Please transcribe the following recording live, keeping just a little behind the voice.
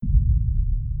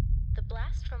The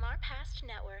Blast from Our Past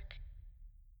Network.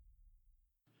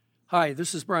 Hi,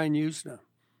 this is Brian Usna.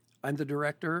 I'm the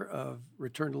director of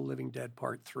Return to the Living Dead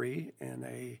Part 3 and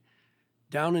a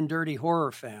down and dirty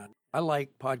horror fan. I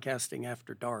like podcasting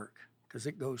after dark because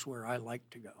it goes where I like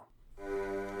to go.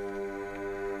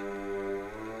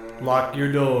 Lock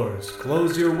your doors,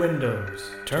 close your windows,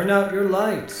 turn out your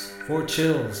lights, for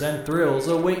chills and thrills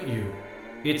await you.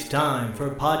 It's time for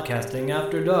Podcasting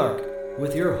After Dark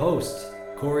with your hosts,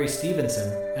 Corey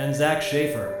Stevenson and Zach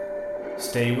Schaefer.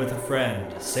 Stay with a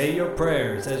friend, say your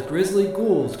prayers as grisly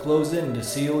ghouls close in to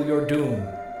seal your doom.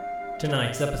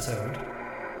 Tonight's episode,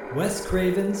 Wes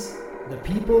Craven's The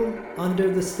People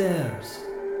Under the Stairs,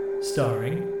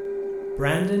 starring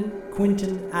Brandon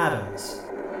Quinton Adams,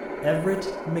 Everett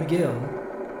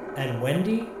McGill, and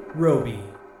Wendy Roby.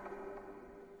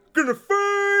 Gonna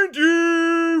find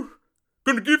you!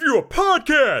 Gonna give you a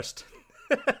podcast!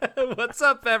 What's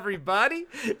up, everybody?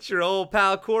 It's your old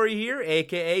pal Corey here,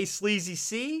 a.k.a. Sleazy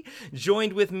C.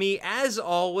 Joined with me, as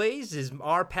always, is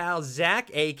our pal Zach,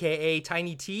 a.k.a.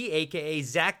 Tiny T, a.k.a.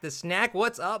 Zach the Snack.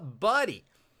 What's up, buddy?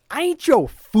 I ain't your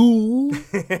fool.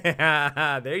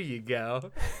 There you go.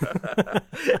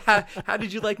 How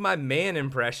did you like my man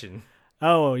impression?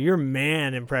 Oh, your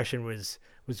man impression was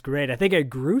great. I think I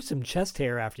grew some chest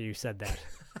hair after you said that.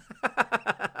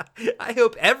 I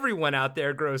hope everyone out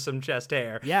there grows some chest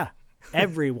hair. Yeah,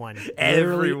 everyone.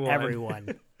 Everyone.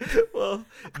 Everyone. Well,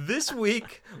 this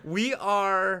week we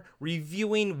are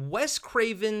reviewing Wes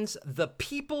Craven's The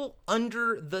People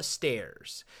Under the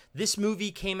Stairs. This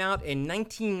movie came out in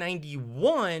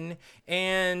 1991,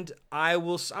 and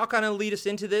I'll kind of lead us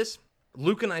into this.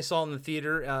 Luke and I saw it in the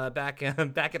theater back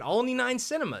at Olney 9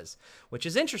 Cinemas, which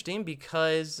is interesting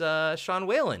because Sean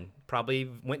Whalen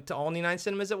probably went to Olney 9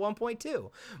 Cinemas at one point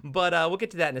too. But we'll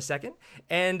get to that in a second.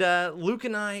 And Luke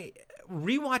and I,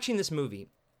 rewatching this movie,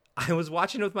 I was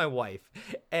watching it with my wife,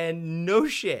 and no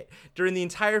shit, during the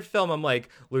entire film, I'm like,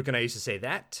 Luke and I used to say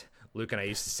that. Luke and I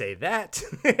used to say that.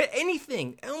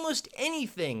 Anything, almost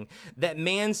anything that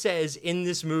man says in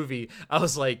this movie, I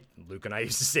was like, Luke and I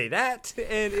used to say that.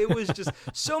 And it was just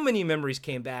so many memories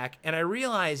came back. And I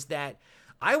realized that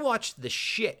I watched the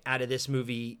shit out of this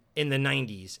movie in the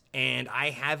 90s, and I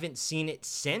haven't seen it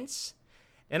since.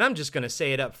 And I'm just going to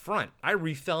say it up front. I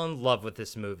fell in love with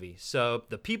this movie. So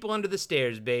The People Under the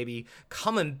Stairs, baby,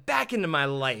 coming back into my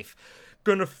life.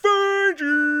 Gonna find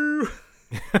you.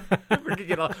 We're gonna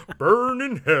get a burn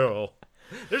in hell.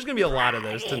 There's gonna be a lot of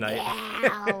those tonight.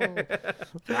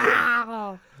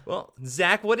 Well,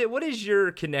 Zach, what is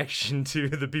your connection to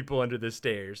The People Under the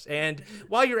Stairs? And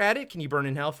while you're at it, can you burn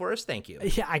in hell for us? Thank you.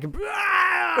 Yeah, I can.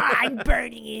 I'm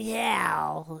burning in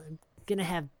hell. I'm gonna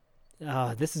have.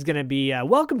 This is gonna be.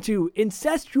 Welcome to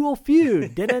Incestual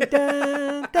Feud.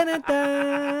 Dun-dun-dun,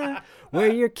 dun-dun-dun,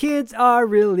 where your kids are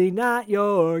really not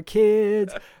your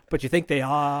kids, but you think they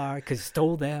are because you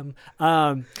stole them.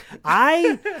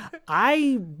 I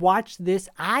watched this.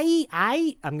 I'm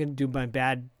gonna do my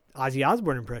bad Ozzy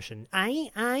Osbourne impression.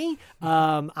 I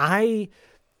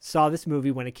saw this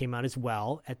movie when it came out as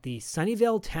well at the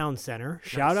Sunnyvale Town Center.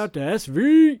 Nice. Shout out to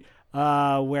SV,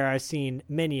 where I've seen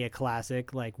many a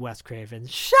classic like Wes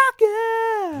Craven's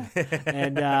Shaka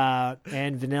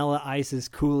and Vanilla Ice's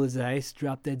Cool as Ice,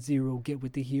 Drop That Zero, Get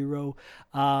with the Hero.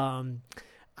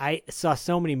 I saw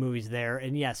so many movies there,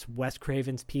 and yes, Wes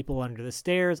Craven's People Under the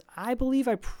Stairs. I believe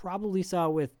I probably saw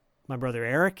it with my brother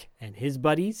Eric and his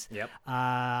buddies. Yep.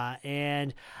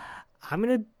 And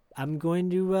I'm going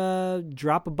to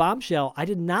drop a bombshell. I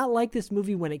did not like this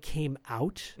movie when it came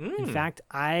out. In fact,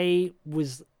 I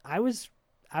was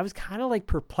kind of like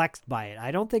perplexed by it.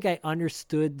 I don't think I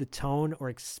understood the tone or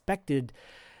expected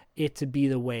it to be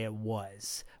the way it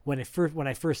was when I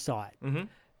first saw it. Mm-hmm.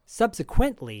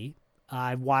 Subsequently,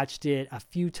 I watched it a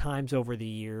few times over the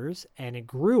years, and it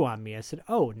grew on me. I said,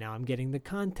 oh, now I'm getting the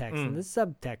context and the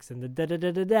subtext and the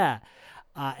da-da-da-da-da.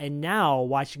 And now,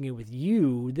 watching it with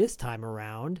you this time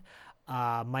around,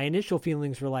 my initial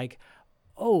feelings were like,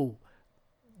 oh,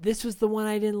 this was the one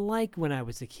I didn't like when I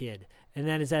was a kid. And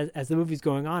then as the movie's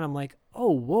going on, I'm like,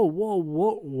 oh, whoa.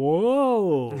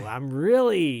 I'm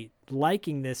really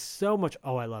liking this so much.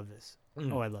 Oh, I love this.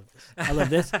 Oh, I love this. I love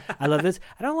this. I love this.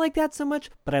 I don't like that so much,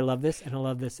 but I love this, and I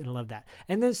love this, and I love that.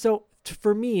 And then so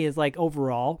for me, is like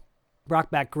overall, brought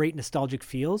back great nostalgic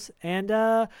feels. And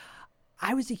I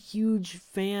was a huge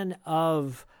fan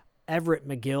of Everett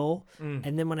McGill.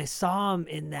 And then when I saw him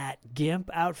in that GIMP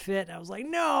outfit, I was like,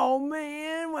 no,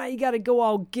 man, why you got to go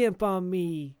all GIMP on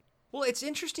me? Well, it's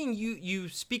interesting you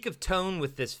speak of tone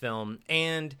with this film,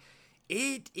 and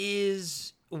it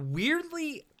is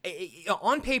weirdly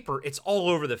on paper, it's all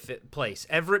over the place.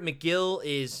 Everett McGill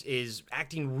is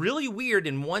acting really weird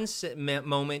in one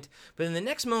moment, but in the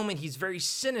next moment, he's very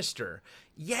sinister.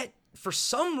 Yet, for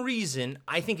some reason,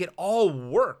 I think it all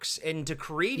works into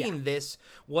creating this,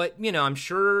 what, I'm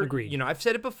sure, Agreed. I've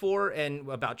said it before and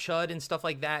about Chud and stuff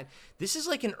like that. This is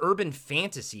like an urban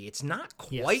fantasy. It's not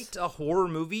quite a horror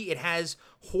movie. It has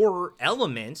horror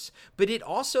elements, but it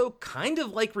also kind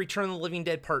of like Return of the Living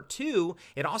Dead Part 2.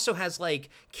 It also has like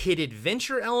kid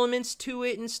adventure elements to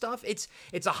it and stuff. It's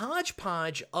a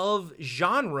hodgepodge of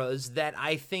genres that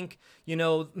I think,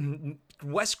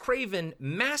 Wes Craven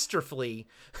masterfully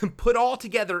put all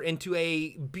together into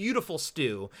a beautiful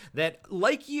stew that,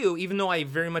 like you, even though I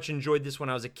very much enjoyed this when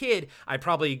I was a kid, I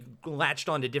probably latched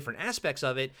onto different aspects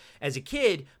of it as a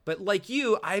kid, but like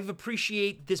you, I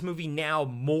appreciate this movie now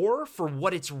more for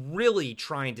what it's really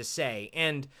trying to say.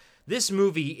 And this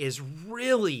movie is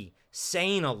really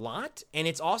saying a lot, and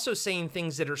it's also saying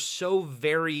things that are so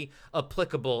very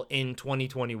applicable in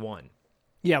 2021.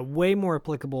 Yeah, way more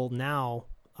applicable now.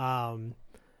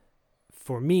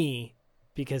 For me,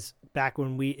 because back when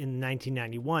in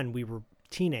 1991, we were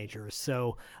teenagers,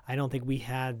 so I don't think we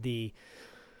had the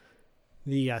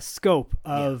scope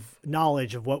of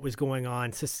knowledge of what was going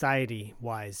on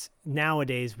society-wise.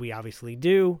 Nowadays, we obviously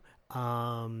do.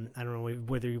 I don't know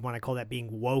whether you want to call that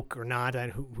being woke or not.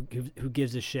 Who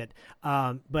gives a shit?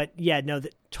 But yeah, no,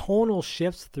 the tonal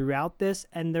shifts throughout this,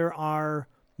 and there are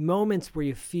moments where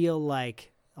you feel like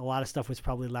a lot of stuff was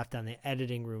probably left on the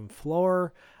editing room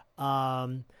floor.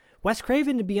 Wes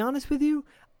Craven, to be honest with you,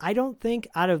 I don't think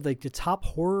out of like the top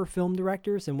horror film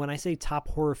directors, and when I say top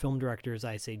horror film directors,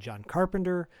 I say John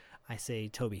Carpenter, I say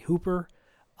Tobe Hooper,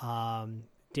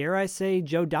 dare I say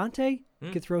Joe Dante?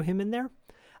 You could throw him in there.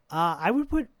 I would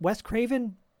put Wes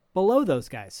Craven below those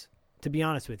guys, to be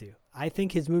honest with you. I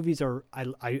think his movies are,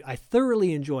 I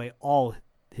thoroughly enjoy all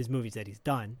his movies that he's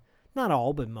done. Not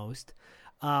all, but most.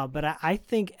 But I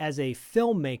think as a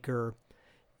filmmaker,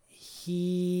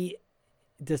 he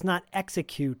does not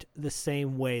execute the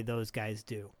same way those guys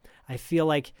do. I feel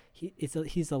like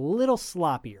he's a little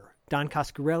sloppier. Don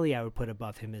Coscarelli I would put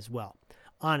above him as well.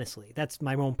 Honestly, that's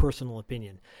my own personal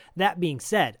opinion. That being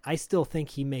said, I still think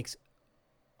he makes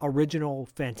original,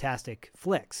 fantastic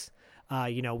flicks.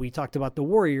 We talked about The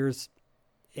Warriors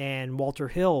and Walter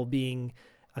Hill being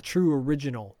a true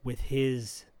original with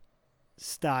his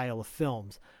style of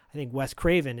films. I think Wes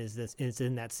Craven is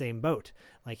in that same boat.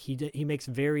 Like he makes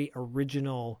very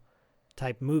original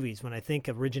type movies. When I think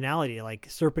of originality, like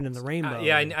Serpent and the Rainbow.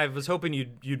 I was hoping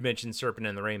you'd mention Serpent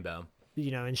and the Rainbow.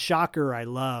 And Shocker I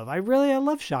love. I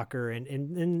love Shocker,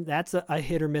 and that's a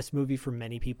hit or miss movie for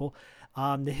many people.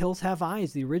 The Hills Have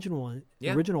Eyes, the original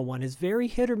one is very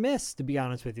hit or miss, to be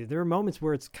honest with you. There are moments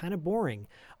where it's kind of boring.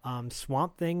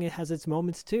 Swamp Thing has its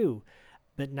moments too.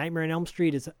 But Nightmare on Elm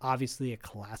Street is obviously a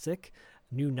classic.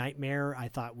 New Nightmare I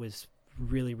thought was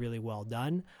really, really well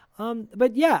done.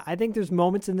 But yeah, I think there's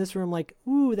moments in this where I'm like,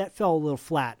 ooh, that fell a little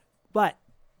flat. But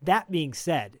that being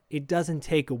said, it doesn't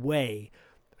take away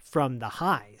from the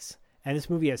highs. And this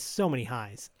movie has so many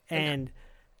highs. And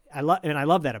I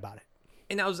love that about it.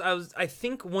 And I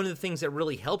think one of the things that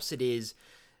really helps it is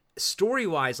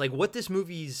story-wise, like what this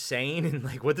movie's saying and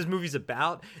like what this movie's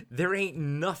about, there ain't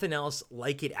nothing else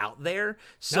like it out there.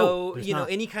 So,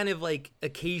 not. Any kind of like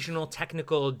occasional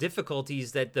technical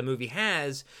difficulties that the movie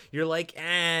has, you're like,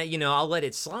 I'll let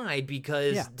it slide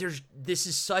because this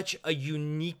is such a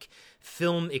unique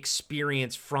film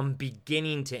experience from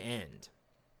beginning to end.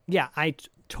 Yeah, I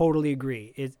totally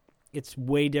agree. It's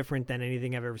way different than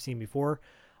anything I've ever seen before.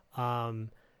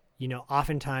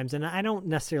 Oftentimes, and I don't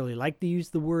necessarily like to use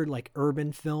the word like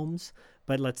urban films,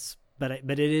 but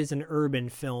it is an urban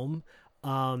film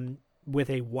with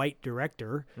a white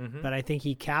director. Mm-hmm. But I think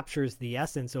he captures the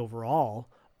essence overall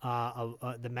of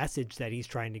the message that he's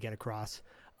trying to get across.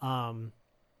 I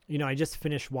just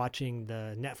finished watching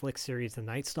the Netflix series The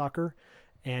Night Stalker,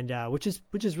 and which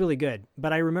is really good.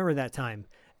 But I remember that time,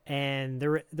 and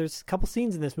there's a couple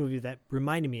scenes in this movie that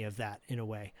reminded me of that in a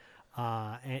way.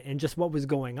 And just what was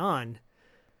going on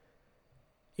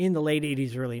in the late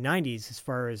 80s, early 90s, as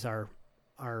far as our,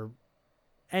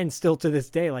 and still to this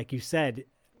day, like you said,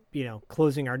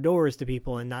 closing our doors to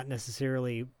people and not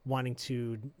necessarily wanting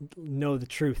to know the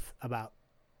truth about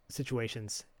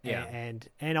situations. Yeah.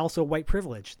 And also white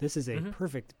privilege. This is a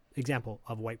perfect example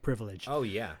of white privilege. Oh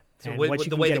yeah. and what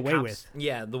you can get away with.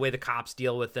 Yeah, the way the cops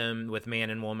deal with them, with man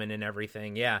and woman and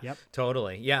everything. Yeah, Yep.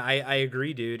 totally. Yeah, I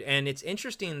agree, dude. And it's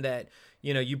interesting that,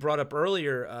 you brought up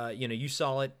earlier, you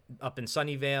saw it up in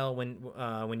Sunnyvale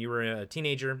when you were a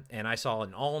teenager, and I saw it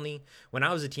in Albany when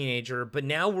I was a teenager. But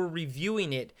now we're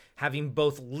reviewing it having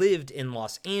both lived in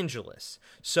Los Angeles.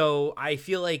 So I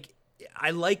feel like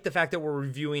I like the fact that we're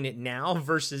reviewing it now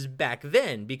versus back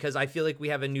then, because I feel like we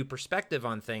have a new perspective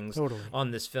on things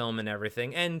on this film and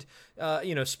everything. And,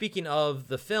 speaking of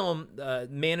the film,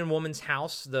 Man and Woman's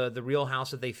house, the real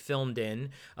house that they filmed in,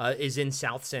 is in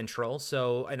South Central.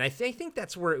 So, and I think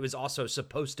that's where it was also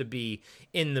supposed to be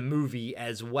in the movie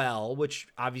as well, which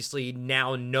obviously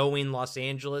now knowing Los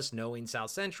Angeles, knowing South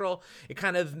Central, it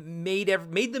kind of made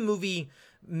the movie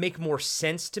make more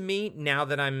sense to me now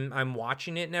that I'm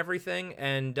watching it and everything.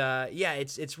 And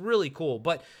it's really cool.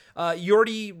 But you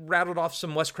already rattled off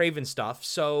some Wes Craven stuff,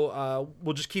 so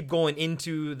we'll just keep going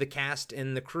into the cast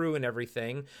and the crew and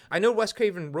everything. I know Wes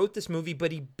Craven wrote this movie,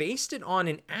 but he based it on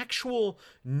an actual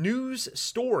news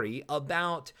story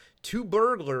about two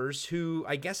burglars who,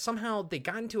 I guess somehow they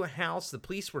got into a house, the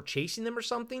police were chasing them or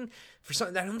something.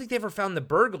 I don't think they ever found the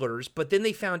burglars, but then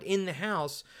they found in the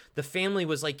house, the family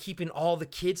was like keeping all the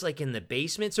kids like in the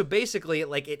basement. So basically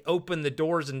it opened the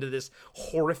doors into this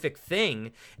horrific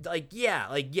thing.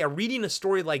 Reading a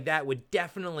story like that would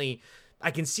definitely,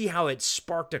 I can see how it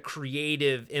sparked a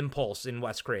creative impulse in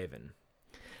Wes Craven.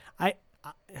 I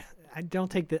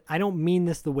don't mean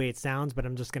this the way it sounds, but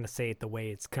I'm just going to say it the way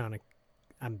it's kind of,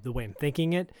 the way I'm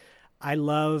thinking it. I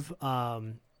love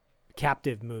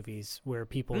captive movies where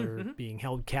people are being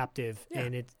held captive,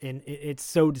 and it's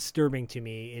so disturbing to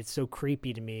me. It's so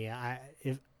creepy to me. I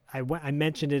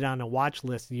mentioned it on a watch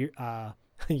list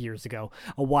years ago,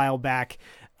 a while back,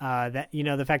 that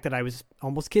the fact that I was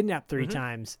almost kidnapped 3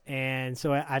 times, and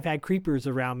so I've had creepers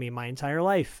around me my entire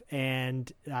life,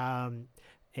 and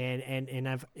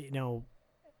I've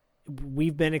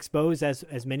we've been exposed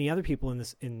as many other people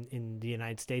in the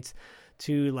United States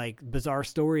to like bizarre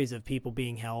stories of people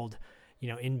being held,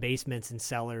 in basements and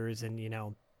cellars,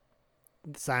 and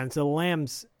Silence of the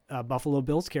Lambs, Buffalo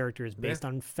Bill's character is based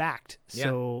on fact. Yeah.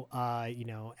 So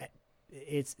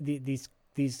it's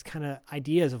these kind of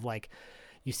ideas of like,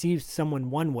 you see someone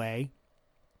one way,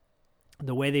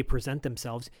 the way they present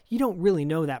themselves, you don't really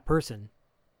know that person.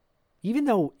 Even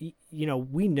though,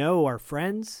 we know our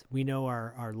friends, we know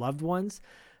our loved ones,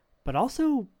 but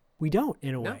also we don't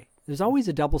in a way. There's always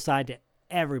a double side to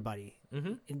everybody.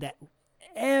 That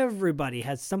everybody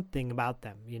has something about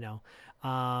them,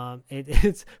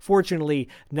 It's fortunately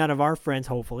none of our friends,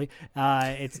 hopefully.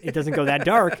 It doesn't go that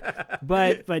dark,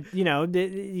 but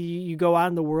you go out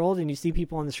in the world and you see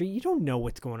people on the street, you don't know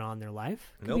what's going on in their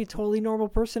life. It could be a totally normal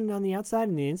person on the outside,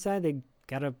 and the inside they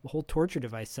got a whole torture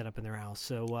device set up in their house.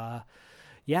 So,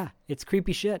 it's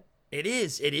creepy shit. It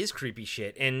is creepy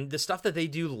shit. And the stuff that they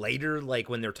do later, like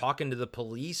when they're talking to the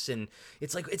police, and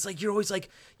it's like you're always like,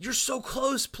 you're so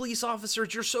close, police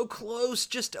officers, you're so close,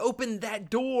 just open that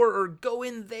door or go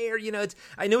in there.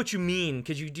 I know what you mean,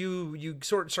 because you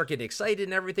sort of start getting excited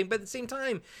and everything, but at the same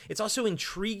time, it's also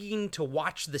intriguing to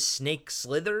watch the snake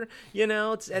slither,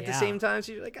 it's at the same time.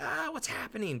 So you're like, what's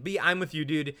happening? But yeah, I'm with you,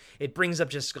 dude. It brings up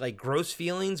just like gross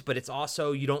feelings, but it's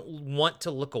also, you don't want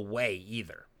to look away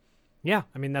either. Yeah,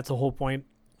 I mean, that's the whole point.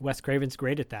 Wes Craven's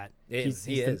great at that.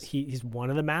 He's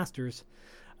one of the masters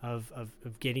of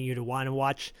getting you to want to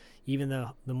watch even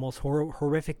the most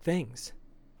horrific things.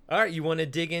 All right, you want to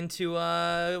dig into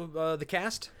the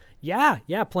cast? Yeah,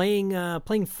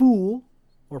 playing Fool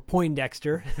or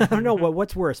Poindexter. I don't know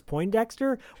what's worse,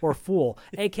 Poindexter or Fool,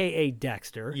 a.k.a.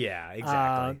 Dexter. Yeah,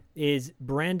 exactly. Is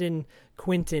Brandon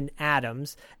Quinton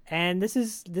Adams, and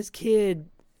this kid,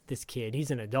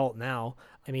 he's an adult now.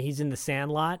 I mean, he's in The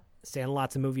Sandlot.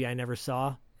 Sandlot's a movie I never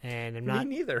saw, and I'm not.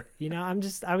 Me neither.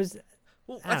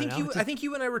 I think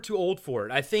you and I were too old for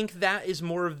it. I think that is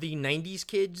more of the 90s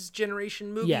kids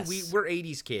generation movie. Yes. We're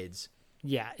 80s kids.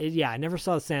 Yeah, I never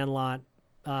saw The Sandlot.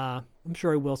 I'm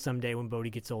sure I will someday when Bodie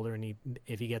gets older and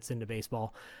if he gets into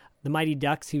baseball. The Mighty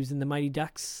Ducks, he was in The Mighty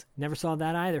Ducks. Never saw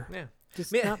that either. Yeah.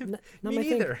 Just me, not me my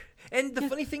neither. thing. And the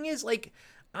funny thing is, like,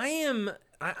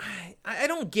 I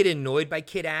don't get annoyed by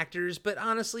kid actors, but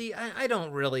honestly, I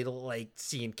don't really like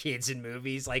seeing kids in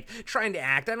movies, like, trying to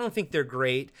act. I don't think they're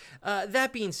great.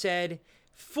 That being said,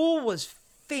 Fool was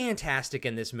fantastic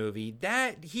in this movie.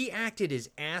 That he acted his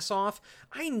ass off.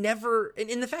 I never,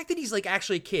 and the fact that he's like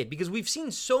actually a kid, because we've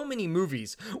seen so many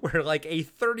movies where like a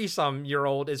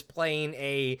 30-some-year-old is playing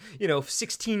a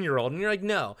 16-year-old, and you're like,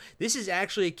 no, this is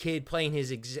actually a kid playing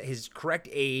his correct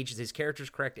age, his character's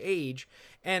correct age,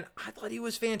 and I thought he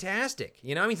was fantastic. I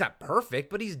mean, he's not perfect,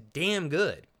 but he's damn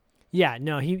good. Yeah,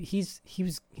 no, he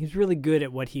was really good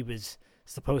at what he was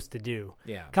supposed to do.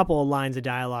 Yeah. A couple of lines of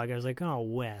dialogue, I was like, oh,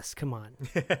 Wes, come on.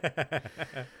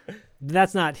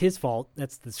 That's not his fault.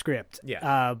 That's the script.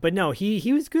 Yeah. But no,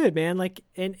 he was good, man. Like,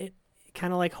 and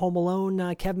kind of like Home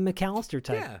Alone, Kevin McAllister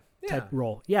type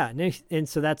role. Yeah. And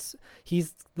so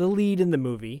he's the lead in the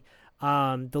movie.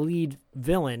 The lead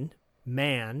villain,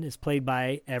 Man, is played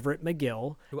by Everett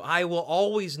McGill, who I will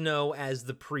always know as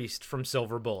the priest from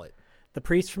Silver Bullet. The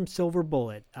priest from Silver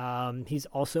Bullet. He's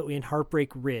also in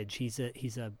Heartbreak Ridge. He's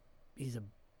a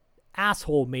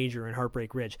asshole major in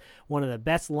Heartbreak Ridge. One of the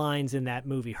best lines in that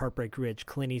movie, Heartbreak Ridge,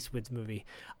 Clint Eastwood's movie.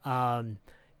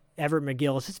 Everett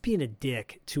McGill is just being a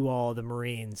dick to all the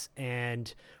Marines,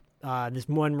 and this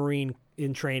one Marine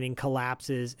in training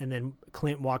collapses, and then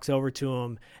Clint walks over to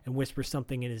him and whispers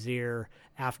something in his ear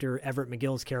after Everett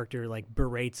McGill's character like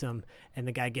berates him, and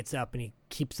the guy gets up and he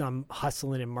keeps on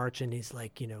hustling and marching. He's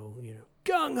like,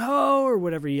 gung ho or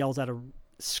whatever, he yells out a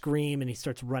scream, and he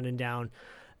starts running down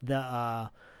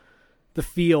the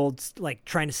fields, like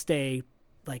trying to stay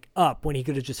like up when he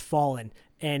could have just fallen.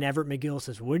 And Everett McGill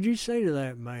says, "What'd you say to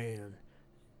that man?"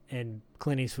 And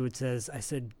Clint Eastwood says,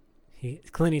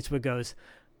 Clint Eastwood goes,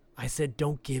 "I said,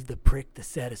 don't give the prick the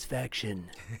satisfaction,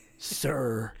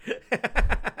 sir."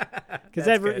 Because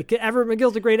Everett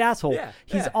McGill's a great asshole. Yeah,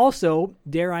 He's also,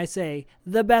 dare I say,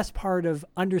 the best part of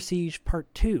Under Siege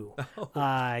Part 2.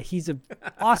 Oh. He's an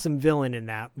awesome villain in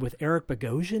that, with Eric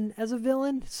Bogosian as a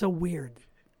villain. So weird.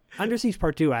 Under Siege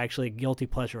Part 2, actually, guilty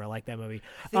pleasure. I like that movie.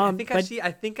 I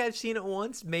think I've seen it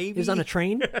once, maybe. It was on a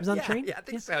train? It was on a train? Yeah, I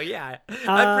think so, yeah.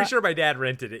 I'm pretty sure my dad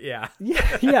rented it, yeah.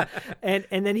 Yeah. And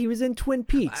then he was in Twin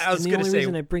Peaks. I was and the only say,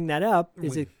 reason I bring that up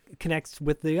is it connects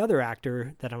with the other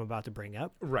actor that I'm about to bring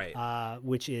up. Right.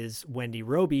 Which is Wendy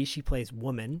Roby. She plays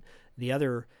Woman. The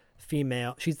other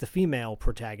female, she's the female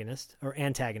protagonist, or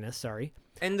antagonist, sorry.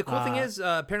 And the cool thing is,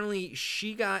 apparently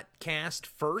she got cast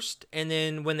first, and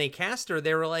then when they cast her,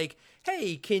 they were like,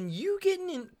 "Hey, can you get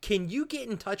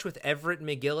in touch with Everett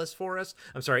McGill for us?"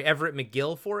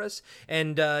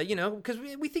 And because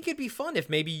we think it'd be fun if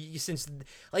maybe, since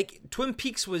like Twin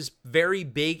Peaks was very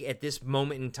big at this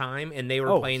moment in time, and they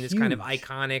were playing this kind of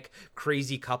iconic,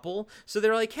 crazy couple, so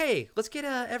they're like, "Hey, let's get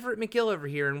Everett McGill over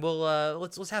here, and we'll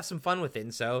let's have some fun with it."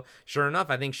 And so, sure enough,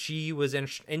 I think she was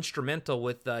instrumental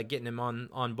with getting him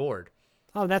on board.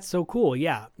 Oh, that's so cool.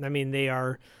 Yeah. I mean, they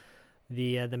are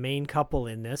the main couple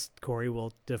in this. Corey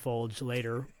will divulge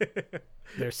later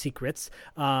their secrets.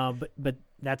 But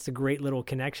that's a great little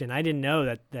connection. I didn't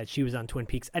know that she was on Twin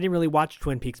Peaks. I didn't really watch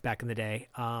Twin Peaks back in the day.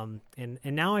 And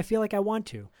now I feel like I want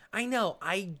to. I know.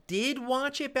 I did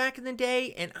watch it back in the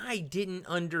day, and I didn't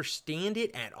understand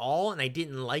it at all, and I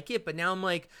didn't like it. But now I'm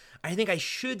like, I think I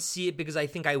should see it because I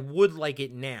think I would like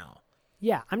it now.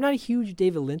 Yeah, I'm not a huge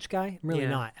David Lynch guy. I'm really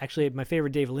not. Actually, my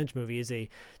favorite David Lynch movie is a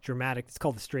dramatic. It's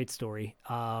called The Straight Story.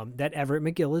 That Everett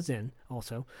McGill is in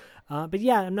also. But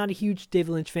yeah, I'm not a huge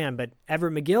David Lynch fan, but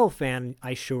Everett McGill fan,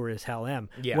 I sure as hell am.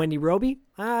 Yeah. Wendy Roby,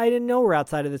 I didn't know her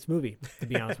outside of this movie, to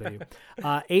be honest with you.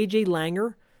 AJ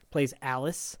Langer plays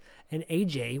Alice, and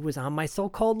AJ was on My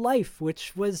So-Called Life,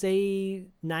 which was a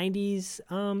 90s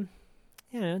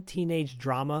teenage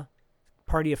drama,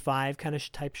 Party of Five kind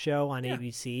of type show on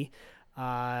ABC.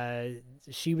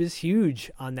 She was huge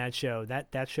on that show.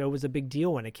 That show was a big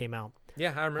deal when it came out.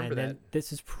 Yeah, I remember that.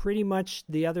 This is pretty much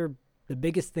the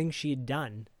biggest thing she had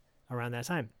done around that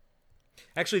time.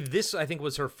 Actually, this I think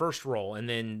was her first role, and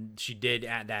then she did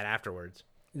add that afterwards.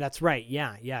 That's right.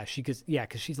 Yeah.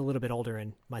 Because she's a little bit older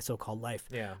in My So-Called Life.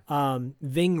 Yeah.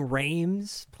 Ving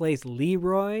Rhames plays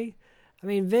Leroy. I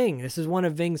mean, Ving. This is one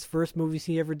of Ving's first movies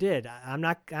he ever did.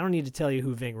 I don't need to tell you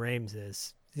who Ving Rhames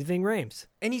is. He's Ving Rhames.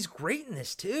 And he's great in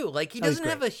this, too. Like, he doesn't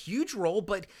have a huge role,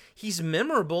 but he's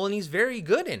memorable, and he's very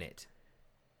good in it.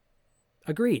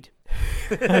 Agreed.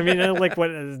 I mean,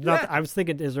 I was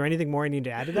thinking, is there anything more I need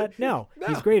to add to that? No,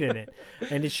 he's great in it.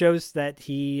 And it shows that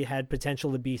he had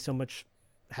potential to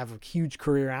have a huge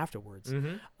career afterwards.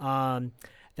 Mm-hmm.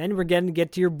 Then we're getting to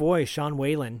get to your boy, Sean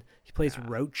Whalen. He plays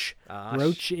Roach.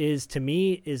 Roach is, to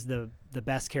me, is the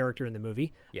best character in the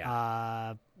movie.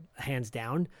 Yeah. Hands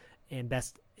down. And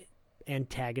best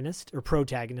antagonist or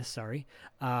protagonist, sorry.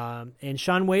 And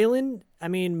Sean Whalen, I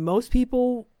mean, most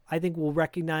people, I think will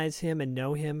recognize him and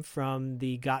know him from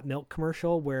the Got Milk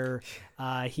commercial where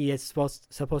he is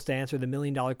supposed to answer the $1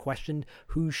 million question,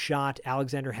 who shot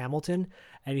Alexander Hamilton?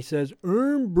 And he says,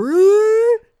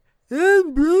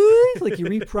 like he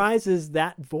reprises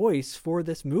that voice for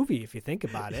this movie, if you think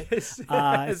about it.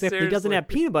 Except he doesn't have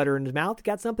peanut butter in his mouth, he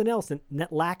got something else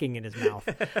lacking in his mouth.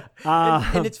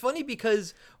 And it's funny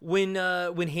because when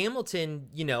Hamilton,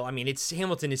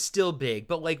 Hamilton is still big,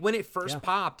 but like when it first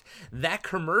popped, that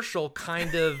commercial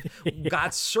kind of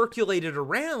got circulated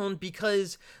around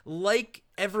because like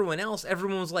everyone else,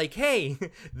 everyone was like, hey,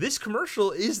 this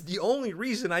commercial is the only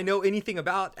reason I know anything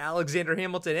about Alexander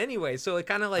Hamilton anyway. So it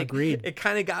kind of like, Agreed. It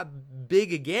kind of got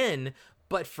big again.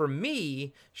 But for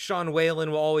me, Sean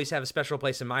Whalen will always have a special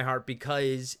place in my heart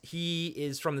because he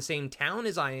is from the same town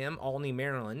as I am, Albany,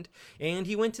 Maryland, and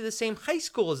he went to the same high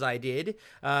school as I did,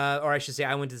 or I should say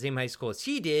I went to the same high school as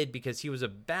he did because he was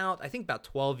about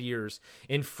 12 years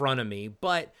in front of me.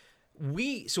 But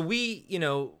we,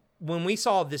 when we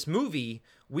saw this movie,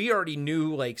 we already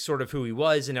knew like sort of who he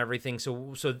was and everything.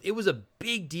 So it was a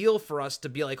big deal for us to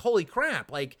be like, holy crap,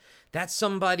 like that's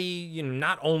somebody,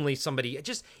 not only somebody,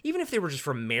 just even if they were just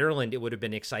from Maryland, it would have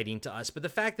been exciting to us. But the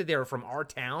fact that they were from our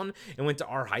town and went to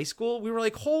our high school, we were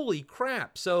like, holy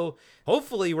crap. So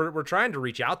hopefully we're trying to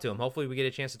reach out to him. Hopefully we get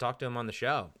a chance to talk to him on the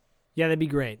show. Yeah, that'd be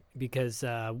great because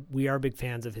we are big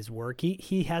fans of his work.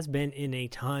 He has been in a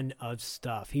ton of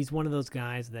stuff. He's one of those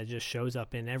guys that just shows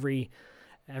up in every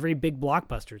big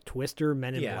blockbuster, Twister,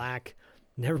 Men in Black,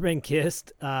 Never Been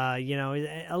Kissed, a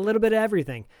little bit of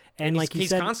everything. And like you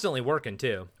said, he's constantly working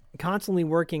too. Constantly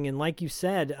working, and like you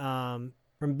said,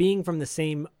 from being from the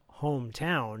same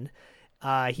hometown,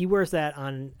 he wears that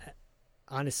on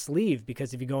his sleeve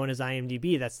because if you go on his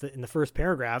IMDb, that's in the first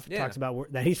paragraph, it talks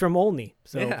about that he's from Olney.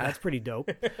 So that's pretty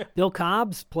dope. Bill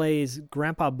Cobbs plays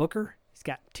Grandpa Booker. He's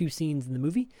got 2 scenes in the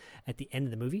movie at the end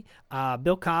of the movie.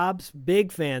 Bill Cobbs,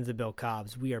 big fans of Bill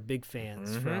Cobbs. We are big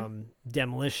fans from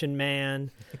Demolition Man.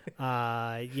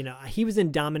 He was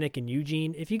in Dominic and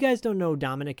Eugene. If you guys don't know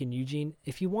Dominic and Eugene,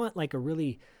 if you want like a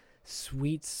really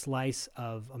sweet slice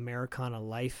of Americana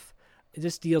life, it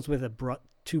just deals with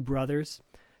two brothers.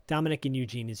 Dominic and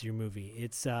Eugene is your movie.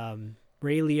 It's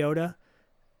Ray Liotta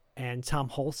and Tom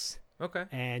Hulce. Okay.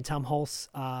 And Tom Hulce,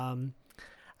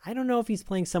 I don't know if he's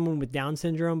playing someone with Down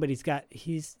syndrome, but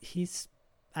he's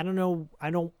I don't know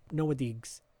what the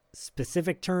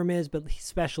specific term is, but he's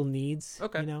special needs.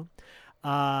 Okay.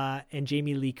 And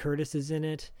Jamie Lee Curtis is in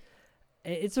it.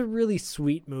 It's a really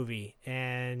sweet movie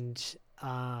and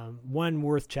one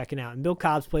worth checking out. And Bill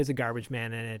Cobbs plays a garbage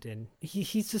man in it, and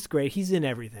he's just great. He's in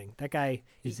everything. That guy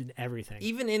is in everything.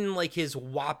 Even in like his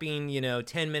whopping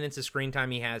 10 minutes of screen time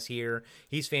he has here,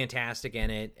 he's fantastic in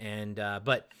it. And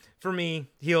but for me,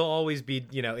 he'll always be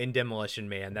in Demolition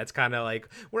Man. That's kind of like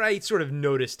where I sort of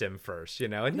noticed him first,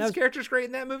 and his character's great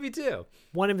in that movie too.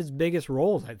 One of his biggest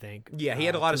roles, I think. Yeah, he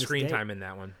had a lot of screen time in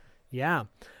that one. Yeah,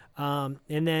 and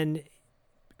then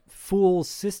Fool's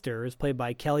sister is played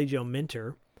by Kelly Jo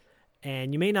Minter,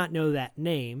 and you may not know that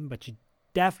name, but you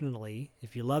definitely,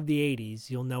 if you love the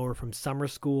 80s, you'll know her from Summer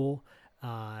School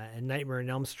and Nightmare on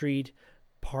Elm Street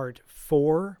Part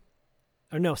 4.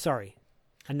 Oh, no, sorry.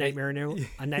 A Nightmare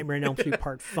on Elm Street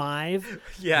Part 5.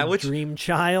 Yeah, Dream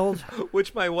Child,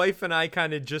 which my wife and I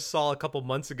kind of just saw a couple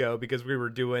months ago because we were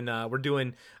doing A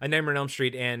Nightmare on Elm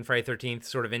Street and Friday 13th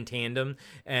sort of in tandem,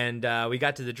 and we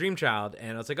got to the Dream Child,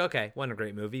 and I was like, okay, wasn't a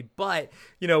great movie, but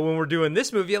when we're doing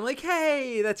this movie, I'm like,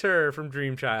 hey, that's her from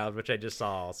Dream Child, which I just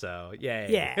saw, so yay.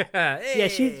 Yeah, hey. Yeah,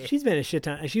 she's been a shit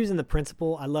ton. She was in The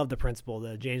Principal. I love The Principal,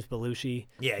 the James Belushi.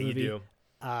 Yeah, movie. You do.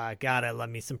 God, I love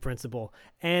me some Principal.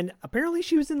 And apparently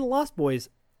she was in The Lost Boys.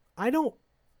 I'm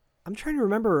trying to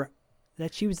remember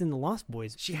that she was in The Lost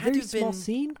Boys. She had to have small been,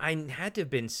 scene. I had to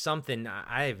have been something.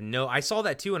 I saw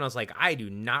that too, and I was like, I do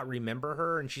not remember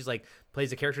her. And she's like,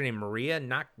 plays a character named Maria.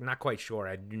 Not quite sure.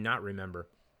 I do not remember.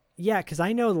 Yeah, because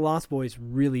I know The Lost Boys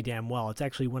really damn well. It's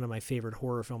actually one of my favorite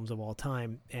horror films of all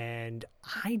time. And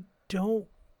I don't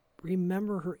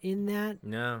remember her in that.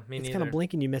 No, me neither. It's kind of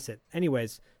blink and you miss it.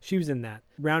 Anyways, she was in that.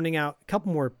 Rounding out a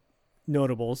couple more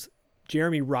notables,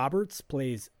 Jeremy Roberts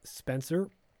plays Spencer.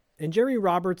 And Jeremy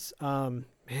Roberts, man,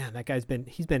 that guy's been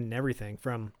in everything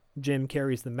from Jim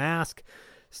Carrey's The Mask,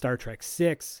 Star Trek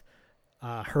VI,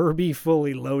 Herbie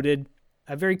Fully Loaded,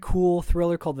 a very cool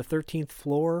thriller called The 13th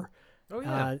Floor. Oh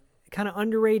yeah. Kind of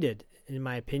underrated in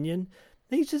my opinion.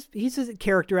 He's just a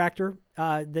character actor.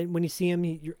 Then when you see him,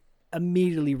 you're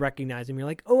immediately recognize him. You're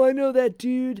like, oh, I know that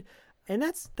dude. And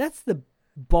that's the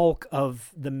bulk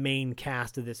of the main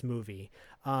cast of this movie.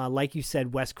 Like you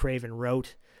said, Wes Craven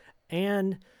wrote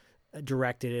and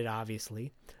directed it,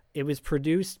 obviously. It was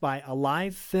produced by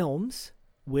Alive Films,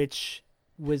 which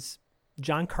was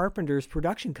John Carpenter's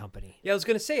production company. Yeah, I was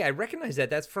gonna say I recognize that.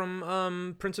 That's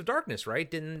from Prince of Darkness,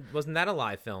 right? Wasn't that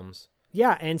Alive Films?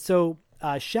 Yeah, and so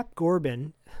Shep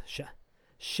Gordon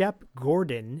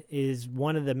is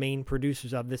one of the main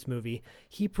producers of this movie.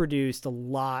 He produced a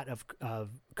lot of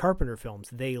Carpenter films.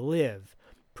 They Live,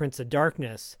 Prince of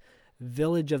Darkness,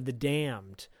 Village of the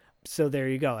Damned. So there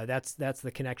you go. That's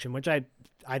the connection, which I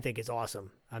think is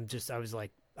awesome. I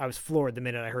was floored the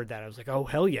minute I heard that. I was like, oh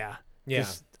hell yeah. Yeah.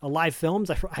 Alive Films.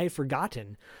 I had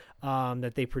forgotten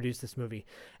that they produced this movie.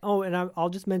 Oh, and I'll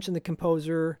just mention the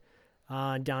composer,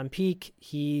 Don Peake.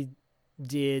 He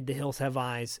did The Hills Have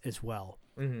Eyes as well.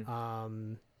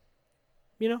 Mm-hmm.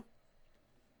 Yeah.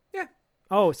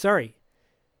 Oh, sorry.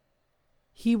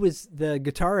 He was the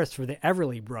guitarist for the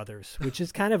Everly Brothers, which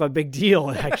is kind of a big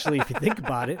deal, actually, if you think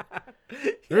about it.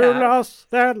 Yeah. You lost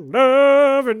that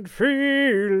love and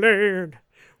feeling.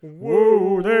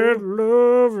 Whoa, that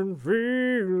love and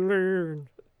feeling.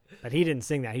 But he didn't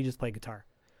sing that. He just played guitar.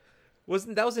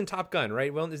 That was in Top Gun,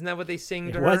 right? Well, isn't that what they sing to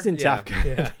It her? was in Top Gun.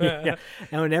 Yeah. Yeah.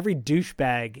 And when every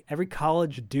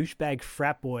college douchebag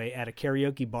frat boy at a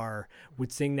karaoke bar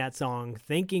would sing that song,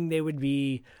 thinking they would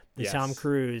be the Yes. Tom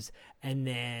Cruise, and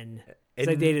then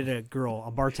I dated a girl,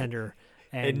 a bartender,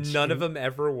 And none of them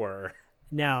ever were.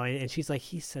 No, and she's like,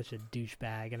 he's such a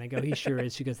douchebag, and I go, he sure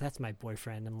is. She goes, that's my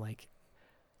boyfriend. I'm like,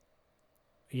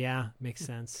 yeah, makes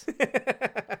sense.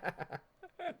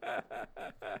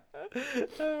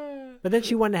 But then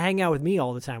she wanted to hang out with me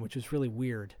all the time, which was really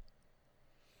weird.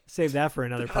 Save that for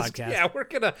another podcast. Yeah,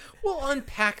 we'll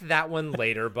unpack that one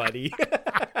later, buddy.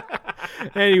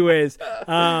 Anyways,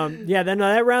 then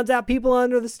that rounds out People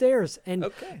Under the Stairs. And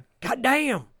Okay.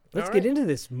 goddamn, let's All get right. into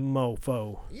this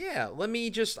mofo. Yeah,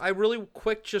 I really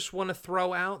quick just want to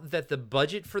throw out that the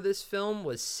budget for this film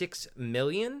was $6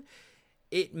 million.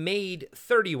 It made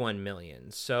 $31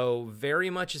 million, so very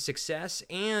much a success,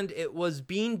 and it was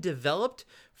being developed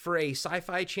for a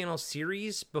Sci-Fi Channel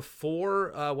series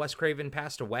before Wes Craven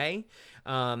passed away.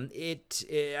 I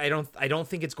don't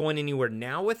think it's going anywhere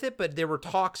now with it, but there were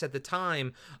talks at the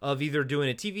time of either doing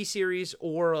a TV series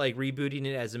or like rebooting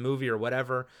it as a movie or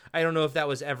whatever. I don't know if that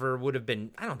would have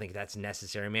been. I don't think that's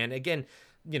necessary, man. Again,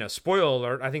 spoiler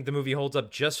alert, I think the movie holds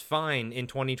up just fine in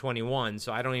 2021,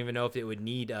 so I don't even know if it would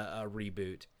need a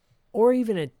reboot. Or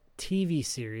even a TV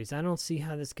series. I don't see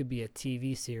how this could be a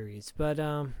TV series, but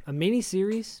a mini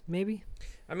series, maybe?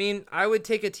 I mean, I would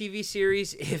take a TV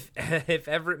series if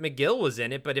Everett McGill was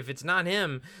in it, but if it's not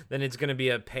him, then it's going to be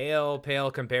a pale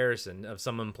comparison of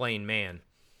someone playing man.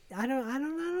 I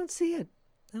don't see it.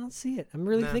 I don't see it. I'm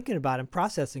really thinking about it. I'm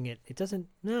processing it. It doesn't.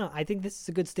 No, I think this is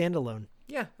a good standalone.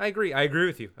 Yeah, I agree. I agree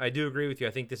with you. I do agree with you.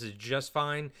 I think this is just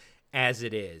fine as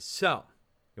it is. So,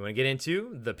 you want to get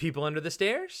into The People Under the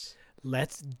Stairs?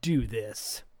 Let's do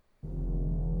this.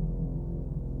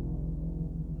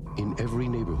 In every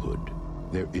neighborhood,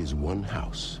 there is one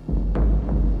house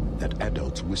that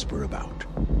adults whisper about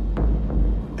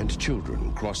and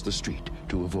children cross the street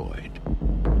to avoid.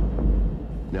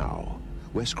 Now,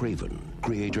 Wes Craven,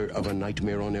 creator of A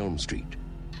Nightmare on Elm Street,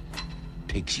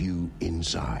 takes you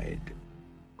inside.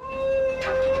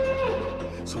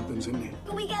 Something's in there.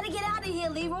 We gotta get out of here,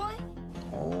 Leroy.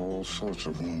 All sorts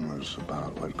of rumors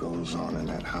about what goes on in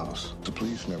that house. The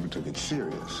police never took it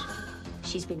serious.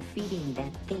 She's been feeding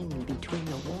that thing between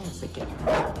the walls again.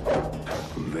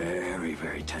 Very,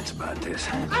 very tense about this.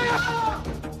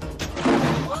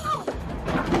 Whoa!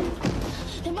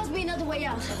 There must be another way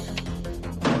out.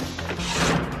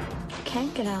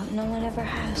 Can't get out. No one ever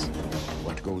has.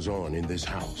 What goes on in this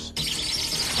house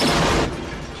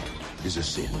is a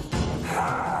sin.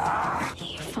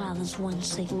 Your father's one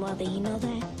sick mother, you know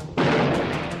that?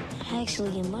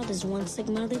 Actually, your mother's one sick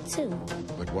mother, too.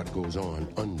 But what goes on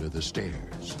under the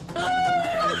stairs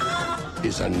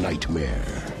is a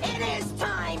nightmare. It is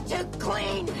time to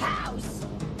clean house!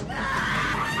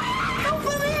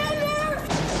 Over there!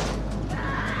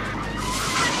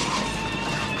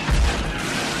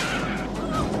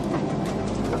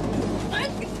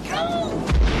 Let's go!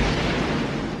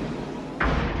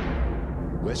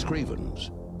 Wes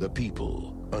Craven's The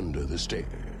People Under the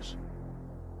Stairs.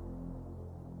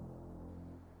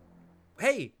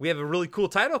 Hey, we have a really cool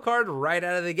title card right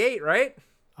out of the gate, right?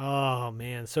 Oh,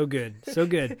 man. So good. So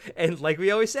good. And like we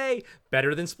always say,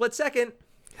 better than Split Second.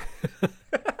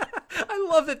 I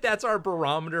love that that's our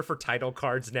barometer for title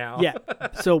cards now. Yeah.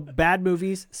 So bad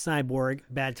movies, Cyborg.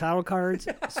 Bad title cards,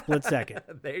 Split Second.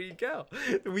 There you go.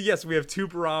 Yes, we have 2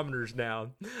 barometers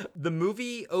now. The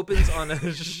movie opens on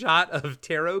a shot of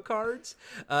tarot cards.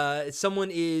 Someone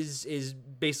is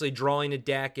basically drawing a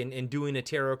deck and doing a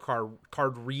tarot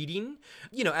card reading.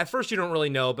 You know, at first you don't really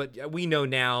know, but we know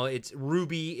now. It's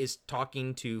Ruby is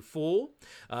talking to Fool.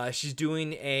 She's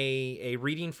doing a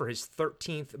reading for his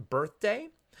 13th birthday.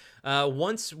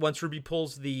 Once Ruby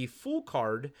pulls the Fool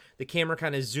card, the camera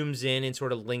kind of zooms in and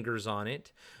sort of lingers on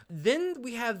it. Then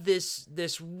we have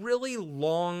this really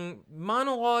long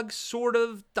monologue, sort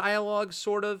of, dialogue,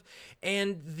 sort of,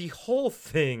 and the whole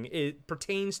thing, it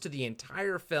pertains to the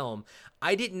entire film.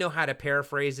 I didn't know how to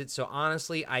paraphrase it, so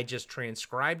honestly, I just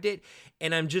transcribed it,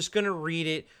 and I'm just going to read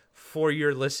it for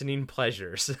your listening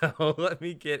pleasure. So let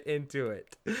me get into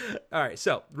it. All right,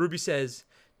 so Ruby says,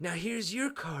 "Now here's your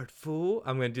card, Fool."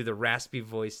 I'm going to do the raspy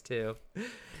voice too.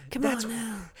 Come on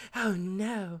now. Oh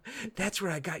no, that's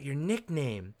where I got your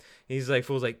nickname. He's like,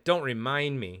 Fool's like, "Don't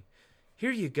remind me."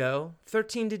 "Here you go,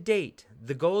 13 to date.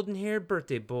 The golden-haired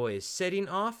birthday boy is setting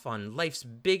off on life's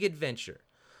big adventure.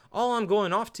 All I'm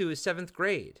going off to is 7th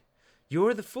grade.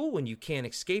 You're the fool when you can't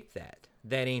escape that.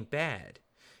 That ain't bad.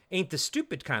 Ain't the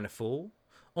stupid kind of fool.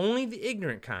 Only the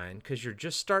ignorant kind, 'cause you're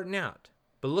just starting out.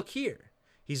 But look here.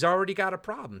 He's already got a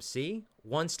problem, see?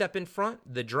 One step in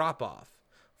front, the drop-off."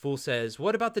 Fool says,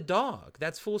 "What about the dog?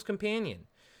 That's Fool's companion.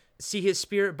 See his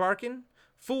spirit barking?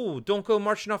 Fool, don't go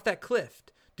marching off that cliff.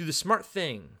 Do the smart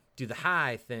thing. Do the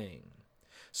high thing."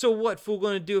 "So what Fool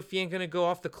gonna do if he ain't gonna go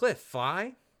off the cliff,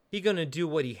 fly? He gonna do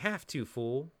what he have to,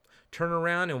 Fool. Turn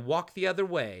around and walk the other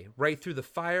way, right through the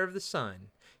fire of the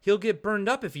sun. He'll get burned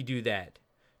up if you do that.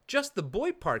 Just the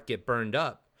boy part get burned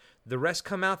up. The rest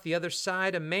come out the other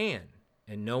side a man,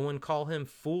 and no one call him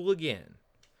Fool again."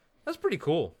 That's pretty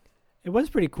cool. It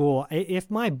was pretty cool. If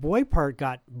my boy part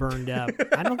got burned up,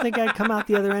 I don't think I'd come out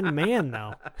the other end a man,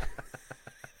 though.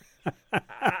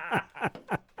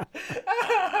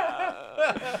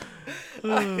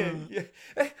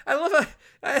 I love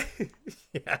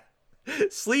yeah.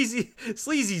 Sleazy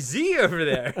Z over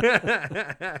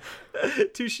there.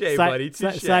 Touche, buddy.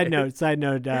 Touche. Side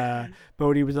note.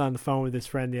 Bodie was on the phone with his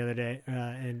friend the other day,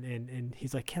 and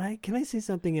he's like, "Can I say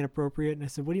something inappropriate?" And I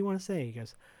said, "What do you want to say?" He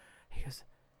goes,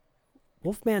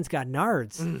 "Wolfman's got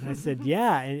nards." And I said,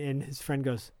 "Yeah," and his friend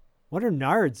goes, "What are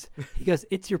nards?" He goes,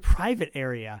 "It's your private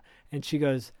area." And she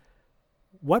goes,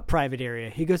 "What private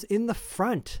area?" He goes, "In the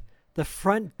front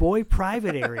boy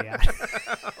private area."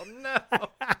 Oh no.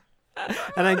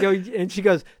 And I go, and she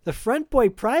goes, "The front boy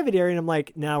private area." And I'm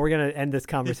like, "No, we're going to end this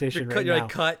conversation right you're now."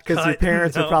 Like, cut. Because your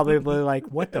parents are probably like,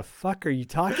 "What the fuck are you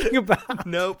talking about?"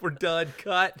 Nope, we're done.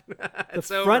 Cut. It's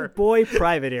the front over. boy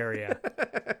private area.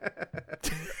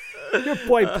 Your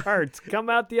boy parts come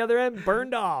out the other end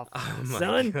burned off. Oh my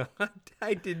son. God.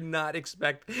 I did not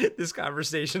expect this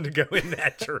conversation to go in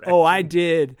that direction. Oh, I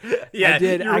did. Yeah, I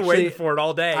did. You were Actually, waiting for it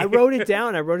all day. I wrote it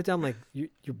down. I'm like,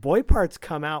 your boy parts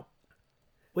come out.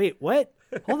 Wait, what?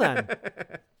 Hold on.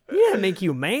 You didn't make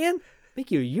you a man.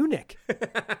 Make you a eunuch.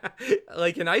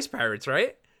 Like in Ice Pirates,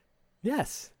 right?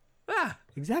 Yes. Ah.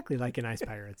 Exactly like in Ice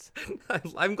Pirates.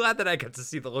 I'm glad that I got to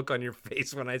see the look on your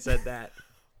face when I said that.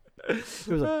 It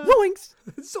was like, zoinks.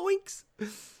 Zoinks.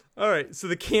 All right, so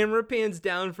the camera pans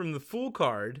down from the Fool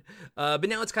card, but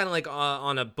now it's kind of like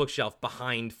on a bookshelf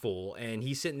behind Fool, and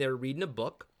he's sitting there reading a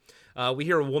book. We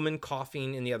hear a woman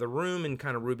coughing in the other room, and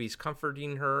kind of Ruby's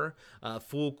comforting her.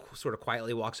 Fool sort of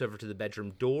quietly walks over to the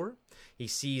bedroom door. He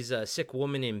sees a sick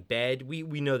woman in bed.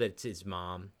 We know that it's his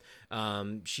mom.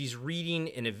 She's reading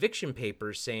an eviction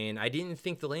paper saying, "I didn't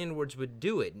think the landlords would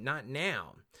do it, not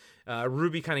now."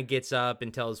 Ruby kind of gets up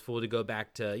and tells Fool to go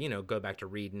back to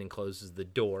reading, and closes the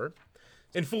door.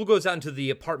 And Fool goes out into the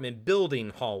apartment building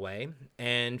hallway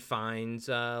and finds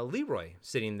Leroy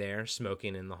sitting there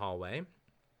smoking in the hallway.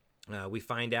 We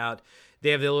find out they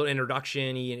have a little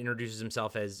introduction. He introduces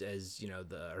himself as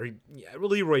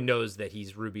Leroy knows that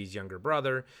he's Ruby's younger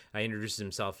brother. He introduces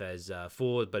himself as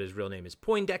Fool, but his real name is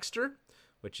Poindexter,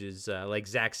 which is like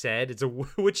Zach said, it's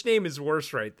which name is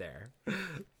worse right there.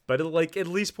 But at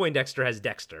least Poindexter has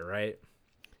Dexter, right?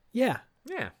 Yeah.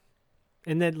 Yeah.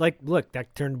 And then look,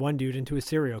 that turned one dude into a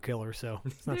serial killer, so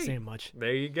it's not saying much.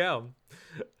 There you go.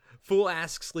 Fool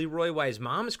asks Leroy why his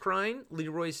mom is crying.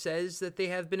 Leroy says that they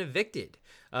have been evicted.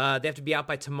 They have to be out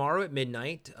by tomorrow at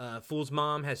midnight. Fool's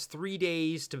mom has 3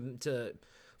 days to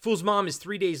Fool's mom is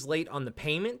 3 days late on the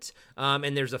payment,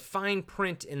 and there's a fine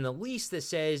print in the lease that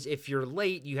says if you're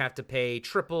late, you have to pay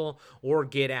triple or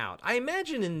get out. I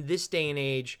imagine in this day and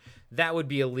age, that would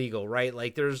be illegal, right?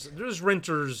 Like there's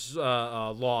renters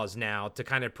laws now to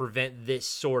kind of prevent this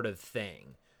sort of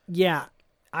thing. Yeah,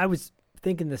 I was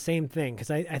thinking the same thing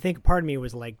because I think part of me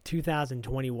was like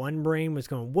 2021 brain was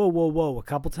going, whoa, a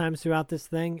couple times throughout this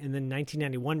thing. And then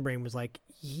 1991 brain was like,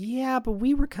 yeah, but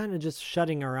we were kind of just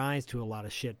shutting our eyes to a lot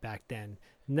of shit back then.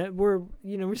 And that we're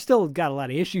still got a lot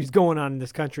of issues going on in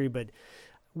this country, but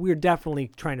we're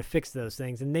definitely trying to fix those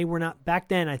things. And they were not, back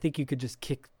then, I think you could just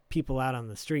kick people out on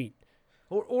the street.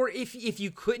 Or if you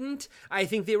couldn't, I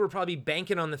think they were probably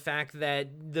banking on the fact that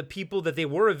the people that they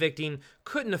were evicting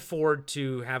couldn't afford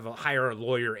to hire a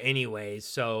lawyer anyways.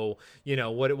 So,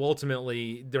 what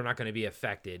ultimately they're not going to be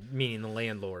affected, meaning the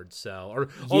landlords. So, or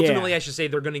ultimately, I should say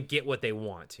they're going to get what they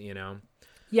want,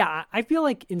 Yeah, I feel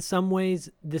like in some ways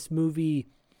this movie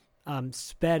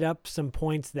sped up some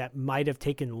points that might have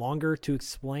taken longer to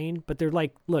explain. But they're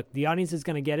like, look, the audience is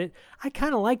going to get it. I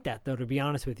kind of like that, though, to be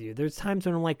honest with you. There's times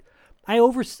when I'm like, I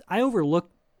overlook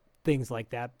things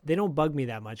like that. They don't bug me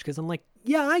that much because I'm like,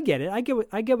 yeah, I get it. I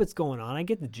get what's going on. I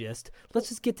get the gist. Let's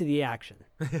just get to the action.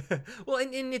 Well,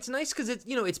 and it's nice because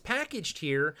it's packaged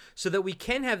here so that we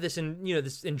can have this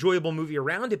this enjoyable movie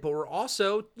around it, but we're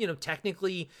also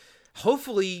technically,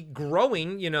 hopefully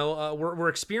growing, we're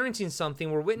experiencing something,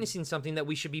 we're witnessing something that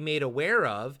we should be made aware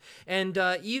of. And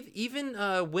even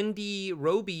Wendy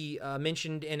Roby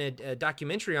mentioned in a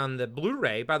documentary on the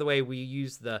Blu-ray, by the way, we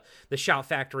used the Shout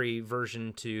Factory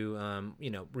version to,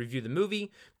 review the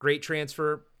movie. Great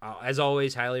transfer. As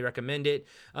always, highly recommend it.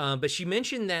 But she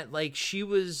mentioned that she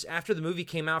was, after the movie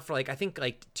came out for I think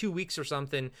 2 weeks or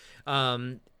something,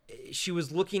 she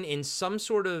was looking in some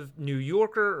sort of New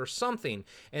Yorker or something,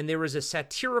 and there was a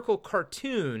satirical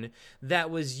cartoon that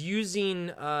was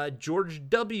using George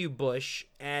W. Bush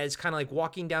as kind of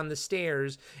walking down the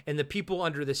stairs, and the people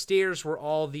under the stairs were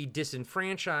all the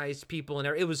disenfranchised people, and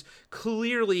it was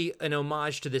clearly an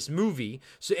homage to this movie.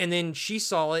 So, and then she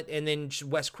saw it, and then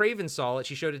Wes Craven saw it.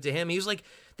 She showed it to him. He was like,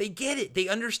 they get it. They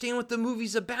understand what the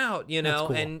movie's about, That's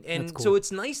cool. And cool. So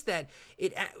it's nice that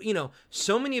it,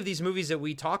 so many of these movies that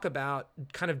we talk about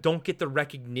kind of don't get the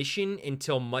recognition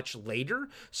until much later.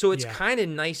 So it's kind of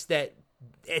nice that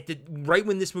right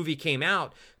when this movie came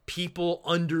out, people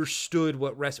understood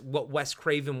what Wes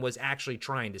Craven was actually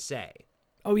trying to say.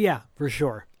 Oh yeah, for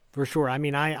sure. I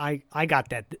mean, I got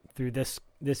that through this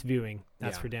viewing.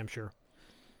 That's for damn sure.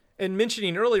 And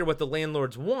mentioning earlier what the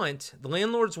landlords want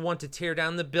to tear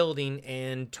down the building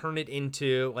and turn it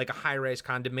into a high-rise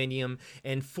condominium,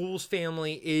 and Fool's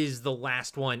family is the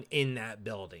last one in that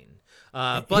building.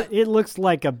 But it looks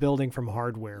like a building from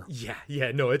Hardware.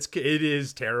 Yeah, no, it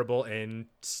is terrible and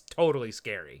totally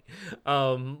scary.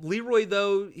 Leroy,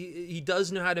 though, he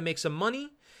does know how to make some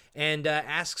money and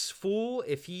asks Fool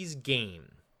if he's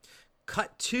game.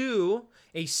 Cut to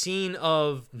a scene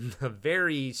of a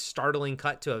very startling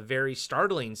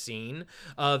scene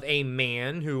of a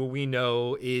man who we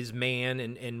know is man,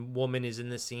 and woman is in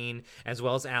the scene as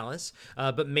well as Alice.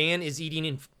 But man is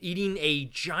eating a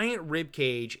giant rib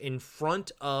cage in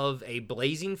front of a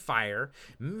blazing fire,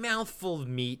 mouthful of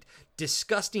meat.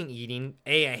 Disgusting eating.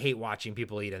 I hate watching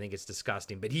people eat. I think it's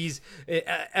disgusting. But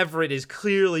Everett is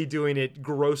clearly doing it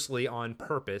grossly on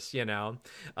purpose. We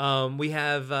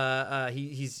have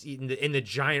he's eating in the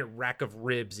giant rack of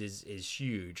ribs is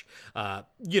huge.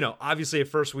 Obviously at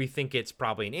first we think it's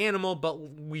probably an animal, but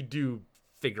we do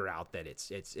figure out that it's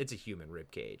a human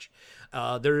rib cage.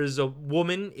 There is a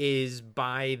woman is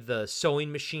by the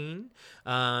sewing machine,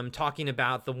 talking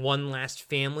about the one last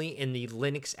family in the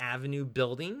Lenox Avenue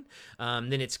building.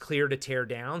 Then it's clear to tear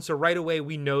down. So right away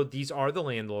we know these are the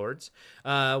landlords.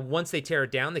 Once they tear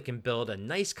it down, they can build a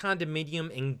nice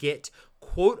condominium and get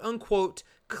quote unquote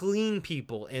clean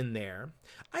people in there.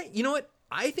 You know what?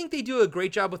 I think they do a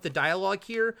great job with the dialogue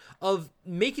here of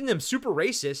making them super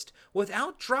racist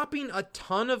without dropping a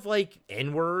ton of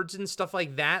N-words and stuff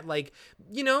like that.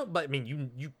 But I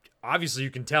mean, you obviously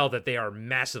you can tell that they are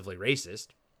massively racist.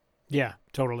 Yeah,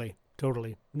 totally.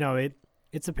 No,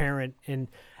 it's apparent and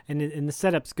the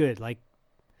setup's good.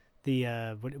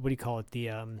 The what do you call it?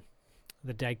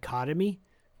 The dichotomy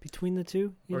between the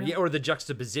two, or the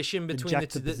juxtaposition between the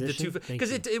two,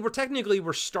 because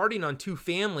we're starting on two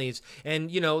families,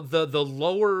 and the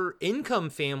lower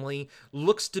income family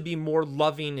looks to be more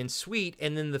loving and sweet,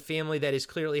 and then the family that is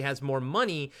clearly has more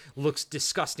money looks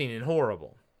disgusting and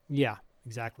horrible. Yeah,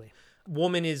 exactly.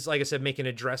 woman is, like I said, making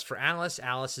a dress for Alice.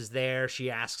 Alice is there.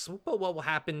 She asks, well, what will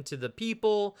happen to the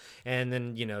people? And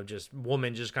then, just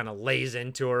woman just kind of lays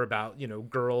into her about,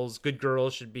 good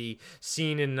girls should be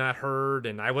seen and not heard.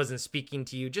 And I wasn't speaking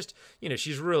to you. Just,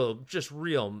 she's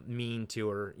real mean to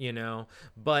her,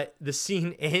 But the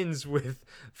scene ends with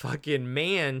fucking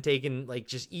man taking,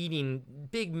 just eating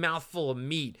big mouthful of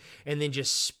meat and then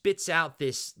just spits out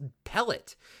this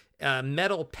pellet.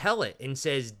 Metal pellet, and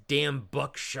says damn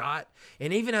buckshot.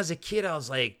 And even as a kid I was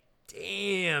like,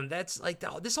 damn, that's like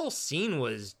this whole scene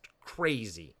was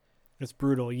crazy. It's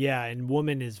brutal. Yeah. And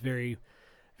woman is very,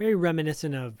 very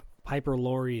reminiscent of Piper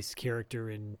Laurie's character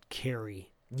in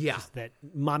Carrie. Yeah. Just that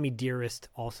mommy dearest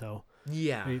also.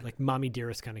 Yeah. Very, like mommy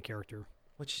dearest kind of character.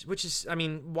 Which is, I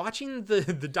mean, watching the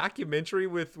documentary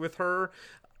with her,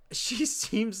 she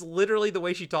seems literally the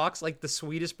way she talks like the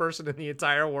sweetest person in the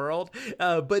entire world.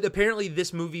 But apparently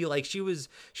this movie, like she was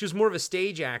more of a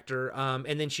stage actor.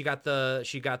 And then she got the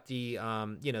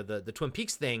the Twin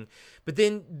Peaks thing, but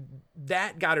then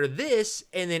that got her this.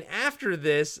 And then after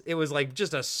this, it was like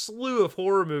just a slew of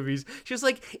horror movies. She was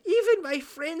like, even my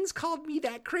friends called me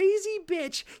that crazy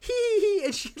bitch. Hee.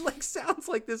 And she like sounds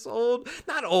like this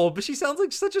not old, but she sounds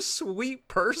like such a sweet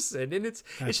person. And it's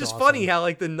just awesome. Funny how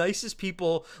like the nicest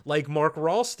people like Mark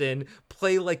Ralston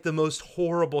play like the most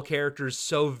horrible characters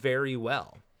so very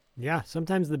well. Yeah,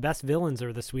 sometimes the best villains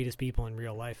are the sweetest people in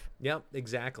real life. Yep,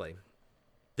 exactly.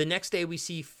 The next day we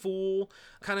see Fool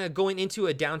kind of going into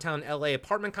a downtown LA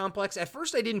apartment complex. At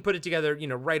first I didn't put it together,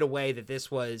 right away that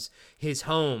this was his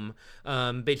home.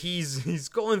 But he's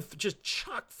going just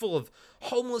chock full of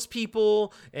homeless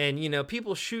people and,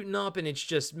 people shooting up. And it's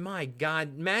just, my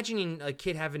God, imagining a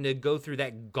kid having to go through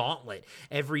that gauntlet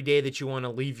every day that you want to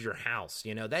leave your house.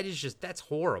 That's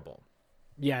horrible.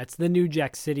 Yeah, it's the New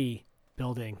Jack City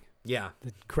building. Yeah.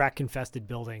 The crack-infested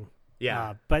building.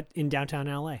 Yeah. But in downtown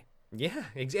LA. Yeah,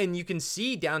 and you can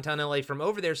see downtown LA from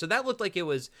over there. So that looked like it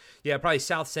was, probably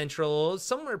South Central,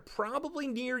 somewhere probably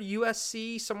near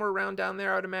USC, somewhere around down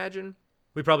there, I would imagine.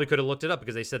 We probably could have looked it up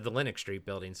because they said the Lenox Street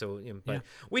building. So, but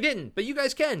we didn't. But you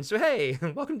guys can. So hey,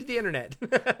 welcome to the internet.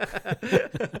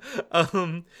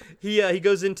 He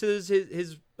goes into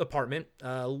his apartment.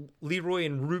 Leroy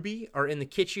and Ruby are in the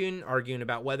kitchen arguing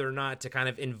about whether or not to kind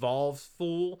of involve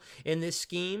Fool in this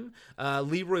scheme.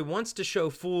 Leroy wants to show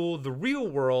Fool the real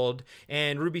world,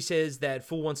 and Ruby says that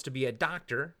Fool wants to be a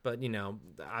doctor. But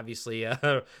obviously,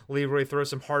 Leroy throws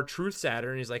some hard truths at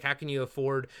her, and he's like, "How can you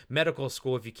afford medical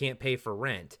school if you can't pay for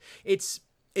rent?" It's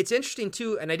interesting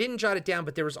too, and I didn't jot it down,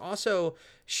 but there was also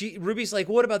Ruby's like,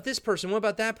 what about this person? What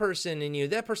about that person? And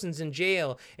that person's in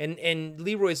jail. And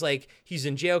Leroy's like, he's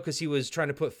in jail because he was trying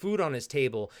to put food on his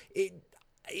table.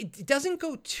 It doesn't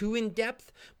go too in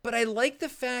depth, but I like the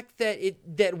fact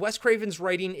that Wes Craven's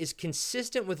writing is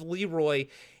consistent with Leroy.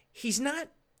 He's not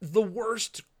the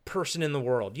worst person in the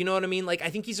world. You know what I mean? Like, I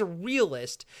think he's a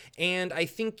realist, and I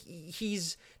think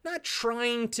he's not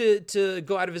trying to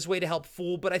go out of his way to help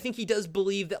Fool, but I think he does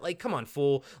believe that, like, come on,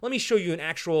 Fool, let me show you an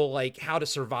actual, like, how to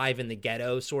survive in the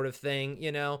ghetto sort of thing,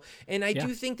 And I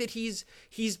do think that he's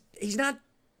not.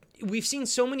 We've seen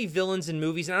so many villains in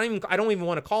movies, and I don't even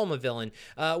want to call him a villain,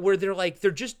 where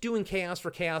they're just doing chaos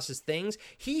for chaos's things.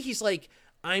 He's like,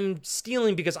 I'm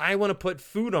stealing because I want to put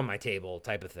food on my table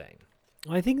type of thing.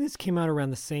 I think this came out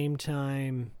around the same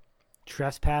time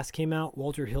Trespass came out,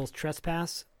 Walter Hill's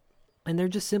Trespass, and they're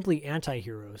just simply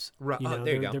anti-heroes. Right.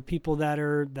 There you go. They're people that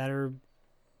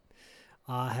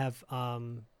have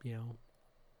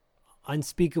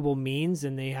unspeakable means,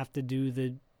 and they have to do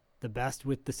the best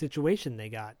with the situation they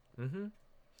got. Mm-hmm.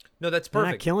 No, that's perfect.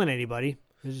 They're not killing anybody.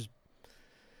 They're just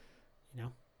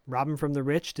robbing from the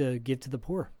rich to give to the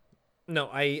poor. No,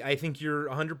 I think you're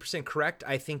 100% correct.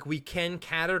 I think we can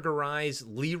categorize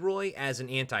Leroy as an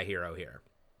anti-hero here.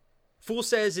 Fool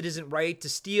says it isn't right to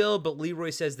steal, but Leroy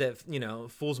says that,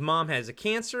 Fool's mom has a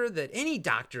cancer that any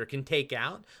doctor can take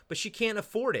out, but she can't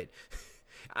afford it.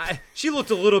 She looked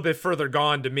a little bit further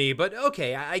gone to me, but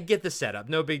okay, I get the setup.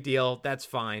 No big deal. That's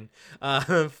fine. Yeah,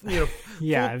 Fool,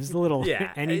 it was a little.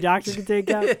 Yeah, any doctor can take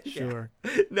out. Sure.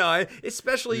 No,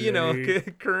 especially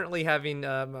currently having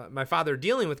my father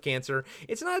dealing with cancer.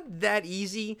 It's not that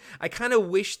easy. I kind of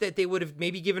wish that they would have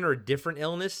maybe given her a different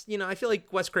illness. I feel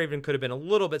like Wes Craven could have been a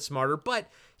little bit smarter, but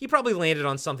he probably landed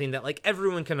on something that like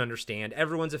everyone can understand.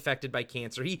 Everyone's affected by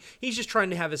cancer. He's just trying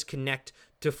to have us connect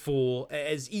to Fool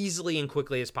as easily and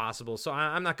quickly as possible. So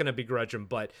I'm not going to begrudge him,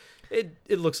 but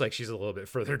it looks like she's a little bit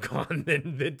further gone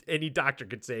than any doctor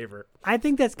could save her. I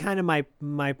think that's kind of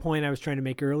my point I was trying to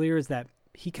make earlier, is that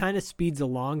he kind of speeds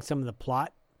along some of the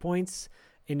plot points,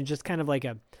 and it's just kind of like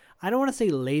I don't want to say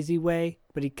lazy way,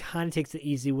 but he kind of takes the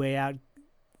easy way out.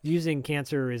 Using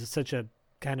cancer is such a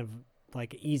kind of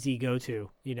like easy go-to,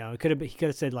 you know. He could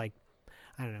have said like,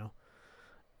 I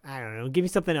don't know, give me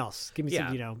something else. Give me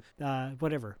some, you know,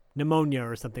 whatever, pneumonia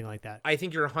or something like that. I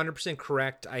think you're 100%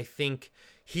 correct. I think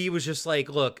he was just like,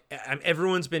 look,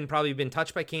 everyone's probably been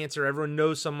touched by cancer. Everyone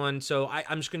knows someone, so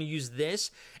I'm just going to use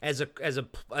this as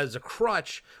a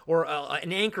crutch or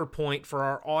an anchor point for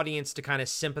our audience to kind of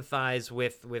sympathize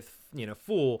with you know,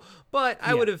 Fool. But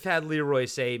I would have had Leroy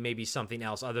say maybe something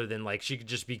else other than like she could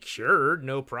just be cured,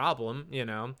 no problem, you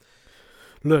know.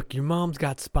 Look, your mom's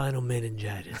got spinal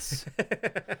meningitis.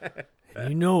 And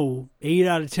you know 8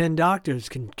 out of 10 doctors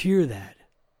can cure that.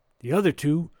 The other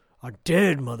 2 are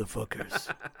dead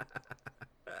motherfuckers.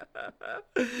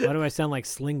 Why do I sound like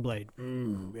Sling Blade?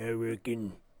 I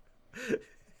reckon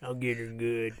I'll get her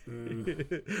good.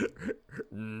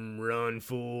 Run,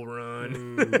 fool,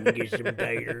 run. Get some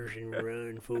taters and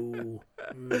run, fool.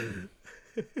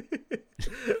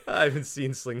 I haven't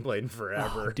seen Sling Blade in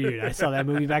forever. Oh, dude, I saw that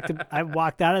movie I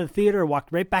walked out of the theater,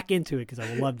 walked right back into it because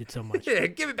I loved it so much. Yeah,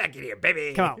 give it back in here,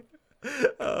 baby. Come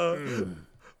on.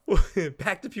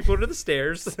 Back to People Under the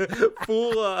Stairs.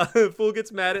 Fool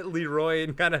gets mad at Leroy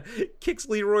and kind of kicks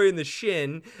Leroy in the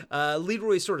shin.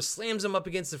 Leroy sort of slams him up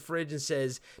against the fridge and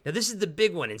says, now this is the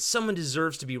big one and someone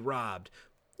deserves to be robbed.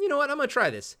 You know what? I'm going to try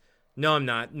this. No, I'm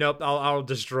not. Nope, I'll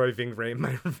destroy Ving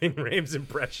Rhames'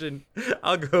 impression.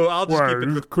 I'll just keep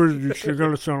it. Because you're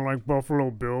going to sound like Buffalo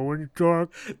Bill when you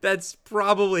talk. That's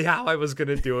probably how I was going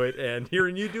to do it, and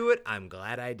hearing you do it, I'm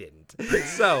glad I didn't.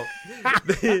 So,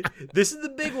 this is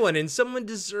the big one, and someone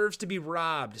deserves to be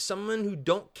robbed. Someone who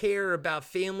don't care about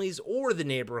families or the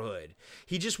neighborhood.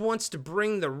 He just wants to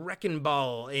bring the wrecking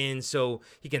ball in so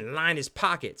he can line his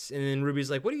pockets. And then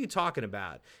Ruby's like, what are you talking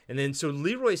about? And then so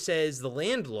Leroy says, the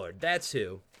landlord. That's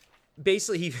who.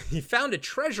 Basically, he found a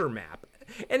treasure map.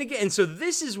 And again, so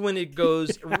this is when it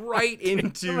goes right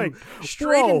into like,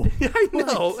 straight in, I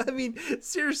know. What? I mean,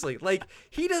 seriously, like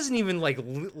he doesn't even like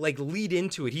lead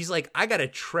into it. He's like, I got a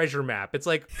treasure map. It's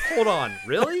like, hold on,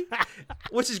 really?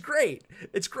 Which is great.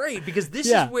 It's great because this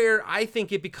is where I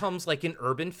think it becomes like an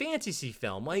urban fantasy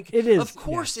film. Like it is. Of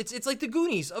course, it's like the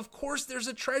Goonies. Of course there's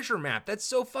a treasure map. That's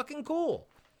so fucking cool.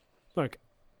 Look,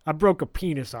 I broke a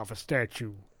penis off a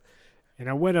statue. And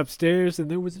I went upstairs,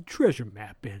 and there was a treasure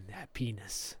map in that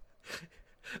penis.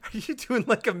 Are you doing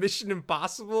like a Mission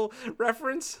Impossible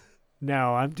reference?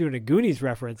 No, I'm doing a Goonies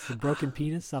reference. The broken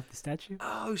penis off the statue.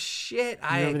 Oh, shit.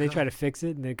 Remember they try to fix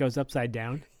it, and it goes upside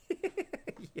down?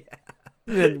 Yeah.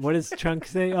 And then what does Chunk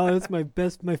say? Oh, that's my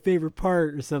favorite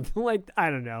part, or something like I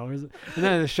don't know. And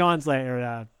then Sean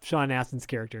Astin's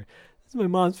character. That's my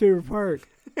mom's favorite part.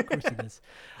 Of course it is.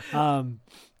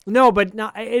 No, but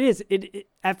no, it is. It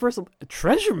at first a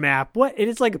treasure map. What? It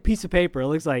is like a piece of paper. It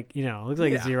looks like a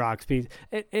Xerox piece.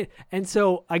 And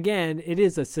so again, it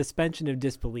is a suspension of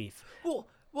disbelief. Well,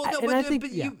 no,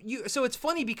 but you. So it's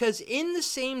funny because in the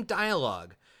same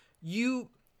dialogue,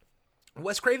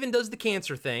 Wes Craven does the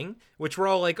cancer thing, which we're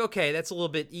all like, okay, that's a little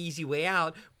bit easy way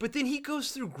out. But then he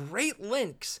goes through great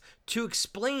lengths to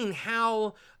explain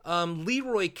how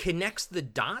Leroy connects the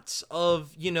dots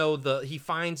of, he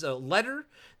finds a letter.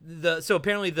 So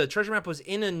apparently the treasure map was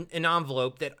in an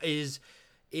envelope that is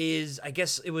I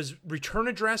guess it was return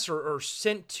address or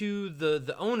sent to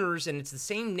the owners, and it's the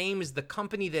same name as the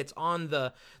company that's on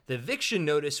the eviction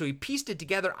notice. So he pieced it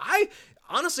together.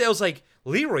 Honestly, I was like,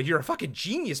 Leroy, you're a fucking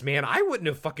genius, man. I wouldn't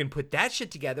have fucking put that shit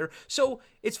together. So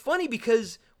it's funny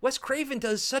because Wes Craven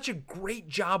does such a great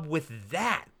job with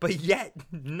that, but yet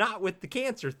not with the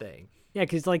cancer thing. Yeah,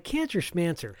 because like cancer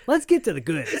schmancer. Let's get to the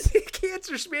goods.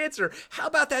 Cancer schmancer. How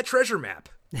about that treasure map?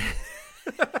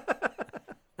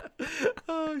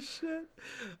 Oh, shit.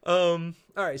 All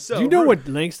right, so... Do you know what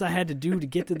lengths I had to do to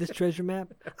get to this treasure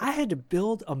map? I had to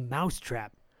build a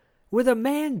mousetrap with a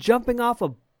man jumping off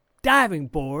a diving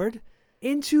board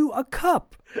into a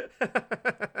cup.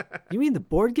 You mean the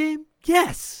board game?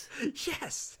 Yes.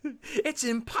 Yes. It's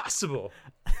impossible.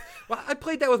 Well, I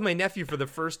played that with my nephew for the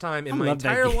first time in my love that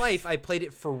entire game. life. I played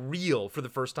it for real for the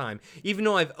first time, even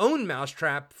though I've owned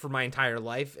Mousetrap for my entire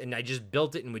life, and I just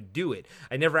built it and would do it.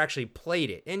 I never actually played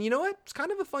it. And you know what? It's kind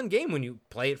of a fun game when you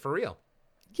play it for real.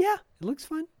 Yeah, it looks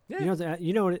fun. Yeah.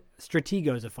 You know what?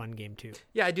 Stratego is a fun game, too.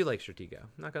 Yeah, I do like Stratego.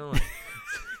 Not going to lie.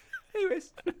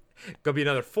 Anyways, gonna be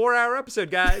another 4-hour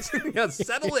episode, guys.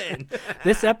 Settle in.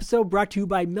 This episode brought to you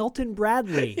by Milton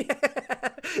Bradley.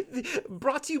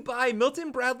 Brought to you by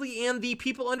Milton Bradley and the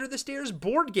People Under the Stairs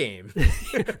board game. There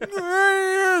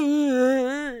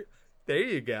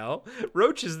you go.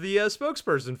 Roach is the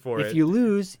spokesperson for it. If you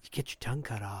lose, you get your tongue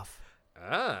cut off.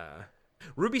 Ah.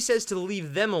 Ruby says to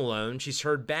leave them alone. She's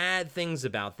heard bad things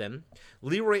about them.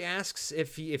 Leroy asks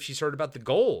if she's heard about the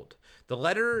gold. The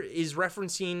letter is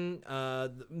referencing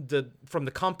from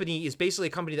the company, is basically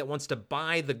a company that wants to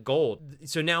buy the gold.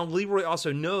 So now Leroy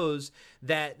also knows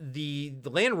that the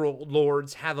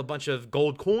landlords have a bunch of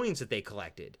gold coins that they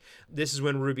collected. This is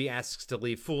when Ruby asks to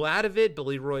leave Fool out of it, but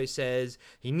Leroy says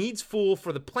he needs Fool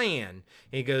for the plan. And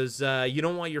he goes, you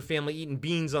don't want your family eating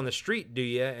beans on the street, do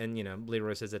you? And,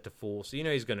 Leroy says that to Fool, so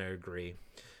he's going to agree.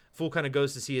 Fool kind of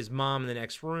goes to see his mom in the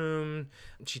next room.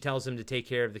 She tells him to take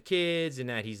care of the kids and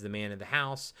that he's the man of the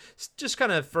house. It's just kind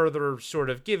of further sort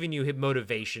of giving you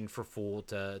motivation for Fool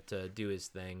to do his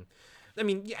thing. I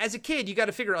mean, as a kid, you got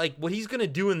to figure like what he's going to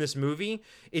do in this movie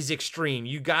is extreme.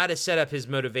 You got to set up his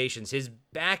motivations. His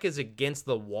back is against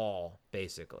the wall,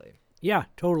 basically. Yeah,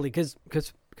 totally.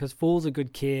 Because Fool's a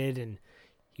good kid and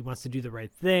he wants to do the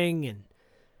right thing,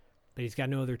 but he's got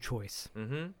no other choice.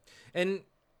 Mm-hmm. And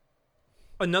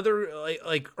another,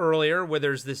 like earlier, where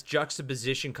there's this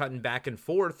juxtaposition cutting back and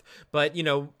forth, but,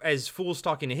 as Fool's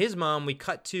talking to his mom, we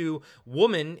cut to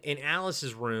Woman in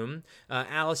Alice's room.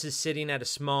 Alice is sitting at a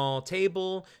small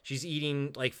table. She's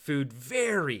eating, food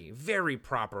very, very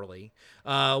properly.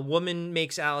 Woman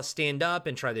makes Alice stand up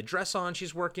and try the dress on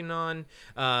she's working on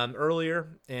earlier,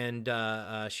 and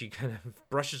she kind of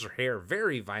brushes her hair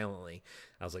very violently.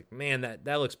 I was like, man,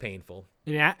 that looks painful.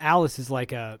 And Alice is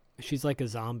she's like a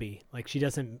zombie. Like, she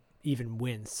doesn't even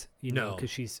wince,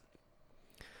 because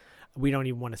we don't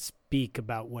even want to speak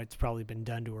about what's probably been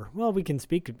done to her. Well, we can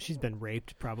speak. She's been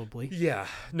raped, probably. Yeah.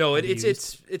 No,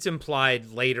 it's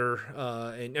implied later.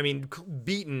 And I mean,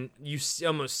 beaten, you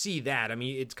almost see that. I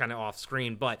mean, it's kind of off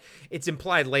screen, but it's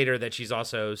implied later that she's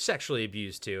also sexually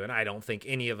abused too. And I don't think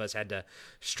any of us had to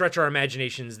stretch our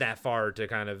imaginations that far to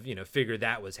kind of, figure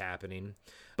that was happening.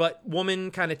 But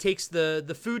Woman kind of takes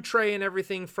the food tray and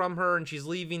everything from her, and she's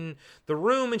leaving the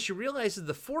room, and she realizes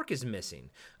the fork is missing.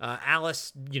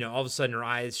 Alice, all of a sudden her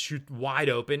eyes shoot wide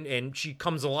open, and she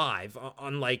comes alive.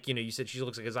 Unlike, you said she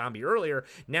looks like a zombie earlier.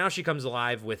 Now she comes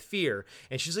alive with fear,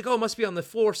 and she's like, oh, it must be on the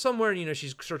floor somewhere. And,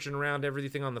 she's searching around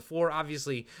everything on the floor.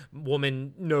 Obviously,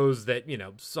 Woman knows that,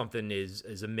 something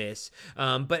is amiss.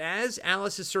 But as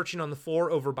Alice is searching on the floor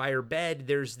over by her bed,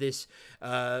 there's this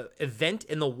event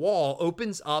in the wall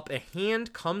opens up, a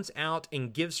hand comes out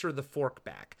and gives her the fork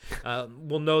back.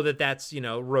 We'll know that that's,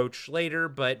 Roach later,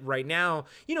 but right now,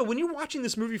 when you're watching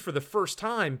this movie for the first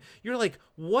time, you're like,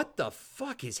 what the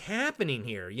fuck is happening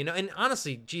here? And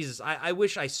honestly, Jesus, I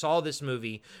wish I saw this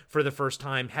movie for the first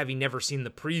time having never seen the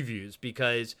previews,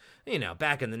 because,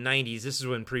 back in the 90s, this is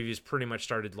when previews pretty much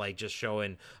started just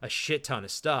showing a shit ton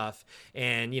of stuff,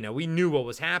 and, we knew what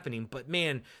was happening, but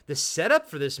man, the setup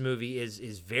for this movie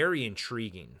is very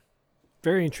intriguing.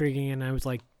 Very intriguing, and I was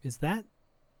like, is that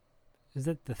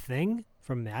the Thing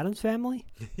from Addams Family?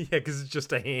 Yeah, because it's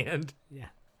just a hand. Yeah.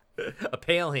 A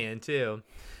pale hand, too.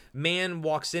 Man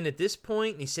walks in at this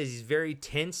point, and he says he's very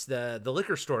tense. The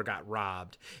liquor store got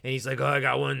robbed, and he's like, oh, I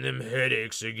got one of them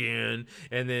headaches again.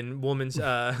 And then Woman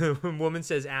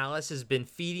says Alice has been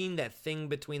feeding that thing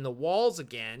between the walls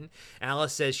again.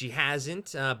 Alice says she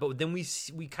hasn't, but then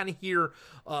we kind of hear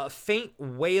faint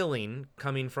wailing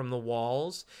coming from the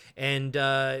walls, and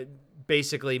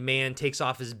basically Man takes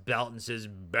off his belt and says,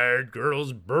 bad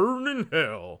girls burn in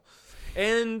hell.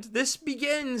 And this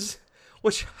begins,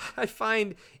 which I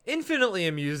find infinitely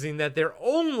amusing, that their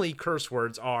only curse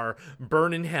words are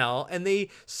burn in hell, and they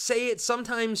say it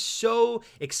sometimes so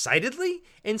excitedly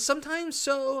and sometimes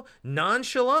so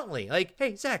nonchalantly. Like,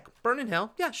 hey, Zach, burn in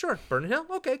hell? Yeah, sure. Burn in hell?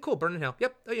 Okay, cool. Burn in hell.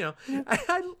 Yep. Yeah.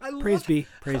 I Praise be.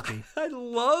 I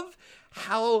love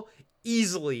how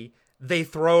easily they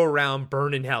throw around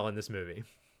burn in hell in this movie.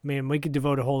 Man, we could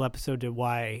devote a whole episode to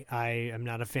why I am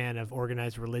not a fan of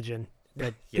organized religion.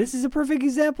 But Yes. This is a perfect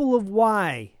example of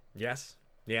why. Yes.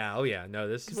 Yeah. Oh, yeah. No,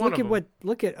 this is Look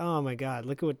at oh my God,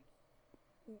 look at what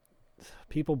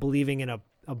people believing in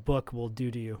a book will do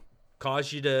to you.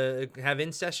 Cause you to have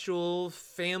incestual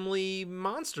family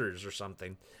monsters or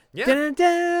something. Yeah.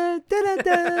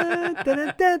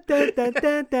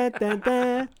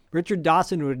 Richard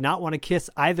Dawson would not want to kiss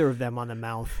either of them on the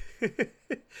mouth.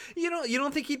 You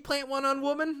don't think he'd plant one on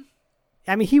Woman?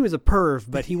 I mean, he was a perv,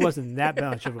 but he wasn't that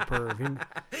much of a perv.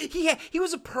 He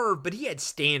was a perv, but he had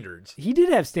standards. He did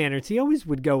have standards. He always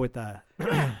would go with the...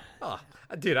 Oh,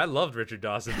 dude, I loved Richard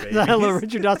Dawson, baby. I love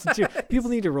Richard Dawson, too. People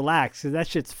need to relax, because that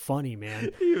shit's funny, man.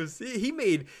 He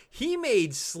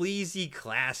made sleazy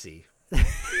classy.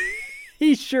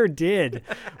 He sure did,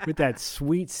 with that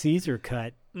sweet Caesar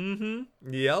cut.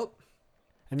 Mm-hmm. Yep.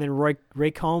 And then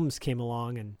Ray Combs came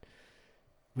along and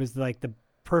was like the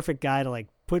perfect guy to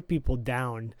put people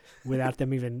down without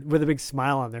them even with a big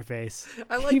smile on their face.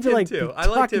 I liked He'd be him like too. I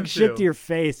liked him talking shit too. to your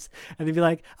face, and they'd be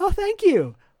like, "Oh, thank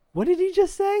you. What did he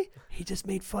just say? He just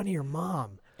made fun of your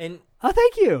mom. And Oh,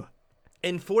 thank you."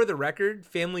 And for the record,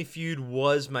 Family Feud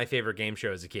was my favorite game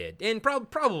show as a kid, and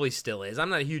probably still is. I'm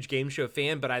not a huge game show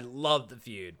fan, but I love the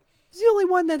Feud. It's the only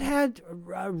one that had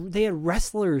they had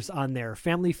wrestlers on there.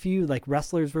 Family Feud, like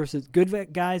wrestlers versus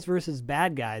good guys versus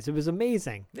bad guys. It was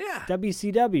amazing. Yeah.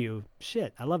 WCW.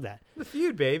 Shit, I love that. The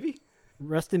Feud, baby.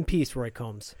 Rest in peace, Roy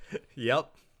Combs.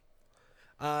 Yep.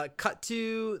 Cut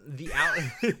to the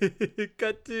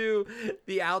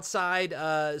outside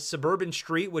suburban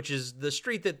street, which is the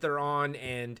street that they're on,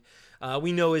 and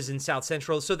we know is in South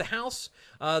Central. So the house,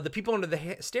 the people under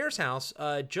the stairs house,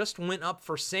 just went up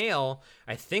for sale.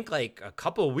 I think like a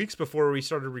couple of weeks before we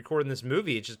started recording this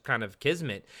movie. It's just kind of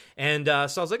kismet. And so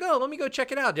I was like, oh, let me go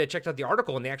check it out. I checked out the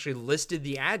article, and they actually listed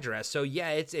the address. So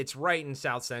yeah, it's right in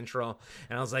South Central.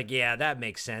 And I was like, yeah, that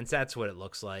makes sense. That's what it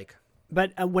looks like.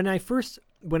 But when I first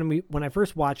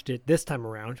watched it this time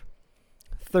around,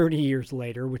 30 years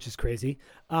later, which is crazy,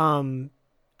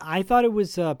 I thought it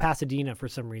was Pasadena for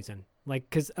some reason. Like,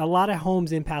 because a lot of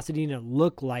homes in Pasadena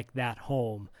look like that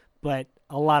home, but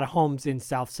a lot of homes in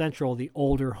South Central, the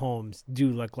older homes, do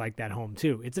look like that home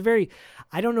too. It's a very,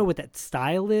 I don't know what that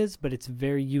style is, but it's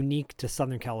very unique to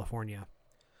Southern California.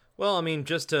 Well, I mean,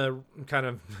 just to kind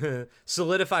of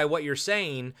solidify what you're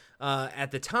saying,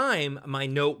 at the time, my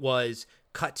note was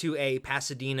cut to a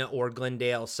Pasadena or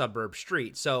Glendale suburb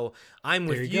street. So I'm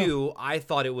with you. I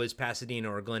thought it was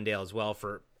Pasadena or Glendale as well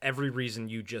for every reason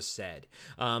you just said.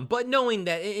 But knowing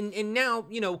that, and now,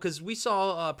 you know, because we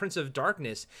saw Prince of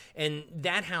Darkness, and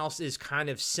that house is kind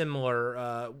of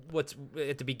similar. What's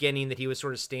at the beginning that he was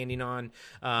sort of standing on,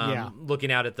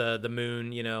 looking out at the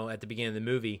moon, you know, at the beginning of the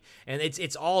movie. And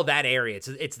it's all that area.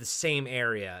 It's the same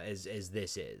area as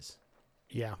this is.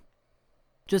 Yeah.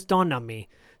 Just dawned on me.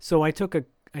 So I took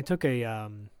a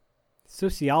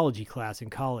sociology class in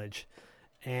college,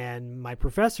 and my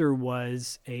professor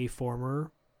was a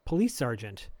former police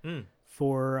sergeant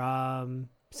for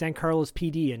San Carlos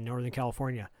PD in Northern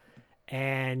California,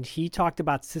 and he talked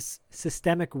about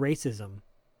systemic racism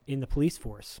in the police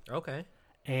force. Okay.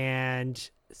 And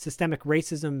systemic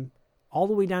racism all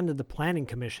the way down to the planning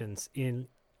commissions in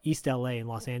East LA and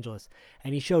Los Angeles,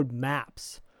 and he showed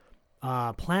maps,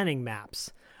 planning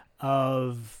maps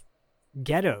of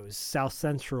ghettos, South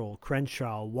Central,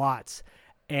 Crenshaw, Watts,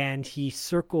 and he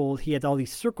had all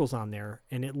these circles on there,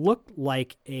 and it looked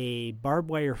like a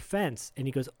barbed wire fence, and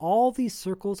he goes, all these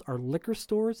circles are liquor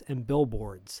stores and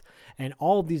billboards, and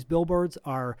all of these billboards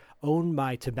are owned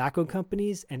by tobacco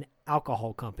companies and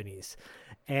alcohol companies,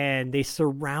 and they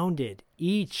surrounded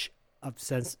each of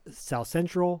South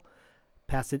Central,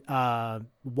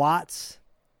 Watts,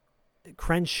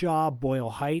 Crenshaw, Boyle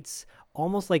Heights,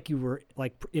 almost like you were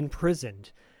like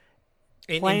imprisoned.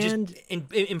 And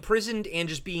imprisoned and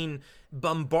just being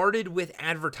bombarded with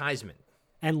advertisement.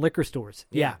 And liquor stores.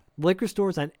 Yeah. Liquor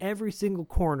stores on every single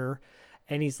corner.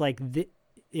 And he's like,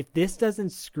 if this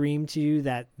doesn't scream to you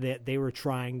that they were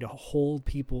trying to hold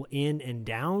people in and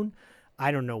down,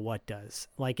 I don't know what does.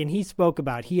 Like, and he spoke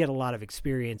about, he had a lot of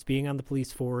experience being on the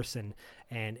police force and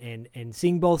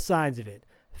seeing both sides of it.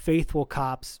 Faithful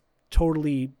cops,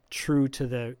 totally true to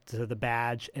the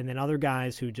badge, and then other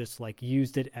guys who just like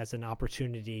used it as an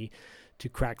opportunity to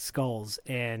crack skulls.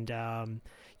 And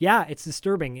it's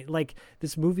disturbing. Like,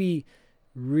 this movie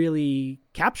really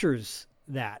captures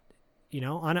that, you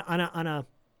know, on a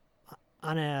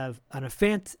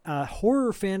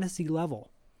horror fantasy level,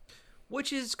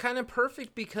 which is kind of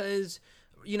perfect because,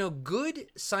 you know, good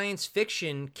science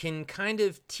fiction can kind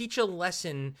of teach a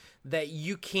lesson that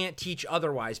you can't teach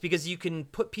otherwise, because you can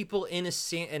put people in a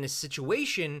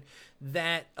situation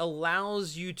that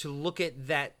allows you to look at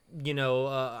that, you know,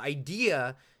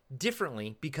 idea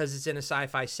differently because it's in a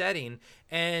sci-fi setting.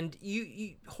 And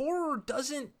horror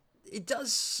doesn't,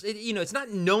 you know, it's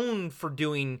not known for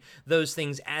doing those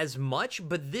things as much,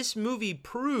 but this movie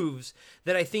proves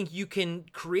that I think you can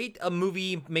create a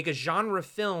movie, make a genre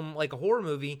film like a horror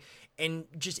movie, and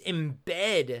just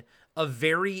embed a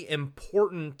very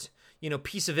important, you know,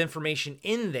 piece of information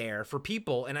in there for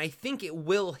people. And I think it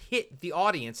will hit the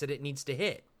audience that it needs to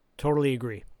hit. Totally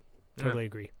agree.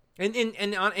 And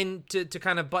to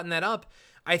kind of button that up,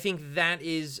 I think that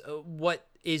is what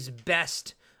is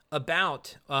best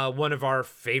about one of our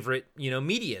favorite, you know,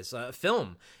 medias,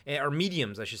 film, or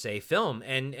mediums, I should say, film.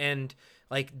 And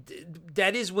like,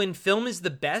 that is when film is the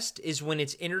best, is when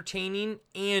it's entertaining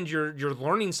and you're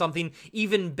learning something.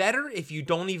 Even better if you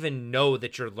don't even know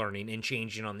that you're learning and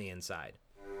changing on the inside.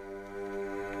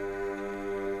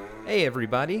 Hey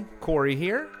everybody, Corey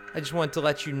here. I just want to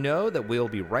let you know that we'll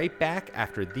be right back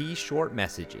after these short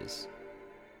messages.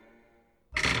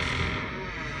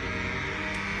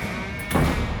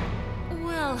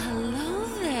 Well, hello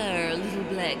there, little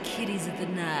black kitties of the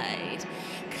night.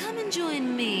 Come and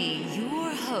join me,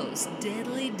 your host,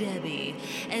 Deadly Debbie,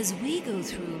 as we go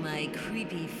through my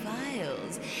creepy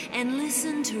files and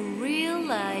listen to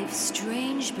real-life,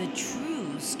 strange but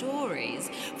true stories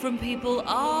from people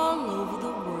all over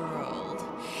the world.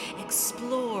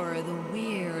 Explore the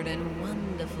weird and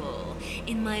wonderful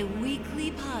in my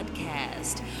weekly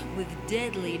podcast with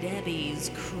Deadly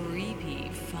Debbie's Creepy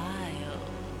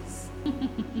Files.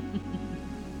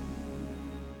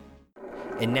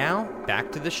 And now,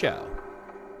 back to the show.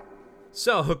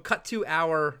 So, cut to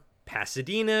our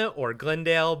Pasadena or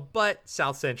Glendale, but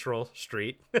South Central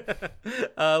Street.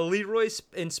 Leroy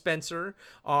and Spencer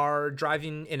are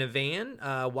driving in a van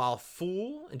while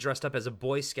Fool, dressed up as a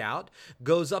Boy Scout,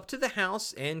 goes up to the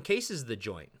house and cases the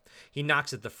joint. He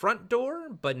knocks at the front door,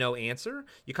 but no answer.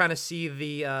 You kind of see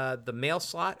the mail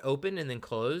slot open and then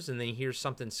close, and then he hears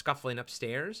something scuffling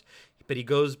upstairs. But he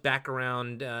goes back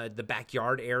around the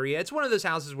backyard area. It's one of those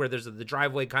houses where the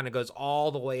driveway kind of goes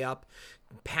all the way up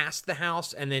past the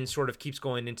house and then sort of keeps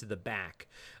going into the back.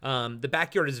 The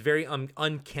backyard is very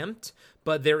unkempt,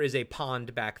 but there is a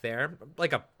pond back there,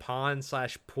 like a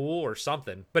pond/pool or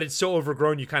something. But it's so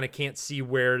overgrown you kind of can't see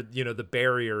where the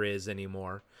barrier is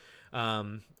anymore.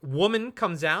 Woman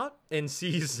comes out and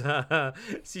sees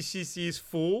she sees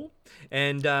Fool,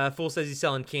 and Fool says he's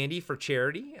selling candy for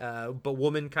charity, but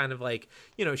Woman kind of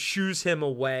shoos him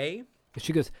away.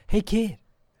 She goes, "Hey kid,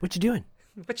 what you doing?"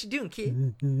 "What you doing,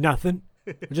 kid?" Nothing.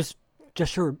 just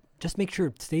make sure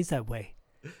it stays that way,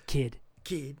 kid.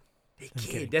 Hey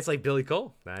kid, that's like Billy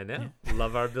Cole. I know. Yeah.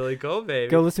 Love our Billy Cole, baby.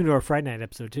 Go listen to our Friday night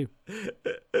episode too.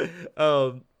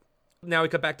 Now we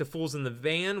cut back to Fools in the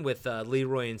van with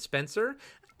Leroy and Spencer.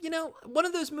 One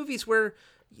of those movies where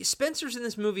Spencer's in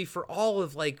this movie for all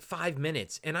of 5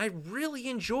 minutes, and I really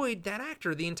enjoyed that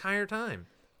actor the entire time.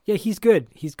 Yeah, he's good.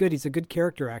 He's a good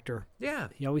character actor. Yeah.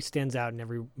 He always stands out in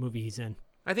every movie he's in.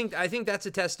 I think that's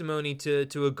a testimony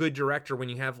to a good director when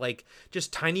you have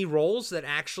just tiny roles that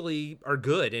actually are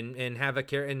good and have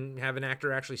an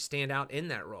actor actually stand out in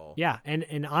that role. Yeah,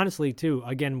 and honestly too,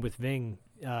 again with Ving,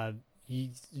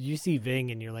 you see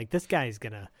Ving and you're like, this guy's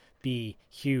gonna be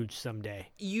huge someday.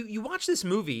 You watch this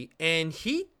movie and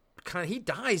he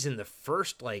dies in the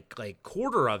first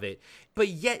quarter of it, but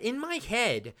yet in my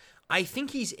head I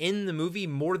think he's in the movie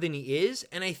more than he is,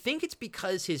 and I think it's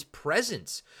because his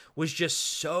presence was just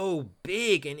so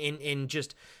big and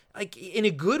just in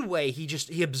a good way.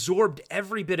 He absorbed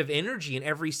every bit of energy in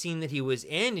every scene that he was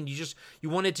in, and you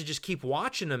wanted to just keep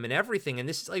watching him and everything. And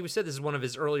this, like we said, this is one of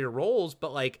his earlier roles,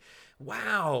 but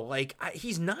wow,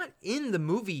 he's not in the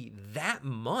movie that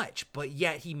much, but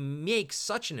yet he makes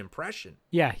such an impression.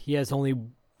 Yeah, he has only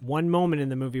one moment in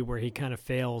the movie where he kind of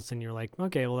fails, and you're like,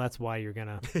 okay, well, that's why you're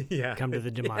gonna come to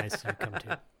the demise you come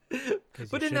to.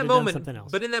 But in that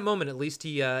moment, at least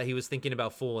he was thinking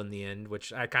about Fool in the end,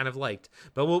 which I kind of liked.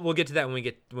 But we'll get to that when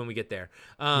we get there.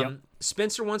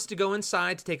 Spencer wants to go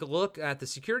inside to take a look at the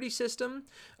security system.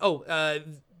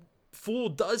 Fool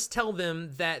does tell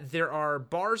them that there are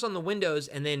bars on the windows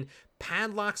and then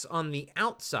padlocks on the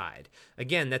outside.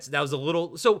 Again, that was a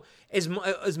little. So as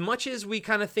much as we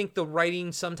kind of think the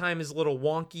writing sometimes is a little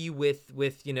wonky with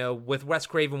Wes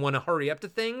Craven want to hurry up to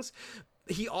things,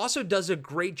 he also does a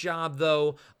great job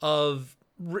though of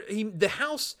the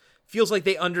house feels like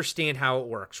they understand how it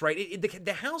works, right?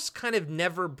 The house kind of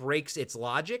never breaks its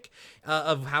logic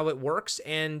of how it works,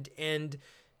 and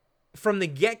from the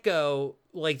get-go,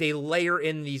 they layer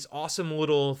in these awesome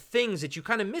little things that you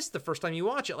kind of miss the first time you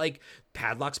watch it, like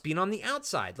padlocks being on the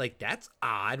outside. That's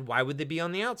odd. Why would they be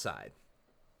on the outside?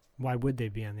 Why would they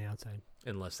be on the outside?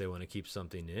 Unless they want to keep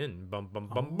something in. Bum, bum,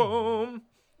 bum, bum.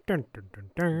 Dun, dun,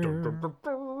 dun, dun. Dun, dun, dun,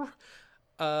 dun.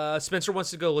 Spencer wants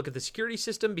to go look at the security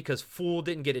system because Fool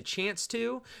didn't get a chance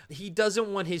to. He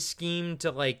doesn't want his scheme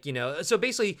to so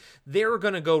basically they're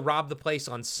going to go rob the place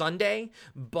on Sunday,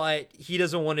 but he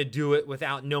doesn't want to do it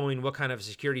without knowing what kind of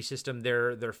security system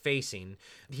they're facing.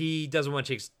 He doesn't want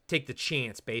to take the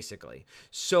chance, basically.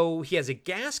 So he has a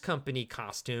gas company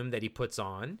costume that he puts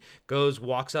on,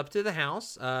 walks up to the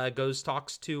house,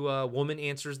 talks to a woman,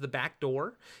 answers the back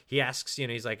door. He asks,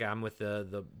 he's like, I'm with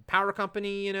the power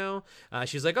company,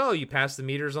 she's like, "Oh, you passed the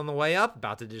meters on the way up,"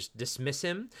 about to just dismiss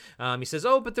him. He says,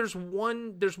 "Oh, but there's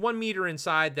one meter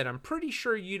inside that I'm pretty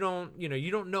sure you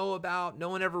don't know about. No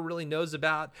one ever really knows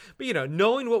about." But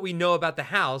knowing what we know about the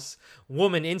house,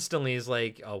 woman instantly is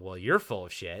like, "Oh, well, you're full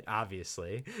of shit,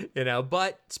 obviously."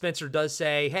 But Spencer does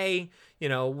say, "Hey,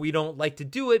 we don't like to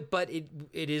do it, but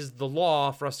it is the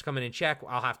law for us to come in and check.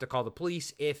 I'll have to call the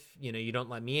police if, you don't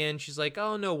let me in." She's like,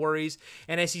 "Oh, no worries."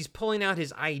 And as he's pulling out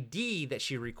his ID that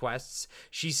she requests,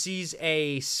 she sees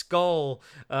a skull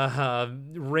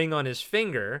ring on his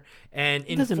finger and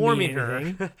informing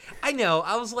her. I know.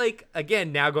 I was like,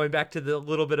 again, now going back to the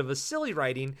little bit of a silly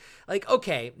writing, like,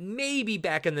 okay, maybe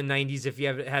back in the 90s, if you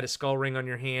had a skull ring on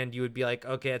your hand, you would be like,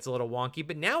 okay, it's a little wonky.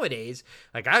 But nowadays,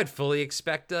 like, I would fully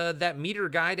expect that meter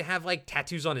guy to have like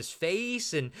tattoos on his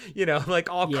face and like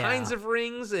all kinds of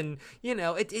rings, and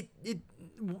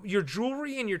your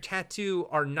jewelry and your tattoo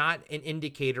are not an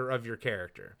indicator of your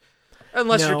character.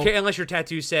 Unless your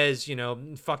tattoo says,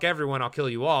 fuck everyone, I'll kill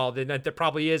you all, then that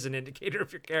probably is an indicator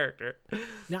of your character.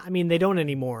 No, I mean, they don't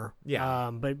anymore. Yeah.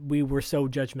 But we were so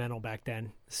judgmental back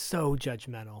then. So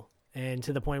judgmental. And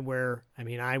to the point where, I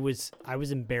mean, I was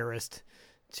embarrassed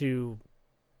to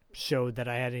show that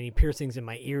I had any piercings in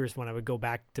my ears when I would go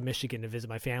back to Michigan to visit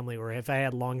my family, or if I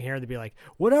had long hair, they'd be like,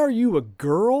 "What are you, a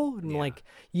girl?" And I'm like,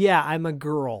 "Yeah, I'm a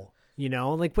girl."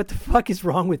 Like, what the fuck is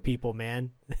wrong with people,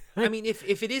 man? I mean,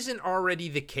 if it isn't already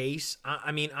the case,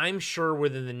 I mean, I'm sure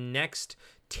within the next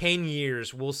 10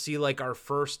 years, we'll see like our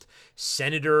first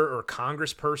senator or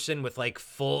congressperson with like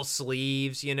full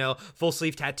sleeves, full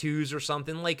sleeve tattoos or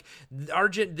something. Like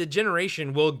the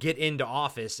generation will get into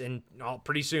office, and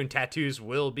pretty soon tattoos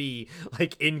will be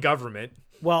like in government.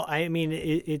 Well, I mean,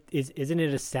 isn't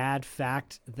it a sad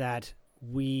fact that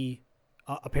we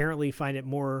apparently find it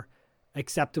more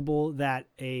acceptable that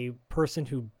a person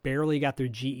who barely got their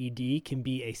GED can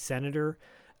be a senator,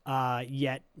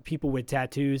 yet people with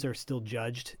tattoos are still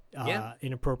judged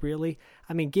inappropriately?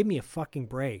 I mean, give me a fucking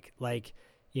break. Like,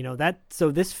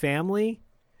 so this family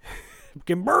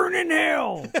can burn in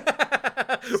hell.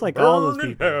 It's like all those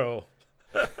people.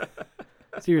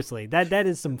 Seriously, that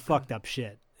is some fucked up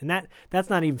shit. And that's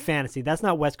not even fantasy. That's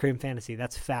not Wes Craven fantasy.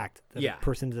 That's fact. That a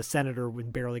person is a senator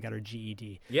when barely got her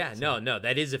GED. Yeah, so. No,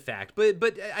 that is a fact.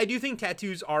 But I do think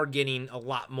tattoos are getting a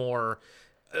lot more,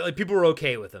 like, people are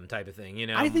okay with them type of thing,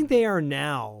 I think they are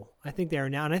now.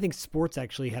 And I think sports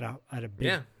actually had a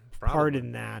big part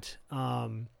in that.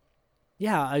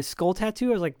 A skull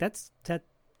tattoo. I was like,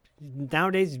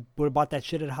 nowadays you would have bought that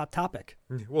shit at Hot Topic.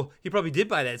 Well, he probably did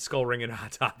buy that skull ring at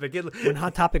Hot Topic. When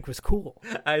Hot Topic was cool.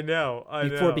 I know.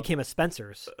 Before it became a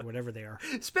Spencer's, or whatever they are.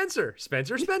 Spencer. Whoa,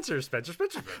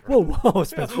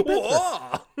 Spencer.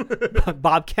 Whoa.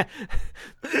 Bobcat.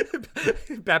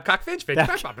 Babcock Finch.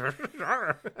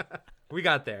 We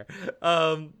got there.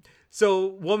 So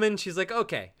woman, she's like,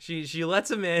 okay, she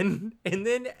lets him in, and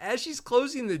then as she's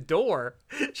closing the door,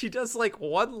 she does like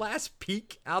one last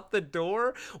peek out the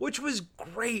door, which was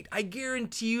great. I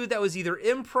guarantee you that was either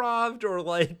improv or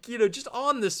like, just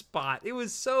on the spot. It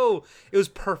was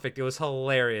perfect. It was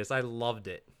hilarious. I loved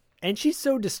it. And she's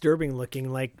so disturbing looking.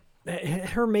 Like,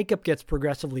 her makeup gets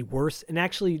progressively worse. And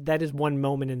actually, that is one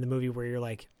moment in the movie where you're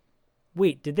like,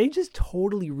 wait, did they just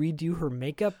totally redo her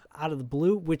makeup out of the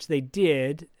blue? Which they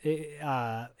did. It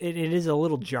is a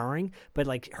little jarring, but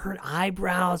like her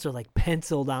eyebrows are like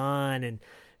penciled on and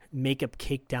makeup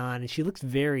caked on, and she looks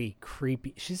very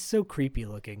creepy. She's so creepy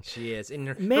looking. She is.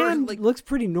 And man looks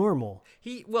pretty normal.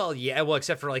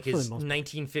 Except for like his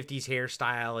 1950s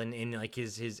hairstyle and like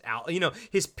his out,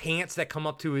 his pants that come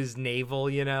up to his navel.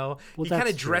 He kind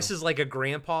of dresses like a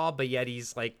grandpa, but yet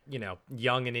he's like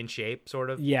young and in shape, sort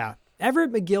of. Yeah.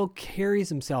 Everett McGill carries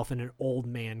himself in an old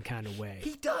man kind of way.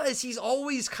 He does. He's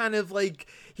always kind of like,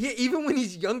 even when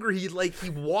he's younger, he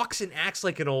walks and acts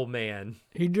like an old man.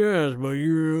 He does, but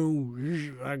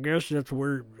I guess that's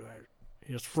where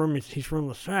he's from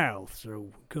the South, so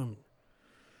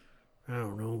I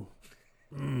don't know.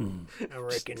 I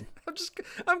reckon.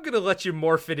 I'm gonna let you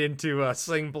morph it into a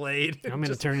Sling Blade. I'm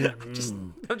gonna turn it.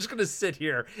 I'm just gonna sit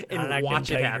here and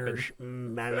watch it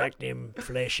happen. I like them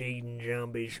flesh-eating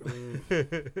zombies.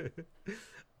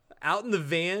 Out in the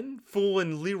van, Fool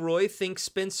and Leroy think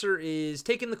Spencer is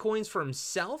taking the coins for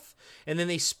himself, and then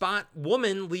they spot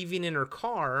Woman leaving in her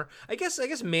car. I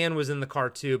guess Man was in the car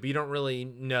too, but you don't really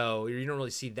know. You don't really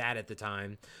see that at the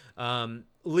time.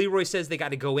 Leroy says they got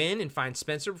to go in and find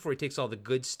Spencer before he takes all the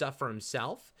good stuff for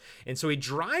himself. And so he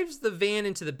drives the van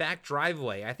into the back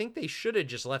driveway. I think they should have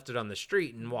just left it on the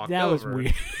street and walked over. That was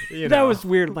weird. That was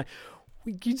weird. Like,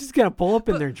 You just gotta pull up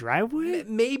in their driveway?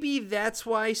 Maybe that's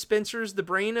why Spencer's the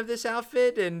brain of this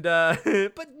outfit, and but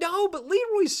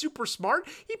Leroy's super smart.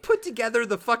 He put together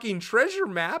the fucking treasure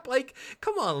map. Like,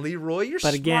 come on, Leroy, you're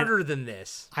smarter than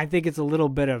this. I think it's a little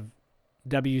bit of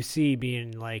WC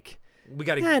being like, we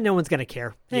gotta. No one's gonna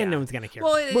care. No one's gonna care.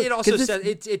 Well, it also says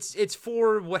it's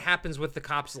for what happens with the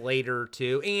cops later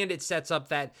too, and it sets up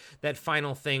that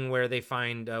final thing where they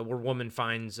find where woman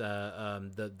finds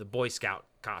the Boy Scout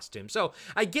costume. So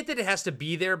I get that it has to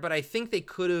be there, but I think they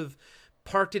could have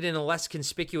parked it in a less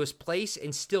conspicuous place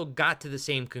and still got to the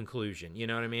same conclusion. You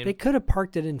know what I mean? They could have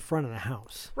parked it in front of the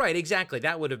house. Right, exactly.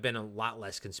 That would have been a lot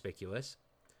less conspicuous.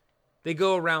 They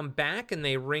go around back and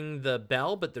they ring the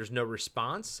bell, but there's no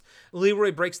response.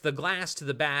 Leroy breaks the glass to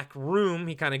the back room.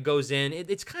 He kind of goes in.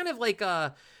 It's kind of like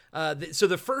so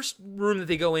the first room that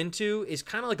they go into is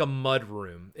kind of like a mud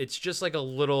room. It's just like a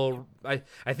little, I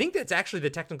think that's actually the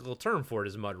technical term for it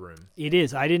is mud room. It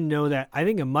is. I didn't know that. I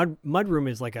think a mud room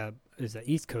is like an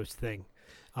East Coast thing.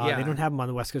 They don't have them on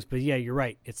the West Coast, but yeah, you're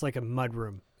right. It's like a mud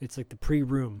room. It's like the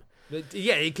pre-room.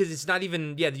 Yeah, because it's not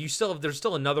even. Yeah, there's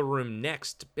still another room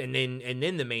next, and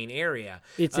then the main area.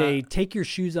 It's a take your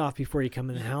shoes off before you come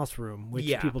in the house room,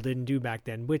 which people didn't do back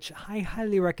then. Which I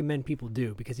highly recommend people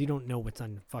do because you don't know what's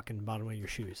on the fucking bottom of your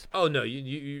shoes. Oh no,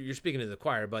 you're speaking to the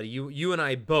choir, buddy. You and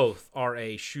I both are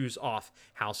a shoes off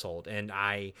household, and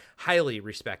I highly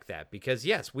respect that because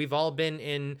yes, we've all been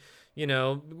in.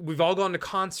 We've all gone to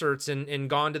concerts and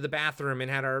gone to the bathroom and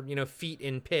had our, feet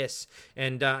in piss.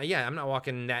 And, I'm not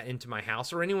walking that into my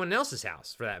house or anyone else's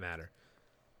house, for that matter.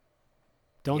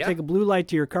 Don't take a blue light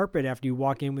to your carpet after you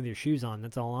walk in with your shoes on.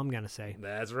 That's all I'm going to say.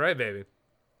 That's right, baby.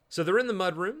 So they're in the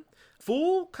mudroom.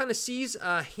 Fool kind of sees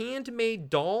a handmade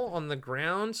doll on the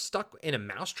ground stuck in a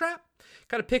mousetrap.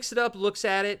 Kind of picks it up, looks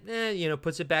at it,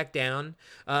 puts it back down.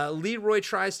 Leroy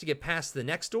tries to get past the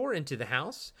next door into the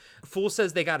house. Fool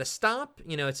says they got to stop.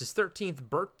 It's his 13th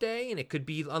birthday, and it could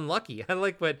be unlucky. I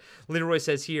like what Leroy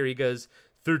says here. He goes,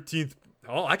 13th.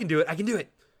 Oh, I can do it.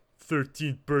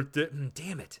 13th birthday.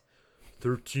 Damn it.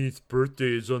 13th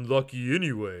birthday is unlucky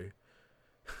anyway.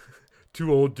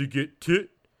 Too old to get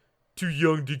tit, too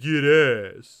young to get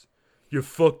ass. You're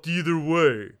fucked either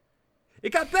way.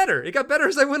 It got better.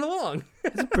 As I went along.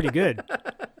 That's pretty good.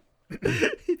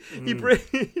 He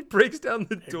breaks down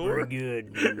the door. Pretty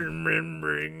good.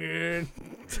 Remembering it.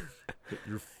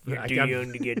 You're too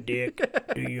young to get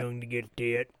dick. Too young to get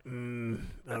tit.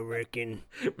 I reckon.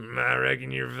 I reckon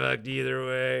you're fucked either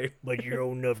way. But you're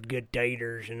old enough to get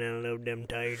taters, and I love them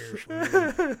taters.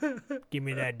 Give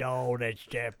me that doll that's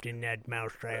strapped in that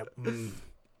mousetrap.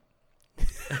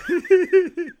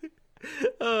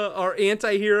 Our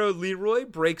anti-hero Leroy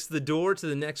breaks the door to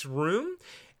the next room,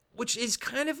 which is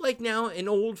kind of like now an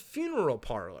old funeral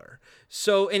parlor.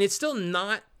 So, and it's still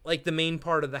not like the main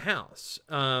part of the house.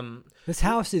 This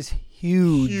house is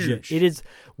huge. It is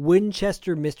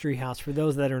Winchester Mystery House. For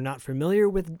those that are not familiar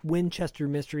with Winchester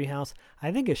Mystery House,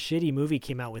 I think a shitty movie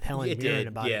came out with Helen Mirren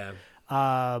about it.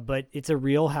 But it's a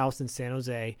real house in San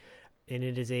Jose, and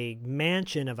it is a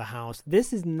mansion of a house.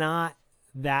 This is not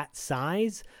that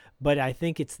size, but I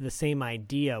think it's the same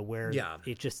idea where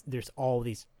it just there's all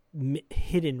these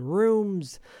hidden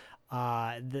rooms.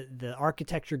 The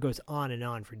architecture goes on and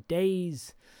on for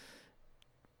days.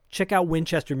 Check out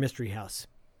Winchester Mystery House.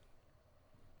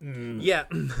 Yeah.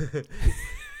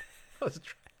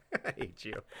 I hate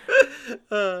you.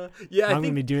 I'm going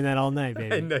to be doing that all night,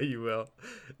 baby. I know you will.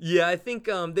 Yeah, I think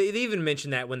they even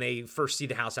mentioned that when they first see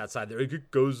the house outside.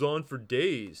 It goes on for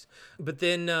days. But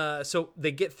then, so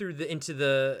they get through into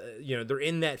the, they're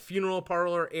in that funeral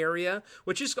parlor area,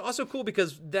 which is also cool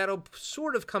because that'll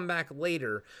sort of come back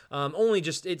later. Only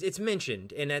just, it's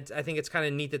mentioned. And I think it's kind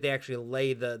of neat that they actually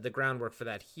lay the groundwork for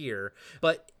that here.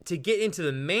 But to get into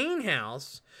the main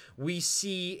house, we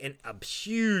see a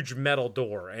huge metal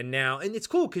door. And it's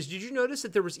cool because did you notice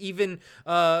that there was even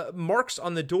marks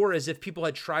on the door as if people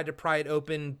had tried to pry it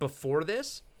open before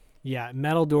this? Yeah,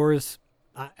 metal doors.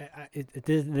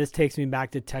 This takes me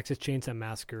back to Texas Chainsaw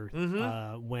Massacre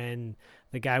when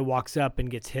the guy walks up and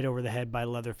gets hit over the head by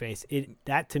Leatherface.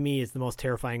 That to me is the most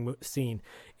terrifying scene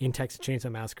in Texas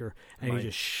Chainsaw Massacre, and he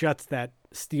just shuts that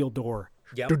steel door.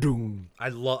 Yep. I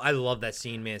love that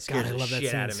scene, man. It scares the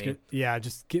shit out of me. Yeah,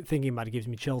 just thinking about it gives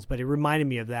me chills. But it reminded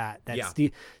me of that.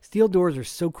 Steel doors are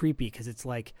so creepy because it's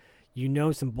like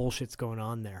some bullshit's going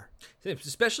on there.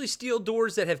 Especially steel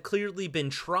doors that have clearly been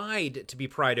tried to be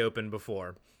pried open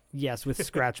before. Yes, with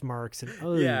scratch marks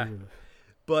and yeah.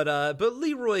 But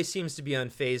Leroy seems to be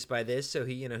unfazed by this, so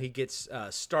he gets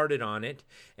started on it,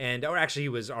 or actually he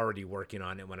was already working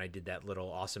on it when I did that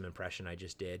little awesome impression I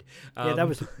just did. Yeah,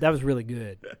 that was really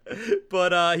good.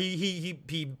 But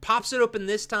he pops it open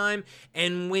this time,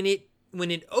 and when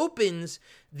it opens,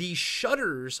 the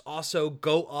shutters also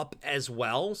go up as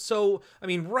well. So I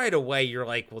mean, right away you're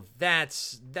like, well,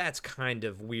 that's kind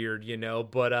of weird,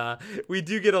 But we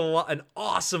do get an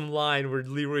awesome line where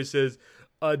Leroy says,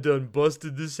 "I done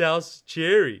busted this house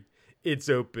cherry. It's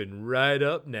open right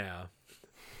up now."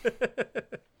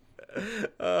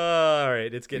 All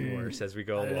right, it's getting worse as we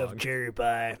go along. I love cherry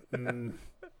pie.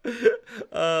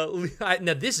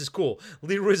 Now this is cool.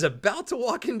 Leroy's about to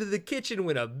walk into the kitchen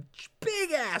when a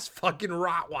big ass fucking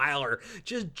Rottweiler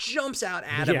just jumps out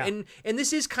at him. Yeah. And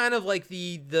this is kind of like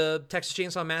the Texas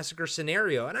Chainsaw Massacre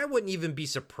scenario. And I wouldn't even be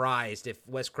surprised if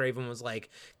Wes Craven was like,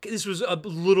 this was a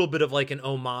little bit of like an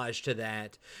homage to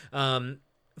that.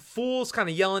 Fool's kind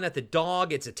of yelling at the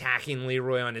dog. It's attacking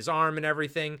Leroy on his arm and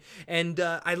everything. And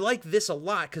I like this a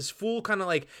lot because Fool kind of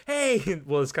like, hey,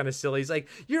 well, it's kind of silly. He's like,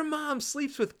 your mom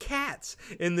sleeps with cats.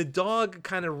 And the dog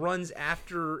kind of runs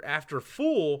after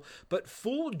Fool, but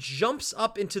Fool jumps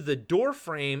up into the door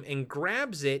frame and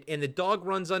grabs it, and the dog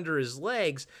runs under his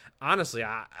legs. Honestly,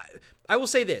 I will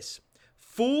say this.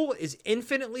 Fool is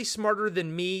infinitely smarter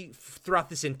than me throughout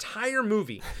this entire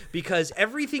movie because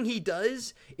everything he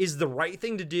does is the right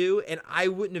thing to do, and I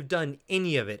wouldn't have done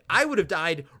any of it. I would have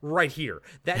died right here.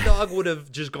 That dog would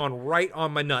have just gone right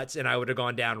on my nuts, and I would have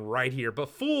gone down right here. But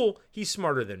Fool, he's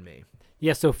smarter than me.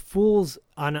 Yeah, so Fool's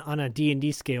on a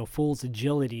D&D scale, Fool's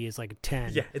agility is like a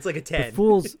 10. Yeah, it's like a 10. But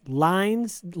Fool's line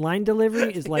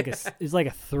delivery is like a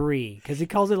 3 because he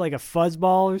calls it like a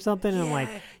fuzzball or something. And I'm like,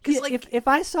 if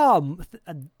I saw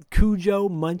a Cujo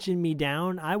munching me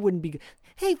down, I wouldn't be.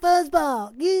 Hey,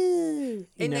 fuzzball!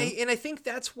 And I think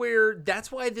that's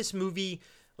why this movie.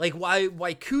 Like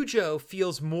why Cujo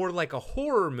feels more like a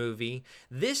horror movie,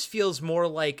 this feels more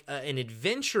like an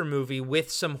adventure movie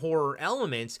with some horror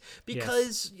elements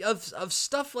because of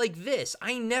stuff like this.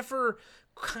 I never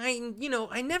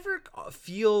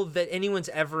feel that anyone's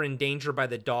ever in danger by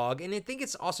the dog, and I think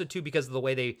it's also too because of the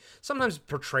way they sometimes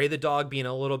portray the dog being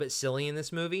a little bit silly in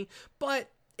this movie. But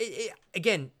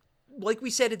again, like we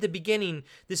said at the beginning,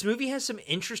 this movie has some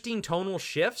interesting tonal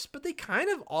shifts, but they kind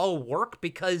of all work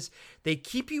because they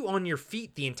keep you on your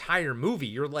feet the entire movie.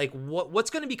 You're like, what's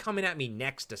going to be coming at me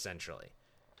next, essentially?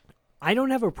 I don't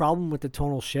have a problem with the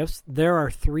tonal shifts. There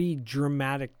are 3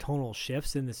 dramatic tonal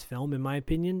shifts in this film, in my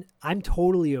opinion. I'm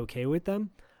totally okay with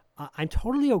them. I'm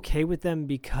totally okay with them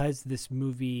because this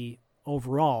movie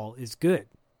overall is good.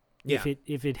 Yeah.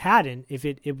 If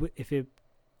it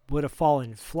would have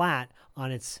fallen flat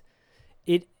on its...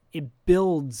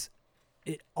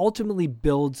 It ultimately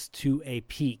builds to a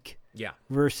peak. Yeah.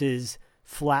 Versus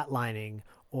flatlining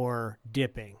or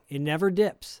dipping. It never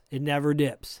dips.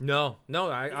 No,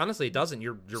 honestly, it doesn't.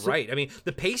 You're right. I mean,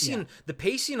 the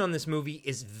pacing on this movie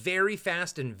is very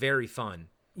fast and very fun.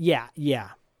 Yeah.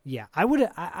 I would.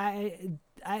 The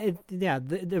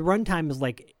runtime is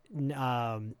like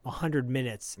 100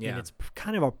 minutes, and it's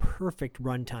kind of a perfect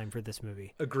runtime for this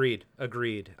movie. Agreed.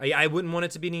 I wouldn't want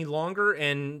it to be any longer,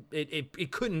 and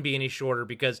it couldn't be any shorter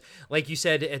because, like you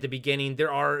said at the beginning,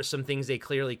 there are some things they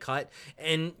clearly cut,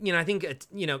 and I think a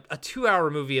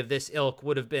 2-hour movie of this ilk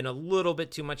would have been a little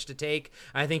bit too much to take.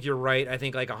 I think you're right. I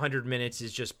think like 100 minutes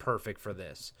is just perfect for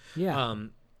this. Yeah.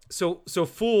 So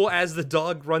Fool, as the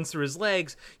dog runs through his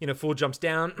legs, Fool jumps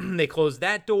down. They close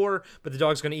that door, but the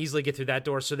dog's going to easily get through that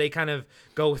door. So they kind of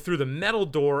go through the metal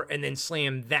door and then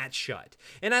slam that shut.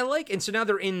 And so now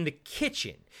they're in the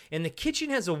kitchen. And the kitchen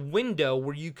has a window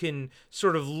where you can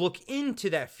sort of look into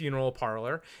that funeral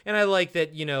parlor. And I like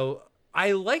that,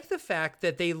 I like the fact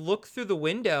that they look through the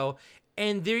window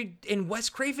and Wes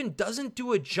Craven doesn't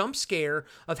do a jump scare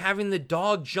of having the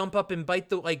dog jump up and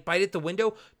bite at the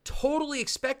window, totally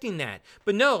expecting that.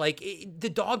 But no,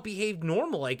 the dog behaved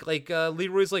normal. Like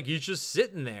Leroy's like, he's just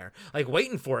sitting there, like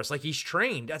waiting for us, like he's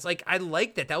trained. That's like, I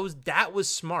like that. That was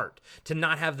smart to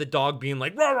not have the dog being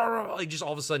like, rah, rah, rah, like just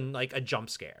all of a sudden like a jump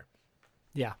scare.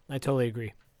 Yeah, I totally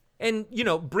agree. And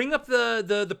bring up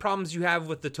the problems you have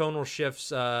with the tonal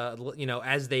shifts,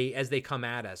 as they come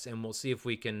at us, and we'll see if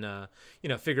we can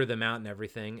figure them out and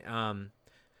everything.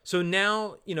 So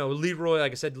now Leroy,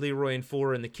 like I said, Leroy and Fool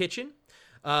are in the kitchen.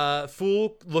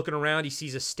 Fool looking around, he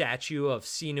sees a statue of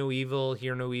see no evil,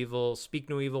 hear no evil, speak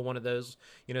no evil, one of those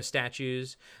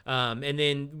statues. And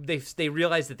then they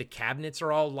realize that the cabinets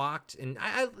are all locked, and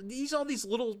all these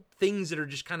little things that are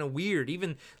just kind of weird.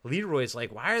 Even Leroy's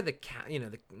like, why are the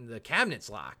cabinets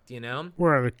locked? Why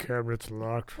are the cabinets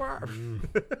locked?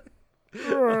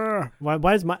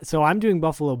 Why is my? So I'm doing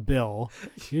Buffalo Bill.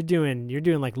 You're doing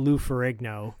like Lou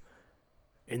Ferrigno,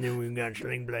 and then we've got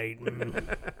Sling Blade.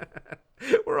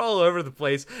 We're all over the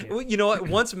place. Yeah. You know what?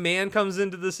 Once man comes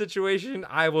into the situation,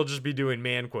 I will just be doing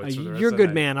man quotes. For the rest you're of good,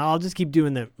 the man. I'll just keep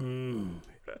doing the.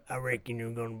 I reckon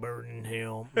you're gonna burn in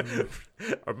hell.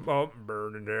 I'm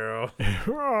burning hell.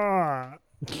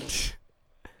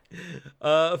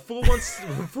 Fool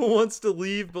wants to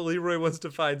leave, but Leroy wants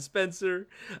to find Spencer.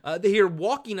 They hear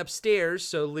walking upstairs,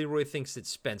 so Leroy thinks it's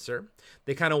Spencer.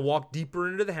 They kind of walk deeper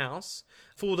into the house.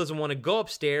 Fool doesn't want to go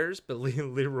upstairs, but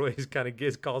Leroy kind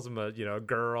of calls him a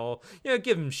girl,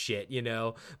 give him shit,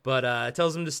 but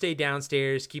tells him to stay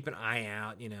downstairs, keep an eye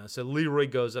out, So Leroy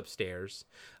goes upstairs.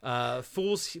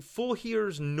 Fool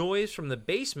hears noise from the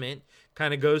basement,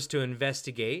 kind of goes to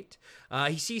investigate.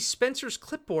 He sees Spencer's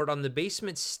clipboard on the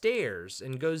basement stairs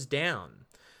and goes down.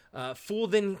 Fool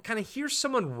then kind of hears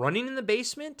someone running in the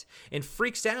basement and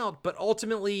freaks out, but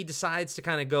ultimately decides to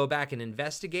kind of go back and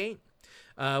investigate.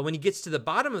 When he gets to the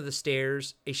bottom of the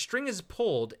stairs, a string is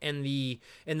pulled, and the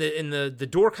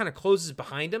door kind of closes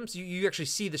behind him. So you actually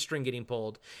see the string getting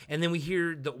pulled, and then we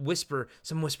hear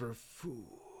some whisper,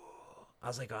 "Fool." I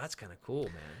was like, "Oh, that's kind of cool,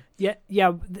 man."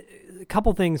 Yeah. A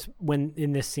couple things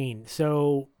in this scene.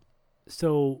 So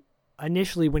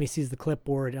initially when he sees the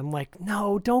clipboard, I'm like,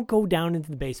 "No, don't go down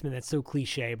into the basement. That's so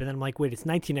cliche." But then I'm like, "Wait, it's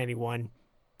 1991.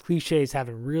 Cliches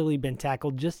haven't really been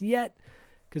tackled just yet."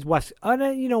 Because Wes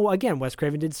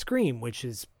Craven did Scream, which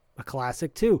is a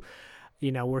classic too,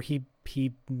 where he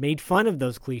made fun of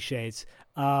those cliches.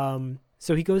 So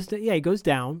he goes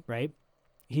down, right?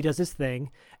 He does his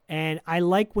thing, and I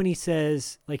like when he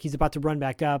says like he's about to run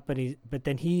back up, but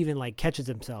then he even like catches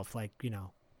himself, like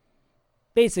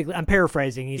basically I'm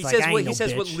paraphrasing. He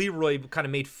says what Leroy kind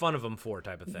of made fun of him for,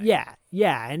 type of thing.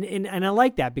 Yeah, and I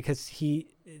like that because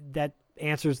that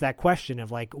answers that question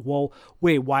of like, well,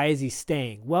 wait, why is he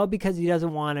staying? Well, because he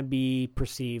doesn't want to be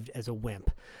perceived as a wimp.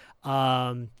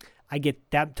 I get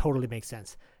that, totally makes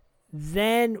sense.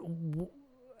 Then,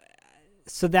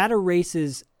 so that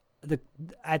erases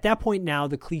at that point now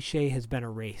the cliche has been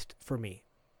erased for me.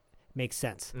 Makes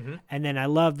sense. Mm-hmm. And then I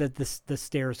love that the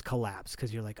stairs collapse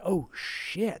because you're like, oh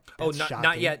shit.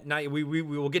 Not yet. We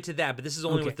will get to that, but this is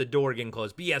only with the door getting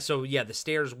closed. But the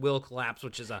stairs will collapse,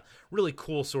 which is a really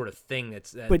cool sort of thing.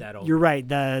 But you're right.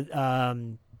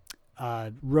 The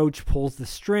Roach pulls the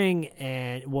string,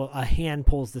 and a hand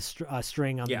pulls the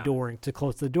string on the door to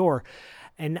close the door,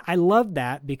 and I love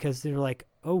that because they're like,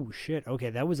 oh shit, okay,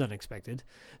 that was unexpected.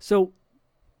 So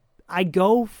I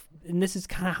go, and this is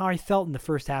kind of how I felt in the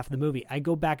first half of the movie. I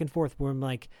go back and forth where I'm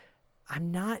like,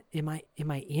 am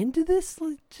I into this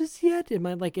just yet? Am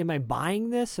I buying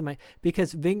this?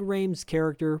 Because Ving Rhames'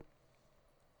 character,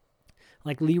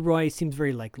 like Leroy, seems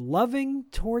very like loving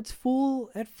towards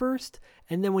Fool at first,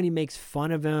 and then when he makes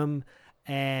fun of him,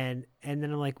 and then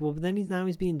I'm like, well, then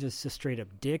he's being just a straight up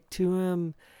dick to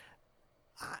him.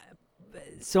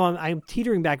 So I'm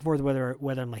teetering back and forth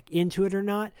whether I'm like into it or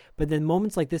not. But then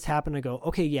moments like this happen, I go,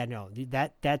 okay, yeah, no,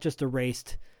 that just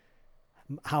erased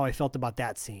how I felt about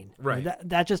that scene. Right.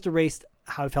 That just erased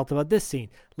how I felt about this scene.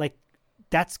 Like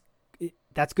that's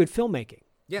good filmmaking.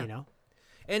 Yeah.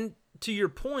 And to your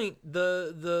point,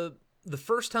 the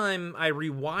first time I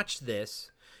rewatched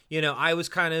this, I was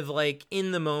kind of like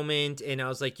in the moment, and I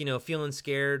was like, feeling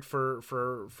scared for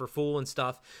Fool and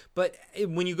stuff. But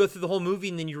when you go through the whole movie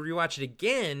and then you rewatch it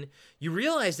again, you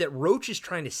realize that Roach is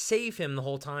trying to save him the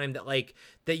whole time.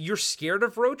 That you're scared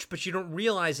of Roach, but you don't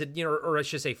realize it. Or I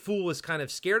should say, Fool is kind of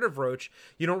scared of Roach.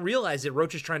 You don't realize that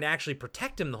Roach is trying to actually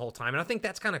protect him the whole time, and I think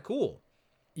that's kind of cool.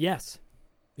 Yes.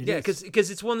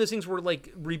 Because it's one of those things where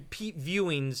like repeat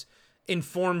viewings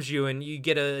informs you and you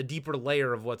get a deeper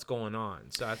layer of what's going on.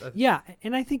 So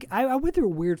and I think I went through a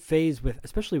weird phase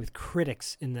especially with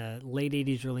critics in the late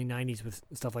 80s, early 90s with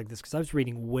stuff like this, because I was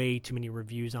reading way too many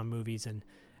reviews on movies, and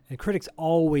critics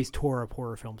always tore up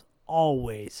horror films,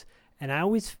 always. And I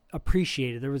always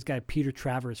appreciated, there was a guy, Peter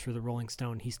Travers, for the Rolling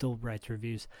Stone, he still writes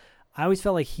reviews. I always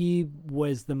felt like he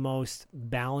was the most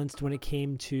balanced when it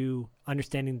came to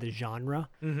understanding the genre,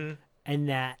 mm-hmm. and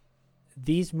that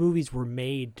these movies were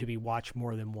made to be watched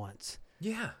more than once.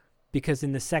 Yeah. Because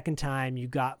in the second time, you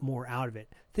got more out of it.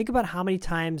 Think about how many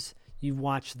times you've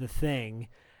watched The Thing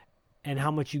and how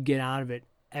much you get out of it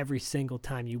every single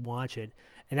time you watch it.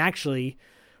 And actually,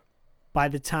 by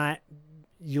the time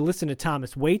you listen to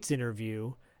Thomas Waite's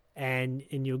interview and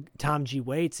Tom G.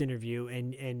 Waite's interview,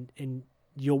 and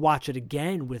you'll watch it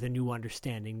again with a new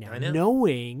understanding now,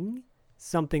 knowing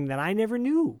something that I never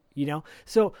knew, you know?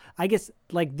 So I guess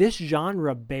like this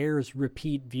genre bears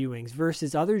repeat viewings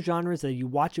versus other genres that you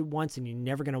watch it once and you're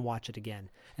never going to watch it again.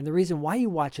 And the reason why you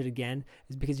watch it again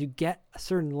is because you get a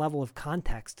certain level of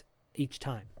context each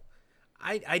time.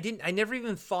 I never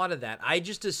even thought of that. I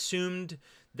just assumed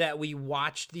that we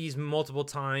watched these multiple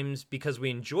times because we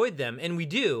enjoyed them, and we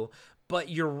do. But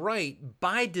you're right.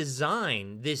 By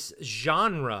design, this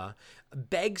genre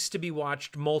begs to be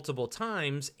watched multiple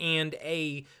times, and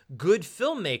a good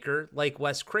filmmaker like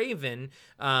Wes Craven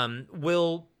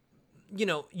will,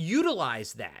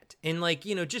 utilize that. And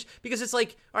just because it's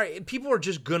like, all right, people are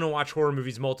just going to watch horror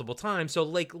movies multiple times. So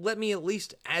let me at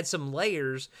least add some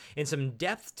layers and some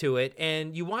depth to it.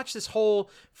 And you watch this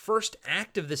whole first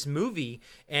act of this movie,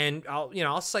 and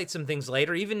I'll cite some things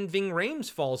later. Even Ving Rhames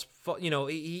falls,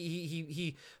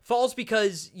 he falls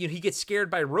because, he gets scared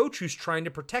by Roach, who's trying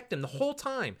to protect him the whole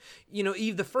time.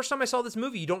 The first time I saw this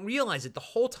movie, you don't realize it the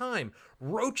whole time.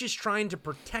 Roach is trying to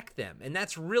protect them. And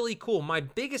that's really cool. My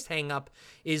biggest hang up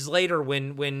is later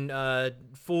when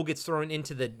Fool gets thrown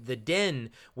into the den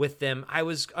with them. I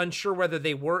was unsure whether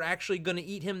they were actually going to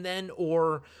eat him then,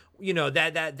 or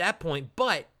that point.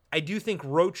 But I do think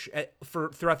Roach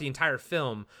throughout the entire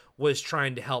film was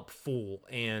trying to help Fool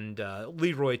and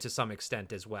Leroy to some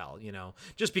extent as well.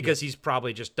 Just because he's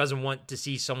probably just doesn't want to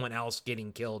see someone else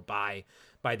getting killed by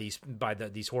these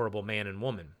horrible man and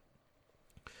woman.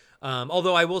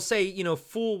 Although I will say,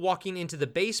 Fool walking into the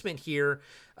basement here,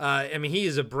 he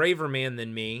is a braver man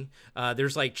than me.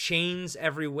 There's like chains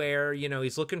everywhere.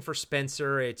 He's looking for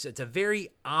Spencer. It's a very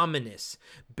ominous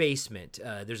basement.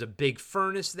 There's a big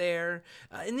furnace there.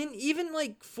 And then even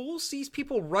like Fool sees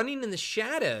people running in the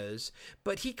shadows,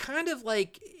 but he kind of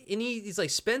like, and he's like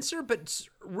Spencer, but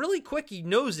really quick he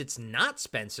knows it's not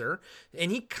Spencer,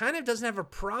 and he kind of doesn't have a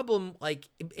problem like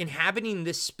inhabiting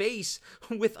this space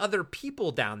with other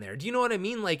people down there. Do you know what I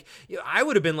mean? Like I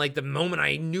would have been like, the moment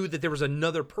I knew that there was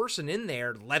another person in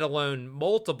there, let alone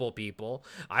multiple people,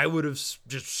 I would have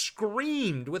just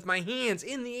screamed with my hands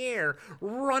in the air,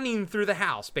 running through the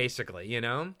house, basically,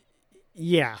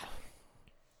 Yeah.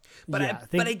 But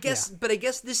I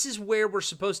guess this is where we're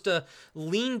supposed to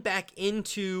lean back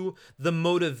into the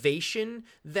motivation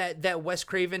that Wes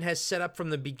Craven has set up from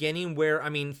the beginning, where,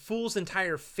 Fool's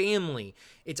entire family,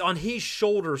 it's on his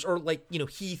shoulders, or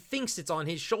he thinks it's on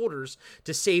his shoulders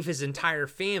to save his entire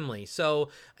family. So,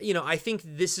 I think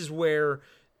this is where,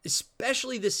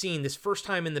 especially this scene, this first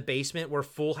time in the basement where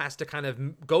Fool has to kind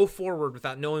of go forward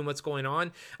without knowing what's going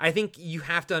on, I think you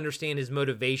have to understand his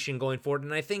motivation going forward.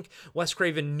 And I think Wes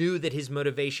Craven knew that his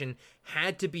motivation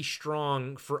had to be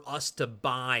strong for us to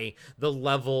buy the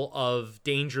level of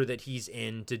danger that he's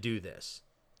in to do this.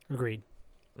 Agreed.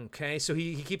 Okay, so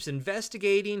he keeps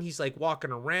investigating. He's like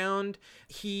walking around.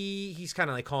 He's kind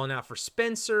of like calling out for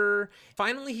Spencer.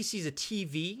 Finally, he sees a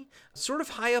TV sort of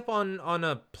high up on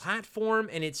a platform,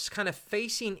 and it's kind of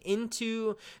facing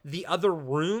into the other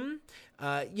room.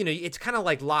 It's kind of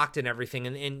like locked and everything,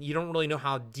 and you don't really know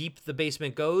how deep the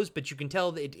basement goes, but you can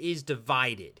tell that it is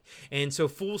divided. And so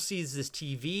Fool sees this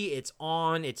TV. It's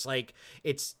on. It's like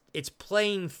it's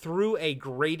playing through a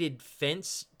grated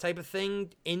fence type of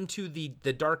thing into the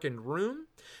darkened room.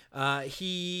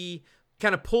 He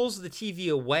kind of pulls the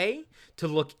TV away to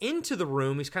look into the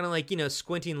room. He's kind of like,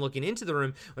 squinting, looking into the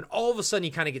room, when all of a sudden he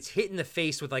kind of gets hit in the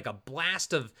face with like a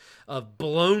blast of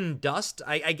blown dust.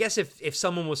 I guess if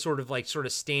someone was sort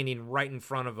of standing right in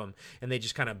front of him and they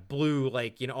just kind of blew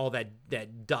all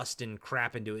that dust and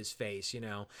crap into his face,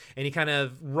 and he kind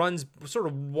of runs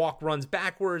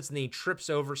backwards, and then he trips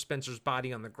over Spencer's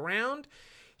body on the ground.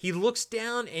 He looks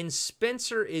down, and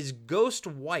Spencer is ghost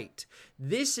white.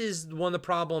 This is one of the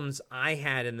problems I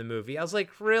had in the movie. I was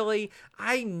like, really?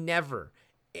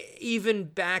 Even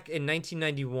back in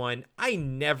 1991, I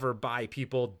never buy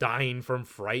people dying from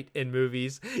fright in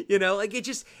movies.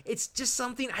 It's just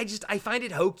something I find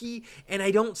it hokey, and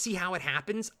I don't see how it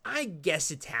happens. I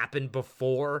guess it's happened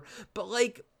before, but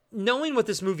knowing what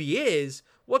this movie is,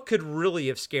 what could really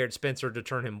have scared Spencer to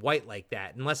turn him white like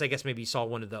that? Unless I guess maybe he saw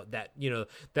one of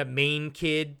that main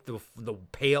kid, the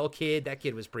pale kid. That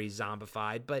kid was pretty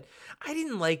zombified, but I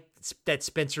didn't like that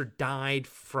Spencer died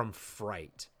from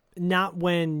fright. Not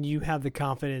when you have the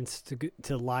confidence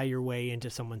to lie your way into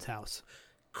someone's house.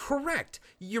 Correct.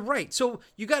 You're right. So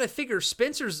you got to figure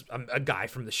Spencer's a guy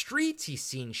from the streets. He's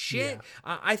seen shit.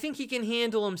 Yeah. I think he can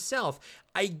handle himself.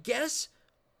 I guess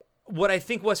what I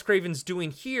think Wes Craven's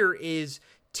doing here is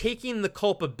taking the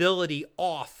culpability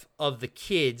off of the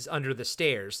kids under the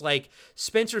stairs. Like,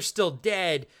 Spencer's still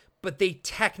dead, but they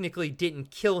technically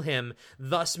didn't kill him,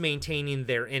 thus maintaining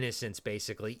their innocence,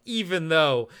 basically, even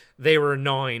though they were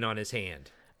gnawing on his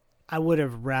hand. I would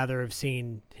have rather have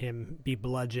seen him be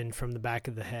bludgeoned from the back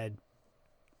of the head.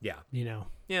 Yeah.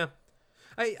 Yeah.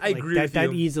 I agree with you.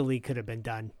 That easily could have been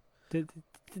done.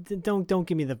 Don't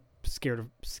give me the scared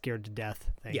to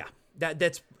death thing. Yeah.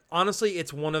 That's honestly,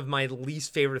 it's one of my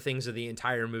least favorite things of the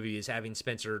entire movie is having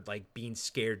Spencer like being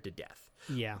scared to death.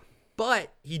 Yeah.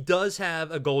 But he does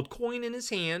have a gold coin in his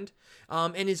hand,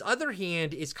 and his other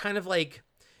hand is kind of like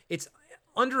it's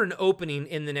under an opening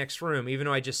in the next room. Even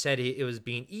though I just said it was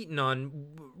being eaten on,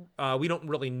 we don't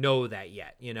really know that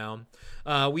yet.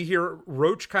 We hear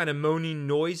Roach kind of moaning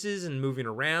noises and moving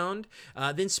around.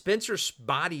 Then Spencer's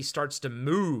body starts to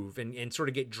move and sort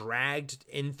of get dragged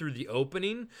in through the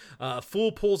opening.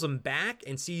 Fool pulls him back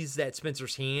and sees that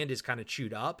Spencer's hand is kind of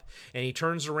chewed up, and he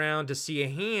turns around to see a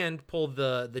hand pull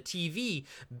the TV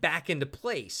back into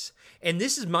place. And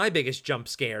this is my biggest jump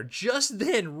scare. Just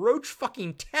then, Roach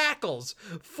fucking tackles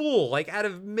Fool like out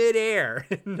of midair,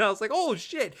 and I was like, "Oh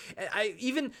shit!"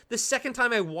 Even the second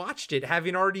time I watched it,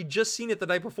 having already just seen it the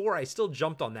night before, I still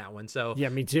jumped on that one. So yeah,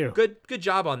 me too. Good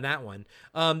job on that one.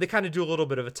 They kind of do a little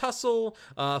bit of a tussle.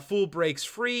 Fool breaks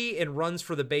free and runs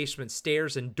for the basement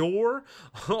stairs and door.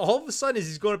 All of a sudden, as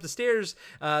he's going up the stairs,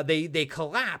 they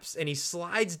collapse and he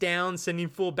slides down, sending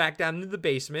Fool back down into the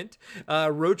basement.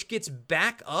 Roach gets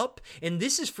back up, and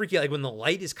this is freaky. Like when the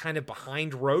light is kind of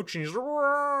behind Roach, and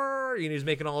he's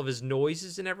making all of his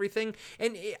noises and everything.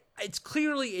 And it's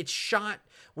clearly shot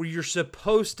where you're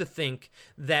supposed to think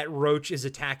that Roach is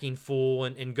attacking Fool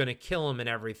and going to kill him and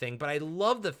everything. But I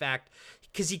love the fact,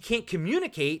 because he can't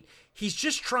communicate, he's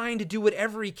just trying to do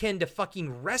whatever he can to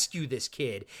fucking rescue this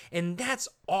kid. And that's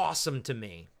awesome to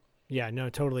me. Yeah, no,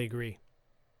 totally agree.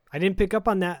 I didn't pick up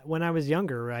on that when I was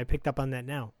younger. I picked up on that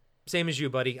now. Same as you,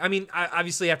 buddy. I mean,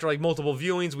 obviously after like multiple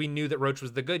viewings, we knew that Roach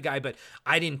was the good guy, but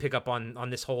I didn't pick up on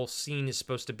this whole scene is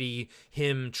supposed to be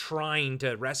him trying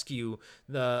to rescue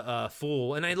the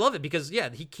Fool. And I love it because, yeah,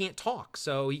 he can't talk,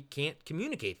 so he can't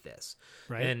communicate this.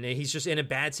 Right. And he's just in a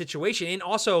bad situation. And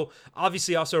also,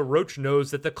 obviously, Roach knows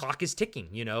that the clock is ticking.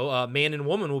 Man and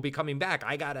woman will be coming back.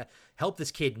 I got to help this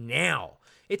kid now.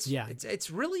 It's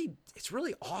really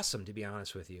awesome, to be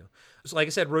honest with you. So like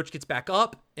I said, Roach gets back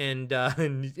up and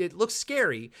it looks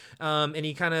scary. And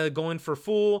he kind of going for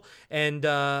Fool and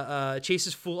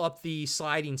chases Fool up the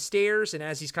sliding stairs. And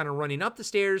as he's kind of running up the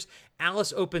stairs,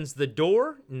 Alice opens the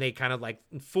door and they kind of like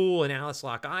Fool and Alice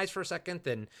lock eyes for a second.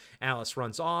 Then Alice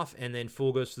runs off and then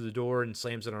Fool goes through the door and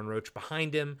slams it on Roach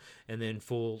behind him. And then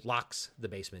Fool locks the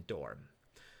basement door.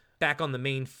 Back on the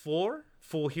main floor,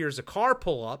 Fool hears a car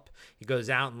pull up. He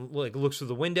goes out and looks through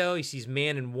the window. He sees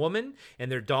man and woman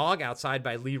and their dog outside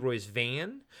by Leroy's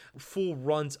van. Fool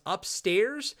runs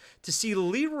upstairs to see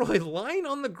Leroy lying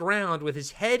on the ground with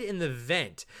his head in the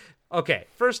vent. Okay,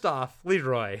 first off,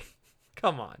 Leroy,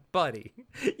 come on, buddy.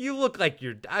 You look like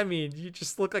you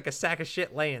just look like a sack of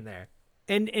shit laying there.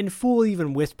 And Fool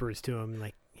even whispers to him,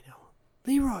 like,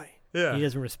 Leroy. Yeah. He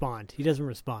doesn't respond.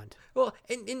 Well,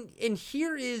 and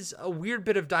here is a weird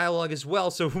bit of dialogue as well.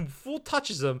 So when Fool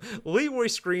touches him, Leroy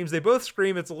screams. They both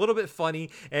scream. It's a little bit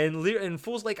funny. And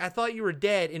Fool's like, I thought you were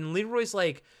dead. And Leroy's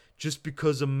like, just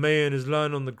because a man is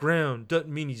lying on the ground doesn't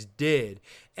mean he's dead.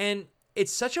 And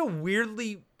it's such a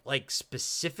weirdly,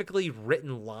 specifically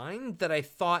written line that I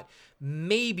thought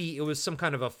maybe it was some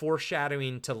kind of a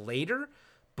foreshadowing to later.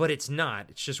 But it's not.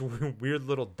 It's just weird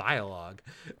little dialogue.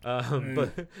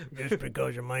 But just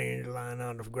because a man's lying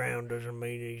on the ground doesn't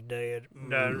mean he's dead.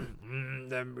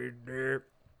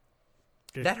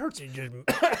 That hurts.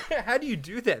 How do you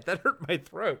do that? That hurt my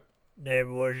throat. That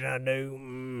was I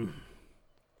do.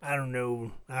 I don't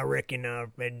know. I reckon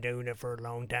I've been doing it for a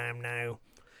long time now.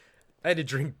 I had to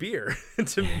drink beer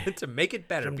to make it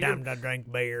better. Sometimes I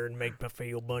drink beer and make me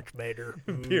feel much better.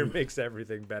 Beer makes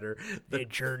everything better.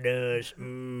 It sure does.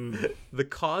 The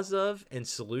cause of and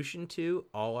solution to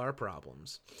all our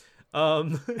problems.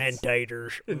 And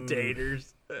taters. And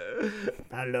taters.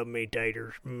 I love me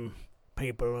taters.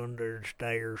 People under the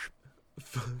stairs.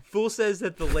 Fool says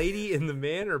that the lady and the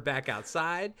man are back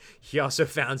outside. He also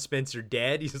found Spencer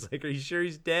dead. He's like, are you sure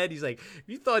he's dead? He's like,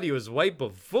 you thought he was white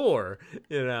before.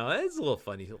 It's a little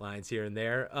funny lines here and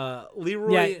there.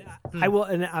 Leroy. Yeah, I will.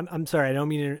 And I'm sorry. I don't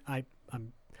mean to,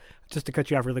 I'm just to cut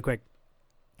you off really quick.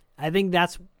 I think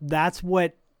that's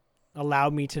what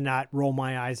allowed me to not roll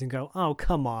my eyes and go, oh,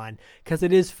 come on. Because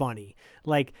it is funny.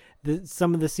 Like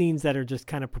some of the scenes that are just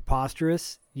kind of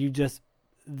preposterous,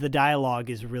 the dialogue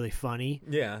is really funny.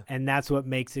 Yeah. And that's what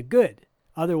makes it good.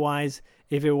 Otherwise,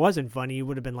 if it wasn't funny, you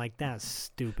would have been like, that's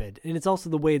stupid. And it's also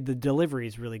the way the delivery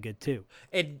is really good, too.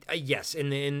 And yes,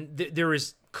 and there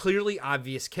is clearly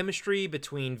obvious chemistry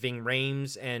between Ving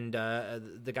Rhames and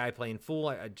the guy playing Fool.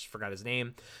 I just forgot his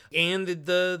name. And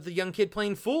the young kid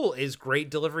playing Fool is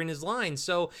great delivering his lines.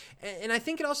 So, and I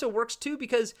think it also works too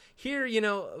because here,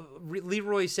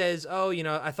 Leroy says, oh,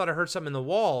 I thought I heard something in the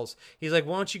walls. He's like,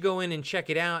 why don't you go in and check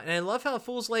it out? And I love how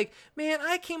Fool's like, man,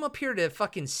 I came up here to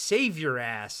fucking save your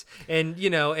ass. And,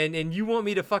 and you want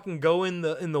me to fucking go in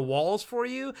the walls for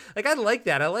you? Like, I like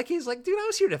that. He's like, dude, I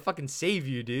was here to fucking save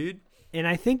you, dude. And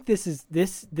I think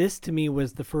this to me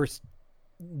was the first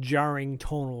jarring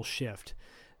tonal shift.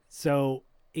 So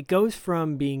it goes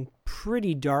from being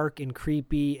pretty dark and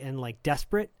creepy and like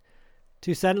desperate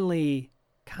to suddenly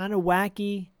kind of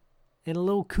wacky and a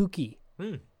little kooky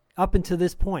up until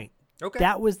this point. Okay.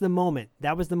 That was the moment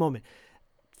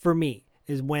for me,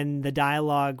 is when the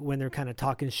dialogue, when they're kind of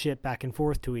talking shit back and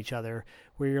forth to each other,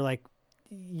 where you're like,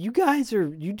 you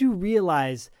do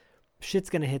realize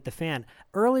shit's going to hit the fan.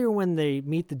 Earlier when they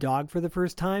meet the dog for the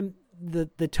first time, the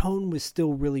tone was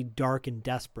still really dark and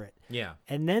desperate. Yeah.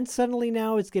 And then suddenly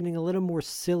now it's getting a little more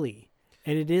silly.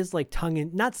 And it is like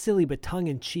not silly, but tongue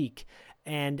in cheek.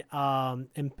 And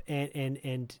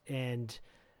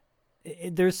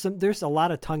there's a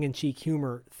lot of tongue in cheek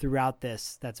humor throughout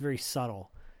this that's very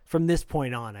subtle from this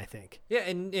point on, I think. Yeah,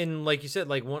 and like you said,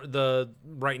 like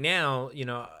right now,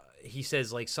 he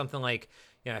says like something like,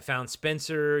 I found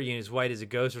Spencer, he's white as a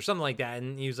ghost or something like that.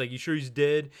 And he was like, you sure he's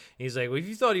dead? And he's like, well, if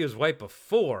you thought he was white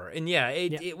before. And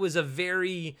it was a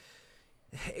very,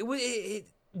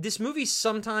 this movie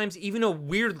sometimes, even though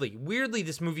weirdly,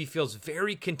 this movie feels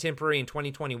very contemporary in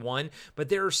 2021, but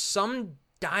there are some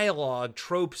dialogue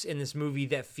tropes in this movie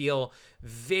that feel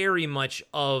very much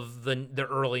of the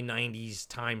early 90s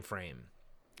time frame.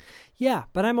 Yeah,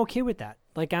 but I'm okay with that.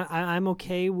 Like, I'm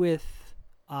okay with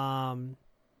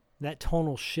that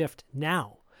tonal shift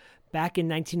now. Back in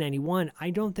 1991,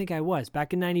 I don't think I was.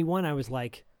 Back in 91, I was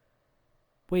like,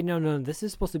 wait, no, this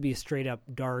is supposed to be a straight up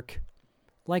dark,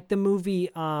 like the movie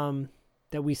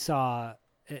that we saw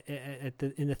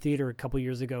in the theater a couple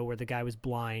years ago where the guy was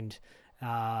blind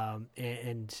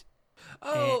in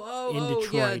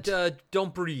Detroit. Yeah,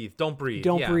 Don't Breathe. Don't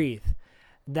Breathe.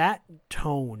 That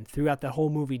tone throughout the whole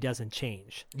movie doesn't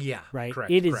change. Yeah, right.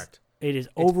 Correct. It is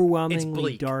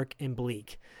overwhelmingly it's dark and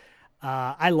bleak.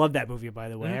 I love that movie, by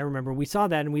the way. I remember we saw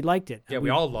that and we liked it. Yeah, we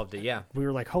all loved it, yeah. We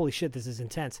were like, holy shit, this is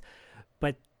intense.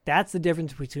 But that's the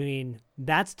difference between,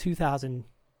 that's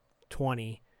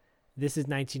 2020, this is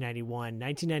 1991.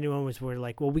 1991 was where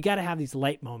like, well, we got to have these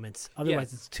light moments.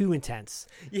 Otherwise, it's too intense.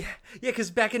 Yeah,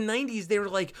 because back in 90s, they were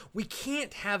like, we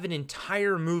can't have an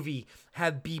entire movie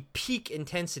be peak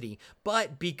intensity.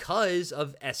 But because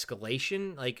of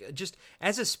escalation, like just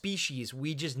as a species,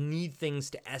 we just need things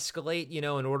to escalate, in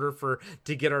order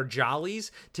to get our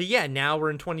jollies to, now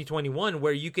we're in 2021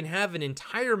 where you can have an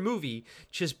entire movie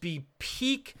just be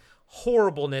peak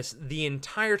horribleness the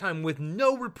entire time with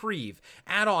no reprieve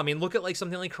at all. I mean, look at like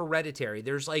something like Hereditary.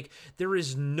 There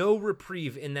is no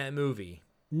reprieve in that movie.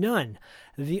 None.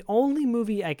 The only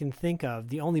movies I can think of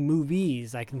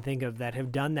that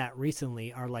have done that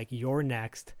recently are like You're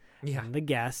Next and The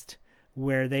Guest,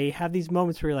 where they have these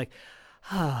moments where you're like,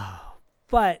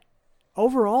 but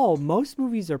overall, most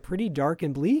movies are pretty dark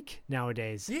and bleak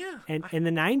nowadays. Yeah. And in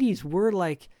the 90s, we're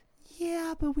like,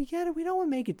 yeah, but we don't want to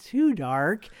make it too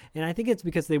dark. And I think it's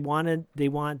because they want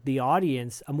the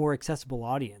audience, a more accessible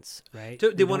audience, right?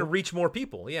 They want to reach more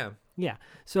people, yeah. Yeah.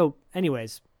 So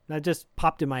anyways, that just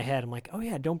popped in my head. I'm like, oh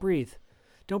yeah, Don't Breathe.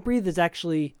 Don't Breathe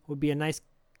would be a nice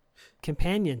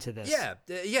companion to this.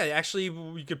 Yeah. Actually,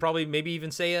 we could probably maybe even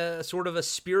say a sort of a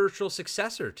spiritual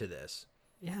successor to this.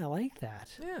 Yeah, I like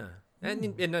that. Yeah.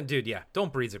 And dude,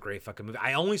 Don't Breathe's a great fucking movie.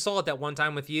 I only saw it that one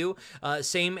time with you,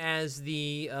 same as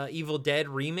the Evil Dead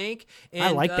remake. And, I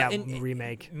like that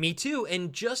remake. Me too.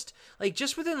 And just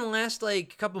within the last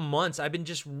couple months, I've been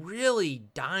just really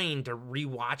dying to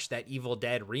rewatch that Evil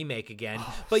Dead remake again.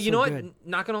 But you know what? Good.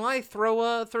 Not gonna lie,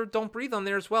 throw Don't Breathe on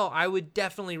there as well. I would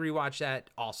definitely rewatch that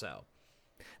also.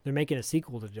 They're making a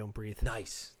sequel to Don't Breathe.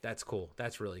 Nice. That's cool.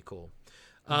 That's really cool.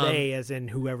 They, as in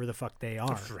whoever the fuck they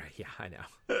are. Right, yeah, I know.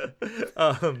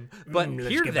 But let's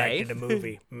here get they, back to the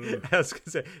movie. I was gonna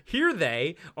say, here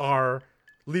they are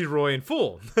Leroy and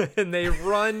Fool. And they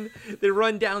run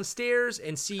downstairs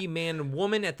and see man and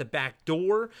woman at the back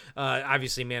door.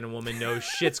 Obviously, man and woman know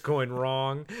shit's going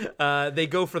wrong. They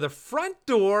go for the front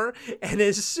door, and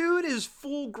as soon as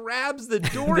Fool grabs the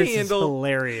door This handle, is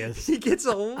hilarious. he gets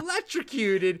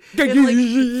electrocuted and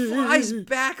like flies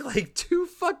back like 2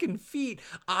 fucking feet.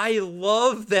 I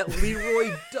love that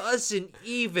Leroy doesn't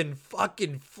even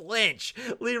fucking flinch.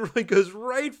 Leroy goes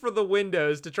right for the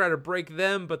windows to try to break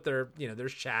them, but they're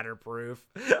shatterproof.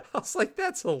 I was like,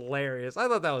 that's hilarious. I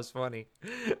thought that was funny.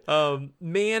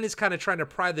 Man is kind of trying to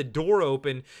pry the door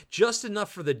open just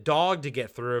enough for the dog to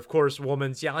get through. Of course,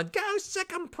 woman's yelling, "Go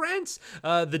sick 'em, Prince."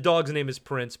 The dog's name is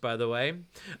Prince, by the way.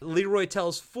 Leroy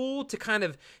tells Fool to kind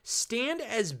of stand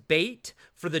as bait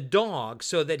for the dog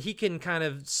so that he can kind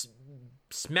of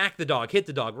smack the dog, hit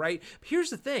the dog, right? But here's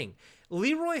the thing.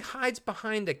 Leroy hides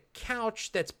behind a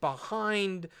couch that's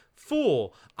behind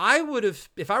Fool.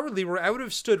 If I were Leroy, I would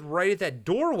have stood right at that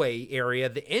doorway area,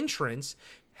 the entrance,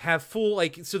 have Fool,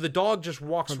 like, so the dog just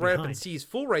walks right up and sees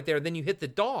Fool right there, and then you hit the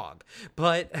dog.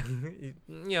 But,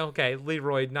 okay,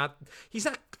 Leroy, he's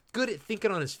not good at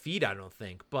thinking on his feet, I don't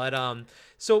think. But,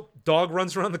 so dog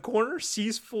runs around the corner,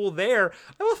 sees Fool there.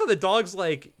 I love how the dog's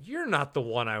like, "You're not the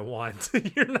one I want.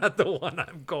 You're not the one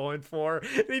I'm going for."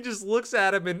 And he just looks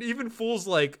at him, and even Fool's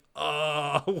like,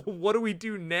 what do we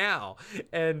do now?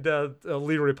 And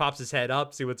Leroy pops his head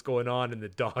up, see what's going on, and the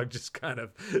dog just kind of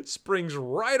springs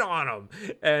right on him.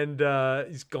 And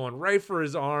he's going right for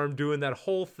his arm, doing that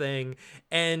whole thing.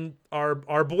 And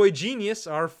our boy genius,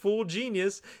 our Fool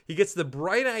genius, he gets the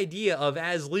bright idea of,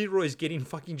 as Leroy's getting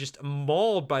fucking just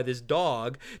mauled by this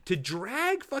dog, to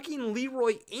drag fucking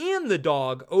Leroy and the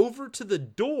dog over to the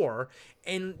door.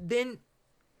 And then,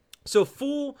 so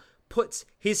Fool puts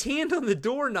his hand on the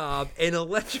doorknob and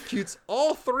electrocutes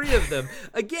all 3 of them.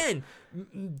 Again,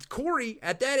 Corey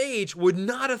at that age would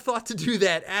not have thought to do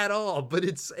that at all, but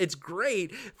it's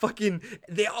great. Fucking,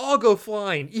 they all go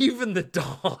flying. Even the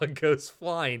dog goes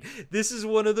flying. This is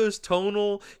one of those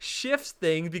tonal shifts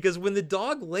things, because when the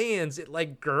dog lands, it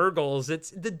like gurgles.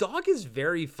 The dog is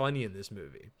very funny in this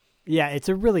movie. Yeah, it's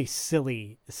a really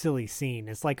silly scene.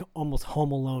 It's like almost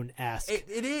Home Alone-esque. It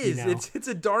is. It's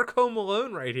a dark Home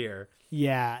Alone right here.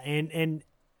 Yeah, and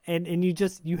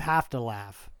you have to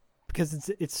laugh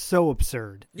because it's so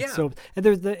absurd. Yeah.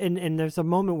 And there's a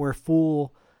moment where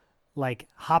Fool like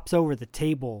hops over the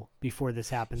table before this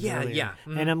happens. Yeah, earlier. yeah.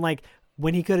 Mm-hmm. And I'm like,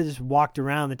 when he could have just walked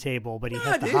around the table, but he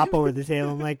has to hop over the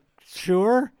table. I'm like,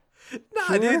 sure. Nah,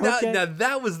 sure, dude, okay.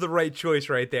 that was the right choice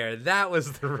right there. That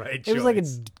was the right choice. It was like a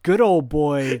good old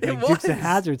boy, like Dukes of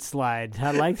Hazzard slide.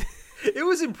 I liked it.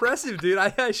 Was impressive, dude. I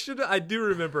do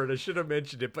remember it. I should have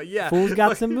mentioned it, but yeah, Fool's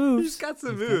got some moves. He's got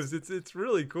some moves. It's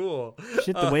really cool.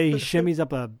 Shit, the way he shimmies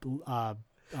up a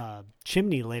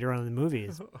chimney later on in the movie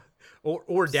is.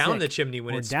 Or down the chimney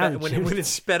when it's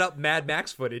sped up Mad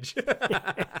Max footage. And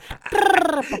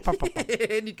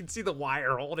you can see the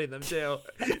wire holding them too.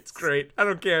 It's great. I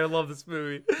don't care. I love this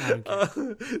movie.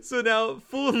 So now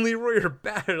Fool and Leroy are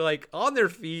back, like on their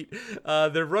feet.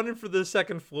 They're running for the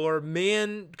second floor.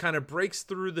 Man kind of breaks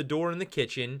through the door in the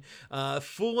kitchen.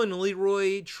 Fool and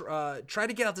Leroy try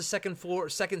to get out the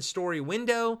second story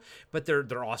window, but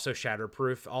they're also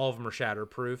shatterproof. All of them are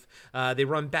shatterproof. They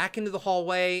run back into the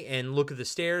hallway and look at the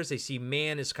stairs. They see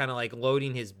Man is kind of like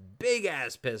loading his big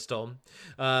ass pistol.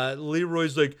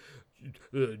 Leroy's like,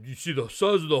 you see the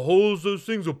size of the holes those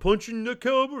things will punch in the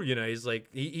caliber? He's like,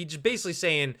 he's just basically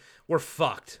saying, we're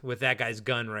fucked with that guy's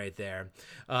gun right there.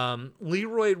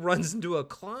 Leroy runs into a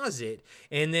closet,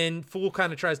 and then Fool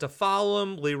kind of tries to follow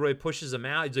him. Leroy pushes him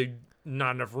out. He's like,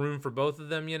 not enough room for both of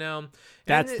them,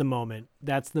 That's the moment.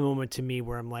 That's the moment to me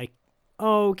where I'm like,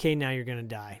 oh, okay, now you're going to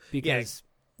die. Because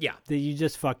you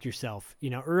just fucked yourself.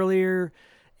 Earlier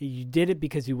you did it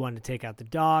because you wanted to take out the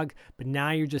dog, but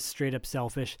now you're just straight up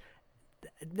selfish.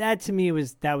 That to me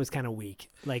was kind of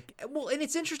weak. Like, well, and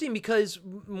it's interesting because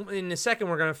in a second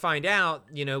we're going to find out,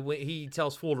 when he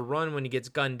tells Fool to run when he gets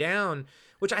gunned down,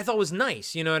 which I thought was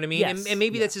nice, you know what I mean? Yes. And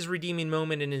maybe that's his redeeming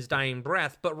moment in his dying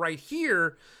breath. But right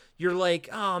here, you're like,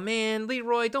 oh man,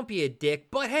 Leroy, don't be a dick.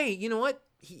 But hey, you know what?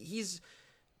 He's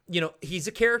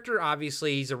a character,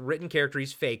 obviously. He's a written character.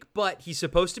 He's fake. But he's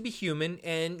supposed to be human,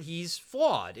 and he's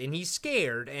flawed, and he's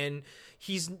scared, and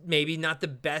he's maybe not the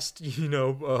best,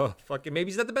 maybe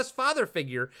he's not the best father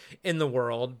figure in the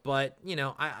world. But,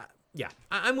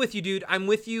 I'm with you, dude. I'm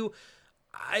with you.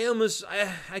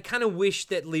 I kind of wish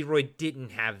that Leroy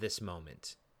didn't have this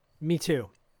moment. Me too.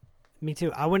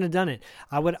 I wouldn't have done it.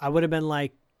 I would have been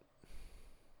like,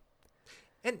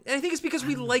 And I think it's because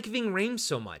we like Ving Rhames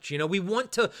so much. We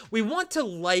want to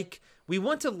like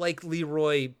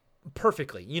Leroy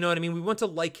perfectly. You know what I mean? We want to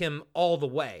like him all the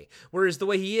way. Whereas the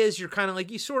way he is, you're kind of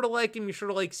like, you sort of like him. You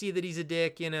sort of like see that he's a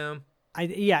dick, you know?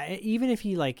 Even if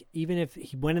he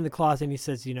went in the closet and he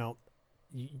says, you know,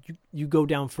 you go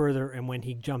down further, and when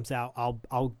he jumps out,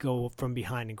 I'll go from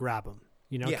behind and grab him,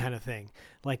 you know, kind of thing.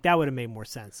 Like, that would have made more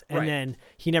sense. And then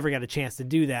he never got a chance to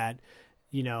do that,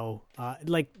 you know,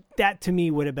 like that to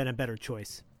me would have been a better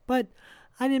choice. But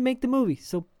I didn't make the movie,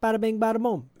 so bada bing, bada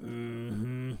boom.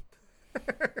 Mm-hmm.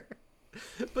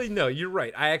 But no, you're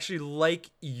right. I actually like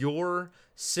your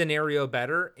scenario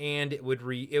better, and it would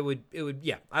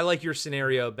I like your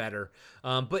scenario better.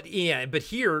 But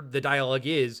here the dialogue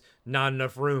is not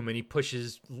enough room, and he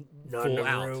pushes full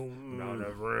out. Not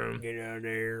enough room. Get out of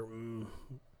there.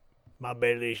 My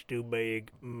belly's too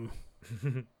big.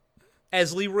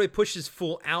 As Leroy pushes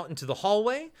full out into the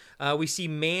hallway, we see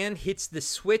Man hits the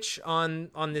switch on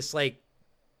this like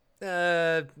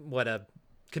a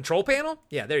control panel?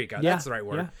 Yeah, there you go. That's the right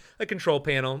word. Yeah. A control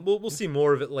panel. We'll see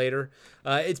more of it later.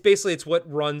 It's what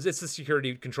runs. It's the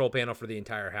security control panel for the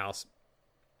entire house.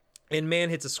 And Man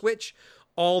hits a switch.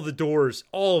 All the doors,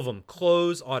 all of them,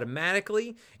 close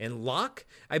automatically and lock.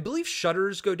 I believe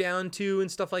shutters go down too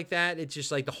and stuff like that. It's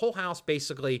just like the whole house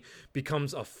basically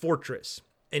becomes a fortress.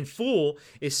 And Fool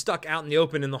is stuck out in the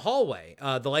open in the hallway.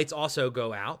 The lights also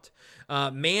go out.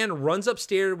 Man runs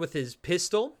upstairs with his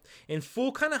pistol, and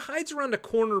Fool kind of hides around a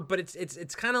corner, but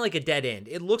it's kind of like a dead end.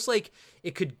 It looks like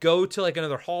it could go to like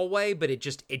another hallway, but it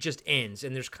just ends,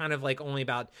 and there's kind of like only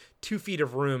about 2 feet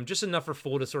of room, just enough for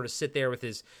Fool to sort of sit there with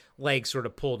his legs sort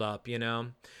of pulled up, you know.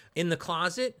 In the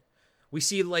closet, we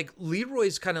see like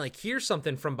Leroy's kind of like hears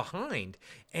something from behind,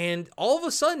 and all of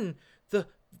a sudden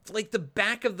the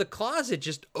back of the closet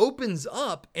just opens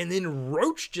up, and then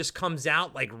Roach just comes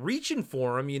out like reaching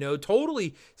for him, you know,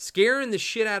 totally scaring the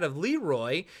shit out of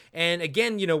Leroy. And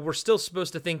again, you know, we're still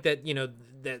supposed to think that, you know,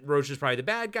 that Roach is probably the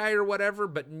bad guy or whatever,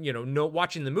 but you know,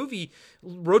 watching the movie,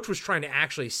 Roach was trying to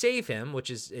actually save him, which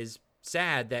is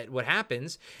sad that what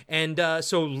happens. And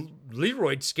so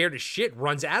Leroy, scared as shit,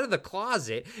 runs out of the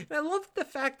closet. And I love the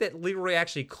fact that Leroy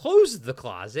actually closed the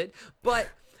closet, but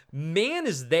Man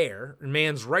is there.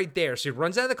 Man's right there. So he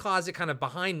runs out of the closet kind of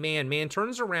behind Man. Man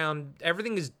turns around.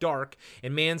 Everything is dark.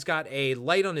 And Man's got a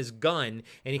light on his gun.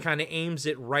 And he kind of aims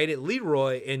it right at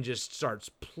Leroy and just starts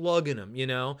plugging him, you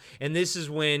know? And this is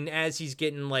when, as he's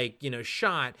getting like, you know,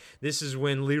 shot, this is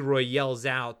when Leroy yells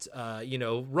out, you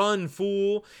know, run,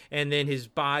 fool. And then his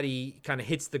body kind of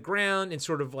hits the ground and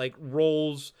sort of like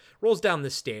rolls down the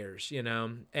stairs, you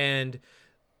know? And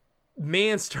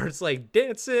Man starts like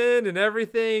dancing and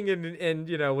everything, and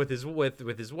you know, with his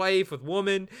wife, with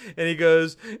woman, and he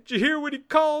goes, "Did you hear what he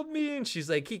called me?" And she's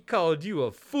like, "He called you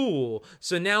a fool."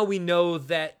 So now we know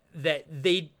that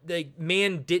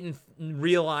Man didn't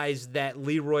realize that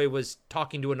Leroy was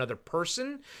talking to another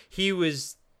person. He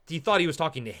thought he was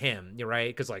talking to him, right?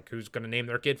 Because like, who's going to name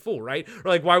their kid Fool, right?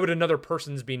 Or like, why would another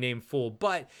person's be named Fool?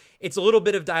 But it's a little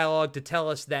bit of dialogue to tell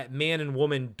us that Man and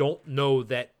woman don't know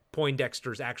that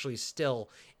Poindexter's actually still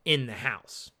in the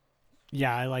house.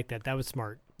 Yeah, I like that. That was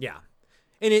smart. Yeah.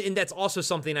 And that's also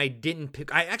something I didn't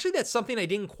pick. That's something I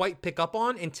didn't quite pick up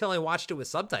on until I watched it with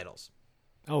subtitles.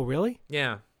 Oh, really?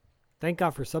 Yeah. Thank God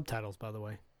for subtitles, by the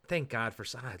way. Thank God for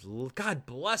God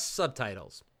bless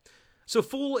subtitles. So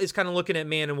Fool is kind of looking at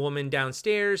Man and woman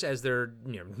downstairs as they're,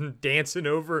 you know, dancing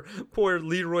over poor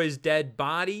Leroy's dead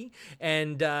body.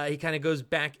 And he kind of goes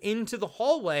back into the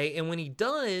hallway. And when he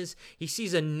does, he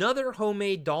sees another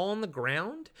homemade doll on the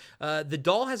ground. The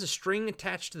doll has a string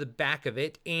attached to the back of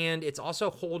it, and it's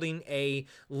also holding a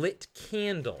lit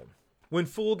candle. When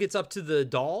Fool gets up to the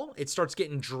doll, it starts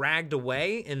getting dragged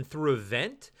away and through a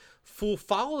vent. Fool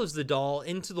follows the doll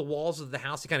into the walls of the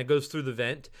house. He kind of goes through the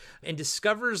vent and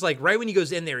discovers, like, right when he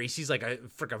goes in there, he sees like a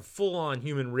freaking full-on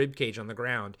human rib cage on the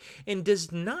ground, and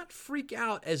does not freak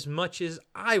out as much as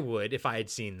I would if I had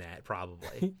seen that,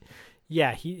 probably.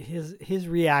 Yeah, his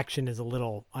reaction is a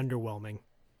little underwhelming.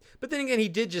 But then again, he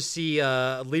did just see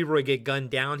Leroy get gunned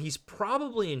down. He's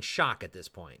probably in shock at this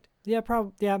point.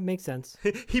 Yeah, makes sense.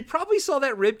 He probably saw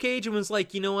that ribcage and was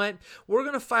like, you know what? We're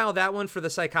going to file that one for the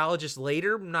psychologist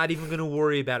later. I'm not even going to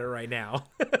worry about it right now.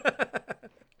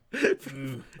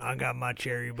 I got my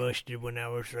cherry busted when I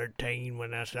was 13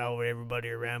 when I saw everybody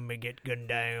around me get gunned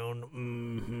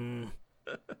down.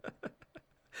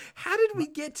 How did we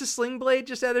get to Sling Blade,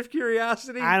 just out of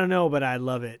curiosity? I don't know, but I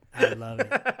love it. I love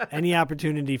it. Any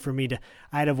opportunity for me to...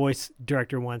 I had a voice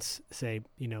director once say,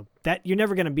 that you're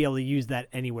never going to be able to use that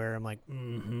anywhere. I'm like,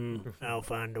 I'll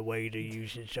find a way to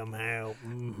use it somehow.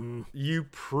 You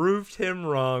proved him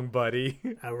wrong, buddy.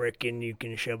 I reckon you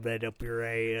can shove that up your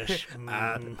ass.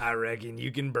 I reckon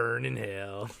you can burn in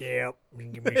hell. Yep.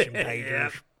 Give me some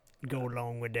papers. Go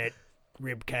along with that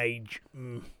rib cage.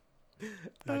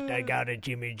 Like they got a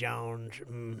Jimmy Jones.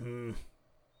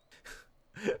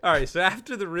 All right, so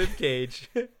after the rib cage,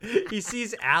 he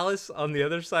sees Alice on the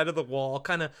other side of the wall,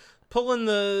 kind of pulling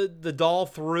the doll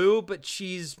through, but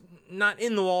she's not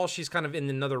in the wall. She's kind of in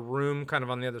another room, kind of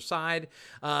on the other side.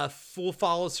 Fool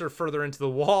follows her further into the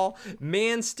wall.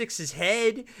 Man sticks his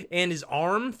head and his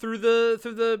arm through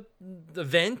the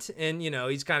vent, and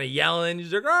he's kind of yelling.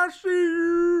 He's like, "I see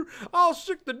you! I'll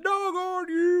stick the dog on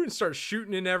you!" and starts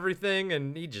shooting and everything.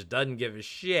 And he just doesn't give a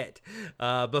shit.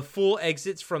 But Fool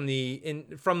exits from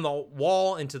the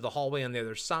wall into the hallway on the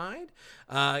other side.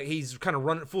 He's kind of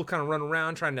running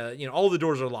around trying to, all the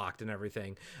doors are locked and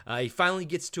everything. He finally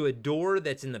gets to a door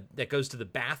that goes to the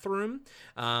bathroom.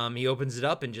 He opens it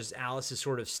up and just Alice is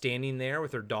sort of standing there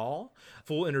with her doll.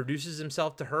 Fool introduces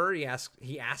himself to her. He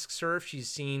asks her if she's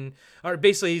seen, or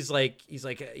basically he's like,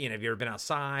 have you ever been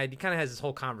outside? He kind of has this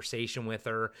whole conversation with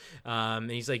her. And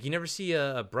he's like, you never see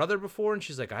a brother before? And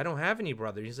she's like, I don't have any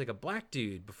brother. He's like, a black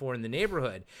dude before in the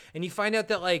neighborhood. And you find out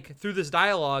that through this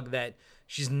dialogue that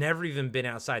she's never even been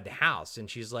outside the house. And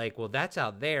she's like, well, that's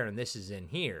out there and this is in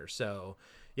here. So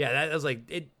yeah, that was like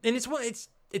it. And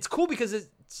it's cool because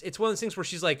it's one of those things where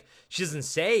she's like, she doesn't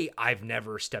say I've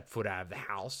never stepped foot out of the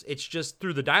house. It's just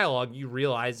through the dialogue you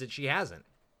realize that she hasn't.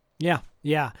 Yeah.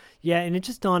 And it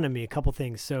just dawned on me a couple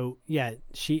things. So yeah,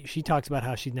 she talks about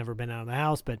how she's never been out of the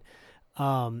house, but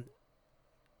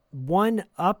one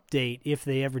update, if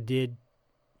they ever did,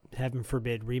 heaven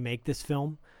forbid, remake this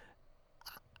film,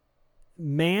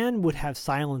 Man would have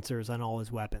silencers on all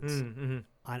his weapons,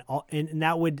 on all, and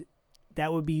that would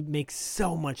make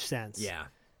so much sense. Yeah,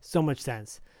 so much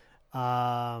sense.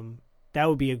 That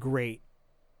would be a great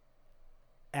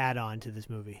add-on to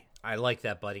this movie. I like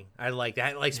that, buddy. I like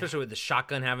that, especially with the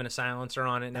shotgun having a silencer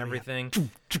on it and everything.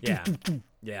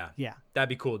 Yeah, that'd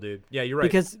be cool, dude. Yeah, you're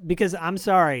right. Because I'm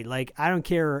sorry, I don't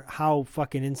care how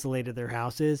fucking insulated their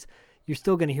house is, you're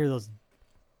still gonna hear those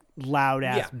loud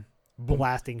ass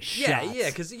blasting shots. Yeah,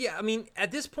 because I mean,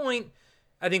 at this point,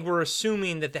 I think we're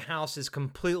assuming that the house is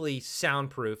completely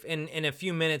soundproof, and in a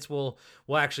few minutes we'll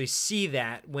actually see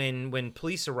that when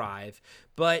police arrive.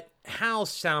 But how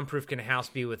soundproof can a house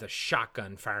be with a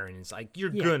shotgun firing? It's like you're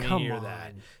gonna hear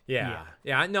that. Yeah.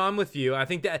 No, I'm with you. I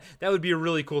think that would be a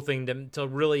really cool thing to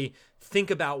really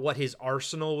think about what his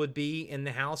arsenal would be in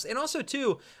the house. And also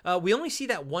too, we only see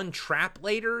that one trap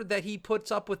later that he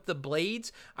puts up with the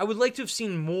blades. I would like to have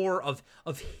seen more of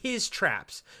his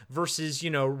traps versus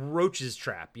Roach's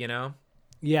trap.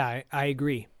 Yeah, I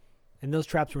agree. And those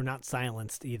traps were not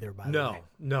silenced either, by the way.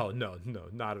 No,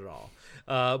 not at all.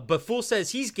 But Fool says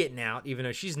he's getting out, even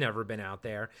though she's never been out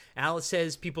there. Alice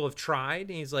says people have tried.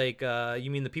 And he's like,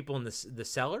 you mean the people in the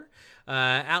cellar?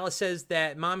 Alice says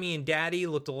that Mommy and Daddy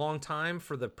looked a long time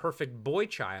for the perfect boy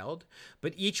child,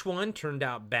 but each one turned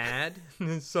out bad.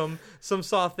 Some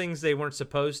saw things they weren't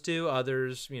supposed to.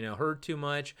 Others, heard too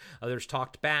much. Others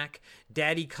talked back.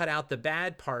 Daddy cut out the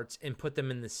bad parts and put them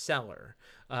in the cellar.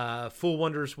 Fool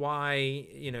wonders why,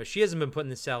 she hasn't been put in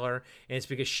the cellar, and it's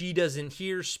because she doesn't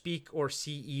hear, speak, or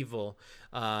see evil.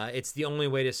 It's the only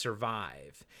way to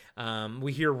survive.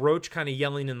 We hear Roach kind of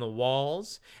yelling in the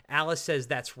walls. Alice says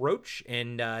that's Roach,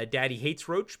 and Daddy hates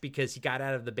Roach because he got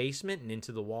out of the basement and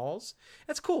into the walls.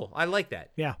 That's cool. I like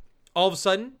that. Yeah. All of a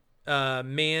sudden,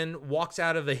 Man walks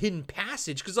out of a hidden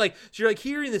passage because so you're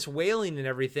hearing this wailing and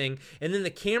everything, and then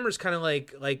the camera's kind of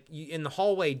like in the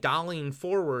hallway dollying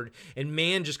forward, and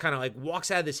Man just kind of walks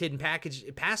out of this hidden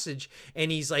passage,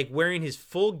 and he's wearing his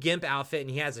full GIMP outfit, and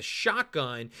he has a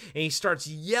shotgun, and he starts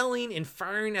yelling and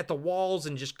firing at the walls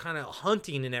and just kind of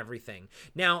hunting and everything.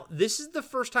 Now this is the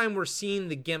first time we're seeing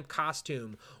the GIMP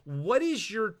costume. What is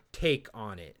your take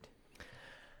on it?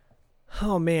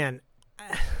 Oh man.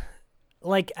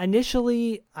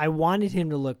 Initially, I wanted him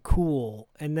to look cool,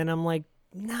 and then I'm like,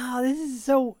 no, this is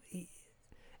so...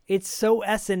 It's so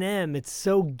S&M. It's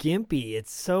so gimpy.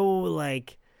 It's so,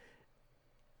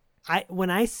 when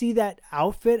I see that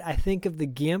outfit, I think of the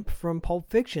Gimp from Pulp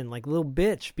Fiction, little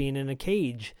bitch being in a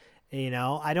cage.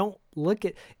 I don't look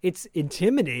at... It's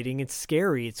intimidating. It's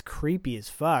scary. It's creepy as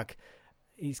fuck.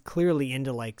 He's clearly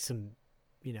into, some,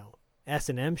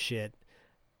 S&M shit.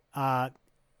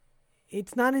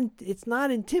 It's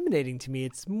not intimidating to me.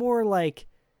 It's more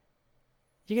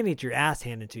you're gonna get your ass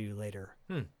handed to you later.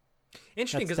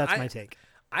 Interesting, because that's my take.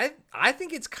 I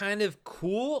think it's kind of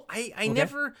cool. I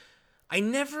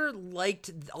never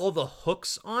liked all the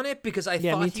hooks on it because I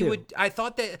thought he would. I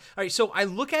thought that. All right, so I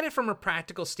look at it from a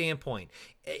practical standpoint.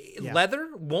 Leather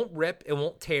won't rip, it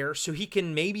won't tear, so he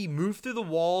can maybe move through the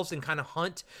walls and kind of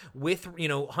hunt with,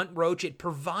 hunt roach. It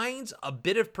provides a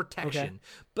bit of protection,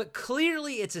 but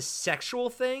clearly it's a sexual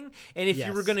thing. And if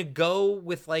you were going to go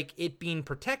with like it being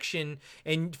protection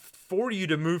and for you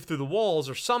to move through the walls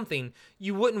or something,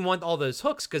 you wouldn't want all those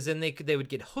hooks because then they would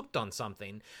get hooked on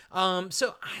something.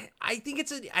 So I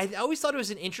think I always thought it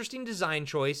was an interesting design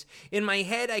choice. In my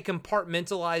head, I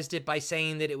compartmentalized it by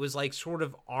saying that it was like sort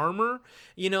of armor.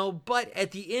 But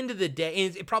at the end of the day,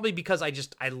 and probably because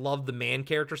I love the man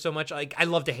character so much, like I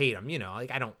love to hate him,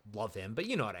 like I don't love him, but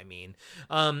you know what I mean.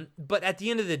 But at the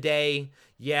end of the day,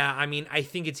 I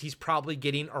think he's probably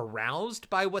getting aroused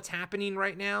by what's happening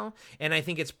right now. And I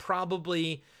think it's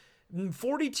probably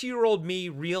 42-year-old me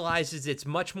realizes it's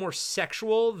much more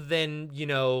sexual than,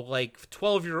 like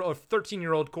 12-year-old or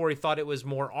 13-year-old Corey thought it was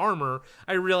more armor.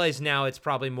 I realize now it's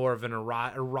probably more of an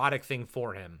erotic thing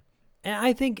for him. And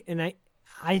I think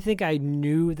I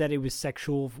knew that it was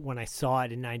sexual when I saw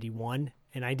it in 91,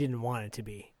 and I didn't want it to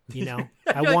be. I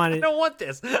don't want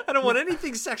this. I don't want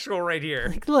anything sexual right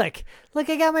here. Like, look,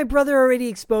 I got my brother already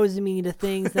exposing me to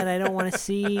things that I don't want to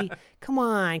see. Come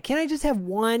on, can I just have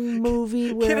one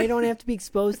movie where I don't have to be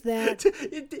exposed to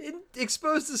that?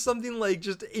 Exposed to something like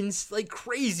just like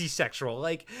crazy sexual,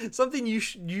 like something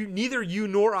neither you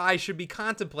nor I should be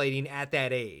contemplating at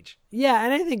that age. Yeah,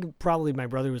 and I think probably my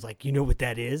brother was like, "You know what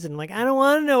that is?" And I'm like, "I don't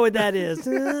want to know what that is."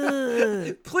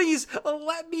 Please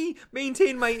let me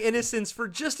maintain my innocence for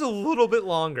just a little bit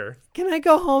longer. Can I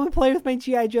go home and play with my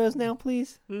G.I. Joes now,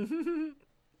 please?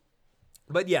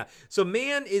 But yeah, so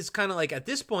man is kind of like at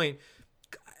this point,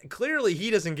 clearly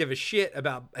he doesn't give a shit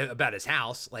about his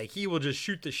house. Like he will just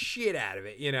shoot the shit out of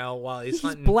it, while he's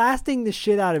hunting. Blasting the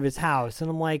shit out of his house, and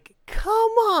I'm like,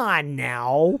 come on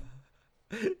now.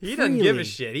 He doesn't give a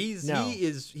shit.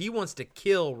 He wants to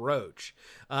kill Roach.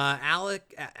 Alice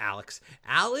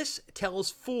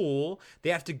tells Fool they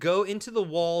have to go into the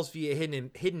walls via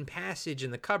hidden passage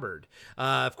in the cupboard.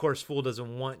 Of course, Fool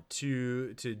doesn't want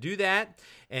to do that,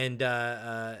 and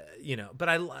But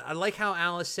I like how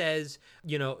Alice says,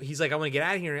 he's like, I want to get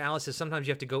out of here, and Alice says sometimes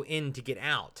you have to go in to get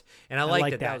out, and I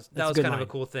like that. That was kind of a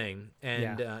cool thing,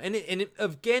 and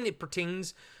it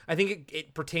pertains. I think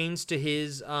it pertains to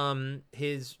his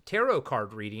tarot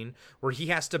card reading where he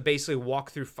has to basically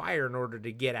walk through fire in order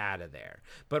to get out of there.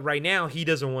 But right now he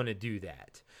doesn't want to do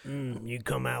that. You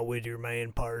come out with your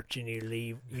man parts and you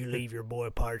leave your boy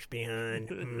parts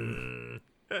behind.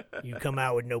 You come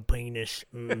out with no penis.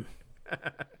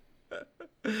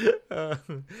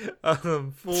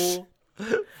 Fool.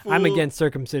 I'm against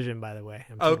circumcision, by the way.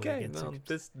 I'm totally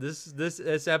against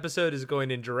this episode is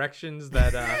going in directions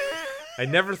that I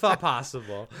never thought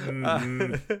possible.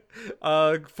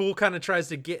 Fool kind of tries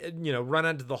to run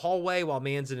onto the hallway while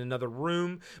man's in another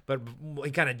room, but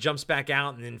he kind of jumps back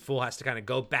out, and then Fool has to kind of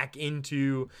go back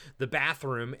into the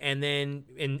bathroom. And then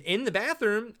in the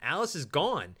bathroom, Alice is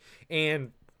gone,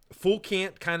 and Fool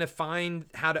can't kind of find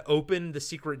how to open the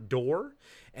secret door.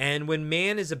 And when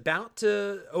man is about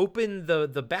to open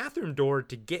the bathroom door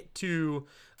to get to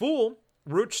Fool,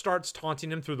 Roach starts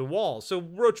taunting him through the wall. So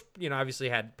Roach, obviously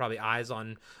had probably eyes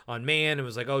on man and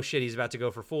was like, oh shit, he's about to go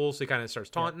for Fool. So he kind of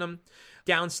starts taunting him.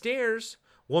 Downstairs,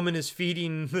 woman is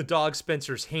feeding the dog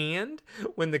Spencer's hand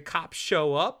when the cops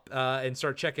show up and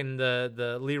start checking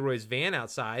the Leroy's van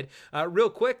outside.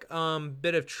 Real quick,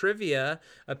 bit of trivia.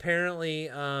 Apparently,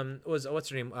 what's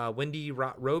her name? Wendy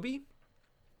Roby.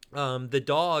 The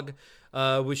dog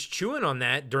was chewing on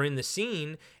that during the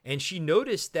scene, and she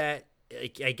noticed that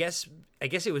I guess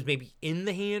it was maybe in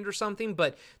the hand or something,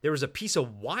 but there was a piece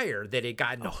of wire that it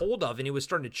gotten a hold of, and it was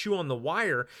starting to chew on the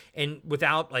wire. And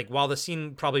without while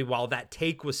that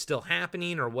take was still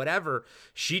happening or whatever,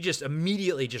 she just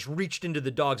immediately just reached into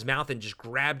the dog's mouth and just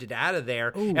grabbed it out of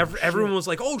there. Ooh, everyone was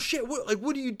like, "Oh shit!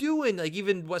 What are you doing?" Like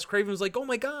even Wes Craven was like, "Oh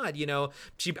my god!"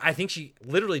 I think she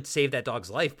literally saved that dog's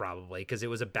life probably because it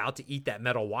was about to eat that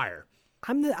metal wire.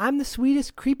 I'm the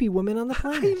sweetest creepy woman on the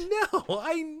planet.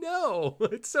 I know.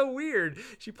 It's so weird.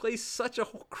 She plays such a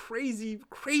crazy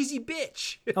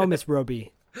bitch. Oh, Miss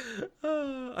Roby.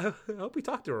 I hope we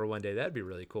talk to her one day. That'd be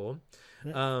really cool.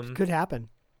 Could happen.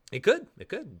 It could.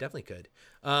 Definitely could.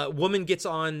 Woman gets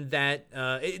on that.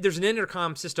 There's an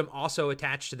intercom system also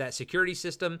attached to that security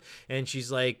system, and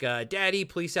she's like, "Daddy,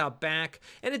 police out back."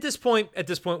 And at this point,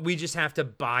 we just have to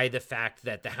buy the fact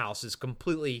that the house is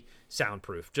completely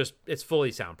soundproof. It's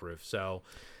fully soundproof. So,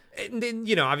 And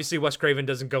then, obviously Wes Craven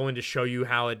doesn't go in to show you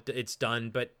how it's done,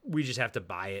 but we just have to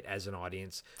buy it as an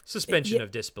audience. Suspension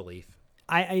of disbelief.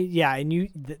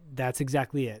 That's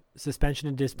exactly it. Suspension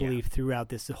of disbelief throughout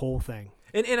this whole thing.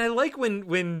 And I like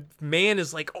when man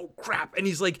is like, oh crap, and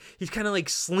he's kind of like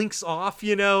slinks off,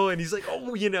 and he's like,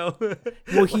 oh,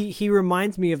 Well, he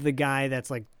reminds me of the guy that's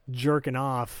like jerking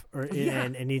off,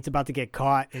 and he's about to get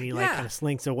caught, and he kind of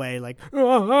slinks away, like,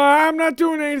 oh, I'm not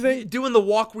doing anything. Doing the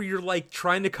walk where you're like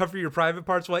trying to cover your private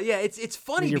parts. Well, yeah, it's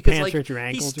funny with because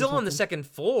like he's still on the second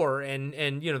floor, and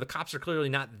the cops are clearly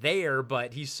not there,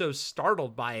 but he's so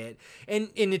startled by it, and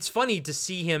it's funny to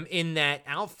see him in that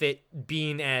outfit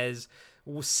being as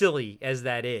silly as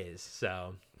that is.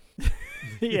 So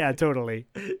yeah, totally.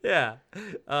 Yeah.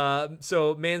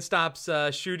 So man stops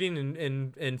shooting,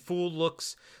 and Fool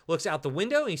looks out the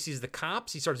window, and he sees the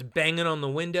cops. He starts banging on the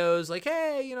windows like,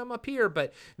 hey, I'm up here.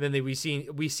 But then we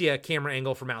see a camera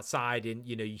angle from outside, and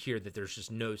you hear that there's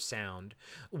just no sound.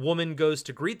 Woman goes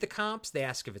to greet the cops. They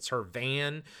ask if it's her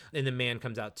van, and the man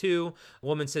comes out too.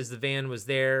 Woman says the van was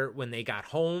there when they got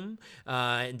home,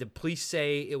 and the police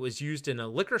say it was used in a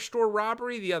liquor store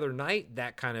robbery the other night.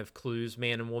 That kind of clues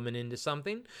man and woman into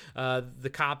something.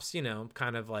 The cops,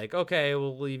 kind of like, okay,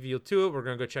 we'll leave you to it. We're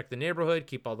going to go check the neighborhood,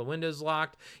 keep all the windows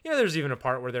locked. There's even a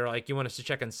part where they're like, you want us to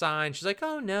check inside? She's like,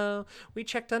 oh no, we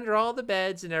checked under all the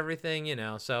beds and everything,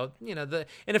 So,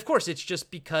 and of course it's just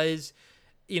because,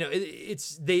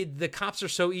 the cops are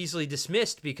so easily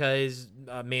dismissed because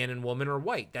man and woman are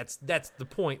white. That's the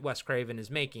point Wes Craven is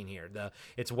making here.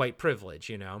 It's white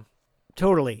privilege,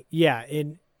 Totally. Yeah.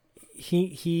 And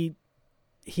he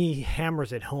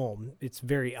hammers it home. It's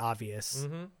very obvious.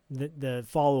 Mm-hmm. The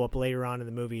follow-up later on in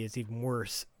the movie is even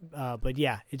worse. But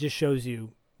yeah, it just shows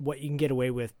you what you can get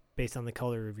away with based on the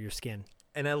color of your skin.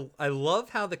 And I love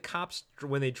how the cops,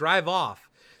 when they drive off,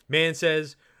 man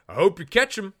says, I hope you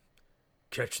catch them.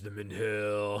 Catch them in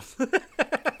hell.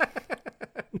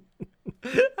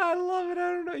 I love it.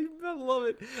 I don't know. I love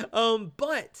it.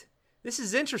 But this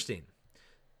is interesting.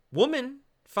 Woman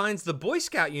finds the Boy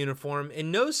Scout uniform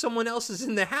and knows someone else is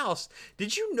in the house.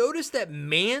 Did you notice that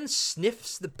man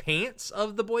sniffs the pants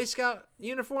of the Boy Scout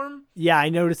uniform? Yeah, I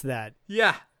noticed that.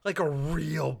 Yeah, like a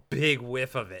real big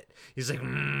whiff of it. He's like,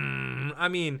 I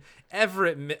mean,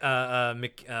 Everett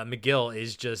McGill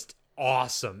is just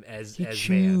awesome as man.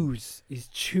 He's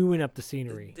chewing up the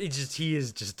scenery. He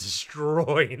is just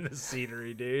destroying the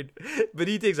scenery, dude. But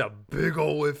he takes a big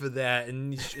old whiff of that,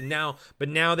 and now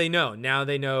they know. Now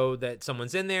they know that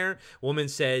someone's in there. Woman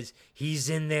says he's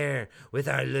in there with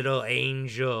our little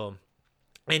angel.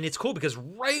 And it's cool because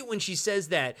right when she says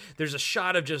that, there's a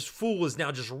shot of just Fool is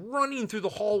now just running through the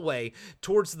hallway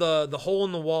towards the hole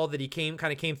in the wall that he came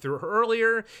through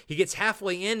earlier. He gets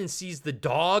halfway in and sees the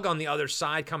dog on the other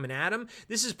side coming at him.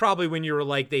 This is probably when you were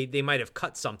like, they might have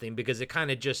cut something, because it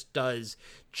kind of just does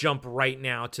jump right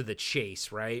now to the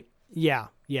chase, right? Yeah.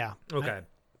 Okay.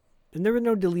 And there were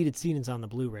no deleted scenes on the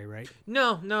Blu-ray, right?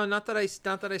 No, not that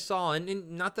I saw,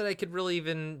 and not that I could really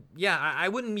even. Yeah, I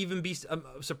wouldn't even be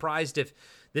surprised if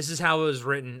this is how it was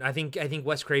written. I think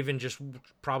Wes Craven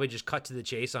probably just cut to the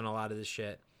chase on a lot of this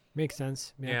shit. Makes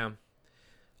sense. Yeah.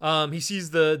 He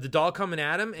sees the dog coming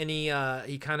at him, and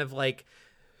he kind of like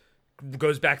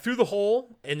goes back through the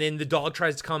hole, and then the dog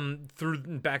tries to come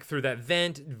back through that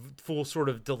vent. Fool sort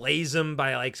of delays him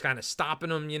by like kind of stopping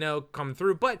him, coming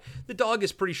through. But the dog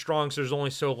is pretty strong, so there's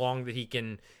only so long that he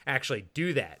can actually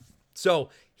do that. So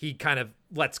he kind of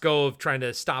lets go of trying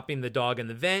to stopping the dog in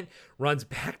the vent, runs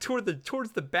back towards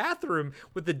the bathroom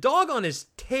with the dog on his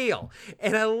tail.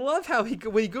 And I love how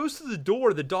when he goes through the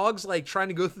door, the dog's like trying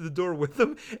to go through the door with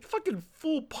him. Fucking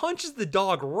Fool punches the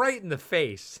dog right in the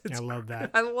face. I love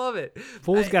that. I love it.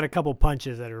 Fool's got a couple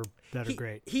punches that are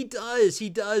great. He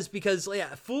does because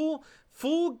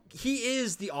Fool, he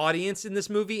is the audience in this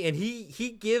movie, and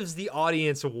he gives the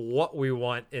audience what we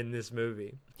want in this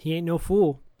movie. He ain't no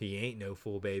fool. He ain't no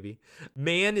fool, baby.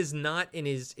 Man is not in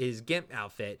his GIMP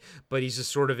outfit, but he's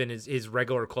just sort of in his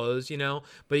regular clothes,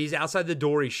 But he's outside the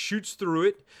door. He shoots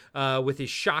through it with his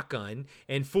shotgun,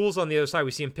 and Fool's on the other side.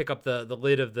 We see him pick up the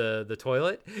lid of the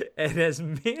toilet, and as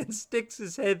Man sticks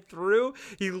his head through,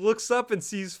 he looks up and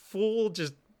sees Fool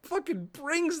just fucking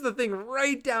brings the thing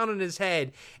right down on his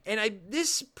head. And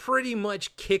this pretty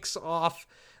much kicks off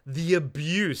the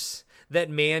abuse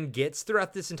that Man gets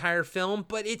throughout this entire film,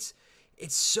 but it's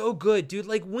so good, dude.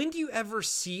 Like, when do you ever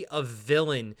see a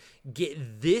villain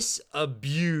get this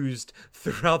abused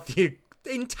throughout the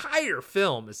entire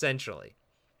film, essentially?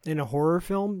 In a horror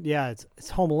film? Yeah, it's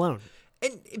Home Alone.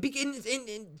 And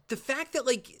the fact that,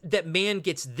 like, that Man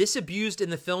gets this abused in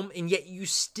the film, and yet you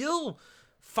still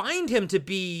find him to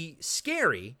be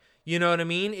scary. You know what I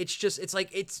mean?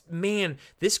 Man,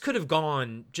 this could have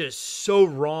gone just so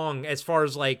wrong as far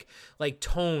as like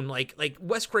tone. Like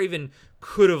Wes Craven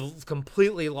could have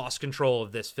completely lost control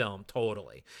of this film,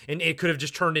 totally. And it could have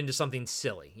just turned into something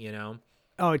silly, you know?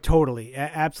 Oh, totally.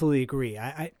 I absolutely agree.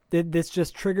 This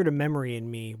just triggered a memory in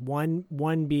me.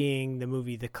 One being the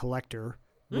movie The Collector,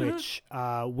 which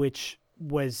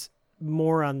was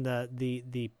more on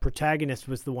the protagonist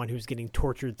was the one who's getting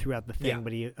tortured throughout the thing,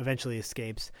 but he eventually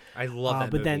escapes. I love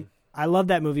that movie. Then I love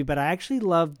that movie, but I actually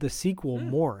love the sequel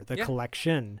more, The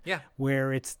Collection,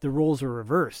 where the roles are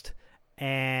reversed.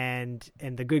 And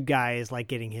the good guy is like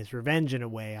getting his revenge in a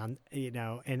way on, you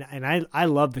know, and I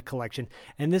love The Collection.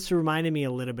 And this reminded me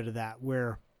a little bit of that,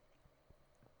 where,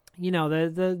 you know,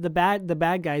 the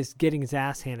bad guy's getting his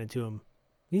ass handed to him.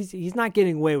 He's not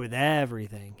getting away with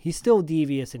everything. He's still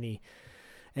devious,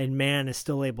 and man is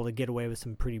still able to get away with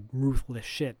some pretty ruthless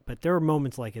shit. But there are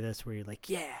moments like this where you're like,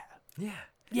 yeah.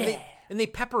 And they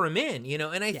pepper him in, you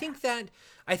know. And I think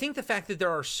the fact that there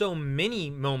are so many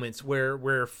moments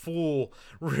where Fool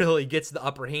really gets the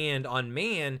upper hand on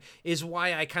Man is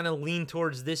why I kind of lean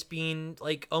towards this being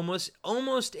like almost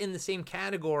in the same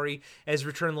category as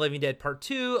Return of the Living Dead Part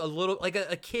 2, a little like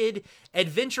a kid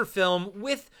adventure film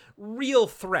with real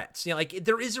threats. You know, like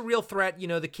there is a real threat, you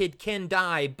know, the kid can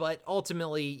die, but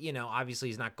ultimately, you know, obviously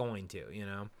he's not going to, you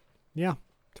know. Yeah,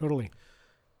 totally.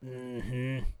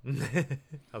 I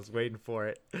was waiting for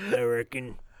it. I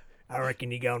reckon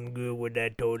he got good with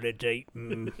that toilet seat.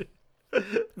 I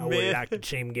would like to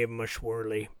see him give him a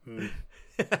swirly.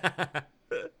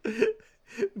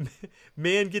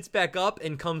 Man gets back up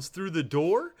and comes through the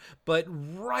door, but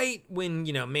right when,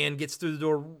 you know, Man gets through the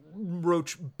door,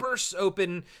 Roach bursts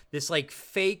open this like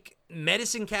fake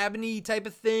medicine cabinet type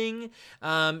of thing,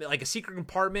 like a secret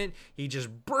compartment. He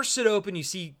just bursts it open.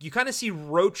 You kind of see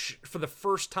Roach for the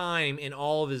first time in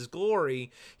all of his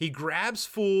glory. He grabs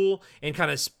Fool and kind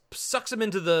of sucks him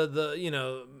into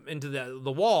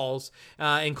the walls,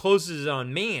 and closes it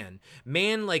on Man.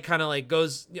 Man kind of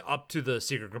goes up to the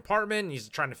secret compartment, and he's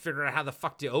trying to figure out how the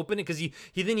fuck to open it, because he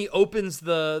opens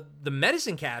the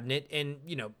medicine cabinet, and,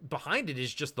 you know, behind it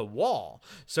is just the wall.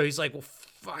 So he's like, well,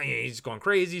 fine. He's going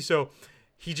crazy. So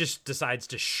he just decides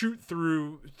to shoot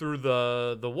through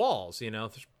the walls, you know,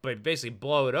 but basically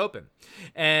blow it open.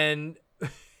 And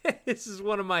this is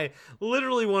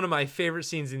literally one of my favorite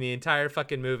scenes in the entire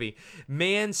fucking movie.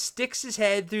 Man sticks his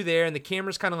head through there, and the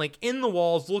camera's kind of like in the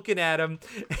walls looking at him,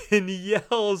 and he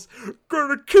yells,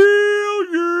 "Gonna kill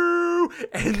you!"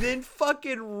 And then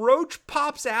fucking Roach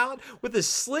pops out with a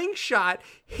slingshot,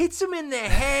 hits him in the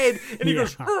head, and he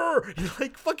goes, "Arr!" And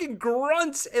like fucking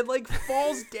grunts and like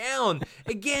falls down.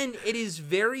 Again, it is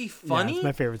very funny. Yeah, it's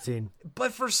my favorite scene.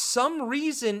 But for some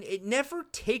reason, it never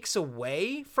takes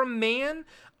away from Man.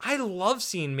 I love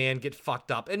seeing Man get fucked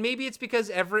up. And maybe it's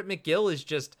because Everett McGill is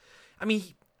just, I mean,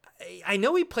 I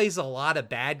know he plays a lot of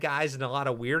bad guys and a lot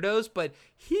of weirdos, but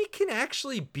he can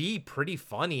actually be pretty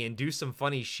funny and do some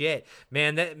funny shit.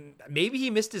 Man, that maybe he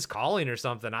missed his calling or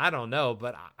something. I don't know,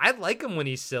 but I like him when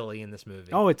he's silly in this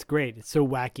movie. Oh, it's great. It's so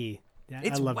wacky. Yeah,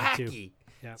 it's I love wacky. it too.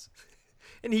 Yeah.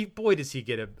 And boy, does he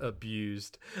get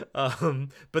abused.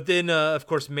 But then, of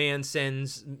course, Man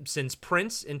sends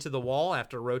Prince into the wall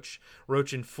after Roach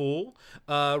and Fool.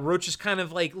 Roach is kind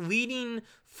of like leading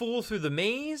Fool through the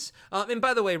maze. And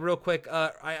by the way, real quick,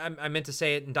 I meant to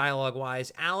say it in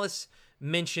dialogue-wise. Alice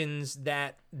mentions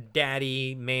that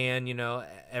Daddy Man, you know,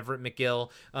 Everett McGill,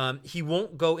 he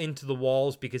won't go into the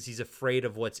walls because he's afraid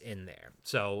of what's in there.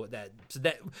 So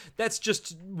that's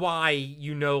just why,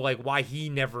 you know, like why he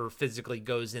never physically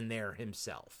goes in there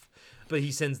himself. But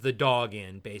he sends the dog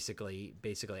in basically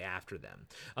after them.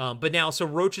 But now, so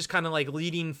Roach is kind of like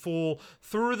leading Fool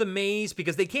through the maze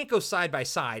because they can't go side by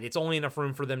side. It's only enough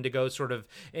room for them to go sort of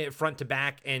front to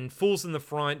back, and Fool's in the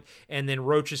front, and then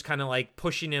Roach is kind of like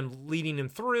pushing him, leading him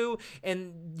through,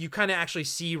 and you kind of actually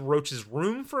see Roach's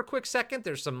room for a quick second.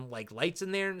 There's some like lights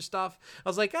in there and stuff. I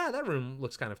was like, that room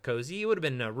looks kind of cozy. It would have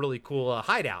been a really cool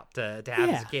hideout to have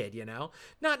as a kid, you know?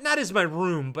 Not as my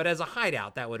room, but as a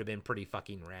hideout, that would have been pretty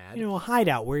fucking rad. You know,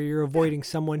 hideout where you're avoiding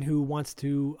someone who wants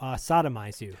to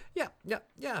sodomize you.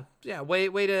 Yeah. Way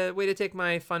to take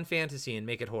my fun fantasy and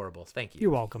make it horrible. Thank you.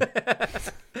 You're welcome.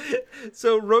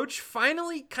 So Roach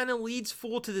finally kind of leads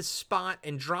Fool to this spot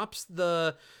and drops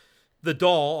the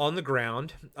doll on the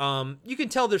ground. You can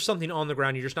tell there's something on the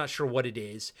ground. You're just not sure what it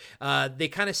is. They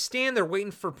kind of stand there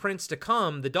waiting for Prince to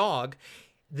come, the dog.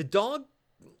 The dog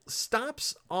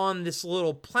stops on this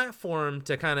little platform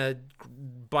to kind of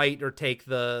bite or take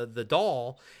the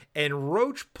doll, and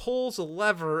Roach pulls a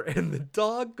lever and the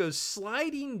dog goes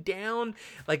sliding down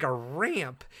like a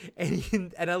ramp,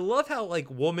 and I love how like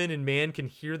woman and man can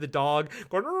hear the dog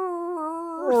going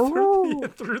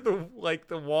through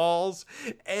the walls,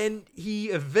 and he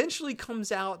eventually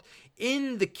comes out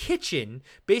in the kitchen.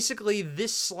 Basically,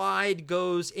 this slide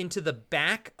goes into the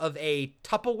back of a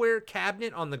Tupperware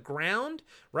cabinet on the ground,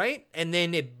 right? And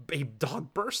then a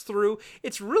dog bursts through.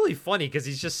 It's really funny because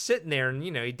he's just sitting there and,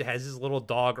 he has his little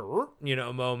dog,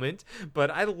 moment. But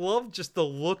I love just the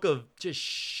look of just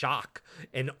shock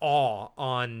and awe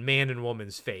on man and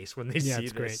woman's face when they see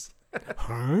this. Great.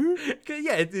 Huh?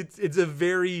 Yeah,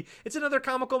 it's another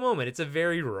comical moment. It's a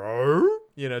very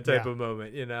type of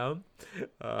moment,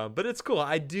 but it's cool.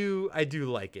 I do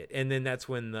like it. And then that's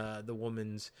when the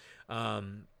woman's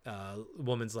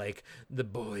like, the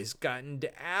boys got into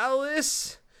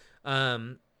Alice.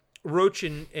 Roach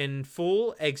and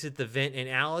Fool exit the vent in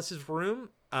Alice's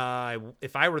room.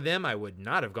 If I were them, I would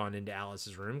not have gone into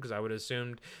Alice's room because I would have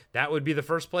assumed that would be the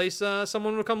first place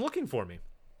someone would come looking for me.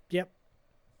 Yep.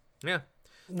 Yeah,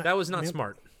 that was not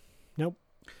smart. Nope.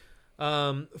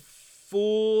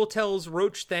 Fool tells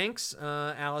Roach thanks.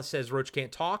 Alice says Roach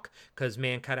can't talk because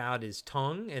man cut out his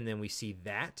tongue, and then we see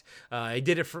that. He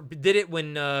did it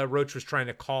when Roach was trying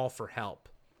to call for help.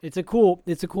 It's a cool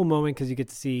moment because you get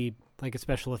to see like a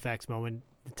special effects moment.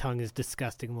 The tongue is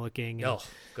disgusting looking. Oh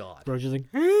God! Roach is like,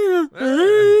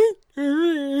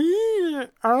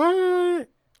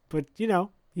 but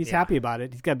he's happy about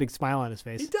it. He's got a big smile on his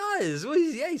face. He does. Well,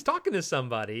 he's talking to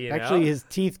somebody. Actually, his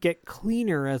teeth get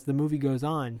cleaner as the movie goes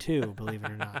on, too, believe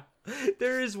it or not.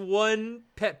 There is one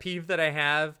pet peeve that I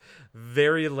have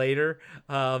very later.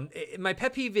 My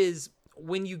pet peeve is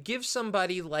when you give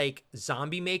somebody like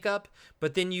zombie makeup,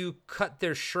 but then you cut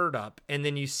their shirt up and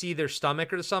then you see their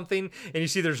stomach or something and you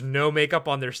see there's no makeup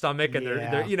on their stomach and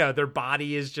their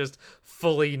body is just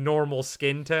fully normal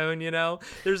skin tone,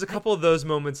 There's a couple of those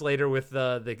moments later with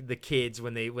the kids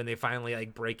when they finally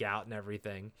like break out and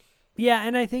everything. Yeah,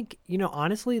 and I think,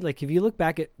 honestly, like if you look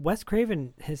back at Wes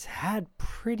Craven has had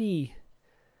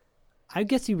I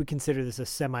guess you would consider this a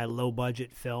semi-low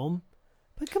budget film.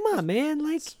 But come on, man,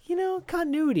 like,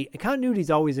 continuity. Continuity is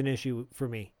always an issue for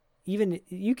me. Even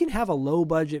you can have a low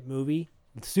budget movie,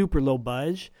 super low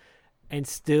budge, and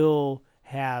still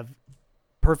have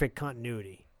perfect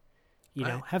continuity.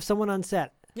 Have someone on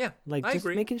set. Yeah, like I just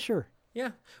agree. Making sure.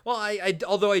 Yeah. Well,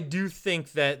 although I do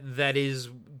think that is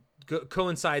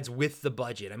coincides with the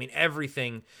budget. I mean,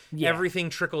 everything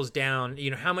trickles down.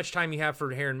 How much time you have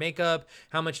for hair and makeup,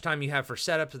 how much time you have for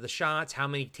setup of the shots, how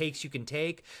many takes you can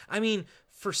take. I mean,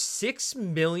 for $6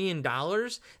 million,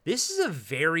 this is a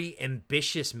very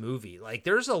ambitious movie. Like,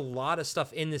 there's a lot of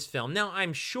stuff in this film. Now,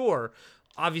 I'm sure,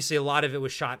 obviously, a lot of it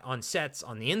was shot on sets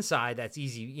on the inside. That's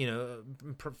easy,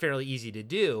 fairly easy to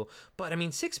do. But, I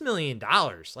mean, $6 million,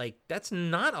 like, that's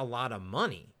not a lot of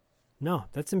money. No,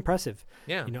 that's impressive.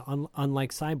 Yeah.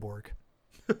 Unlike Cyborg.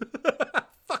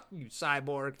 Fuck you,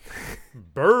 Cyborg.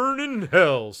 Burn in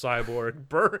hell, Cyborg.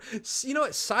 Burn. You know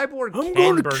what? Cyborg I'm can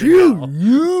gonna burn kill in hell.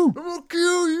 you. I'm gonna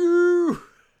kill you.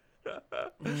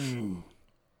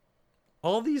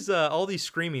 All these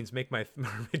screamings make my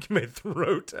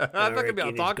throat. I'm not gonna be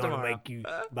able to talk tomorrow. Make you,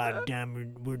 by the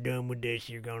time we're done with this,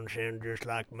 you're gonna sound just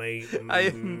like me.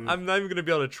 I'm not even gonna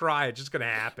be able to try. It's just gonna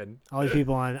happen. All these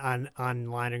people online are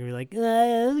gonna be like,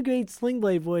 "That's a great Sling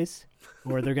Blade voice,"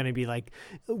 or they're gonna be like,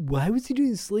 "Why was he doing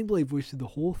the Sling Blade voice through the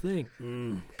whole thing?"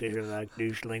 Because I like to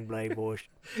do Sling Blade voice.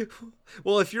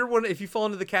 Well, if you fall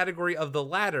into the category of the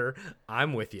latter,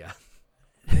 I'm with you.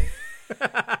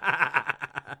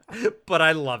 But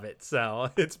I love it, so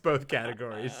it's both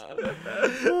categories.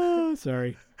 Oh,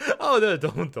 sorry. Oh no,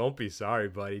 don't be sorry,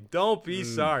 buddy. Don't be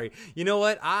sorry. You know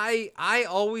what? I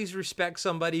always respect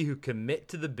somebody who commit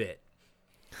to the bit.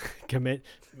 Commit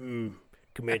to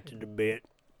the bit.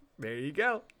 There you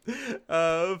go.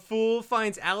 Fool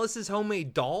finds Alice's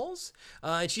homemade dolls.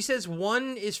 And she says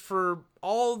one is for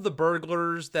all the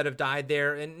burglars that have died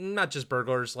there. And not just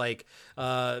burglars, like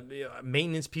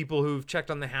maintenance people who've checked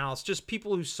on the house. Just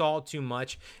people who saw too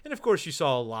much. And of course, you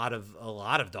saw a lot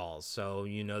of dolls. So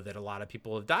you know that a lot of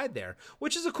people have died there.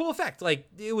 Which is a cool effect. Like,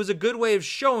 it was a good way of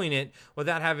showing it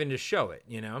without having to show it,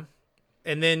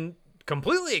 And then,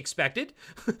 completely expected,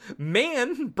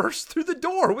 man burst through the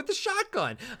door with the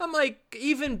shotgun. I'm like,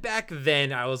 even back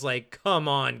then, I was like, come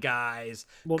on, guys.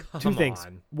 Well, two things.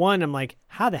 One, I'm like,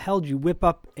 how the hell did you whip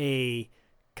up a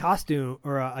costume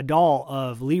or a doll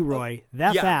of Leroy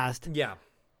that fast? Yeah.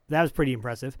 That was pretty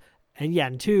impressive.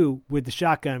 And two, with the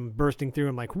shotgun bursting through,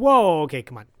 I'm like, whoa, okay,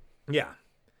 come on. Yeah.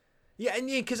 Yeah, and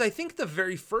because I think the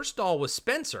very first doll was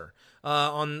Spencer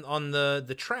on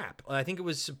the trap. I think it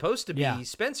was supposed to be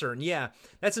Spencer, and yeah,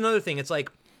 that's another thing. It's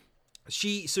like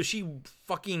she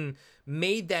fucking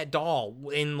made that doll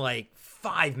in like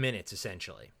 5 minutes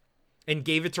essentially, and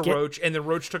gave it to Roach, and then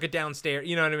Roach took it downstairs.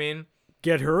 You know what I mean?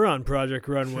 Get her on Project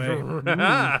Runway.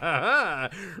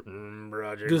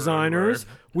 Project Designers,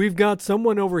 Runway. we've got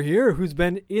someone over here who's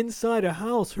been inside a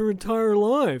house her entire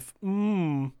life.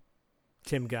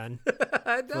 Tim Gunn.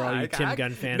 For all you Tim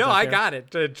Gunn fans. No, out I there. got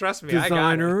it. Trust me,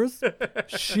 Designers, I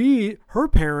got it. Her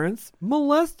parents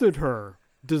molested her.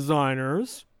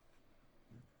 Designers.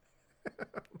 Oh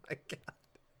my God.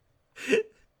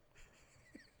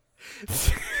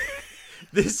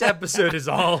 This episode is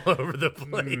all over the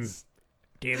place.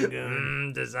 Tim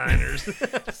Gunn. Designers.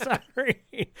 Sorry.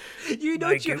 You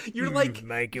know, you're like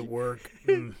make it work.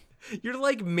 You're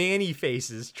like Manny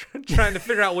faces trying to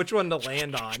figure out which one to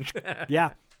land on.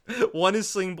 Yeah. One is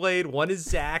Sling Blade, one is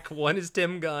Zach, one is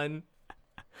Tim Gunn.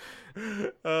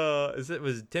 Was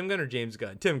it Tim Gunn or James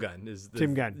Gunn? Tim Gunn is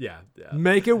Tim Gunn. Yeah.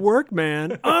 Make it work,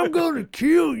 man. I'm gonna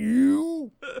kill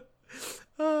you.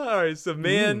 All right, so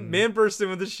man bursts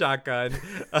in with a shotgun.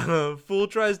 Fool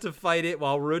tries to fight it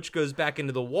while Roach goes back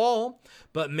into the wall,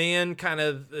 but man kind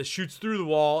of shoots through the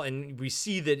wall, and we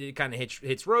see that it kind of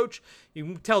hits Roach. You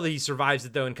can tell that he survives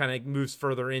it though, and kind of moves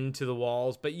further into the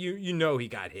walls, but you know he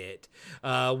got hit.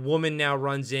 Woman now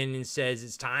runs in and says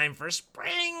it's time for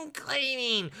spring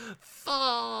cleaning,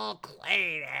 full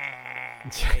cleaning.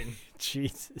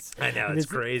 Jesus. I know, it's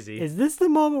crazy. Is this the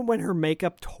moment when her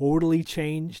makeup totally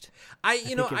changed? I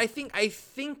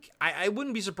think I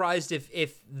wouldn't be surprised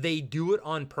if they do it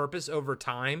on purpose over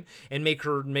time and make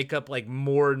her makeup like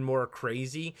more and more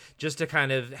crazy, just to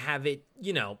kind of have it,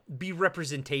 be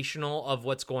representational of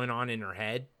what's going on in her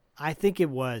head. I think it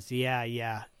was.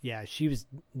 Yeah. She was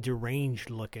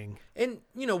deranged looking. And,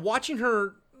 watching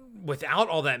her without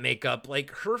all that makeup,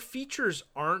 like her features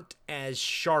aren't as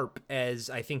sharp as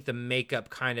I think the makeup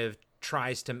kind of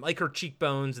tries to, like her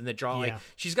cheekbones and the jaw. Like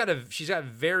she's got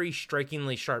very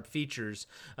strikingly sharp features.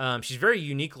 She's very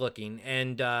unique looking,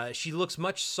 and she looks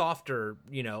much softer,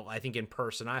 I think in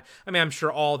person. I mean, I'm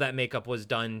sure all that makeup was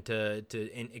done to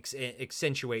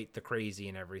accentuate the crazy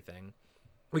and everything.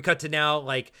 We cut to now,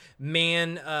 like,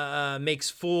 man makes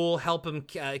Fool help him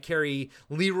carry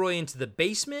Leroy into the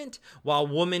basement, while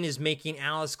woman is making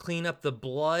Alice clean up the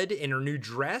blood in her new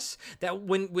dress. That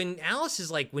when Alice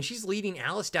is like, when she's leading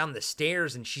Alice down the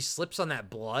stairs and she slips on that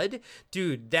blood,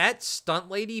 dude, that stunt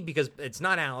lady, because it's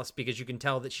not Alice, because you can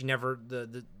tell that she never,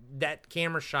 that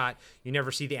camera shot, you never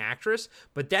see the actress,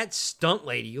 but that stunt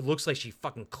lady looks like she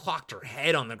fucking clocked her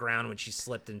head on the ground when she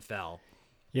slipped and fell.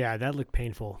 Yeah, that looked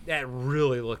painful. That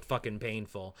really looked fucking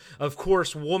painful. Of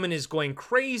course, woman is going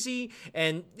crazy,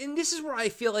 and this is where I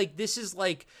feel like this is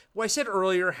like what I said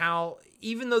earlier, how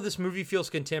even though this movie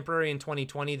feels contemporary in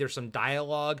 2020, there's some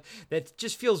dialogue that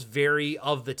just feels very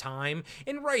of the time.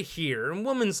 And right here, and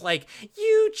woman's like,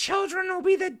 "You children will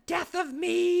be the death of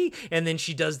me," and then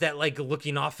she does that like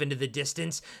looking off into the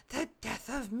distance, "The death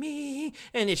of me,"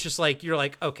 and it's just like, you're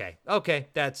like, okay,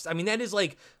 that is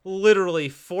like literally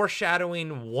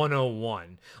foreshadowing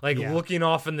 101, like looking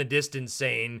off in the distance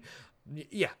saying,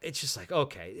 yeah, it's just like,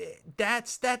 okay,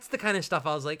 that's the kind of stuff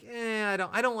I was like, I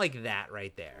don't like that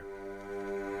right there.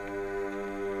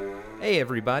 Hey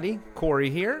everybody, Corey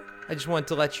here. I just wanted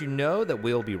to let you know that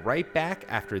we'll be right back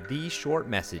after these short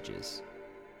messages.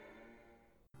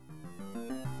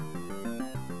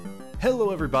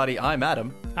 Hello everybody, I'm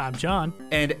Adam. I'm John.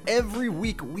 And every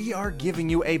week we are giving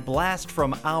you a blast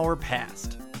from our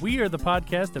past. We are the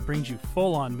podcast that brings you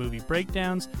full-on movie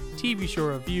breakdowns, TV show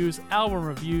reviews, album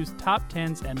reviews, top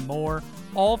 10s, and more,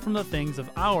 all from the things of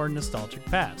our nostalgic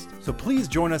past. So please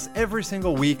join us every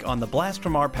single week on the Blast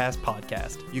from Our Past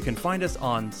podcast. You can find us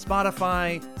on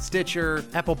Spotify, Stitcher,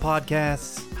 Apple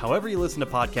Podcasts. However you listen to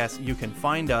podcasts, you can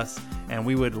find us, and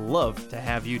we would love to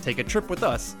have you take a trip with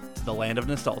us to the land of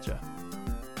nostalgia.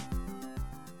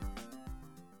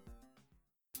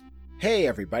 Hey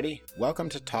everybody, welcome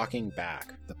to Talking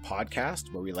Back, the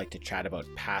podcast where we like to chat about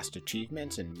past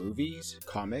achievements in movies,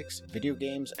 comics, video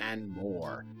games, and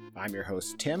more. I'm your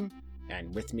host Tim,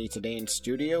 and with me today in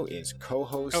studio is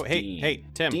co-host Dean. Hey,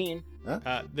 Tim. Dean,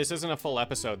 huh? This isn't a full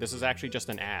episode, this is actually just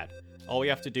an ad. All we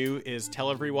have to do is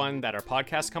tell everyone that our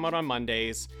podcasts come out on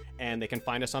Mondays, and they can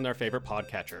find us on their favorite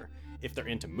podcatcher. If they're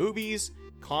into movies,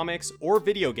 comics, or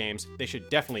video games, they should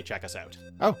definitely check us out.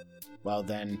 Oh, well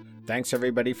then, thanks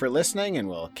everybody for listening, and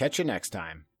we'll catch you next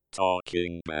time.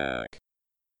 Talking Back.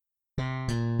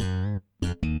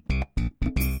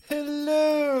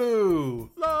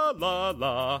 Hello! La la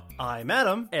la. I'm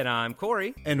Adam. And I'm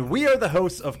Corey. And we are the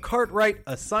hosts of Cartwright,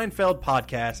 a Seinfeld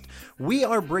podcast. We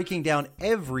are breaking down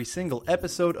every single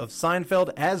episode of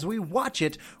Seinfeld as we watch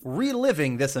it,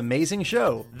 reliving this amazing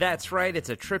show. That's right, it's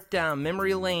a trip down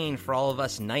memory lane for all of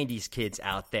us 90s kids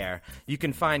out there. You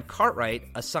can find Cartwright,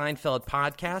 a Seinfeld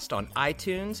podcast on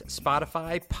iTunes,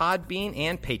 Spotify, Podbean,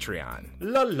 and Patreon.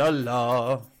 La la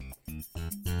la.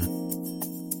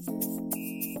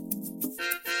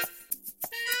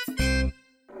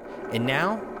 And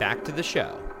now, back to the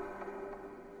show.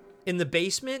 In the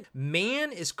basement,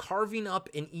 Man is carving up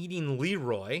and eating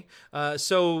Leroy.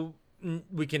 So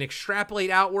we can extrapolate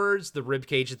outwards. The rib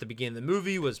cage at the beginning of the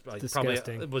movie was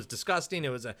disgusting. It was disgusting. It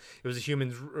was a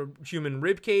human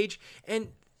rib cage, and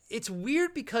it's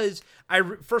weird because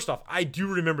first off, I do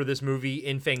remember this movie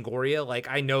in Fangoria. Like,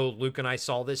 I know Luke and I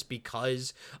saw this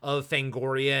because of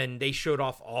Fangoria, and they showed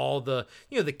off all the,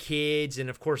 the kids and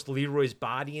of course Leroy's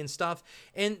body and stuff.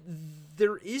 And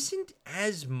there isn't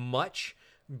as much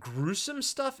gruesome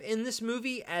stuff in this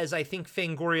movie as I think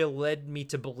Fangoria led me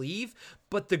to believe,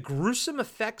 but the gruesome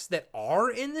effects that are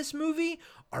in this movie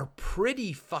are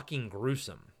pretty fucking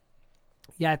gruesome.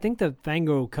 Yeah, I think the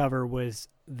Fango cover was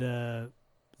the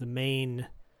main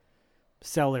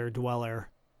cellar dweller,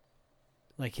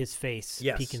 like his face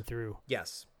peeking through.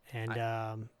 Yes. And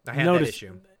I had that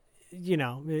issue.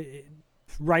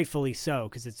 Rightfully so,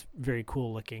 because it's very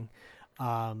cool looking.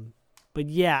 But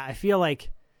yeah, I feel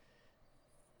like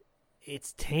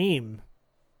it's tame,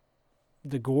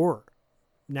 the gore.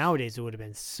 Nowadays, it would have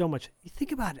been so much. You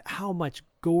think about how much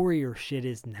gorier shit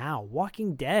is now.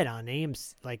 Walking Dead on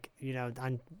AMC,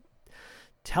 on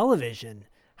television,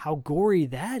 how gory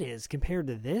that is compared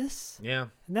to this. Yeah.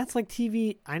 And that's like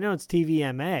TV. I know it's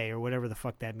TVMA or whatever the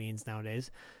fuck that means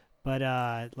nowadays. But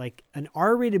like an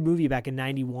R-rated movie back in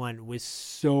 91 was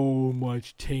so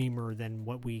much tamer than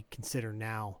what we consider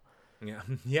now. Yeah.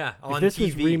 Yeah. If this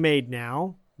was remade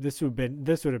now, this would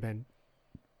have been,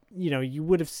 you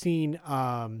would have seen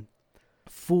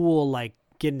Fool like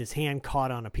getting his hand caught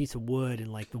on a piece of wood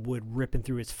and like the wood ripping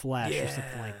through his flesh or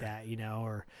something like that,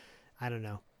 or I don't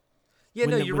know. Yeah,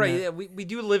 you're right. We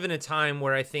do live in a time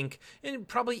where I think, and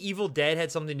probably Evil Dead had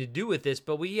something to do with this,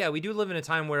 but we do live in a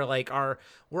time where like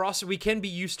we can be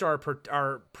used to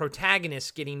our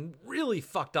protagonists getting really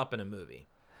fucked up in a movie.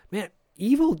 Man,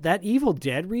 that Evil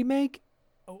Dead remake,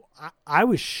 I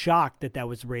was shocked that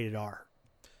was rated R,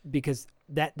 because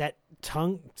that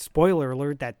tongue, spoiler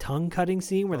alert, that tongue cutting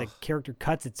scene where the character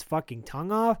cuts its fucking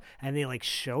tongue off and they like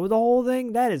show the whole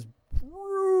thing, that is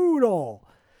brutal.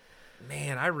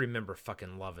 Man, I remember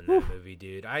fucking loving that movie,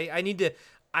 dude. I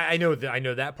know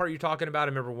that part you're talking about.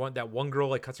 I remember that one girl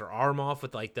like cuts her arm off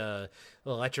with like the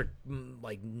electric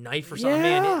like knife or something.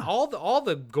 Yeah. Man, all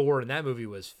the gore in that movie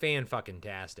was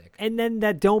fan-fucking-tastic. And then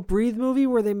that Don't Breathe movie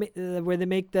where they make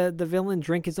the villain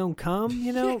drink his own cum,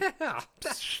 Yeah.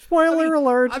 Spoiler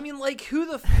alert. I mean, like, who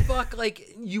the fuck,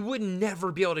 like, you would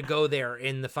never be able to go there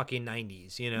in the fucking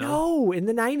 90s, No, in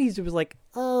the 90s it was like,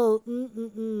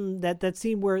 that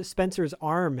scene where Spencer's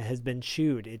arm has been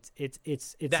chewed. It's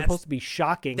supposed to be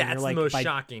shocking. That's the most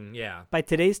shocking, yeah. By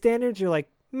today's standards, you're like,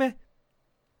 meh.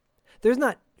 There's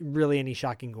not really any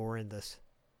shocking gore in this.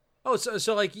 Oh,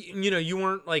 so like, you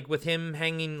weren't like with him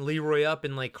hanging Leroy up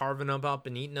and like carving him up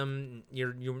and eating him.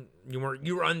 You were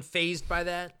unfazed by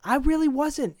that. I really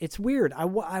wasn't. It's weird. I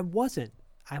wasn't.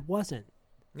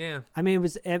 Yeah. I mean, it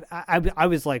was. I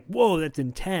was like, whoa, that's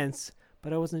intense,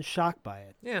 but I wasn't shocked by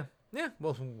it. Yeah. Yeah.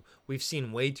 Well, we've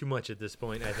seen way too much at this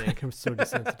point, I think. I'm so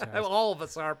desensitized. All of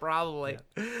us are probably.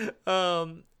 Yeah.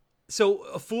 So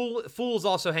a Fool is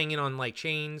also hanging on like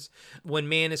chains. When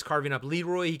Man is carving up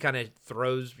Leroy, he kind of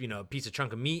throws a piece of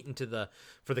chunk of meat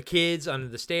for the kids under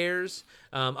the stairs.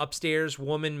 Upstairs,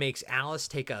 woman makes Alice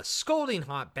take a scalding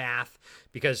hot bath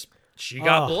because she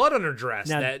got blood on her dress.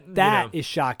 Now, that is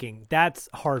shocking. That's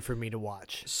hard for me to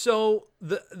watch. So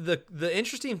the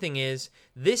interesting thing is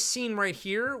this scene right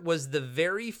here was the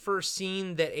very first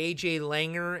scene that AJ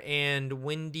Langer and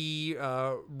Wendy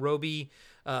Roby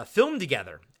filmed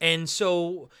together. And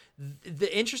so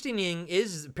the interesting thing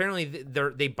is apparently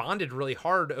they bonded really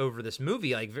hard over this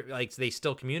movie. Like they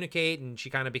still communicate, and she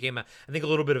kind of became I think a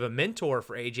little bit of a mentor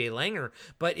for AJ Langer.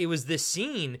 But it was this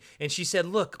scene, and she said,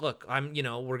 "Look, I'm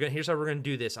here's how we're gonna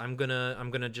do this. I'm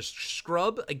gonna just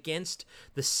scrub against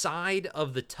the side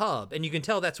of the tub, and you can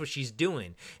tell that's what she's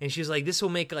doing. And she's like, this will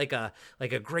make like a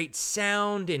great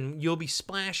sound, and you'll be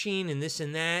splashing and this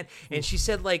and that. And she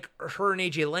said like her and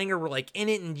AJ Langer were like in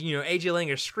it, and AJ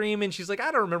Langer screaming. She's like,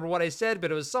 I don't remember what I said, but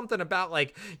it was something about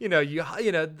like,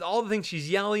 all the things she's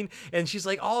yelling, and she's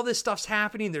like, all this stuff's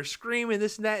happening. They're screaming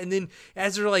this and that. And then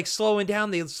as they're like slowing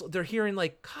down, they're hearing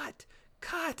like, cut.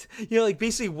 Like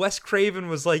basically Wes Craven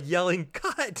was like yelling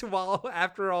cut while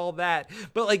after all that,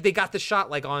 but like they got the shot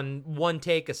like on one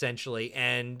take essentially,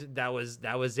 and that was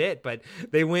it. But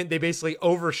they basically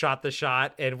overshot the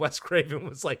shot, and Wes Craven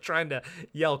was like trying to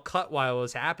yell cut while it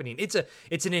was happening. It's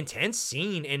an intense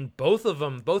scene, and both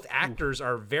actors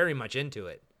are very much into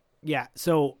it. Yeah.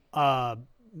 So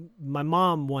my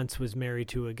mom once was married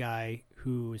to a guy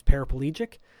who was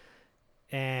paraplegic,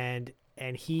 and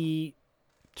he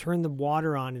turned the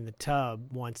water on in the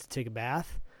tub once to take a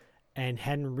bath and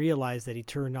hadn't realized that he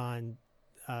turned on,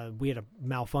 we had a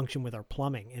malfunction with our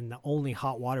plumbing, and the only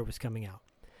hot water was coming out.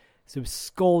 So it was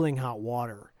scalding hot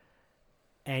water,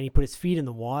 and he put his feet in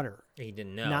the water. He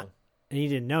didn't know. He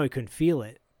couldn't feel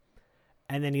it.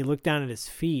 And then he looked down at his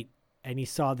feet, and he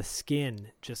saw the skin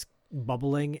just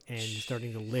bubbling and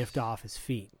starting to lift off his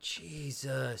feet.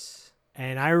 Jesus.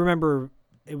 And I remember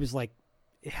it was like,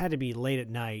 it had to be late at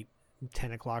night,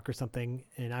 10 o'clock or something,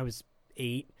 and I was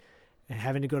 8 and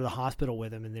having to go to the hospital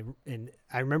with him, and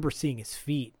I remember seeing his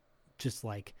feet just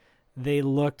like, they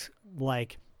looked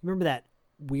like, remember that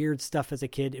weird stuff as a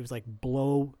kid? It was like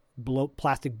blow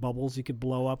plastic bubbles you could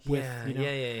blow up with.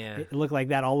 Yeah. It looked like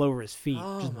that all over his feet,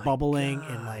 just bubbling,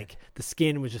 and like the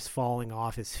skin was just falling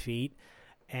off his feet,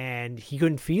 and he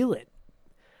couldn't feel it.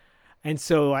 And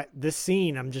so this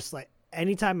scene, I'm just like,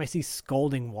 anytime I see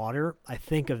scalding water, I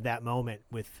think of that moment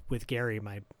with Gary,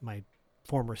 my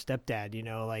former stepdad,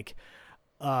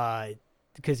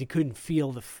 because he couldn't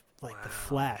feel the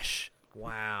flesh.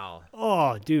 Wow.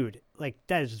 Oh, dude, like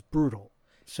that is just brutal.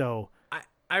 So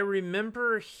I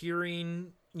remember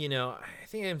hearing, I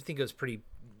think it was pretty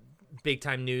big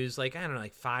time news, like, I don't know,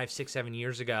 like 5, 6, 7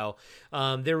 years ago.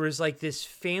 There was like this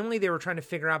family they were trying to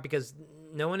figure out because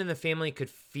no one in the family could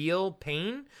feel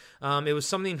pain. It was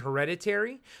something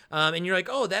hereditary. And you're like,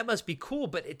 oh, that must be cool,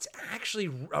 but it's actually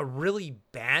a really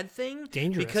bad thing.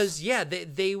 Dangerous. Because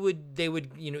they would,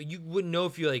 you wouldn't know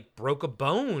if you like broke a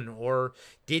bone or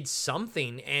did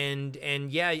something.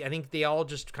 And yeah, I think they all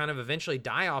just kind of eventually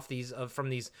die off from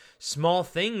these small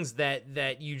things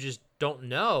that you just don't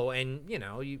know. And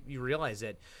you realize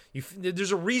that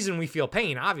there's a reason we feel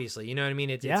pain, obviously, you know what I mean?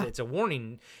 It's a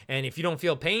warning. And if you don't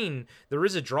feel pain, there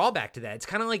is a drawback to that. It's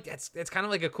kind of like, it's kind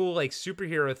of like a cool like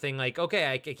superhero thing. Like,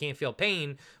 okay, I can't feel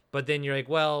pain, but then you're like,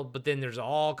 well, but then there's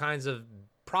all kinds of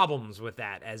problems with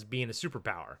that as being a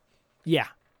superpower. Yeah.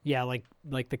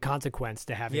 Like the consequence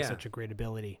to having such a great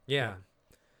ability. Yeah.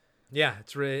 Yeah,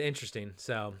 it's really interesting.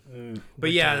 So,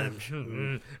 but yeah,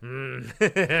 can't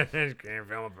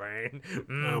feel pain.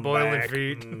 Boiling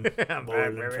feet,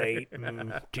 boiling feet,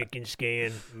 chicken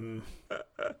skin.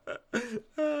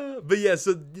 But yeah,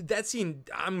 so that scene,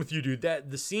 I'm with you, dude.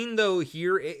 The scene though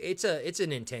here, it's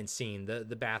an intense scene.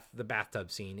 The bathtub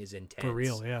scene is intense for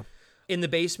real. Yeah. In the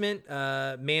basement,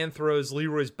 man throws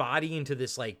Leroy's body into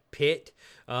this like pit,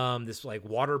 this like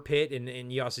water pit,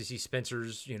 and you also see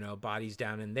Spencer's bodies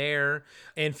down in there,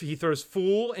 and he throws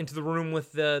Fool into the room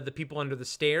with the people under the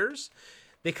stairs.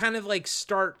 They kind of like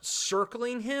start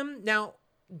circling him. Now,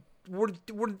 we're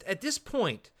at this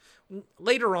point.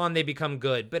 Later on, they become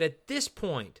good, but at this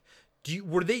point, do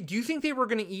you think they were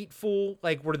going to eat Fool?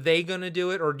 Like, were they going to do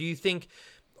it, or do you think,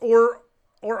 or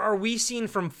are we seeing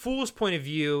from Fool's point of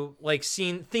view, like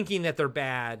thinking that they're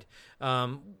bad?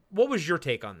 What was your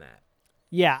take on that?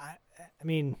 Yeah, I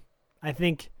mean, I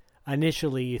think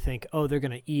initially you think, oh, they're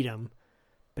going to eat them,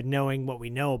 but knowing what we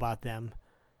know about them,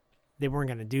 they weren't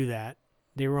going to do that.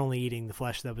 They were only eating the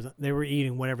flesh they were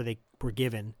eating whatever they were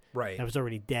given. Right. That was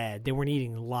already dead. They weren't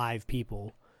eating live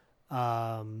people.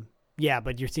 Yeah,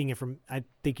 but you're seeing it from, I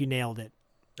think you nailed it.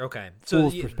 Okay.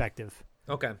 Fool's perspective.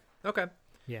 Okay.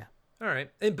 Yeah. All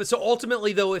right. But so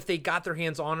ultimately, though, if they got their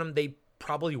hands on him, they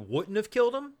probably wouldn't have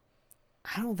killed him?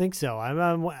 I don't think so.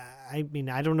 I mean,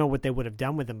 I don't know what they would have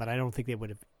done with him, but I don't think they would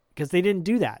have, because they didn't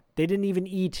do that. They didn't even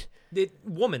eat.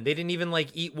 Woman. They didn't even, like,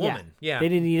 eat woman. Yeah. They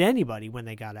didn't eat anybody when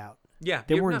they got out. Yeah.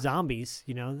 They weren't zombies,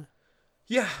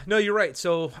 Yeah, no, you're right.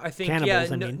 So I think,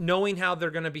 Cannibals, knowing how they're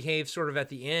going to behave sort of at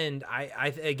the end,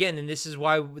 I again, and this is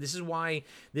why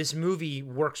this movie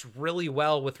works really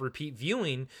well with repeat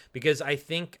viewing, because I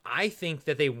think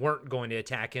that they weren't going to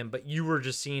attack him, but you were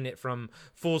just seeing it from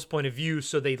Fool's point of view,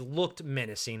 so they looked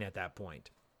menacing at that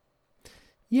point.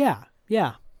 Yeah,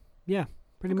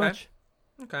 pretty much.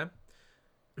 Okay.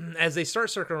 As they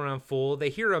start circling around Fool, they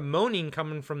hear a moaning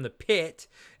coming from the pit,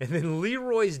 and then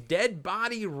Leroy's dead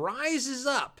body rises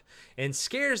up and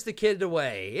scares the kid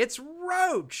away. It's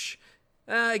Roach!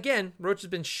 Again, Roach has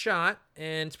been shot,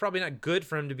 and it's probably not good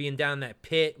for him to be down that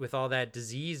pit with all that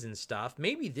disease and stuff.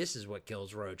 Maybe this is what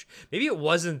kills Roach. Maybe it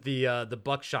wasn't the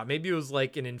buckshot. Maybe it was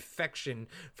like an infection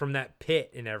from that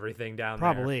pit and everything down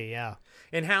there. Probably, yeah.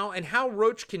 And how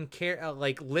Roach can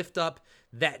lift up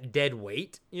that dead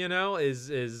weight,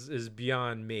 is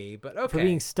beyond me. But okay. For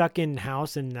being stuck in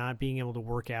house and not being able to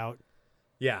work out.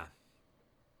 Yeah.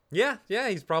 Yeah,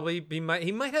 he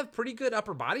might have pretty good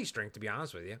upper body strength, to be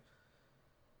honest with you.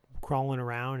 Crawling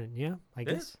around and I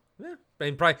guess. Yeah.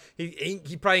 And probably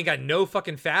he probably ain't got no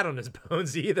fucking fat on his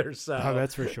bones either. So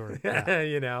that's for sure.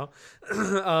 Yeah.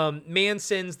 Man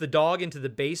sends the dog into the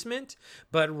basement,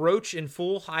 but Roach and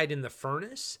Fool hide in the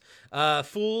furnace.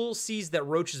 Fool sees that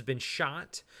Roach has been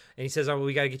shot, and he says, "Oh, well,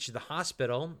 we got to get you to the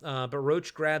hospital." But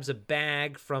Roach grabs a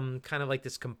bag from kind of like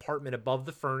this compartment above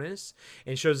the furnace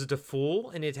and shows it to Fool,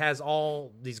 and it has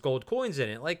all these gold coins in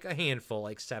it, like a handful,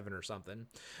 like 7 or something.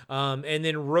 And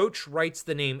then Roach writes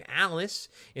the name Alice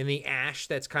in the ash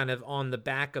that's kind of on the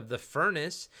back of the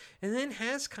furnace, and then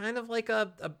has kind of like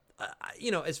a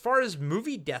as far as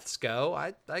movie deaths go,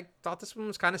 I thought this one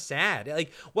was kind of sad.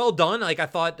 Like, well done. Like, I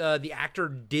thought the actor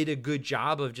did a good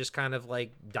job of just kind of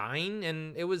like dying,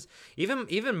 and it was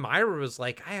even Myra was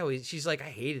like, she's like, I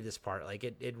hated this part. Like,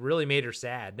 it really made her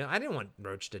sad. No, I didn't want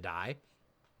Roach to die.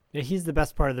 Yeah, he's the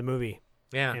best part of the movie.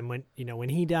 Yeah. And when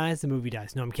he dies, the movie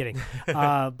dies. No, I'm kidding.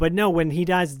 But no, when he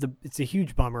dies, it's a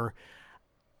huge bummer.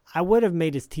 I would have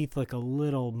made his teeth look a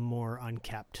little more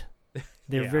unkept.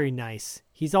 They're very nice.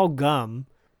 He's all gum,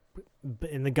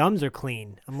 and the gums are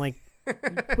clean. I'm like,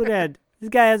 this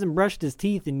guy hasn't brushed his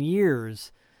teeth in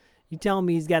years. You telling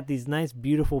me he's got these nice,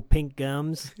 beautiful pink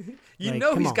gums? He's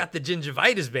got the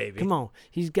gingivitis, baby. Come on.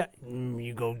 He's got,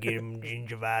 you go get him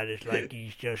gingivitis like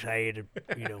he's just had,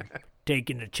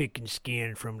 taking the chicken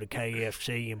skin from the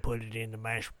KFC and put it in the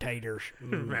mashed potatoes.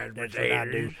 That's what I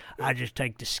do. I just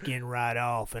take the skin right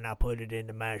off and I put it in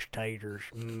the mashed taters.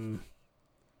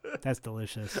 That's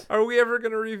delicious. Are we ever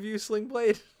going to review Sling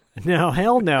Blade? No,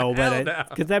 hell no. But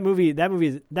because that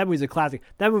movie's a classic.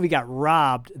 That movie got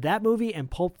robbed. That movie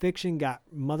and Pulp Fiction got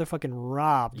motherfucking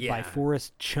robbed by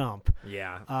Forrest Chump.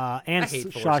 Yeah. And I hate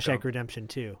Shawshank Redemption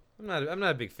too. I'm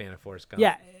not a big fan of Forrest Gump.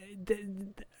 Yeah.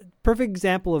 Perfect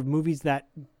example of movies that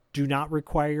do not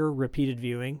require repeated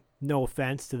viewing. No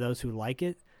offense to those who like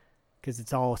it, because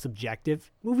it's all subjective.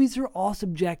 Movies are all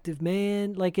subjective,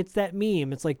 man. Like, it's that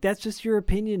meme. It's like, that's just your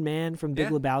opinion, man, from Big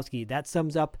Lebowski. That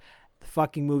sums up the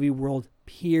fucking movie world,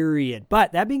 period.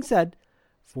 But that being said,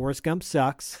 Forrest Gump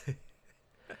sucks.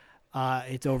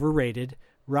 It's overrated.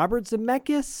 Robert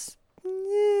Zemeckis,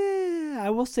 I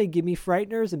will say give me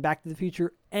Frighteners and Back to the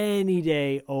Future any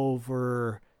day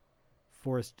over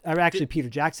Forrest. Actually, Peter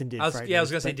Jackson did. I was going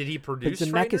to say, did he produce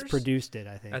Zemeckis Frighteners? produced it,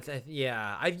 I think.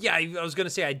 I was going to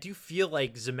say, I do feel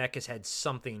like Zemeckis had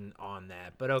something on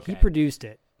that, but okay. He produced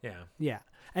it. Yeah. Yeah.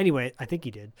 Anyway, I think he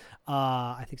did.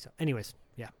 I think so. Anyways,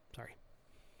 yeah. Sorry.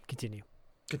 Continue.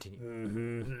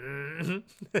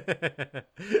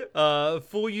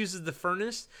 Fool uses the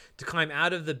furnace to climb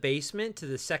out of the basement to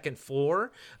the second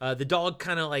floor. The dog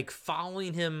kind of like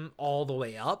following him all the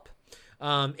way up.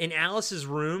 In Alice's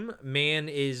room, Man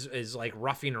is like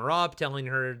roughing her up, telling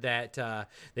her that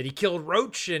he killed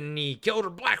Roach and he killed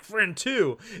her black friend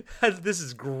too. This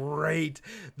is great.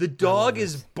 The dog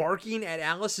is barking at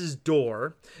Alice's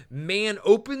door. Man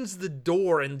opens the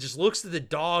door and just looks at the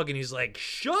dog and he's like,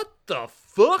 "Shut the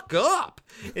fuck up!"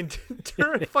 And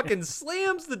fucking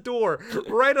slams the door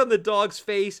right on the dog's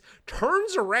face,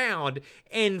 turns around,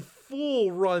 and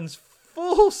Fool runs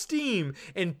full steam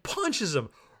and punches him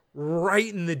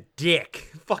right in the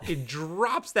dick. Fucking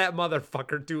drops that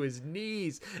motherfucker to his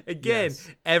knees. Again,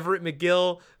 Everett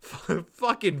McGill,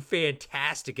 fucking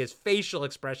fantastic. His facial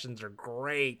expressions are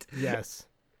great. Yes.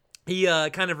 He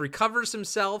kind of recovers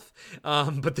himself,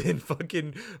 but then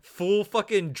fucking Fool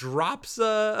fucking drops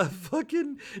a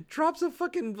fucking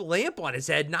lamp on his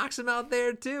head, knocks him out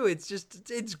there too.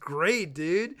 It's great,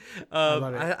 dude.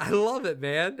 I love it,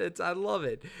 man. I love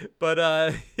it.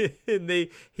 But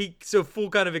so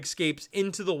Fool kind of escapes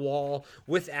into the wall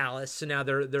with Alice. So now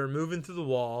they're moving through the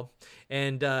wall.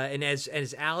 And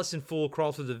as Alice and Fool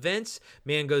crawl through the vents,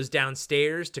 Man goes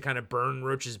downstairs to kind of burn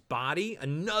Roach's body.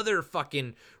 Another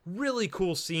fucking really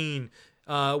cool scene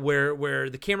where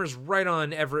the camera's right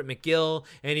on Everett McGill,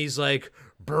 and he's like,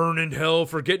 "Burn in hell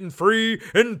for getting free,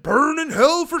 and burn in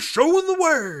hell for showing the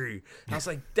way." I was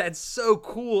like, that's so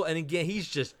cool. And again, he's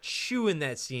just chewing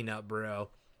that scene up, bro.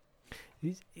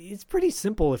 It's pretty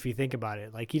simple if you think about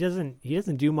it. Like, he doesn't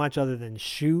do much other than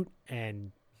shoot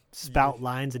and spout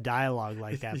lines of dialogue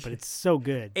like that, but it's so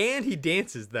good. And he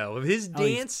dances though. His Oh,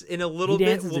 dance in a little he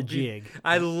bit dances will a be- jig.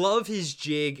 I love his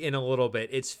jig in a little bit.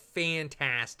 It's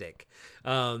fantastic.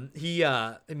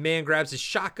 Man grabs his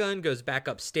shotgun, goes back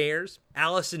upstairs.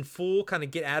 Alice and Fool kind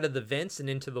of get out of the vents and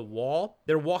into the wall.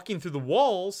 They're walking through the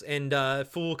walls, and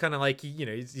Fool kind of like,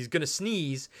 he's going to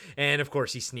sneeze. And of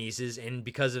course he sneezes. And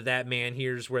because of that, man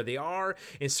hears where they are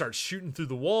and starts shooting through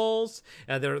the walls.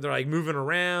 They're like moving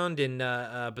around, and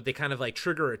but they kind of like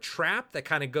trigger a trap that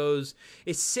kind of goes,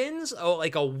 it sends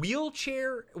like a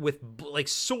wheelchair with like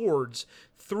swords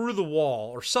through the wall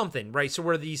or something, right? So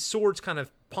where these swords kind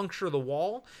of puncture the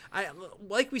wall.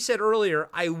 Like we said earlier,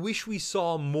 I wish we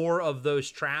saw more of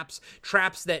those traps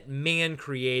that man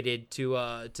created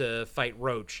to fight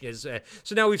Roach.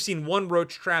 So now we've seen one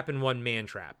Roach trap and one man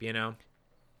trap,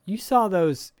 You saw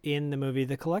those in the movie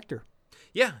The Collector.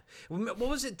 Yeah. What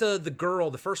was it? The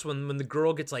girl, the first one, when the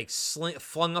girl gets like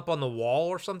flung up on the wall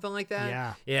or something like that?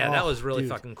 Yeah. Yeah, that Oh, was really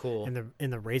dude. fucking cool.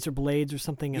 And the razor blades or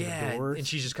something in the doors. and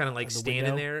she's just kind of like the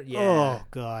standing window. there. Yeah. Oh,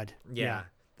 God. Yeah.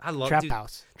 I love Trap dude,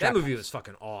 House. That Trap movie House. was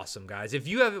fucking awesome, guys. If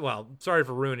you haven't, well, sorry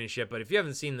for ruining shit, but if you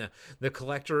haven't seen the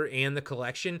Collector and the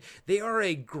Collection, they are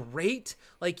a great,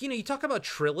 like, you talk about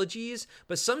trilogies,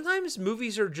 but sometimes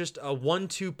movies are just a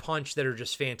 1-2 punch that are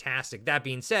just fantastic. That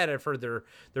being said, I've heard they're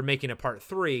making a part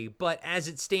 3, but as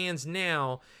it stands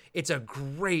now, it's a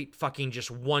great fucking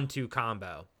just 1-2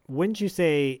 combo. Wouldn't you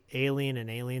say Alien and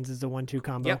Aliens is a 1-2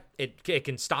 combo? Yep, it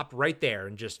can stop right there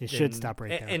and just It should stop right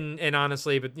there. And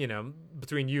honestly, but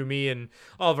between you, me, and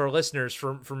all of our listeners,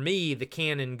 for me, the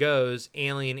canon goes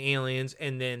Aliens,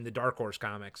 and then the Dark Horse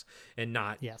comics, and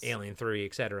not Alien 3,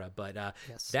 etc. But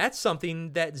that's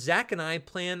something that Zach and I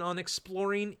plan on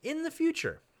exploring in the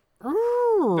future.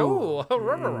 Oh,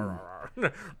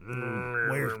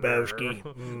 Where's Bowski?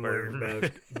 Where's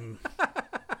Bowski?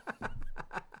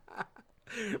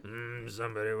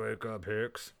 Somebody wake up,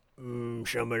 Hicks.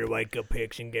 Somebody wake up,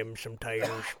 Hicks, and give him some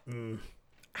taters.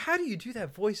 How do you do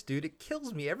that voice, dude? It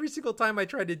kills me every single time I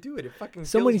try to do it. It fucking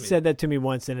Somebody kills me. said that to me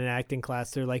once in an acting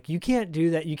class. They're like, "You can't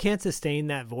do that. You can't sustain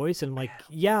that voice." And I'm like,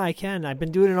 "Yeah, I can. I've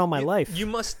been doing it all my life." You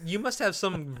must have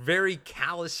some very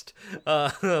calloused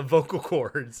vocal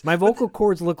cords. My vocal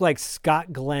cords look like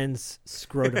Scott Glenn's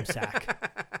scrotum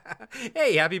sack.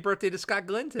 Hey, happy birthday to Scott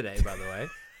Glenn today, by the way.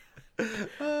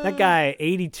 That guy,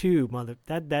 82,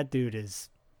 that dude is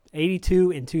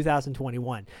 82 in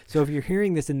 2021. So if you're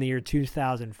hearing this in the year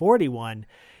 2041,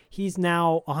 he's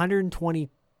now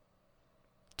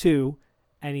 122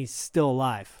 and he's still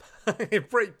alive.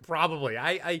 Probably.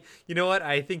 I you know what?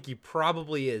 I think he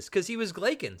probably is, because he was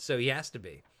Glaken, so he has to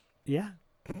be. Yeah.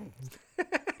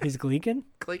 He's Gleekin?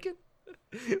 Glaken?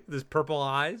 With his purple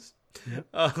eyes. Yep.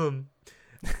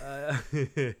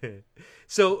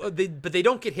 But they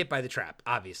don't get hit by the trap,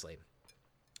 obviously.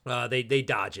 They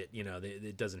dodge it,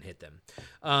 it doesn't hit them.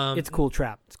 It's a cool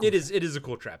trap. It is a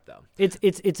cool trap though.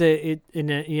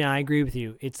 I agree with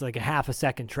you. It's like a half a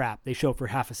second trap. They show it for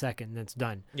half a second and it's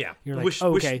done. Yeah. You're like,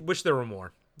 okay. Wish there were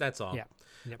more. That's all. Yeah.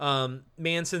 Yep.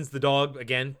 Man sends the dog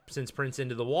again, sends Prince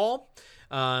into the wall.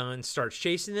 And starts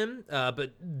chasing them.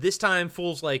 But this time,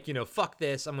 Fool's like, fuck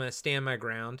this. I'm going to stand my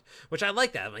ground, which I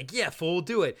like that. I'm like, yeah, Fool,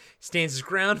 do it. Stands his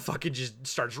ground, fucking just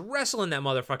starts wrestling that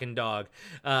motherfucking dog.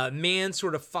 Man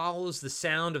sort of follows the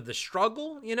sound of the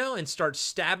struggle, and starts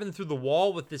stabbing through the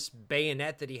wall with this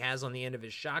bayonet that he has on the end of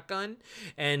his shotgun.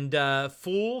 And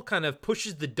Fool kind of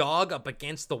pushes the dog up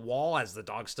against the wall as the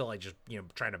dog's still like just,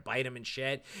 trying to bite him and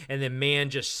shit. And then Man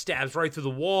just stabs right through the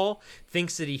wall,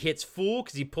 thinks that he hits Fool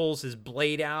because he pulls his blade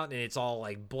out and it's all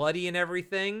like bloody and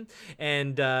everything.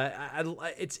 And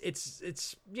it's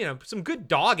some good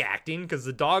dog acting, because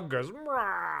the dog goes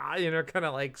kind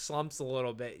of like slumps a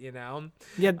little bit. Yeah,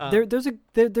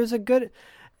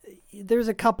 there's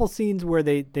a couple scenes where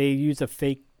they use a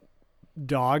fake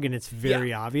dog and it's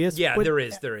very obvious. Yeah, but there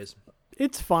is.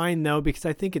 It's fine though, because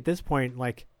I think at this point,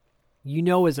 like,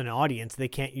 as an audience, they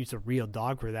can't use a real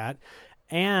dog for that.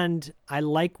 And I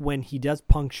like when he does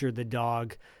puncture the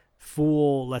dog,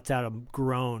 Fool lets out a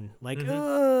groan, like,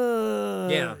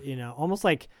 yeah, almost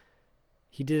like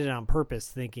he did it on purpose,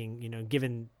 thinking,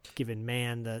 given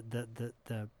Man the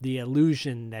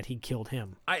illusion that he killed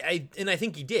him. I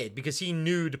think he did, because he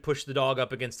knew to push the dog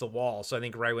up against the wall. So I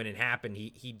think right when it happened,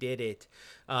 he did it.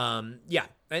 Yeah.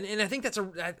 And I think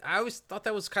I always thought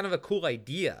that was kind of a cool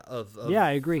idea of yeah,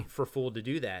 I agree. For Fool to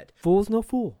do that. Fool's no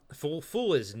fool.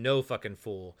 Fool is no fucking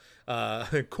fool.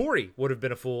 Corey would have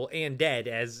been a fool and dead,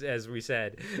 as we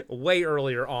said, way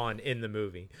earlier on in the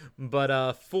movie.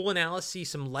 But Fool and Alice see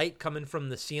some light coming from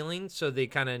the ceiling, so they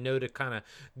kind of know to kind of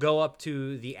go up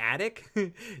to the attic.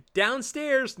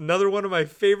 Downstairs, another one of my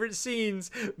favorite scenes,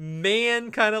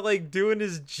 man kind of like doing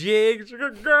his jig. He's like,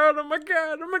 oh God, oh my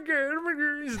God, oh my God, oh my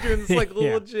God. He's doing this like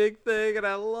little jig thing, and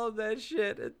I love that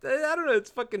shit. I don't know, it's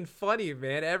fucking funny,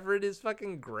 man. Everett is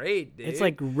fucking great, dude. It's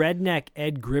like redneck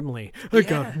Ed Grimley. I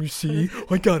got him, you see.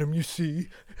 I got him, you see.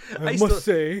 I must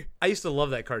say. I used to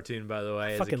love that cartoon, by the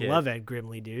way. I fucking love Ed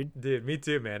Grimley, dude. Dude, me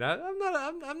too, man.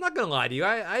 I'm not gonna lie to you.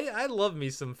 I love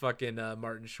me some fucking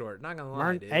Martin Short. Not gonna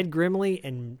lie, dude. Ed Grimley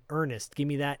and Ernest. Give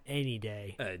me that any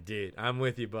day. Dude, I'm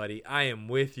with you, buddy. I am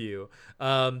with you.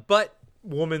 But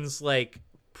woman's like,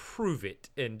 prove it,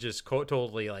 and just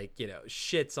totally like,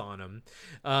 shits on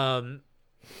him.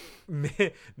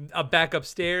 Back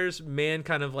upstairs, man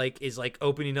kind of like is like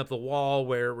opening up the wall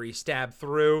where he stabbed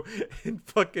through, and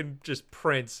fucking just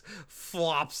Prince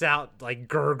flops out like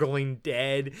gurgling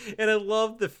dead. And I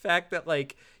love the fact that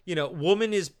like,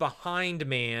 woman is behind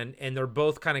man and they're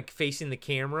both kind of facing the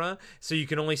camera, so you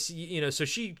can only see, so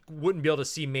she wouldn't be able to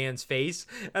see man's face.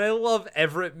 And I love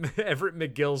Everett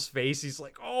McGill's face. He's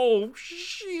like, oh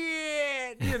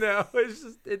shit,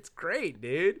 it's great,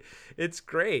 dude. It's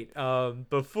great.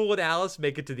 But Fool and Alice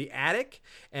make it to the attic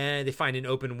and they find an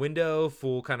open window.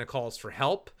 Fool kind of calls for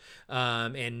help,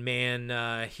 and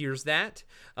man hears that.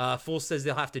 Fool says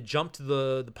they'll have to jump to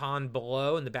the pond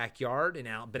below in the backyard,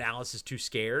 but Alice is too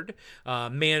scared.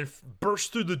 Man bursts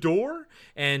through the door,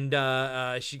 and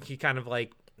he kind of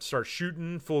like starts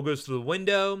shooting. Fool goes through the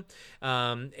window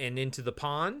and into the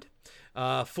pond.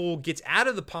 Fool gets out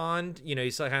of the pond,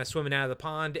 he's like kind of swimming out of the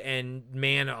pond, and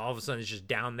man all of a sudden is just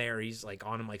down there. He's like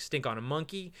on him like stink on a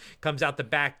monkey, comes out the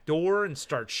back door and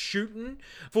starts shooting.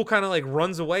 Fool kind of like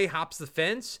runs away, hops the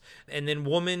fence, and then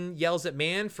woman yells at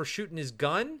man for shooting his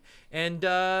gun. And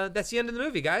that's the end of the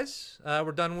movie, guys.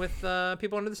 We're done with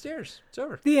People Under the Stairs. It's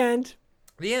over. The end.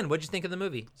 What'd you think of the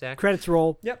movie, Zach? Credits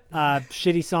roll. Yep.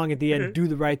 Shitty song at the end. Do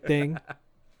the right thing.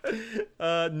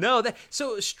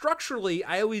 So structurally,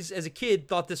 I always, as a kid,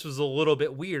 thought this was a little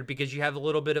bit weird because you have a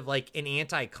little bit of like an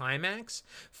anti-climax.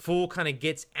 Fool kind of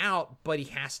gets out, but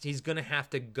he's gonna have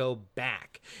to go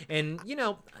back. And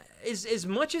as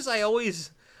much as I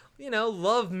always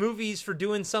love movies for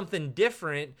doing something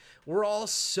different, we're all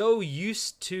so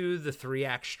used to the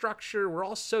 3-act structure. We're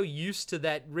all so used to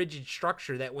that rigid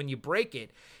structure that when you break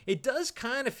it, it does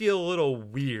kind of feel a little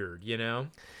weird,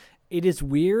 It is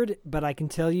weird, but I can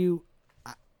tell you,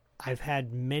 I've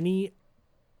had many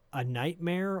a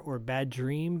nightmare or bad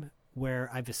dream where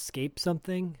I've escaped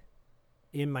something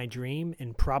in my dream,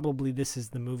 and probably this is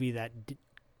the movie that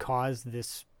caused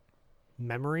this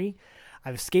memory.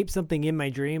 I've escaped something in my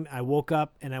dream. I woke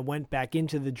up and I went back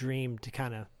into the dream to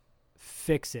kind of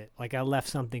fix it, like I left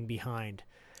something behind.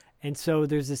 And so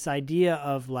there's this idea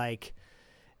of like,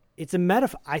 it's a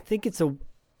metaphor. I think it's on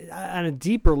a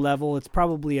deeper level, it's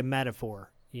probably a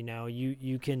metaphor.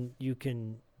 You can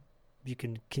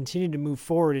continue to move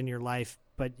forward in your life,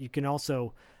 but you're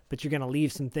going to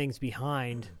leave some things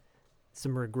behind,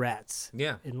 some regrets.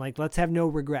 Yeah. And like, let's have no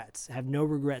regrets. Have no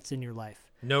regrets in your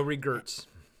life. No regrets.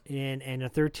 And a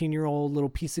 13-year-old little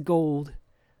piece of gold,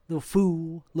 little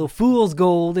fool's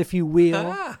gold, if you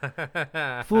will.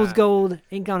 Fool's gold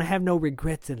ain't gonna have no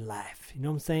regrets in life. You know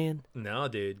what I'm saying? No,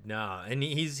 dude, no. And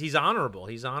he's honorable.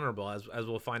 He's honorable, as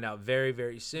we'll find out very,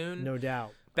 very soon. No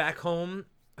doubt. Back home,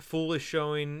 Fool is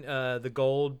showing the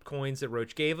gold coins that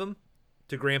Roach gave him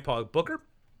to Grandpa Booker,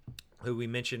 who we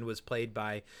mentioned was played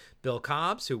by Bill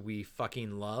Cobbs, who we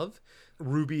fucking love.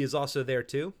 Ruby is also there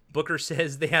too. Booker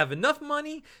says they have enough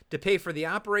money to pay for the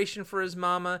operation for his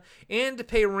mama and to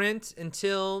pay rent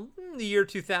until the year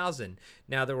 2000.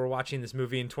 Now that we're watching this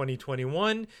movie in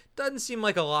 2021, doesn't seem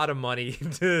like a lot of money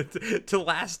to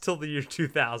last till the year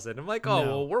 2000. I'm like,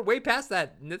 well, we're way past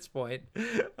that at this point.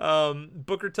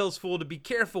 Booker tells Fool to be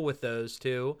careful with those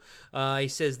two. He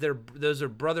says those are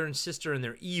brother and sister and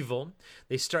they're evil.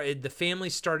 The family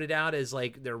started out as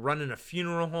like they're running a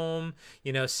funeral home,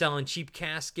 selling cheap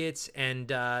caskets, and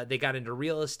they got into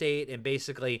real estate, and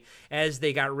basically as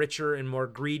they got richer and more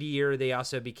greedier, they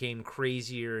also became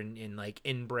crazier and like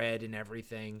inbred and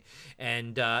everything.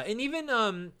 And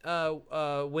even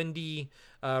Wendy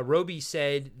Roby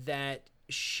said that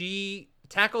she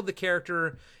tackled the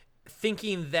character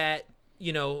thinking that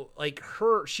you know, like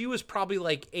she was probably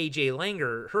like AJ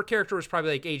Langer. Her character was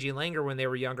probably like AJ Langer when they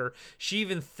were younger. She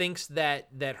even thinks that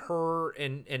her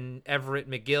and Everett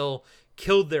McGill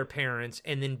killed their parents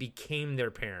and then became their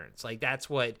parents. Like that's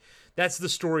the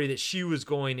story that she was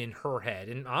going in her head.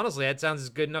 And honestly, that sounds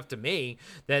good enough to me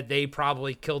that they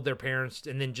probably killed their parents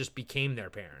and then just became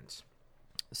their parents.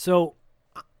 So,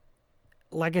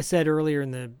 like I said earlier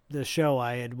in the show,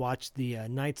 I had watched the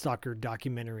Night Stalker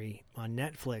documentary on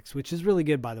Netflix, which is really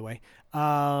good, by the way.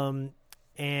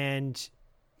 And,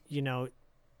 you know,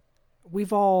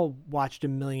 we've all watched a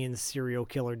million serial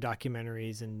killer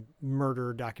documentaries and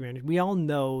murder documentaries. We all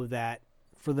know that,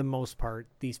 for the most part,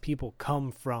 these people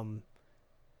come from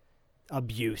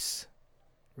abuse,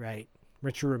 right?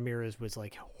 Richard Ramirez was,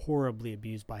 like, horribly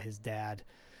abused by his dad.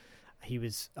 He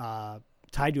was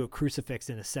tied to a crucifix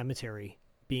in a cemetery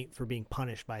for being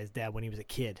punished by his dad when he was a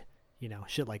kid, you know,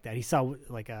 shit like that. He saw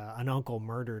like an uncle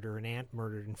murdered or an aunt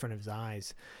murdered in front of his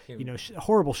eyes, you know,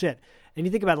 horrible shit. And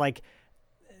you think about like,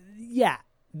 yeah,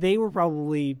 they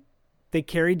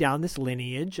carried down this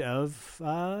lineage of,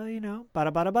 you know,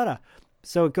 bada, bada, bada.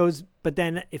 So it goes, but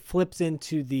then it flips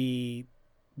into the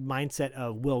mindset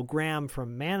of Will Graham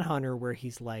from Manhunter, where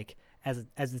he's like, as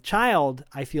a child,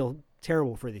 I feel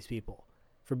terrible for these people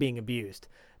for being abused,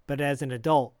 but as an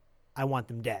adult, I want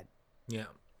them dead. Yeah.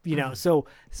 You know, so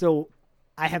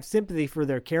I have sympathy for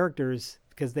their characters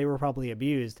because they were probably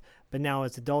abused, but now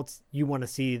as adults, you want to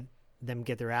see them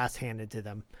get their ass handed to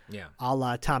them. Yeah. A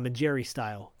la Tom and Jerry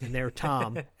style. And they're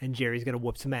Tom and Jerry's going to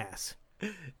whoop some ass.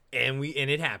 And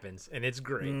it happens and it's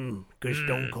great. Because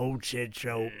Stone Cold said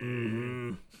so.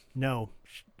 No,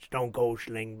 Stone Cold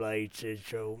Sling Blade said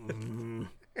so.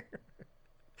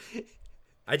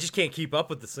 I just can't keep up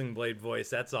with the Sling Blade voice,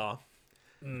 that's all.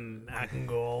 I can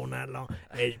go all night long.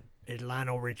 As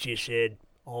Lionel Richie said,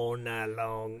 all night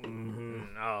long.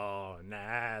 All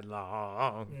night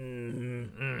long.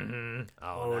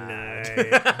 All night.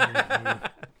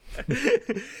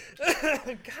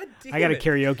 God damn I got to it.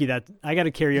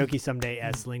 karaoke someday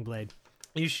as Sling Blade.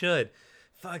 You should.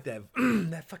 Fuck that.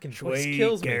 That fucking voice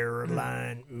kills me.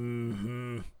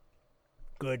 Caroline.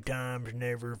 Good times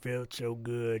never felt so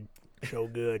good. So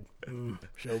good.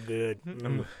 So good.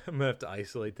 I'm going to have to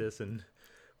isolate this and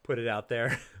put it out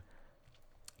there.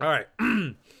 All right.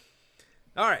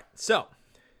 All right. So,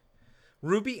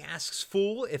 Ruby asks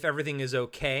Fool if everything is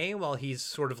okay while he's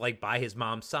sort of like by his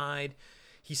mom's side.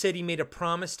 He said he made a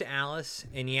promise to Alice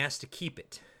and he has to keep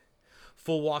it.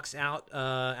 Fool walks out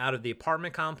of the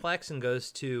apartment complex and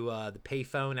goes to the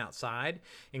payphone outside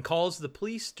and calls the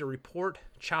police to report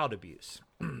child abuse.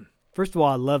 First of all,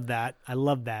 I love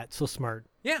that. So smart.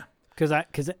 Yeah.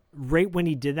 Because right when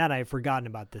he did that, I had forgotten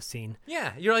about this scene.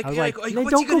 Yeah, you're like, I was like what's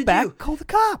don't he go back. Do? Call the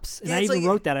cops. And Yeah, I it's even like-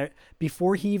 wrote that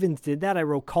before he even did that. I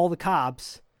wrote call the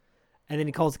cops, and then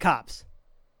he calls the cops.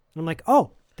 And I'm like,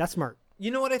 oh, that's smart.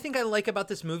 You know what I think I like about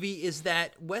this movie is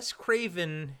that Wes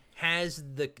Craven has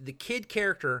the kid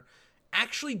character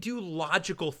actually do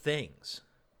logical things.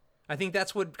 I think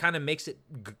that's what kind of makes it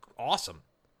awesome.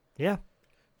 Yeah.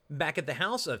 Back at the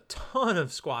house, a ton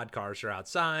of squad cars are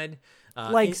outside.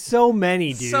 So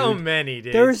many, dude. So many,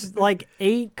 dude. There's like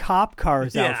 8 cop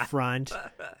cars Yeah. out front.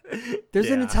 There's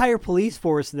an entire police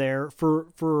force there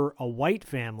for a white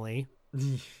family.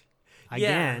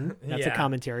 Again, that's a Yeah.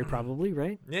 commentary probably,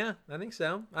 right? Yeah, I think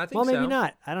so. Well, maybe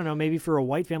not. I don't know. Maybe for a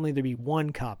white family, there'd be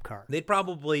 1 cop car. They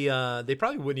probably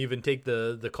wouldn't even take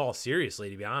the call seriously,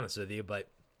 to be honest with you, but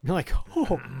You're like,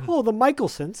 oh, the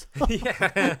Michelsons.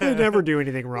 They never do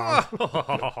anything wrong.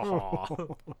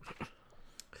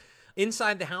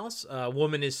 Inside the house, a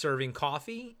woman is serving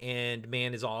coffee and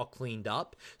man is all cleaned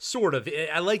up. Sort of.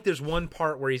 I like there's one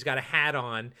part where he's got a hat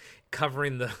on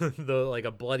covering the like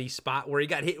a bloody spot where he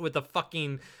got hit with the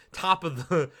fucking top of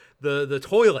the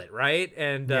toilet, right?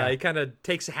 And he kind of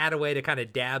takes the hat away to kind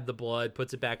of dab the blood,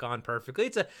 puts it back on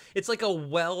perfectly. It's like a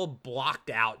well blocked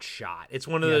out shot. It's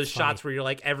one of those it's funny. shots where you're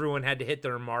like everyone had to hit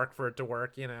their mark for it to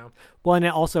work, you know. Well, and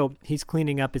also he's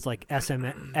cleaning up his like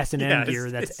S&M Yeah,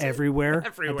 gear that's it's everywhere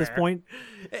at this point.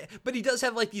 But he does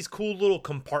have like these cool little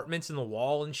compartments in the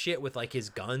wall and shit with like his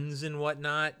guns and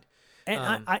whatnot.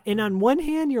 And and on one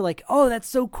hand, you're like, oh, that's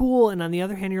so cool, and on the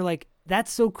other hand, you're like,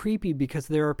 that's so creepy because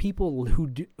there are people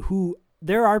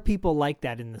there are people like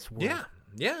that in this world. Yeah,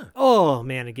 yeah. Oh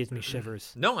man, it gives me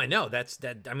shivers. No, I know. That's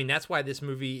why this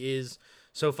movie is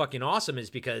so fucking awesome. Is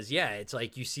because it's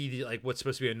like you see like what's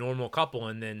supposed to be a normal couple,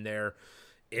 and then they're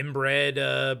inbred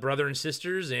brother and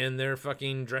sisters, and they're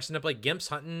fucking dressing up like gimps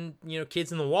hunting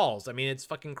kids in the walls. I mean, it's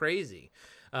fucking crazy.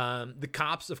 The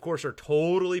cops, of course, are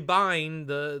totally buying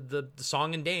the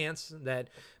song and dance that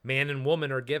man and woman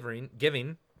are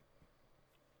giving.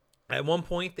 At one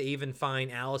point, they even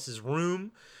find Alice's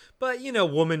room. But, you know,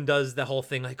 woman does the whole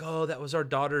thing like, oh, that was our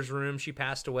daughter's room. She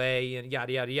passed away and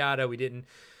yada, yada, yada. We didn't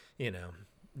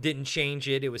change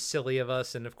it. It was silly of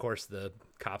us. And, of course, the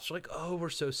cops are like, oh, we're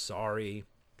so sorry.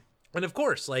 And, of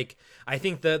course, like, I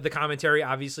think the commentary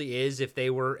obviously is if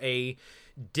they were a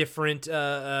different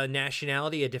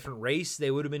nationality, a different race,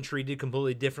 they would have been treated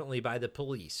completely differently by the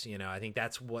police. You know, I think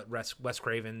that's what Wes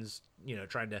Craven's, you know,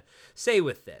 trying to say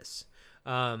with this.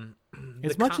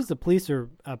 As much as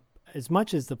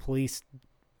the police,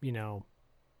 you know,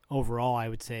 overall, I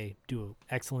would say do an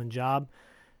excellent job.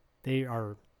 They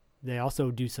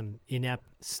also do some inept,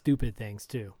 stupid things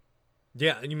too.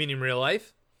 Yeah, you mean in real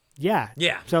life? Yeah.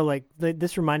 Yeah. So like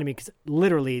this reminded me because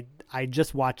literally I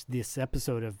just watched this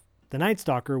episode of The Night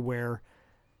Stalker where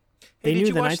did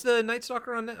you watch The Night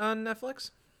Stalker on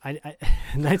Netflix? I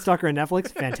Night Stalker on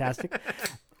Netflix, fantastic.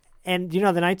 And, you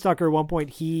know, the Night Stalker at one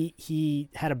point, he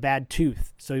had a bad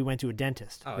tooth, so he went to a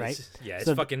dentist, right? It's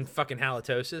so fucking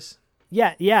halitosis.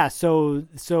 Yeah. So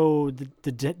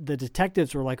the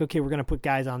detectives were like, okay, we're gonna put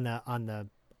guys on the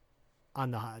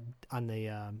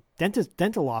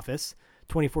dental office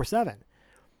 24/7,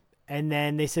 and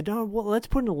then they said, oh, well, let's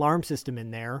put an alarm system in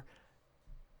there,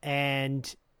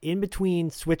 and in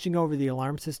between switching over the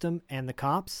alarm system and the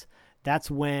cops, that's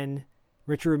when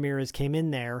Richard Ramirez came in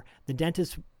there. The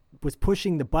dentist was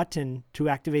pushing the button to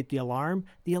activate the alarm.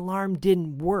 The alarm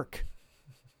didn't work.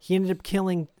 He ended up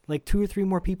killing like 2 or 3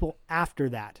 more people after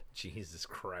that. Jesus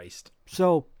Christ.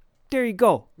 So there you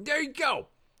go. There you go.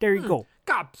 There you go.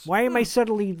 Cops. Why am I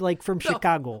suddenly like from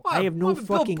Chicago? I have no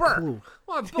fucking clue.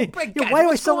 Why do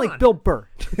I sound like Bill Burr?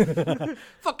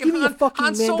 Fucking Give me a fucking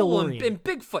Han Solo Mandalorian. and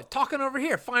Bigfoot talking over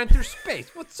here, flying through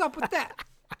space. What's up with that?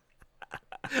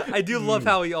 I do love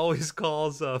how he always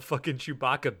calls fucking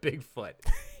Chewbacca Bigfoot.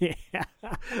 Yeah.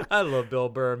 I love Bill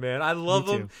Burr, man. I love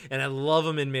Me him, too. and I love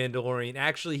him in Mandalorian.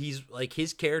 Actually, he's like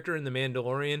his character in The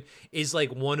Mandalorian is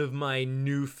like one of my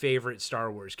new favorite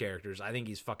Star Wars characters. I think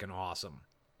he's fucking awesome.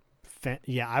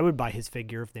 Yeah, I would buy his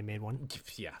figure if they made one.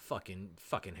 Yeah, fucking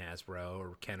Hasbro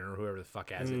or Kenner or whoever the fuck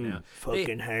has it now.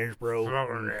 Fucking Hasbro.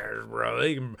 Fucking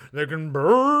Hasbro. They can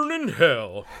burn in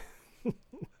hell.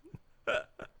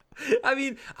 I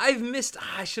mean,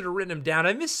 I should have written them down.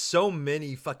 I missed so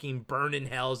many fucking burning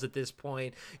hells at this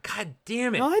point. God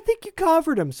damn it. No, I think you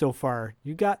covered them so far.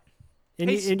 You got,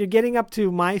 and you're getting up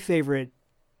to my favorite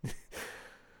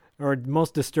or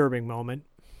most disturbing moment.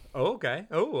 Oh, okay.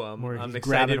 Oh, Where I'm he's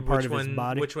grabbing excited a part of his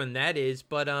body. which one that is.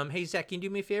 But hey, Zach, can you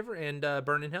do me a favor and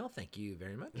burn in hell? Thank you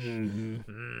very much.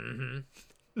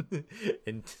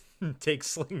 And take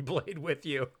Sling Blade with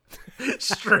you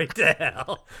straight to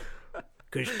hell.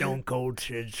 Because Stone Cold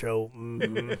said so.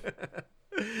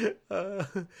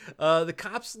 The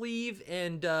cops leave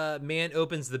and man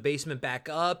opens the basement back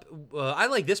up. I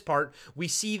like this part. We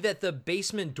see that the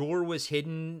basement door was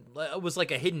hidden, was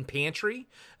like a hidden pantry.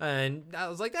 And I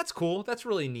was like, that's cool. That's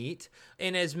really neat.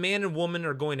 And as man and woman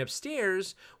are going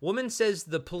upstairs, woman says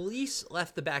the police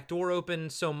left the back door open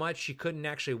so much she couldn't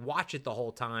actually watch it the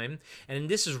whole time. And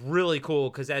this is really cool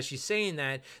because as she's saying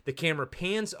that, the camera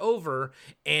pans over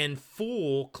and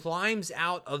Fool climbs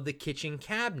out of the kitchen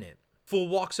cabinet. Fool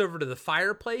walks over to the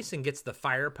fireplace and gets the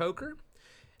fire poker.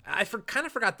 I kind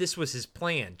of forgot this was his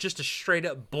plan, just to straight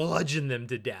up bludgeon them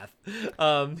to death.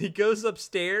 He goes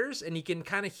upstairs and he can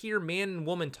kind of hear man and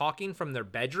woman talking from their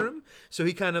bedroom. So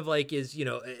he kind of like is, you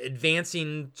know,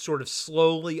 advancing sort of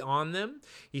slowly on them.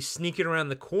 He's sneaking around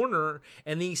the corner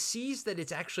and he sees that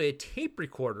it's actually a tape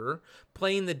recorder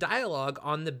playing the dialogue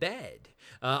on the bed.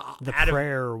 The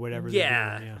prayer or whatever.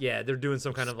 Yeah, they're doing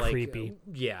some kind of like creepy.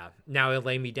 Now He'll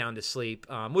Lay Me Down to Sleep,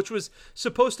 which was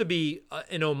supposed to be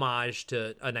an homage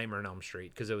to A Nightmare on Elm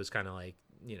Street because it was kind of like,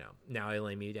 you know, Now He'll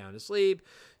Lay Me Down to Sleep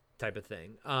type of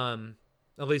thing.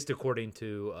 At least according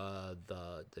to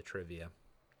the trivia.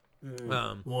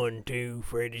 1, 2,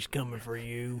 Freddy's coming for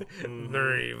you.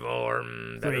 3, 4,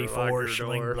 3, 4,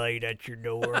 Sling Blade at your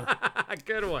door.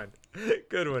 Good one,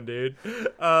 dude.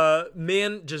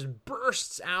 Man just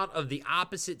bursts out of the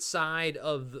opposite side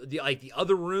of the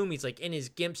other room. He's like in his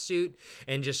gimp suit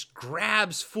and just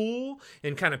grabs Fool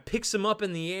and kind of picks him up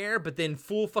in the air. But then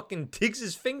Fool fucking digs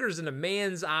his fingers into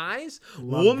man's eyes.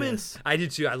 I do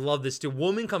too. I love this too.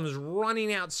 Woman comes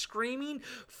running out screaming.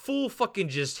 Fool fucking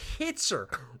just hits her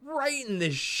right in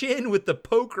the shin with the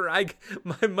poker.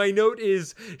 My note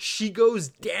is she goes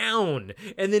down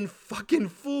and then fucking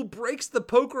Fool breaks the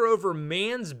poker over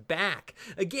Man's back.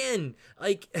 Again,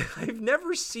 like, I've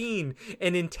never seen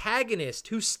an antagonist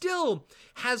who still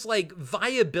has like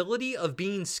viability of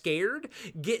being scared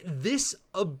get this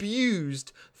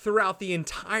abused throughout the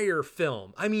entire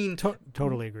film. I mean,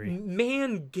 totally agree.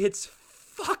 Man gets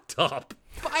fucked up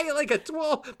by like a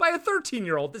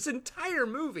 13-year-old this entire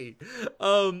movie.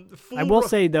 I will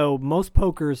say though, most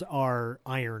pokers are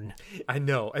iron. I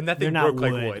know, and that thing They're broke not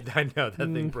like wood. wood. I know that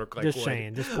thing broke like just wood.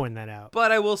 saying, just pointing that out.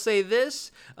 But I will say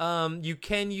this, you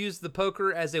can use the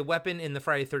poker as a weapon in the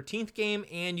Friday 13th game,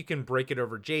 and you can break it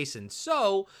over Jason.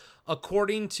 So,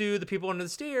 according to The People Under the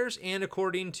Stairs, and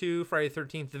according to Friday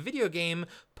 13th, the video game,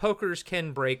 pokers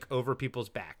can break over people's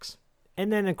backs.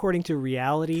 And then according to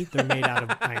reality, they're made out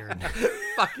of iron.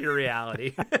 Fuck your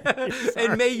reality.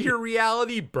 And may your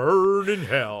reality burn in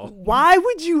hell. Why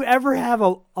would you ever have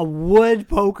a wood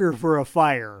poker for a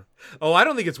fire? Oh, I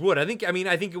don't think it's wood. I think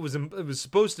it was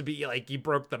supposed to be like he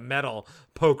broke the metal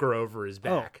poker over his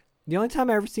back. Oh, the only time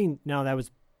I ever seen, that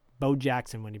was Bo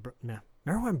Jackson when he broke,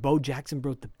 remember when Bo Jackson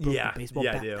broke the baseball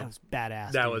bat? I do. That was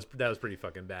badass. That was pretty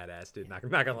fucking badass, dude. Not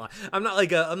gonna lie. I'm not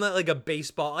like a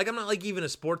baseball, like I'm not like even a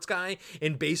sports guy,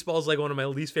 and baseball is like one of my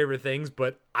least favorite things,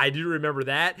 but I do remember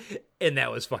that, and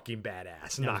that was fucking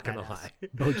badass. Not gonna lie.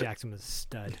 Bo Jackson was a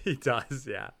stud. He does,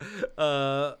 yeah.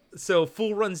 So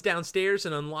Fool runs downstairs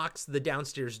and unlocks the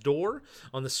downstairs door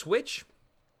on the switch.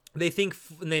 They think,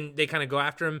 and then they kind of go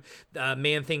after him.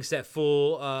 Man thinks that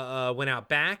Fool went out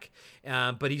back,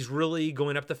 but he's really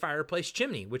going up the fireplace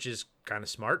chimney, which is kind of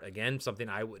smart. Again, something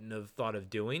I wouldn't have thought of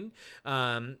doing.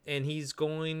 And he's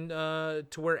going to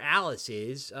where Alice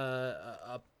is,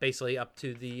 basically up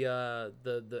to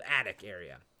the attic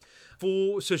area.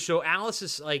 Fool. So Alice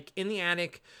is like in the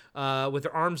attic with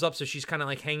her arms up, so she's kind of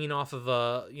like hanging off of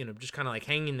just kind of like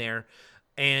hanging there,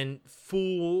 and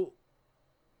Fool.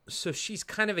 So she's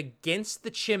kind of against the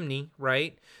chimney,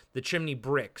 right? The chimney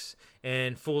bricks.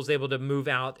 And Fool's able to move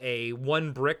out a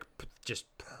one brick just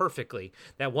perfectly.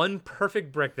 That one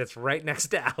perfect brick that's right next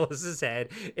to Alice's head.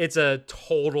 It's a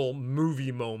total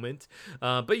movie moment.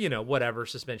 But, whatever,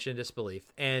 suspension of disbelief.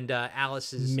 And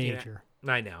Alice is... Major.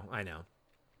 I know.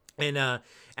 And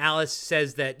Alice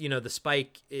says that, the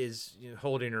spike is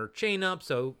holding her chain up.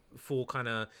 So Fool kind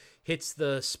of hits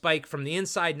the spike from the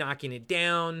inside, knocking it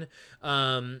down.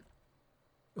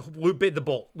 The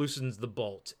bolt loosens the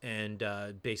bolt, and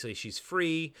basically she's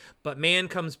free. But Man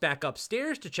comes back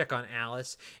upstairs to check on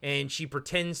Alice, and she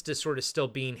pretends to sort of still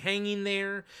being hanging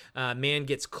there. Man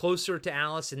gets closer to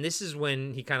Alice, and this is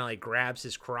when he kind of like grabs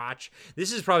his crotch.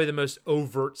 This is probably the most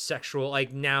overt sexual.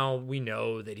 Like, now we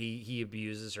know that he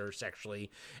abuses her sexually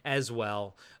as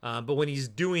well. But when he's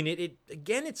doing it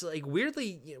again, it's like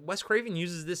weirdly Wes Craven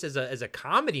uses this as a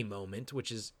comedy moment,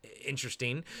 which is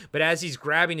interesting. But as he's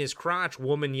grabbing his crotch,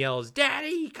 woman yells,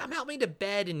 "Daddy, come help me to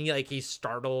bed," and he's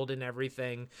startled and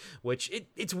everything, which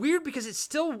it's weird because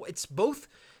it's both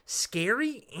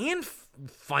scary and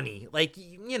funny. Like,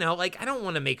 I don't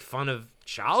want to make fun of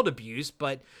child abuse,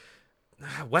 but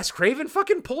Wes Craven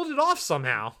fucking pulled it off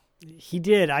somehow. He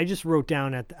did. I just wrote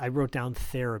down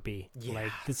therapy. Yeah.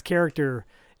 Like, this character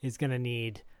is going to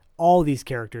need, all these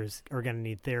characters are going to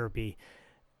need therapy.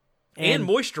 And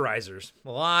moisturizers.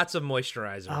 Lots of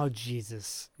moisturizer. Oh,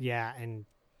 Jesus. Yeah. And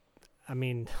I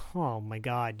mean, oh my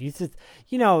God. You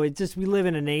just, we live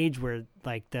in an age where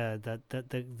like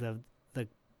the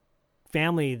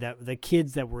family, the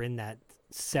kids that were in that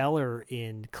cellar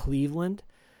in Cleveland,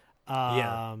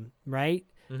 right?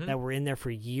 Mm-hmm. That were in there for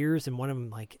years. And one of them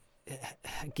like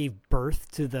gave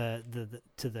birth to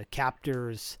the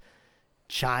captor's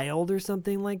child or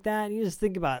something like that. And you just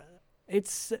think about it.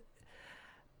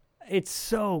 It's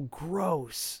so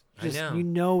gross. Just, I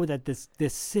know. That this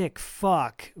sick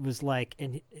fuck was like,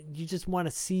 and you just want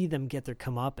to see them get their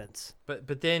comeuppance.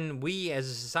 But then we as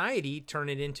a society turn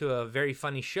it into a very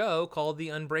funny show called The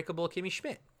Unbreakable Kimmy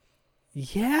Schmidt.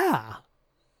 Yeah.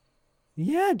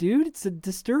 Yeah, dude, it's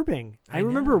disturbing. I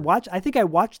remember I think I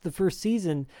watched the first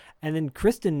season, and then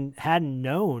Kristen hadn't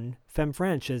known, Femme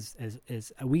French as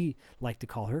we like to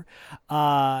call her,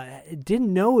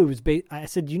 didn't know it was I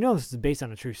said, this is based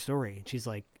on a true story. And she's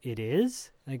like, it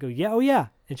is? And I go, yeah, oh yeah.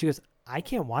 And she goes, I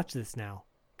can't watch this now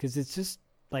because it's just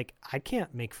like, I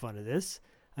can't make fun of this.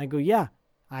 I go, yeah,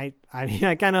 I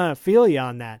kind of feel you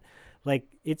on that. Like,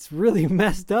 it's really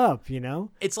messed up, you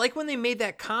know? It's like when they made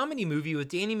that comedy movie with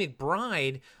Danny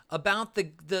McBride about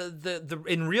the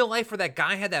in real life where that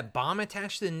guy had that bomb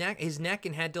attached to his neck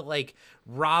and had to like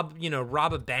rob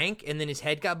a bank, and then his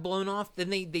head got blown off. Then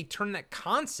they turned that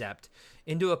concept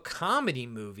into a comedy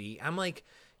movie. I'm like,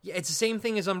 yeah, it's the same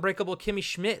thing as Unbreakable Kimmy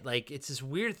Schmidt. Like, it's this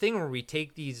weird thing where we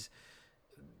take these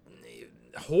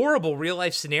horrible real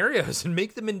life scenarios and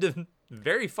make them into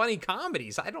very funny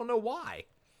comedies. I don't know why.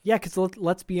 Yeah, because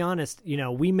let's be honest, you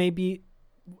know, we may be,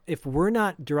 if we're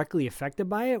not directly affected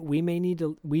by it, we may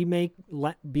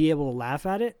be able to laugh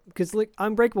at it. Because like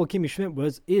Unbreakable Kimmy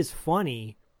Schmidt is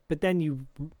funny, but then you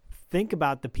think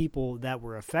about the people that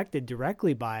were affected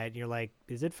directly by it, and you're like,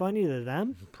 is it funny to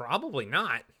them? Probably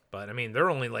not. But, I mean, they're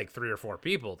only like 3 or 4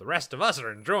 people. The rest of us are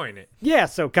enjoying it. Yeah,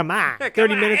 so come on.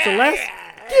 30 minutes or less?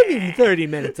 Give me 30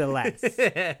 minutes or less.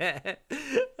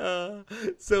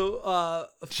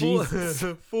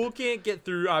 Fool can't get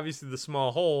through, obviously, the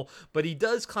small hole, but he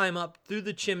does climb up through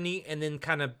the chimney and then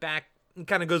kind of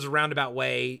goes a roundabout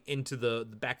way into the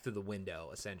back through the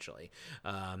window, essentially,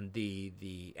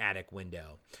 the attic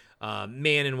window.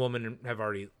 Man and woman have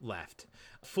already left.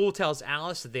 Fool tells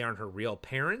Alice that they aren't her real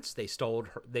parents. They stole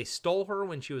her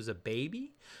when she was a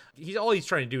baby. All he's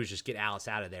trying to do is just get Alice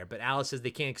out of there. But Alice says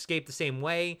they can't escape the same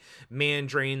way. Man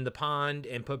drained the pond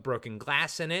and put broken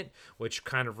glass in it, which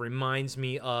kind of reminds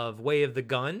me of Way of the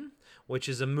Gun, which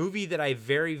is a movie that I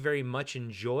very, very much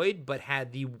enjoyed, but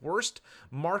had the worst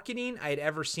marketing I had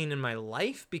ever seen in my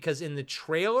life, because in the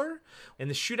trailer, and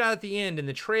the shootout at the end, in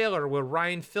the trailer where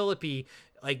Ryan Phillippe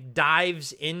like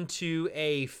dives into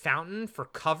a fountain for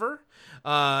cover,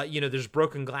 there's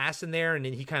broken glass in there, and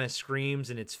then he kind of screams,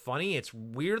 and it's funny. It's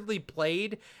weirdly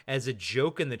played as a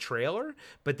joke in the trailer,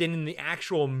 but then in the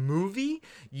actual movie,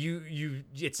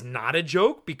 it's not a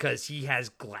joke because he has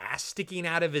glass sticking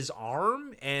out of his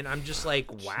arm, and I'm just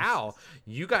like, wow,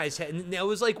 you guys had. And that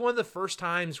was like one of the first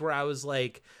times where I was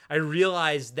like, I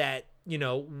realized that, you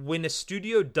know, when a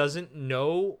studio doesn't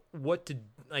know what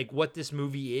this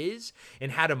movie is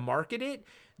and how to market it,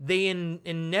 they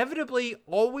inevitably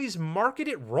always market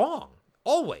it wrong.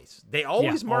 Always. They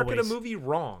always market a movie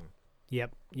wrong.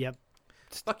 Yep.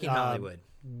 It's fucking Hollywood.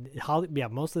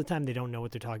 Most of the time they don't know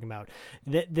what they're talking about.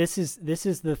 This is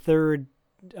the third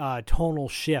tonal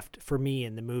shift for me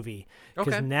in the movie,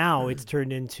 because now it's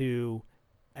turned into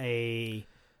a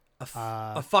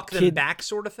fuck them back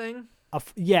sort of thing.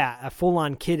 A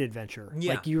full-on kid adventure.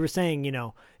 Yeah. Like you were saying, you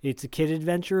know, it's a kid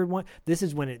adventure. This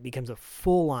is when it becomes a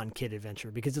full-on kid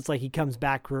adventure, because it's like he comes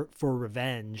back for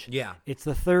revenge. Yeah. It's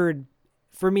the third.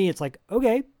 For me, it's like,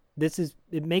 okay,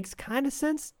 it makes kind of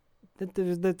sense that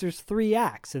there's 3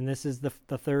 acts, and this is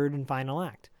the third and final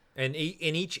act. And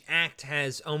each act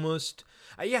has almost,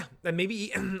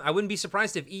 maybe I wouldn't be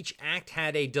surprised if each act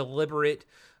had a deliberate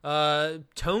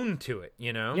tone to it,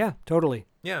 you know? Yeah, totally.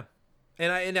 Yeah.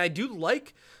 And I do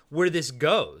like where this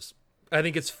goes. I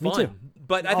think it's fun. Me too.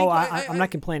 But I think I'm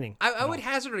not complaining. I would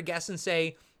hazard a guess and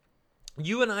say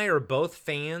you and I are both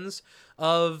fans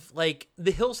of like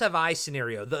the Hills Have Eyes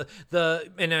scenario.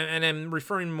 And I'm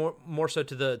referring more so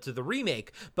to the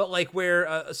remake, but like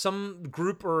where some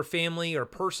group or family or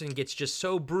person gets just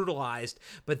so brutalized,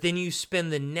 but then you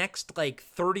spend the next like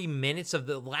 30 minutes of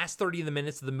the last 30 of the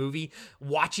minutes of the movie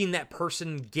watching that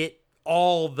person get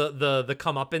all the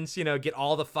comeuppance, you know, get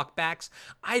all the fuckbacks.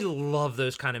 I love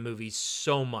those kind of movies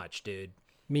so much, dude.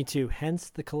 Me too. Hence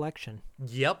the collection.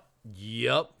 Yep.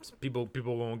 People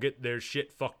gonna get their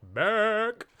shit fucked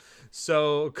back.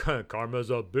 So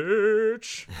karma's a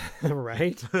bitch,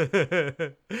 right?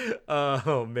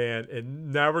 Oh man!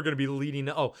 And now we're gonna be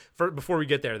leading. Before we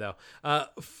get there though,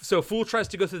 so Fool tries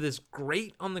to go through this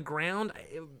grate on the ground.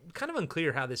 Kind of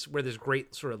unclear where this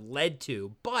grate sort of led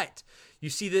to, but you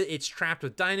see that it's trapped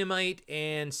with dynamite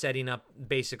and setting up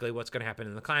basically what's going to happen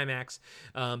in the climax.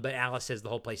 But Alice says the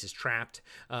whole place is trapped.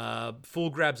 Fool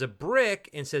grabs a brick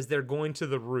and says they're going to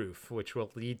the roof, which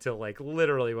will lead to like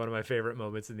literally one of my favorite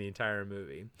moments in the entire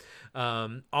movie.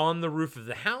 On the roof of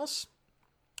the house,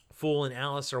 Fool and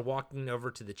Alice are walking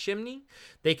over to the chimney.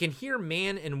 They can hear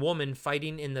man and woman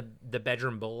fighting in the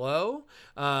bedroom below.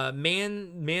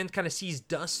 Man kind of sees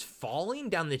dust falling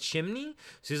down the chimney.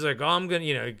 So he's like, oh, I'm going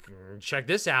to, check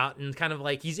this out. And kind of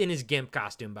like, he's in his GIMP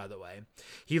costume, by the way.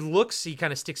 He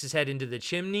kind of sticks his head into the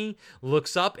chimney,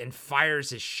 looks up and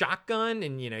fires his shotgun.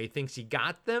 And, he thinks he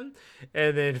got them.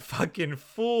 And then fucking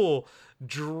Fool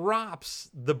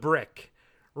drops the brick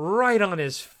right on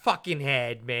his fucking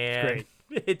head, man. Great.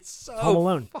 It's so Home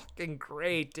Alone. fucking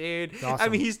great, dude. It's awesome. I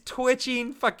mean, he's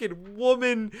twitching, fucking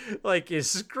woman like is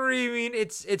screaming.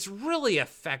 It's really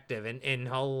effective and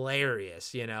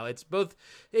hilarious, you know.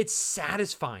 It's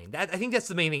satisfying. I think that's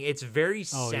the main thing. It's very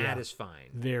satisfying.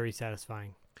 Very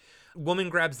satisfying. Woman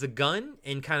grabs the gun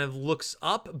and kind of looks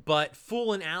up, but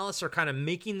Fool and Alice are kind of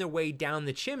making their way down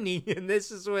the chimney, and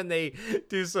this is when they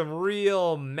do some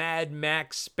real Mad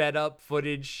Max sped up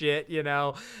footage shit, you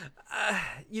know.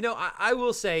 I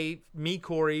will say, me,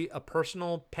 Corey, a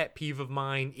personal pet peeve of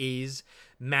mine is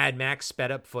Mad Max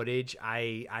sped up footage.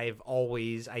 I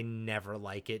never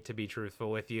like it, to be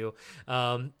truthful with you.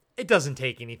 It doesn't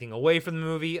take anything away from the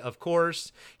movie, of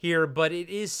course, here, but it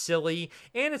is silly.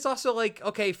 And it's also like,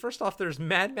 okay, first off, there's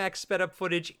Mad Max sped up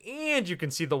footage and you can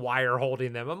see the wire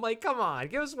holding them. I'm like, come on,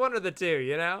 give us one of the two,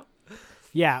 you know?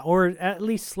 Yeah, or at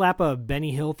least slap a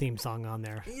Benny Hill theme song on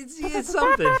there. It's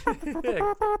something.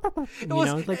 Come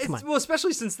on. Well,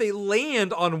 especially since they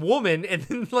land on Woman and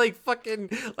then like fucking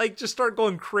like just start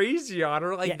going crazy on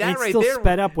her, like Yeah, that and it's right still there.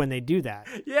 sped up when they do that.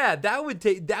 Yeah, that would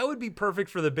be perfect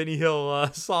for the Benny Hill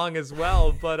song as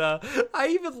well. But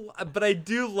I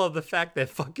do love the fact that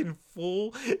fucking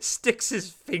Fool sticks his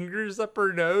fingers up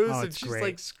her nose and it's she's great.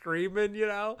 like screaming. You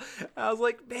know, I was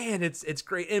like, man, it's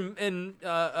great. And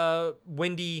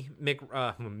Wendy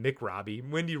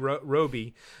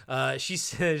Roby, she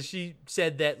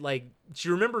said that like she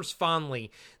remembers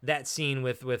fondly that scene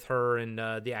with her and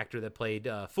the actor that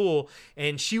played Fool,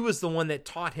 and she was the one that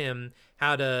taught him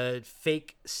how to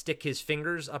fake stick his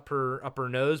fingers up her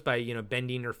nose by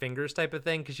bending her fingers type of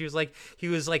thing, because he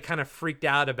was like kind of freaked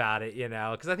out about it,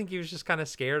 because I think he was just kind of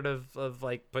scared of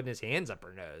like putting his hands up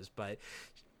her nose. But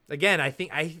again, I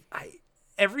think I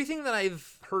everything that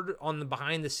I've heard on the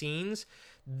behind the scenes,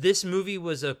 this movie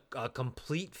was a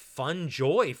complete fun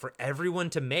joy for everyone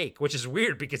to make, which is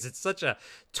weird because it's such a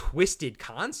twisted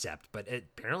concept, but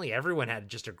apparently everyone had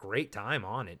just a great time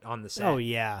on the set. Oh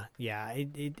yeah.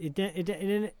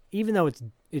 It even though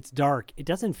it's dark, it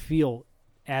doesn't feel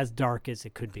as dark as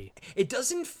it could be. It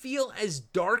doesn't feel as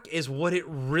dark as what it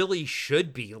really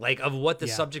should be, like of what the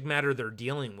subject matter they're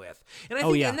dealing with. And I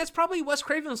think and that's probably Wes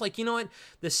Craven's like, you know what?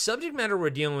 The subject matter we're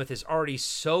dealing with is already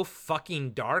so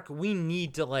fucking dark. We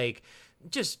need to like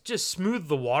just smooth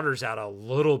the waters out a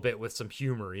little bit with some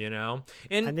humor, And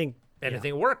I think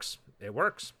it works. It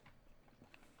works.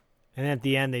 And at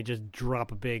the end they just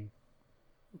drop a big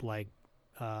like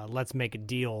let's make a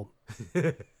deal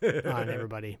on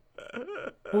everybody.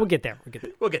 We'll get there.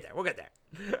 We'll get there.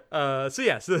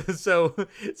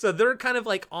 So they're kind of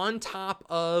like on top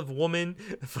of Woman.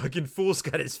 Fucking Fool's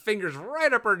got his fingers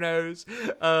right up her nose.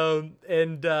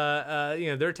 And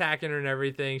they're attacking her and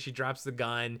everything. She drops the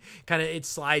gun. Kind of it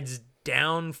slides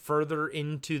down further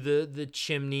into the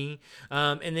chimney,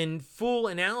 and then Fool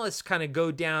and Alice kind of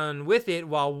go down with it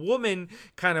while Woman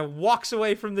kind of walks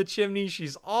away from the chimney.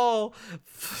 She's all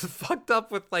fucked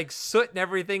up with like soot and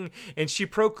everything, and she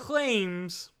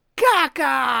proclaims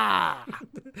 "Caca!"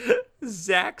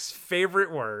 Zach's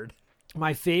favorite word.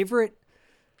 My favorite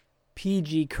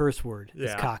PG curse word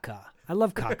is caca. I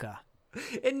love caca.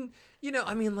 And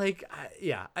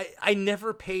I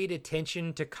never paid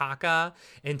attention to caca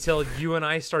until you and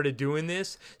I started doing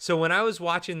this. So when I was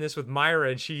watching this with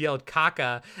Myra and she yelled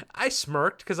caca, I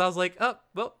smirked because I was like, oh,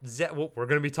 well, we're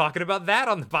going to be talking about that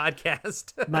on the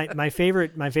podcast. my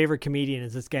favorite comedian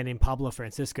is this guy named Pablo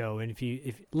Francisco. And if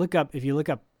you look up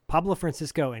Pablo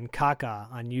Francisco and caca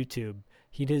on YouTube,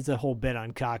 he does a whole bit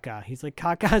on caca. He's like,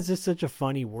 caca is just such a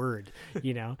funny word,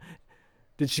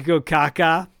 Did she go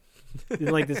caca?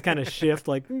 Like this kind of shift,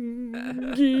 like did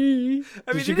she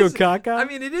go caca? I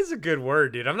mean, it is a good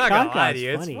word, dude. I'm not gonna lie to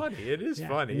you. It's funny. It is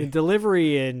funny. And the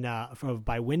delivery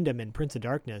by Wyndham in Prince of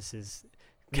Darkness is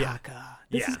caca.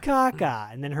 This is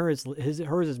caca, and then hers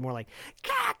is more like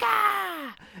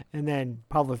caca, and then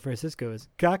Pablo Francisco is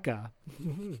caca,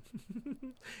 and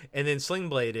then Sling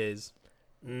Blade is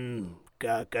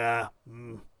caca.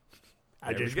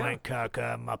 I just went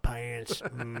caca in my pants.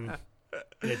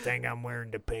 Good thing I'm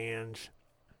wearing Depends.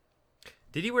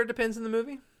 Did he wear Depends in the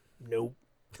movie? Nope.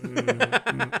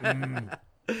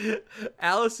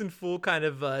 Alice and Fool kind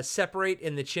of separate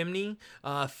in the chimney.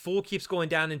 Fool keeps going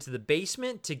down into the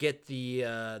basement to get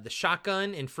the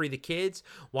shotgun and free the kids,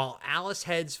 while Alice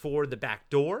heads for the back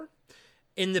door.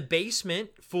 In the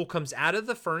basement, Fool comes out of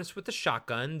the furnace with the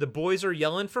shotgun. The boys are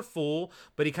yelling for Fool,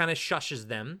 but he kind of shushes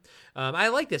them. I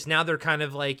like this. Now they're kind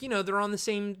of like, they're on the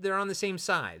same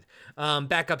side.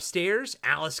 Back upstairs,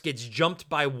 Alice gets jumped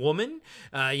by Woman.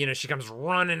 She comes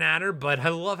running at her, but I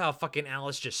love how fucking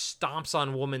Alice just stomps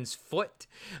on Woman's foot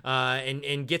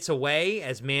and gets away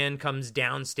as Man comes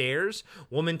downstairs.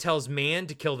 Woman tells Man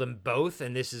to kill them both,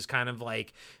 and this is kind of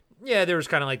like, there's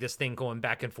kind of like this thing going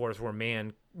back and forth where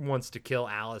Man wants to kill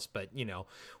Alice, but,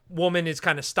 Woman is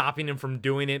kind of stopping him from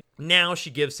doing it. Now she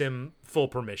gives him full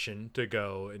permission to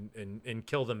go and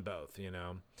kill them both,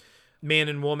 Man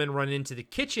and Woman run into the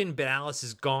kitchen, but Alice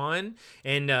is gone.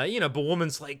 And, but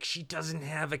Woman's like, she doesn't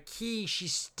have a key.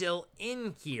 She's still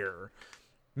in here.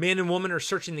 Man and Woman are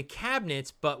searching the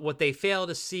cabinets, but what they fail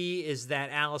to see is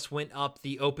that Alice went up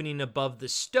the opening above the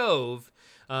stove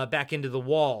back into the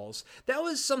walls. That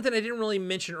was something I didn't really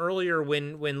mention earlier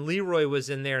when Leroy was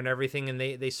in there and everything, and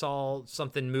they saw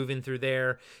something moving through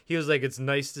there. He was like, it's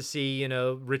nice to see,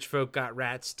 rich folk got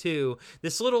rats too.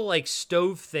 This little like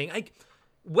stove thing.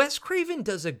 Wes Craven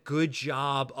does a good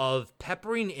job of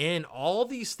peppering in all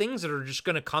these things that are just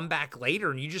going to come back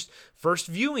later. And you just, first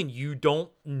viewing, you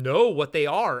don't know what they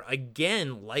are.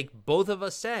 Again, like both of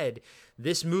us said,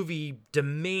 this movie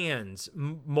demands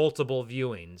multiple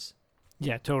viewings.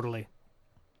 Yeah, totally.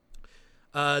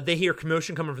 They hear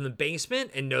commotion coming from the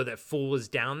basement and know that Fool is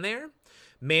down there.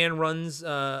 Man opens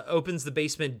the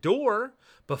basement door,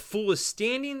 but Fool is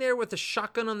standing there with a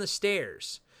shotgun on the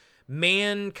stairs.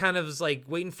 Man kind of is like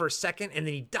waiting for a second, and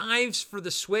then he dives for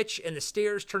the switch, and the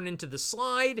stairs turn into the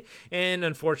slide, and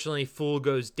unfortunately, Fool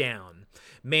goes down.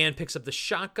 Man picks up the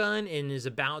shotgun and is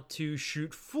about to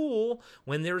shoot Fool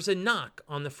when there's a knock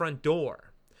on the front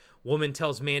door. Woman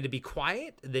tells Man to be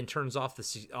quiet, then turns off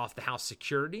the house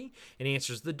security and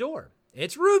answers the door.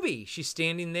 It's Ruby. She's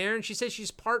standing there, and she says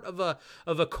she's part of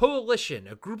a coalition,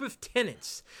 a group of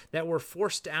tenants that were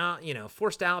forced out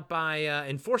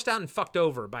and fucked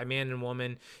over by Man and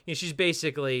Woman. She's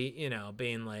basically,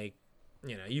 being like,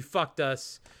 you fucked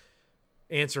us.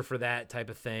 Answer for that type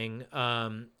of thing.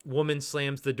 Woman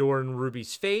slams the door in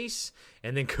Ruby's face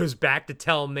and then goes back to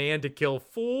tell Man to kill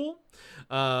Fool.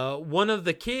 One of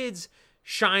the kids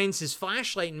shines his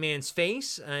flashlight in Man's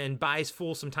face and buys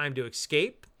Fool some time to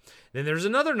escape. Then there's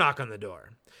another knock on the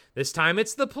door. This time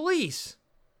it's the police.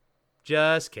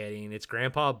 Just kidding. It's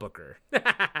Grandpa Booker.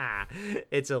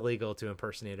 It's illegal to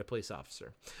impersonate a police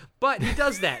officer. But he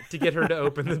does that to get her to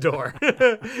open the door.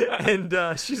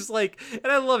 And she's like,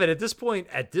 and I love it. At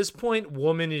this point,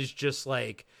 Woman is just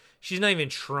like, she's not even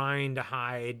trying to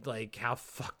hide like how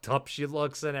fucked up she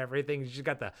looks and everything. She's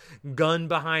got the gun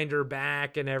behind her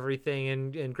back and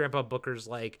everything. And Grandpa Booker's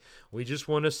like, we just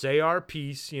want to say our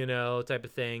piece, type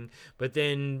of thing. But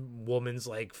then Woman's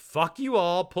like, fuck you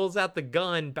all, pulls out the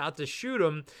gun, about to shoot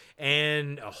him.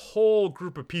 And a whole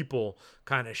group of people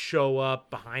kind of show up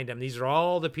behind him. These are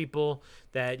all the people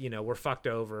that, were fucked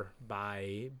over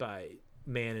by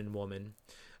Man and Woman.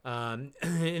 And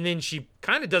then she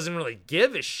kind of doesn't really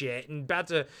give a shit and about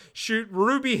to shoot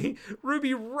Ruby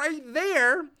right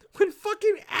there when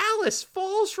fucking Alice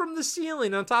falls from the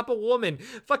ceiling on top of Woman,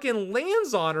 fucking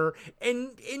lands on her,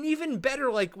 and even better,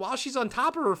 like while she's on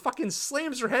top of her, fucking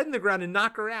slams her head in the ground and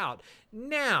knock her out.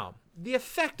 Now, the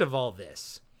effect of all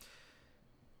this,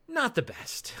 not the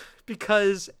best,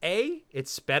 because A, it's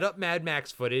sped up Mad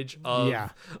Max footage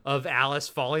of Alice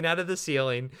falling out of the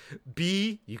ceiling.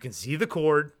 B, you can see the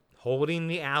cord holding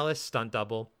the Alice stunt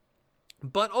double.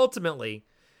 But ultimately,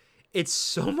 it's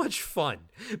so much fun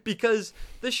because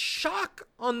the shock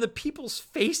on the people's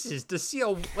faces to see a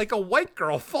white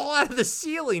girl fall out of the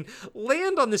ceiling,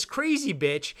 land on this crazy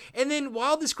bitch, and then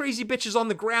while this crazy bitch is on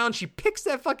the ground, she picks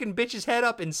that fucking bitch's head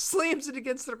up and slams it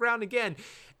against the ground again.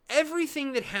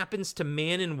 Everything that happens to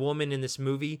Man and Woman in this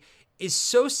movie is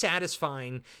so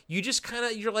satisfying. You just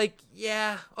you're like,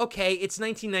 yeah, okay, it's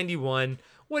 1991.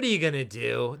 What are you going to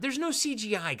do? There's no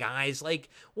CGI, guys. Like,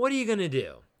 what are you going to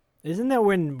do? Isn't that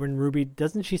when Ruby,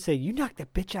 doesn't she say, you knocked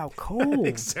that bitch out cold? I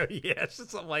think so, yeah.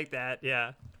 Something like that,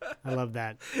 yeah. I love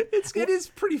that. It is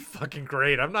pretty fucking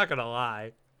great. I'm not going to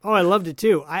lie. Oh, I loved it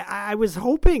too. I was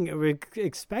hoping,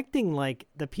 expecting like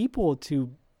the people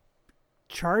to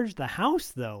charge the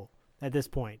house though at this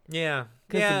point. Yeah.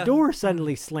 Because the door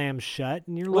suddenly slams shut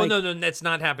and you're like... Well, no, that's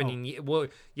not happening. Oh. Well,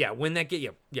 yeah, when that get...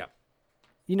 Yeah.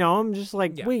 I'm just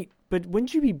like, wait, but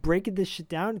wouldn't you be breaking this shit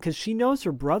down? Because she knows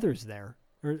her brother's there.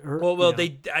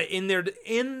 They in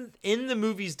the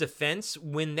movie's defense,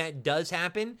 when that does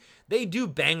happen, they do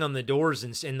bang on the doors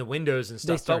and in the windows and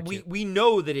stuff. But we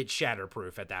know that it's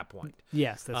shatterproof at that point.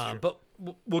 Yes, that's true. But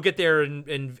we'll get there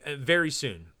in very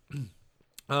soon.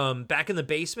 Back in the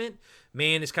basement,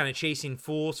 Man is kind of chasing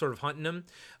Fool, sort of hunting him.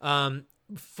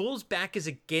 Fool's back is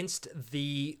against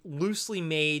the loosely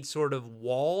made sort of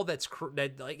wall it's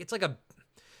like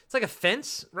a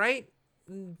fence, right?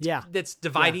 Yeah, that's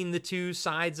dividing the two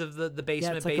sides of the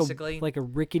basement, it's like basically, like a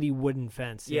rickety wooden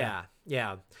fence. Yeah.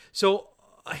 So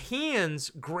hands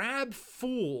grab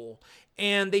Fool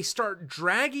and they start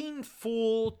dragging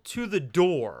Fool to the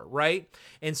door, right?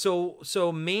 And so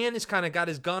Man has kind of got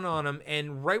his gun on him,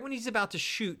 and right when he's about to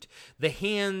shoot, the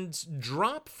hands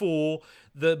drop Fool.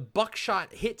 The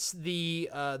buckshot hits the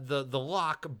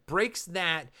lock, breaks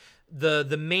that.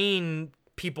 The main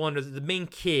people under the main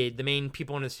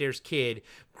people under the stairs kid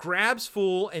grabs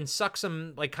Fool and sucks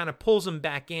him, like kind of pulls him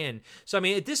back in. So I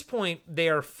mean, at this point they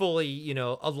are fully,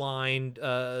 aligned.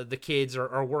 The kids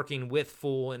are working with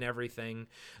Fool and everything.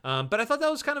 But I thought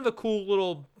that was kind of a cool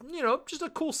little, just a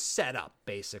cool setup,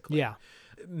 basically. Yeah.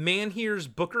 Man hears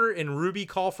Booker and Ruby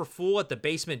call for Fool at the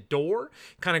basement door,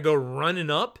 kind of go running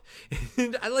up.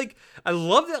 And I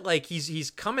love that, like,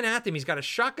 he's coming at them. He's got a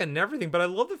shotgun and everything, but I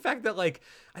love the fact that, like,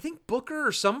 I think Booker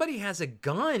or somebody has a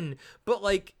gun, but,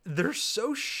 like, they're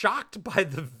so shocked by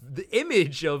the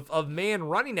image of Man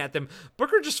running at them.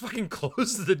 Booker just fucking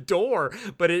closes the door,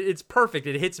 but it's perfect.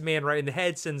 It hits Man right in the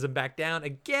head, sends him back down.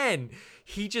 Again,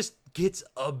 he just gets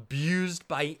abused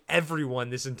by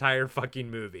everyone this entire fucking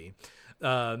movie.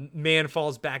 Man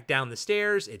falls back down the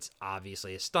stairs. It's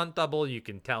obviously a stunt double. You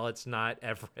can tell it's not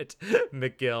Everett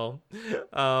McGill.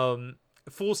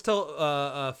 Fool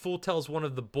tells one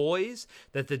of the boys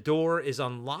that the door is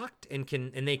unlocked and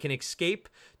they can escape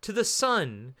to the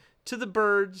sun, to the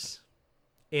birds,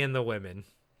 and the women.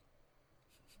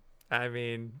 I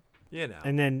mean,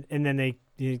 And then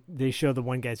they show the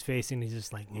one guy's face, and he's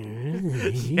just like,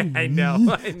 yeah, I know.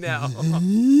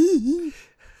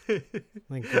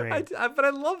 Like, great. But I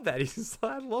love that.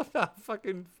 I love how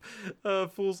fucking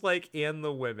Fool's like, and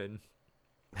the women.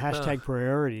 Hashtag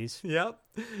priorities. Yep.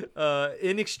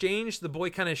 In exchange, the boy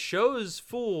kind of shows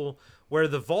Fool where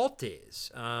the vault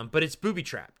is, but it's booby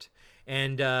trapped.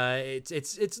 And it's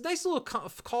a nice little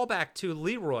callback to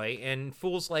Leroy, and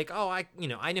Fool's like, oh, I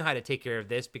know how to take care of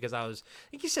this because I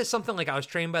think he says something like I was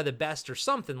trained by the best or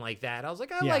something like that. I was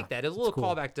like, I like that. It's a little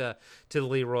callback to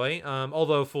Leroy.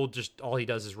 Although Fool just all he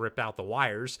does is rip out the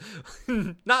wires,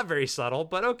 not very subtle,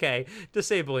 but okay,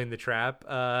 disabling the trap.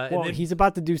 Well, he's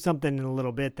about to do something in a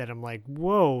little bit that I'm like,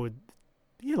 whoa,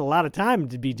 he had a lot of time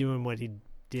to be doing what he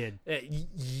did.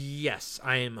 Yes,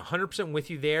 I am 100% with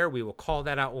you there. We will call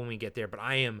that out when we get there, but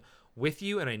I am with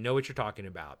you and I know what you're talking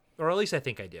about, or at least I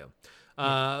think I do.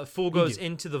 Fool goes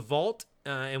into the vault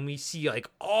and we see like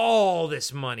all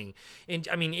this money, and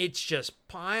I mean it's just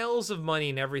piles of money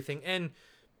and everything. And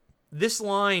this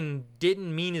line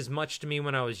didn't mean as much to me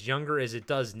when I was younger as it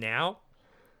does now,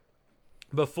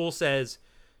 but Fool says,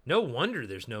 no wonder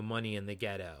there's no money in the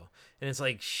ghetto. And it's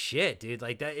like, shit, dude,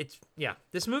 like that. It's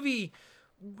this movie,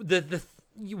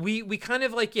 we kind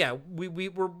of like,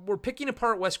 we're picking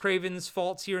apart Wes Craven's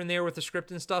faults here and there with the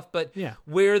script and stuff, but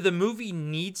where the movie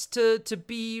needs to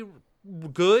be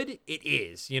good, it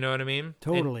is. You know what I mean?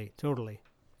 Totally.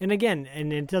 And again,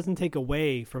 and it doesn't take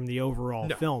away from the overall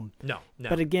film. No.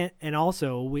 But again, and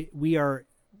also we are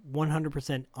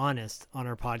 100% honest on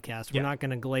our podcast. We're not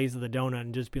going to glaze the donut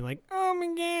and just be like, oh my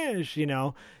gosh,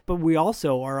 but we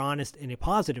also are honest in a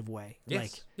positive way.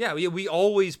 Yes. We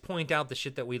always point out the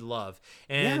shit that we love.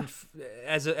 And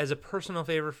as a personal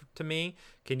favor to me,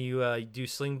 can you do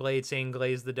Sling Blade saying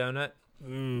glaze the donut?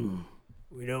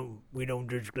 We don't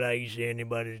just glaze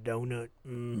anybody's donut.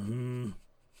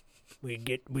 We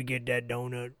get that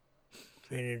donut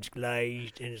and it's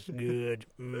glazed and it's good.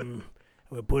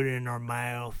 We put it in our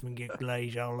mouth and get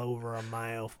glaze all over our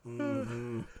mouth.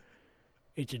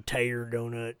 It's a tater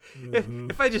donut.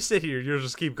 If I just sit here, you'll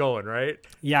just keep going, right?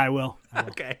 Yeah, I will.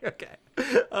 Okay.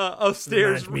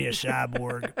 Upstairs, reminds me of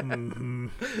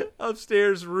Cyborg.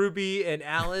 Upstairs, Ruby and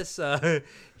Alice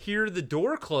hear the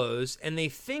door close, and they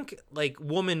think like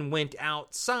woman went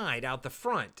out the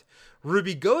front.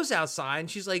 Ruby goes outside and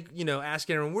she's like,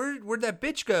 asking her, where'd that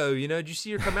bitch go? Did you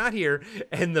see her come out here?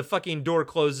 And the fucking door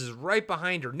closes right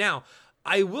behind her. Now,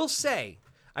 I will say,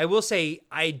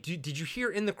 did you hear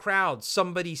in the crowd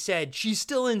somebody said she's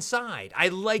still inside? I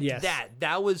liked that.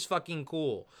 That was fucking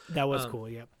cool. That was cool,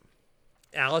 yep.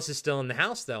 Alice is still in the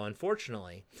house, though,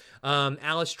 unfortunately.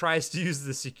 Alice tries to use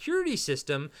the security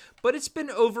system, but it's been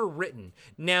overwritten.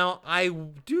 Now, I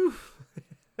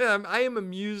am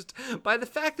amused by the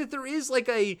fact that there is like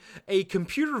a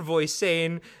computer voice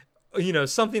saying,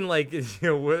 something like,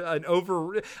 an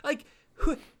over, like,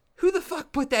 who the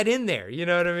fuck put that in there? You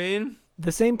know what I mean?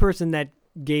 The same person that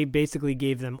basically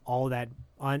gave them all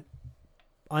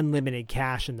unlimited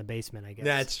cash in the basement, I guess.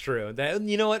 That's true. That,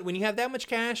 you know what? When you have that much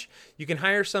cash, you can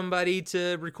hire somebody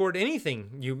to record anything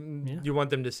you want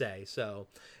them to say. So,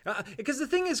 because the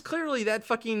thing is, clearly that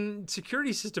fucking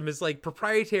security system is like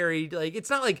proprietary. Like, it's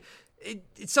not like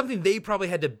it's something they probably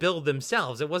had to build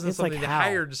themselves. It wasn't something they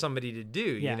hired somebody to do.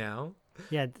 You know?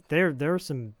 Yeah, they are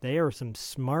some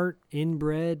smart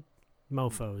inbred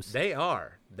mofos. They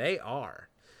are.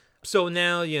 So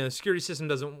now, you know, the security system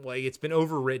doesn't, like, it's been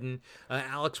overridden.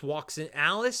 Alice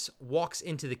walks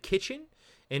into the kitchen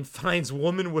and finds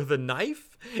woman with a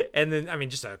knife. And then, I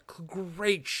mean, just a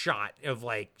great shot of,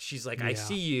 like, she's like, I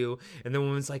see you. And the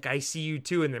woman's like, I see you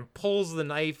too. And then pulls the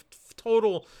knife.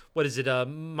 Total, what is it, a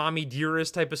mommy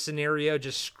dearest type of scenario,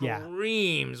 just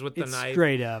screams with the knife.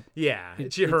 Straight up. Yeah.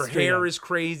 Her hair is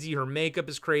crazy. Her makeup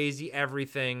is crazy.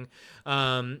 Everything.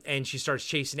 And she starts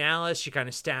chasing Alice. She kind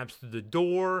of stabs through the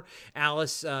door.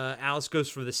 Alice goes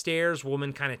for the stairs.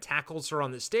 Woman kind of tackles her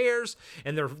on the stairs.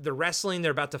 And they're wrestling.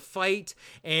 They're about to fight.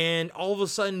 And all of a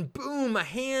sudden, boom, a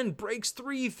hand breaks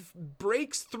through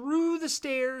the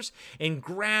stairs and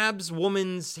grabs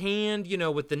woman's hand, you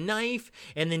know, with the knife.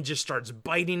 And then just starts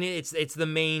biting it. It's the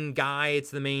main guy. It's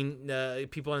the main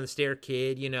people on the stair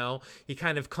kid, you know. He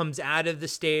kind of comes out of the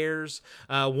stairs.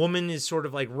 Woman is sort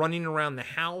of like running around the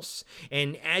house.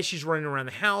 And as she's running around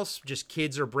the house, just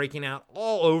kids are breaking out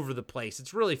all over the place.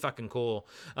 It's really fucking cool.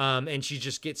 And she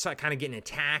just gets kind of getting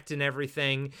attacked and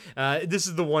everything. This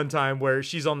is the one time where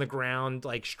she's on the ground,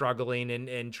 like struggling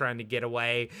and trying to get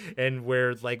away. And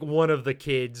where like one of the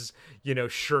kids, you know,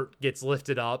 shirt gets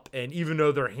lifted up. And even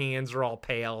though their hands are all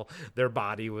pale, their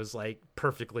body was like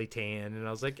perfectly tan. And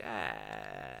I was like,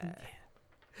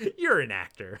 you're an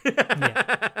actor.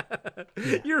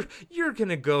 You're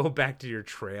gonna go back to your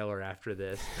trailer after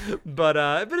this, but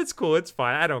it's cool. It's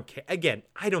fine. I don't care. Again,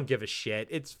 I don't give a shit.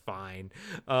 It's fine.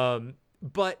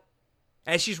 But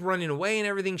as she's running away and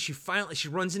everything, she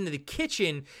runs into the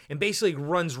kitchen and basically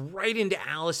runs right into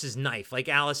Alice's knife. Like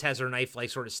Alice has her knife like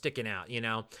sort of sticking out, you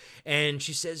know. And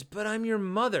she says, "But I'm your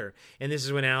mother." And this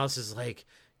is when Alice is like,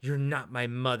 "You're not my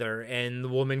mother." And the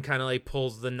woman kind of like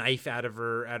pulls the knife out of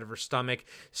her stomach,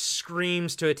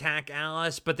 screams to attack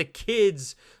Alice, but the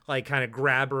kids like kind of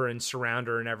grab her and surround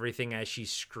her and everything as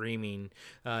she's screaming.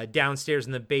 Downstairs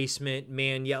in the basement,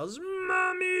 man yells,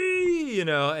 "Mommy!" You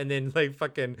know, and then like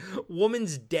fucking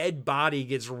woman's dead body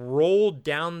gets rolled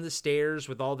down the stairs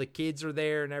with all the kids are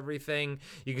there and everything.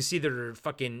 You can see that her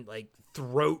fucking like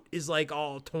throat is like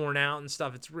all torn out and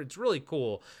stuff. It's really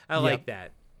cool. I like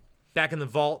that. Back in the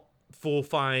vault, Fool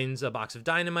finds a box of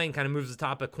dynamite and kind of moves the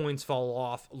top. Coins fall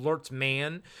off. Alerts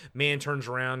Man. Man turns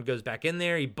around, goes back in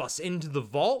there. He busts into the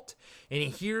vault, and he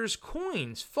hears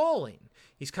coins falling.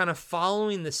 He's kind of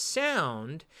following the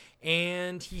sound,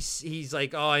 and he's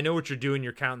like, "Oh, I know what you're doing.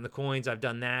 You're counting the coins. I've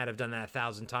done that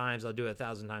 1,000 times. I'll do it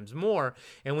 1,000 times more."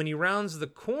 And when he rounds the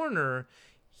corner,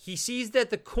 he sees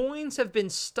that the coins have been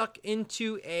stuck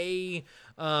into a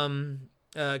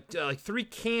like 3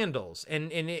 candles,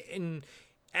 and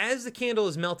as the candle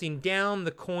is melting down, the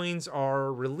coins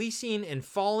are releasing and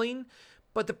falling.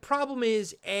 But the problem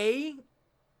is, A,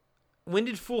 when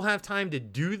did Fool have time to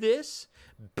do this?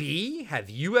 B, have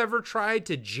you ever tried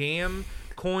to jam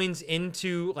coins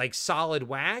into like solid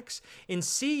wax? And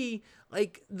C,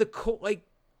 like the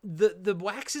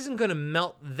wax isn't going to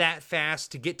melt that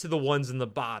fast to get to the ones in the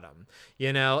bottom,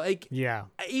 you know? Like, yeah.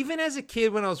 Even as a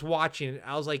kid, when I was watching it,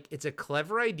 I was like, it's a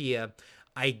clever idea.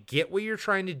 I get what you're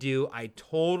trying to do. I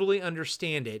totally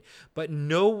understand it, but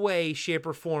no way, shape,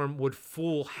 or form would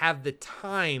Fool have the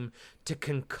time to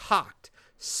concoct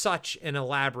such an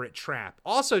elaborate trap.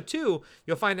 Also, too,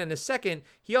 you'll find out in a second,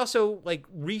 he also like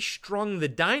restrung the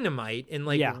dynamite and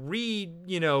like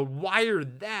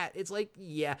wired that. It's like,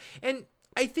 yeah. And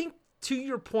I think to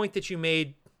your point that you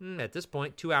made at this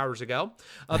point 2 hours ago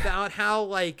about how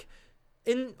like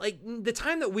in like the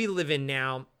time that we live in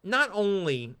now, not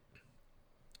only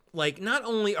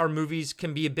our movies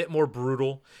can be a bit more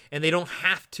brutal and they don't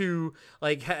have to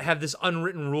like have this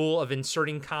unwritten rule of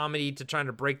inserting comedy to trying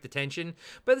to break the tension,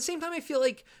 but at the same time I feel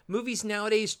like movies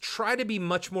nowadays try to be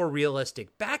much more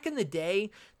realistic. Back in the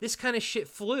day, this kind of shit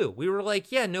flew. We were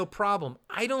like, yeah, no problem.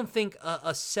 I don't think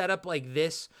a setup like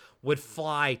this would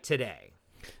fly today.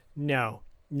 No,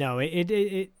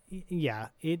 you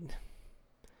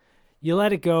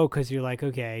let it go because you're like,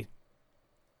 okay,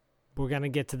 we're gonna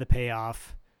get to the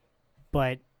payoff.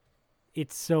 But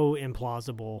it's so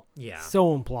implausible. Yeah.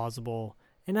 So implausible.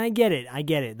 And I get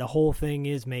it. The whole thing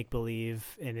is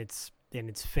make-believe, and it's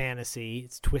fantasy.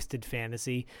 It's twisted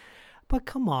fantasy. But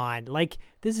come on. Like,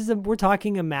 we're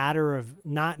talking a matter of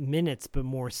not minutes, but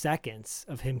more seconds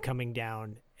of him coming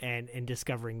down and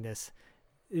discovering this.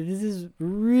 This is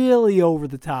really over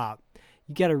the top.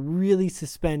 You got to really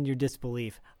suspend your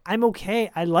disbelief. I'm okay.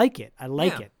 I like it.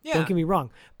 Yeah. Don't get me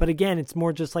wrong. But again, it's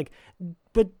more just like,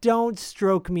 but don't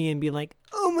stroke me and be like,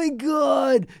 oh my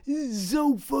God, this is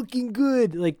so fucking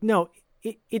good. Like, no,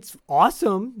 it's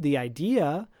awesome, the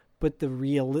idea, but the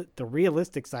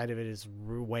realistic side of it is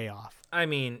way off. I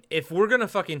mean, if we're gonna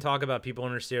fucking talk about people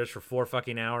under stairs for 4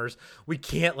 fucking hours, we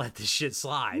can't let this shit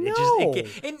slide. No.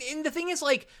 And the thing is,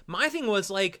 like, my thing was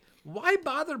like, why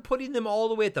bother putting them all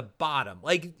the way at the bottom?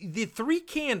 Like, the 3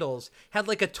 candles had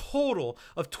like a total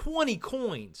of 20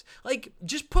 coins. Like,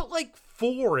 just put like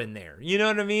 4 in there. You know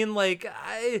what I mean? Like,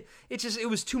 it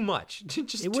was too much.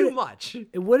 Too much.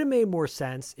 It would have made more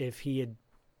sense if he had.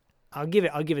 I'll give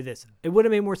it this. It would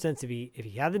have made more sense if he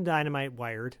had the dynamite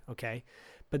wired, okay,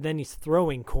 but then he's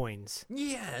throwing coins.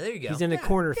 Yeah, there you go. He's in the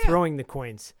corner throwing the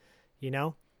coins, you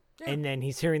know, and then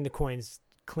he's hearing the coins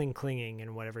clinging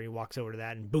and whatever. He walks over to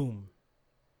that and boom.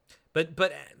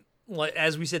 But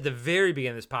as we said at the very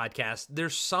beginning of this podcast,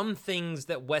 there's some things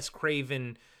that Wes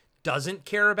Craven doesn't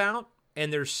care about,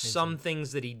 and there's some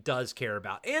things that he does care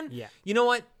about. And you know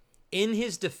what? In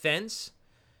his defense,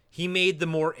 he made the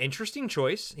more interesting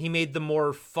choice. He made the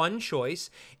more fun choice.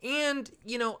 And,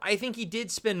 you know, I think he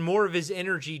did spend more of his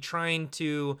energy trying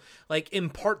to, like,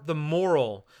 impart the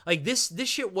moral. Like, this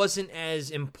shit wasn't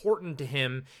as important to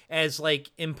him as,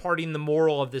 like, imparting the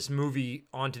moral of this movie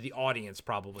onto the audience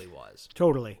probably was.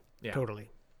 Totally. Yeah. Totally.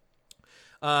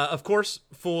 Of course,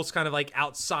 Fool's kind of like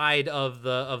outside of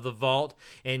the vault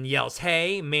and yells,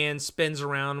 "Hey!" Man spins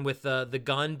around with the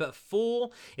gun, but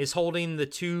Fool is holding the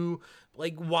 2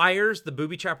 like wires, the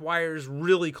booby trap wires,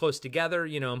 really close together.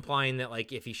 You know, implying that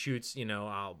like if he shoots, you know,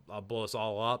 I'll blow us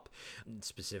all up. And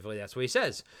specifically, that's what he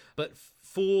says. But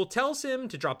Fool tells him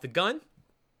to drop the gun.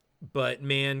 But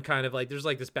Man kind of like there's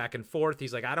like this back and forth.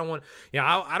 He's like, I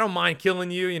don't mind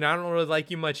killing you. You know, I don't really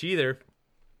like you much either,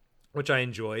 which I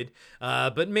enjoyed.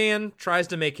 But Man tries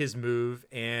to make his move,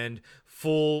 and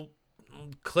Fool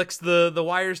clicks the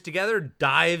wires together,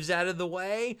 dives out of the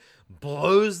way,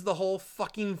 blows the whole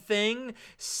fucking thing,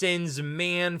 sends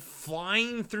Man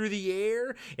flying through the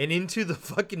air and into the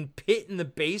fucking pit in the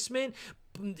basement.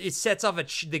 It sets off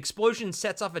the explosion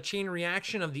sets off a chain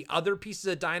reaction of the other pieces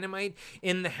of dynamite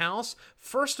in the house.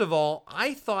 First of all,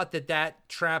 I thought that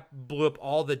trap blew up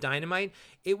all the dynamite.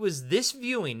 It was this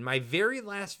viewing, my very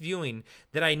last viewing,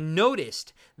 that I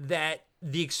noticed that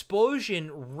the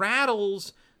explosion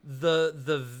rattles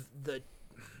the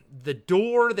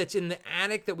door that's in the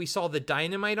attic that we saw the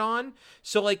dynamite on.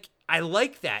 So like I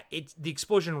like that. The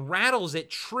explosion rattles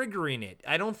it, triggering it.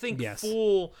 I don't think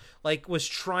Fool like was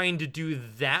trying to do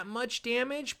that much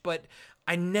damage, but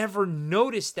I never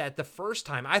noticed that the first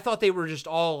time. I thought they were just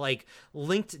all like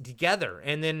linked together.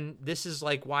 And then this is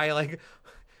like why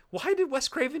did Wes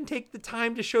Craven take the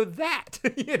time to show that?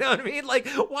 You know what I mean? Like,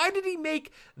 why did he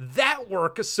make that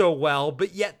work so well,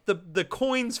 but yet the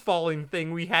coins falling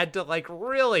thing we had to like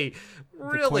really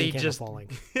just falling.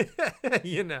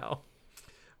 You know.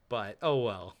 But oh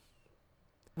well.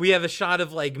 We have a shot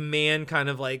of like Man kind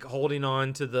of like holding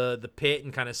on to the pit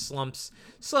and kind of slumps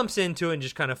into it and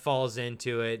just kind of falls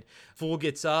into it. Fool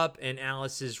gets up and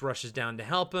Alice rushes down to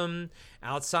help him.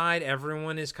 Outside,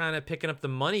 everyone is kind of picking up the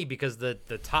money because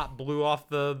the top blew off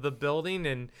the building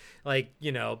and like,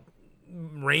 you know,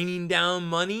 raining down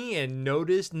money, and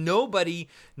nobody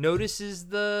notices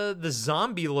the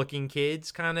zombie looking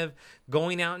kids kind of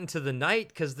going out into the night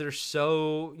because they're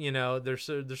so, you know, they're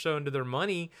so into their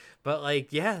money. But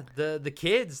like, yeah, the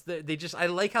kids, they just, I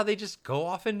like how they just go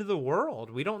off into the world.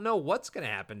 We don't know what's gonna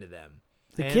happen to them.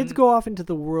 The kids go off into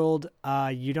the world.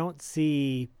 You don't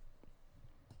see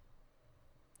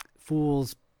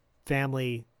Fool's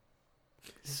family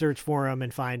search for him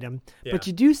and find him, but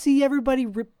you do see everybody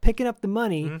picking up the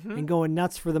money and going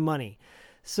nuts for the money.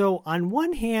 So on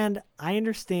one hand, I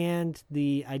understand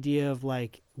the idea of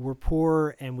like, we're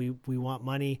poor and we want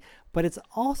money, but it's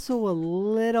also a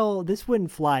little, this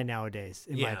wouldn't fly nowadays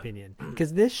in my opinion,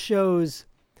 because this shows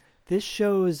a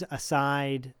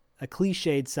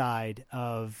cliched side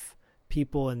of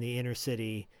people in the inner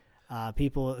city,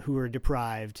 people who are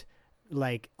deprived,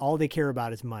 like all they care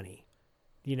about is money.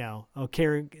 You know,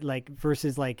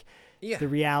 versus like the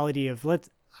reality of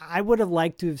I would have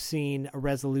liked to have seen a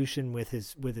resolution with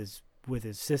his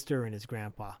sister and his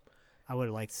grandpa. I would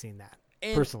have liked to seen that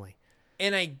personally.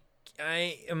 And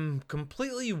I am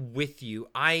completely with you.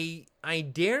 I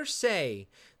dare say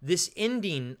this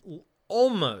ending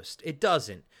almost, it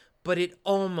doesn't, but it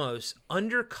almost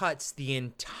undercuts the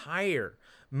entire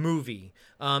movie.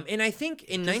 And I think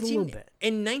in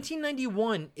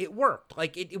 1991 it worked.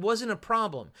 Like it wasn't a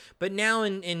problem. But now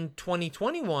in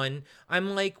 2021,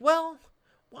 I'm like, well,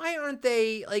 why aren't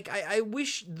they like? I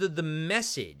wish the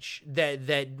message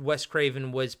that Wes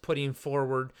Craven was putting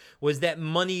forward was that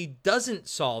money doesn't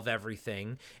solve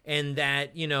everything, and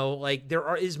that like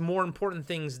there is more important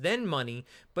things than money.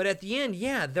 But at the end,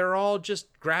 yeah, they're all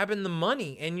just grabbing the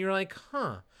money, and you're like,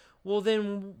 huh? Well,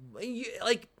 then,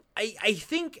 like I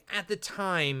think at the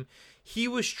time he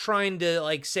was trying to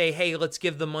like say, hey, let's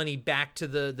give the money back to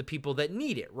the people that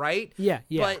need it, right? Yeah.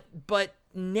 But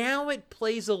now it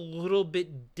plays a little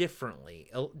bit differently,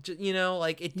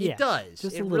 like it does.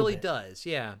 It really does,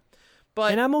 yeah.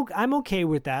 But and I'm okay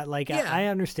with that. Like I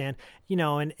understand,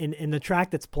 and in the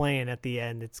track that's playing at the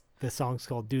end, the song's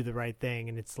called "Do the Right Thing,"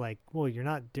 and it's like, well, you're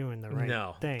not doing the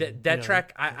right thing. That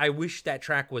track, I wish that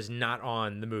track was not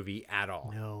on the movie at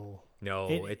all. No,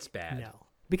 it's bad. No,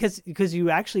 because you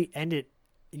actually end it.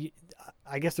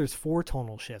 I guess there's 4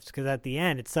 tonal shifts because at the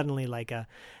end it's suddenly like a.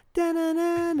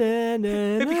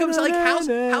 It becomes like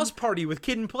house party with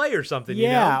Kid and Play or something.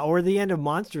 Or the end of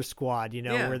Monster Squad,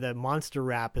 where the monster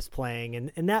rap is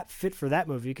playing, and that fit for that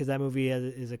movie because that movie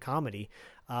is a comedy,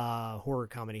 horror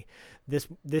comedy.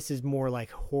 This is more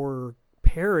like horror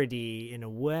parody in a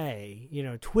way,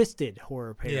 twisted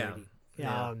horror parody.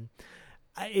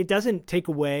 It doesn't take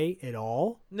away at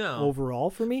all. No, overall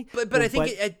for me. But I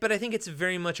think it's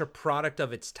very much a product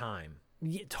of its time.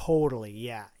 Yeah, totally,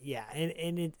 yeah,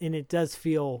 and it does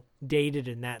feel dated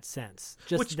in that sense.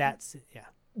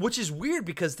 Which is weird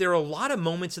because there are a lot of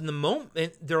moments in the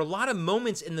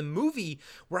movie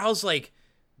where I was like,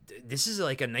 this is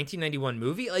like a 1991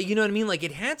 movie, like, you know what I mean? Like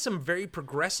it had some very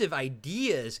progressive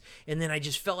ideas, and then I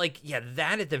just felt like,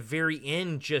 that at the very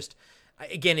end just.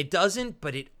 Again, it doesn't,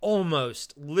 but it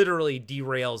almost literally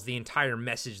derails the entire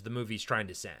message the movie's trying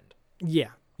to send. Yeah.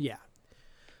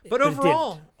 But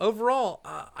overall,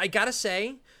 I gotta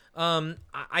say,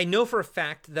 I know for a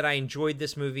fact that I enjoyed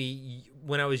this movie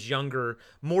when I was younger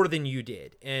more than you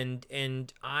did, and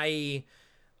it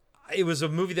was a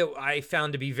movie that I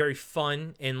found to be very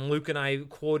fun, and Luke and I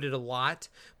quoted a lot.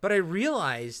 But I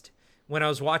realized when I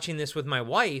was watching this with my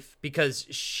wife, because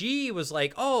she was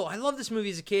like, oh, I love this movie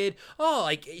as a kid. Oh,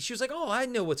 like she was like, oh, I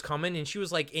know what's coming. And she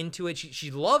was like into it. She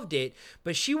loved it,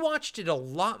 but she watched it a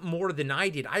lot more than I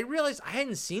did. I realized I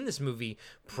hadn't seen this movie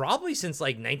probably since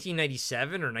like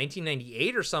 1997 or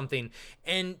 1998 or something.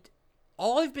 And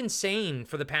all I've been saying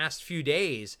for the past few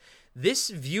days, this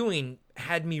viewing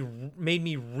made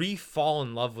me re-fall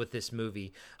in love with this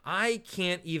movie. I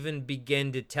can't even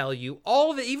begin to tell you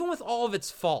all of it, even with all of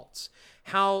its faults,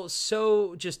 how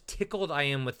so just tickled I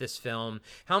am with this film,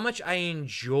 how much I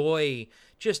enjoy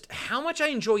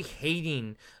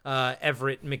hating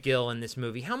Everett McGill in this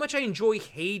movie, how much I enjoy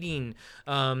hating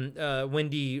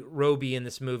Wendy Roby in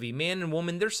this movie. Man and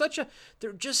woman, they're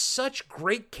just such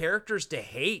great characters to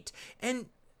hate. And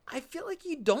I feel like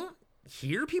you don't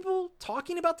hear people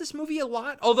talking about this movie a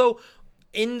lot, although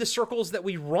in the circles that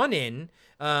we run in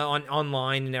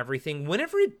online and everything,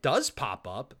 whenever it does pop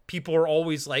up, people are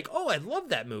always like, oh, I love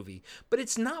that movie, but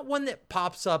it's not one that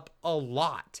pops up a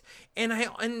lot.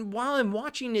 And while I'm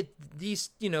watching it,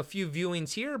 these few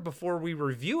viewings here before we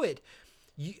review it,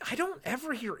 I don't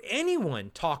ever hear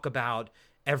anyone talk about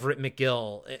Everett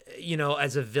McGill,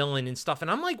 as a villain and stuff.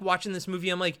 And I'm like watching this movie,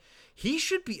 I'm like, he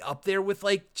should be up there with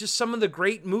like just some of the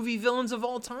great movie villains of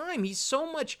all time. He's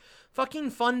so much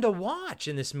fucking fun to watch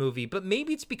in this movie. But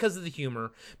maybe it's because of the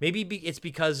humor. Maybe it's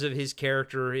because of his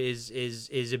character is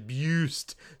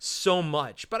abused so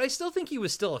much. But I still think he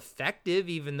was still effective,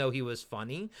 even though he was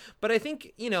funny. But I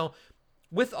think,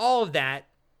 with all of that,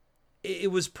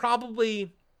 it was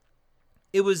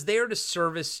there to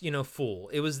service, Fool.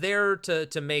 It was there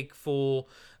to make Fool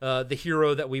the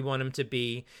hero that we want him to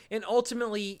be. And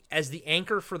ultimately, as the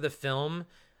anchor for the film,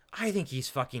 I think he's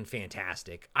fucking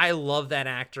fantastic. I love that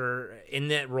actor in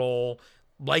that role.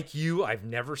 Like you, I've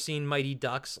never seen Mighty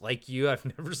Ducks. Like you, I've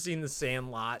never seen The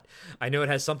Sandlot. I know it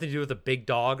has something to do with a big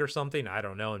dog or something. I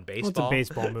don't know, in baseball. Well, it's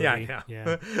a baseball movie.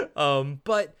 Yeah.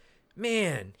 But,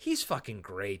 man, he's fucking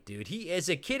great, dude. He, as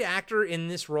a kid actor in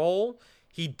this role,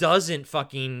 he doesn't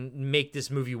fucking make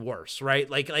this movie worse, right?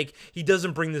 Like he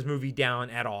doesn't bring this movie down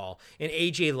at all. And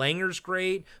AJ Langer's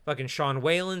great. Fucking Sean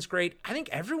Whalen's great. I think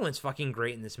everyone's fucking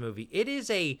great in this movie. It is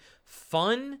a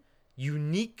fun,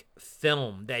 unique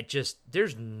film that just,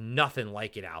 there's nothing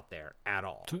like it out there at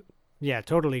all. Yeah,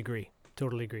 totally agree.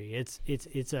 It's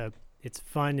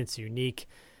fun. It's unique.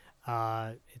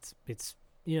 It's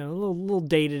a little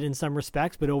dated in some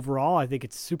respects, but overall, I think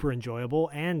it's super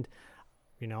enjoyable. And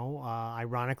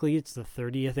ironically, it's the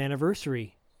 30th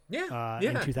anniversary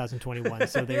in 2021.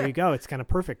 So there you go. It's kind of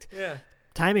perfect. Yeah.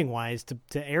 Timing wise to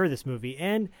air this movie,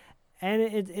 and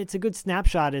it's a good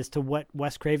snapshot as to what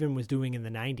Wes Craven was doing in the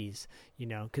 90s,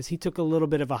 because he took a little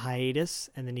bit of a hiatus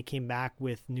and then he came back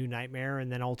with New Nightmare and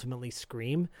then ultimately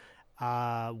Scream,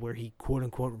 where he quote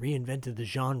unquote reinvented the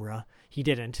genre. He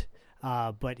didn't,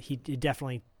 but he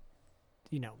definitely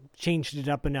changed it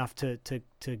up enough to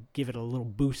give it a little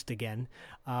boost again.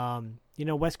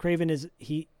 Wes Craven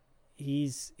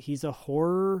he's a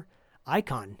horror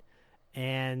icon.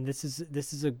 And this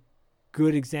is a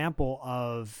good example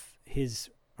of his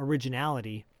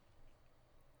originality.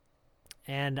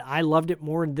 And I loved it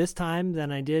more this time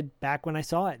than I did back when I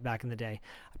saw it back in the day.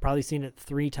 I've probably seen it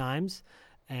 3 times,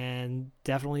 and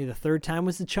definitely the 3rd time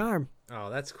was the charm. Oh,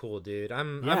 that's cool, dude.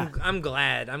 I'm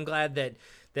glad. I'm glad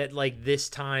that like this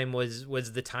time was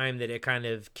the time that it kind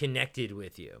of connected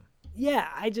with you. Yeah,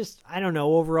 I don't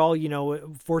know. Overall,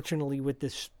 fortunately with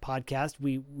this podcast,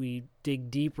 we dig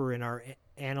deeper in our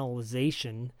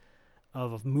analyzation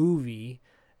of a movie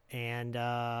and,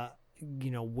 what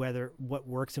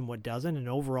works and what doesn't. And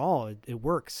overall, it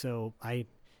works. So I,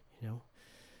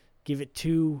 give it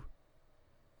 2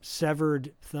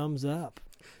 severed thumbs up.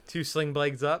 2 sling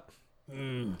blades up?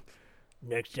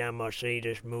 Next time I see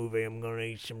this movie, I'm going to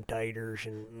eat some taters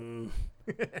and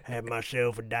have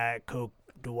myself a Diet Coke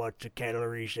to watch the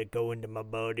calories that go into my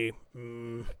body.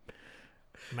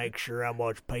 Make sure I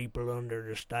watch People Under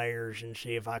the Stairs and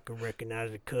see if I can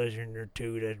recognize a cousin or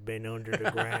 2 that's been under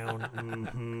the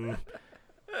ground.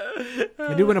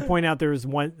 I do want to point out there was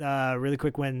one really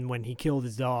quick when he killed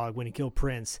his dog, when he killed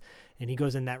Prince, and he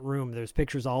goes in that room. There's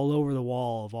pictures all over the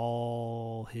wall of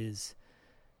all his.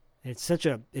 It's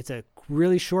a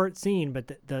really short scene,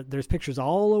 but there's pictures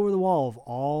all over the wall of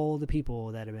all the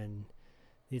people that have been.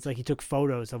 It's like he took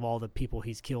photos of all the people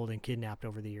he's killed and kidnapped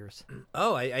over the years.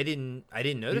 Oh, I didn't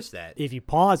notice that. If you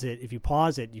pause it,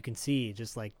 you can see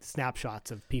just like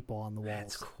snapshots of people on the walls.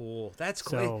 That's cool. That's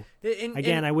cool. So,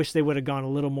 again, I wish they would have gone a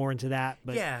little more into that.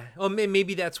 But yeah, well,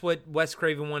 maybe that's what Wes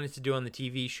Craven wanted to do on the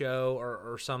TV show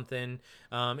or something.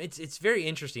 It's very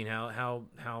interesting how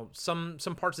some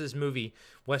parts of this movie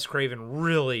Wes Craven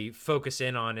really focus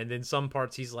in on, and then some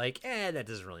parts he's like, that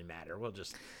doesn't really matter. We'll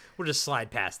just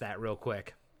slide past that real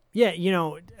quick. Yeah,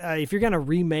 if you're going to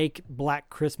remake Black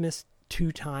Christmas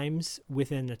 2 times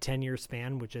within a 10-year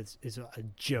span, which is a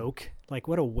joke, like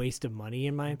what a waste of money,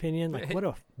 in my opinion. Like what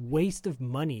a waste of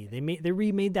money. They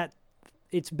remade that.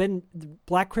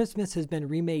 Black Christmas has been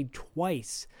remade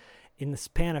twice in the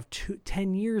span of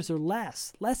 10 years or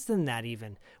less than that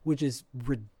even, which is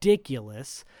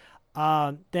ridiculous.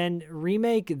 Then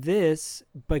remake this,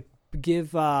 but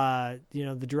give the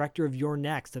director of You're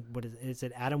Next, what is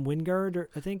it, Adam Wingard,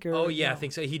 I think? I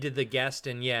think so. He did The Guest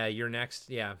and You're Next,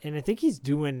 yeah. And I think he's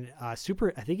doing a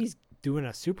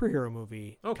superhero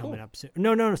movie coming up soon.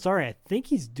 No, sorry. I think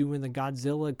he's doing the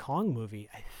Godzilla Kong movie,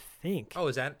 I think. Oh,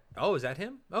 is that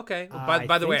him? Okay. Well,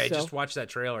 by the way, I just watched that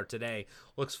trailer today.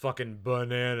 Looks fucking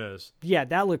bananas. Yeah,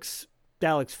 that looks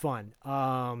fun.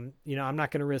 I'm not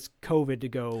going to risk COVID to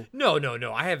go. No.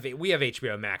 We have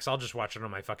HBO Max. I'll just watch it on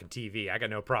my fucking TV. I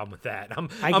got no problem with that. I'm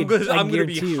going to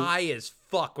be high as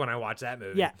fuck when I watch that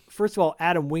movie. Yeah. First of all,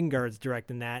 Adam Wingard's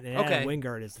directing that, and Adam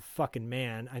Wingard is the fucking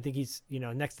man. I think he's,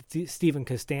 next to Steven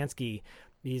Kostanski,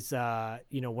 he's, one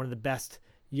of the best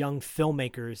young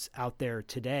filmmakers out there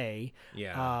today.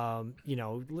 Yeah.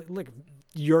 Look,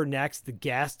 You're Next, The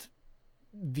Guest,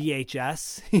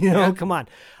 VHS, come on.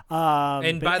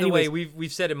 And by the way,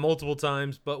 we've said it multiple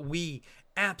times, but we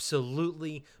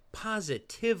absolutely,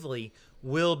 positively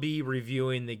will be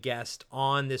reviewing The Guest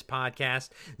on this podcast.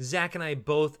 Zach and I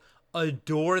both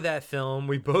adore that film.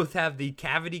 We both have the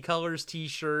Cavity Colors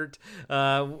t-shirt.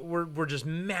 We're just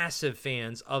massive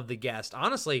fans of The Guest.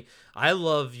 Honestly, I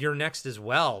love You're Next as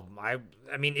well. I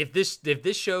mean, if this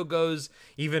show goes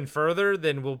even further,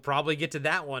 then we'll probably get to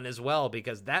that one as well,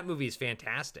 because that movie is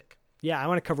fantastic. Yeah, I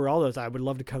want to cover all those. I would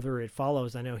love to cover It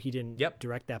Follows. I know he didn't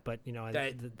direct that, but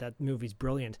that movie's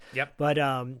brilliant. Yep.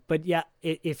 But yeah,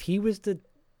 if he was to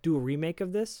do a remake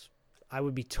of this, I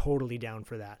would be totally down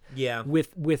for that. Yeah.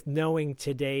 With knowing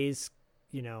today's,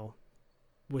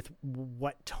 with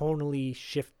what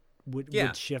tonally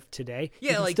would shift today.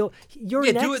 Yeah, like still You're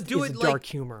Next do it dark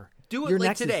humor. Do it Your like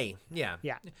Next today. Yeah.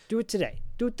 Do it today.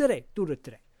 Do it today.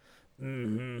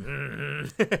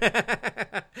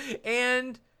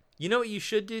 And you know what you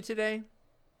should do today?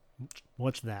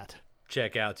 What's that?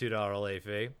 Check out $2 late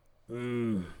fee.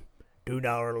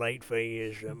 $2 late fee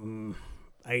is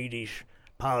 80s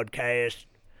podcast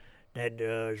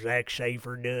Zach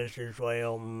Safer does as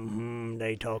well.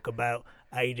 They talk about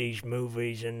 80s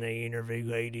movies and they interview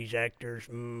 80s actors.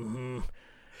 And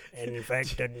in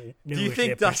fact, the Do newest you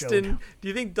think episode,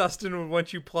 Dustin would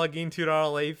want you plugging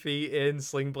 $2 late fee in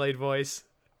Slingblade voice?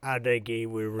 I think he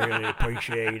would really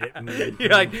appreciate it. You're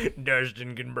like,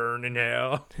 Dustin can burn in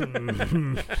hell.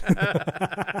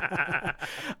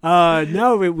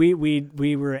 No, we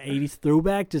were 80s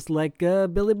throwback, just like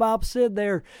Billy Bob said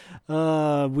there.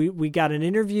 We got an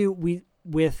interview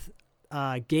with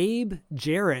Gabe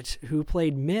Jarrett, who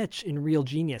played Mitch in Real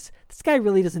Genius. This guy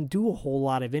really doesn't do a whole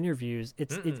lot of interviews.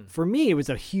 It's for me, it was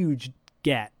a huge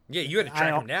get. Yeah, you had to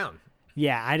track him down.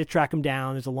 Yeah, I had to track him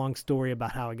down. There's a long story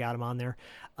about how I got him on there.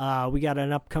 We got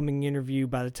an upcoming interview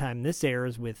by the time this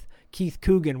airs with Keith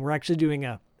Coogan. We're actually doing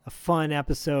a fun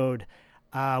episode.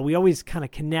 We always kind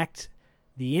of connect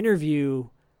the interview,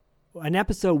 an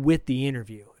episode with the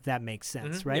interview, if that makes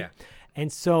sense, right? Yeah.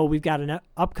 And so we've got an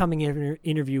upcoming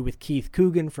interview with Keith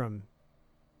Coogan from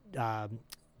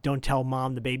Don't Tell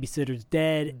Mom the Babysitter's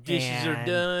Dead. Dishes are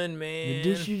done, man. The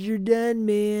dishes are done,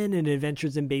 man. And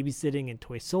Adventures in Babysitting and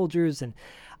Toy Soldiers. And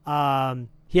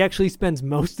he actually spends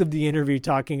most of the interview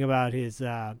talking about his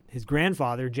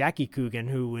grandfather, Jackie Coogan,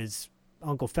 who was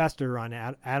Uncle Fester on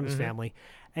Addams Family.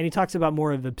 And he talks about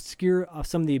more of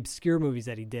some of the obscure movies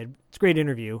that he did. It's a great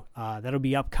interview. That'll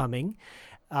be upcoming.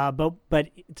 But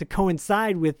to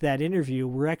coincide with that interview,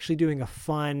 we're actually doing a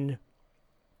fun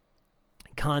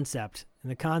concept.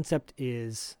 And the concept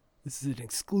is, this is an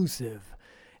exclusive.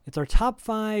 It's our top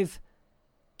 5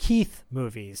 Keith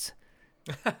movies.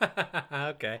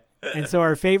 Okay. And so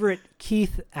our favorite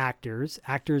Keith actors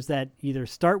that either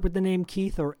start with the name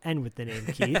Keith or end with the name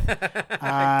Keith.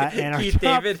 And Keith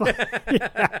David.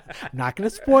 Yeah, I'm not going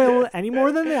to spoil any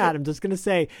more than that. I'm just going to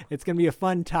say it's going to be a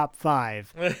fun top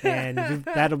 5. And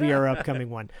that'll be our upcoming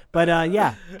one. But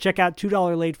yeah, check out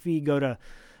 $2 late fee. Go to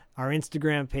our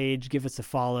Instagram page. Give us a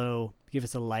follow. Give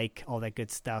us a like. All that good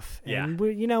stuff. And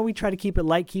we try to keep it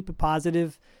light, keep it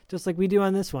positive, just like we do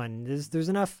on this one. There's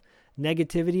enough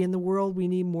negativity in the world. We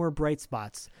need more bright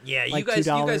spots. Yeah, like you guys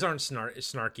 $2. aren't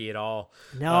snarky at all.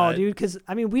 No, dude, because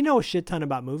we know a shit ton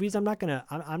about movies. I'm not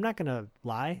gonna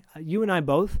lie. You and I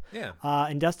both. Yeah.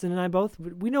 And Dustin and I both.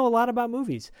 We know a lot about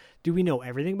movies. Do we know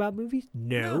everything about movies?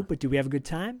 No. But do we have a good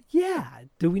time? Yeah.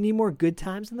 Do we need more good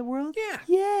times in the world? Yeah.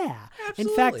 Yeah.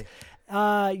 Absolutely.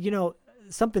 In fact,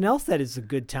 something else that is a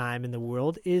good time in the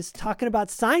world is talking about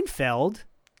Seinfeld.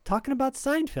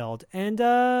 And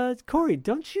Corey,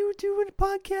 don't you do a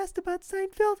podcast about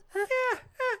Seinfeld? Huh?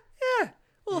 Yeah.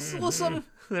 Little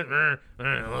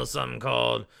something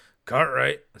called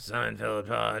Cartwright Seinfeld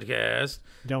Podcast.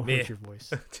 Don't hurt your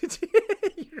voice.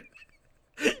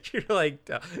 You're like,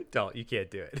 don't. You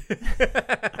can't do it.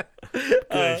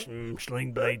 Because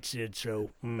Slingblade said so.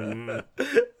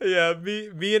 Yeah,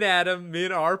 me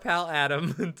and our pal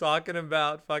Adam talking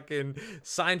about fucking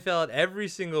Seinfeld every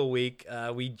single week.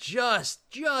 We just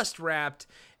wrapped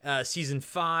season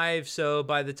 5, so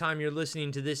by the time you're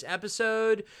listening to this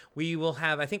episode, we will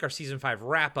have, I think, our season 5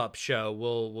 wrap-up show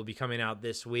will be coming out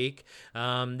this week.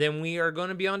 Then we are going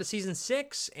to be on to season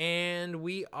 6, and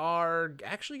we are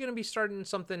actually going to be starting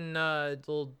something a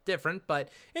little different, but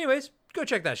anyways, go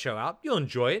check that show out. You'll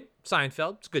enjoy it.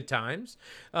 Seinfeld, it's good times.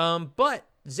 But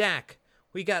Zach,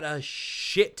 we got a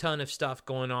shit ton of stuff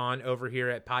going on over here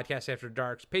at Podcast After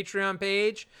Dark's Patreon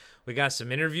page. We got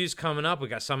some interviews coming up. We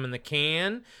got some in the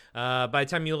can. By the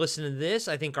time you listen to this,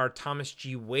 I think our Thomas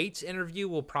G. Waits interview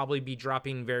will probably be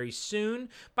dropping very soon,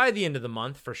 by the end of the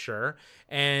month for sure.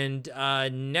 And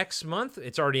next month,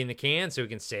 it's already in the can, so we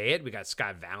can say it. We got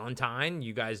Scott Valentine.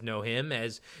 You guys know him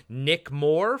as Nick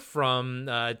Moore from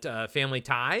Family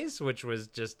Ties, which was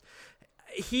just...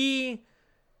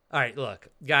 All right, look,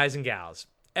 guys and gals,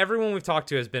 everyone we've talked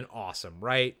to has been awesome,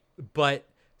 right? But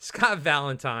Scott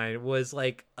Valentine was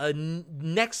like a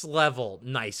next level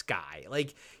nice guy.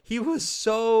 Like, he was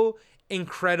so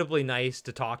incredibly nice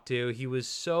to talk to. He was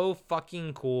so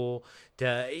fucking cool.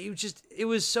 It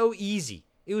was so easy.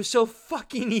 It was so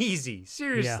fucking easy.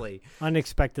 Seriously. Yeah,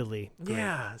 unexpectedly. Great.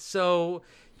 Yeah. So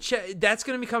that's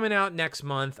going to be coming out next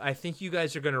month. I think you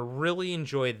guys are going to really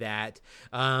enjoy that.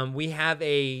 We have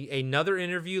another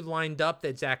interview lined up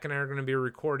that Zach and I are going to be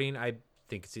recording. I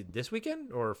think it's this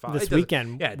weekend or this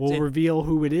weekend. Yeah, we'll reveal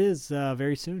who it is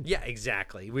very soon. Yeah,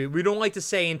 exactly. We don't like to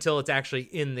say until it's actually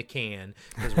in the can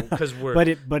because we're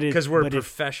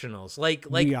professionals. Like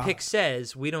Pick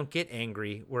says, we don't get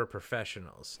angry. We're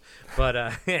professionals. But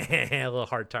a little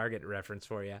Hard Target reference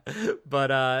for you.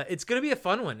 But it's gonna be a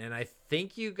fun one, and I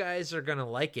think you guys are gonna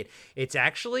like it. It's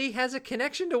actually has a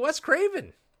connection to Wes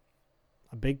Craven.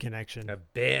 a big connection. A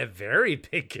very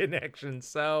big connection.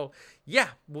 So yeah,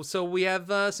 well, so we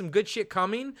have some good shit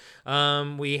coming.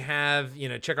 We have,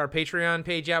 check our Patreon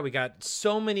page out. We got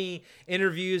so many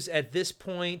interviews at this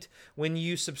point. When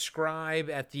you subscribe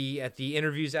at the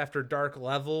Interviews After Dark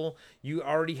level, you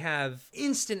already have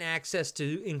instant access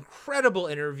to incredible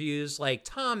interviews like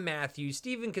Tom Matthews,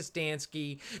 Stephen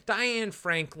Kostansky, Diane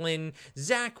Franklin,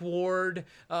 Zach Ward,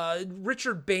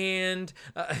 Richard Band,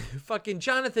 fucking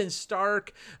Jonathan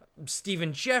Stark,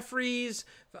 Stephen Jeffries,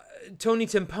 Tony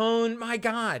Timpone. My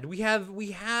God, we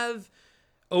have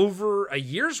over a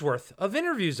year's worth of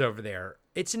interviews over there.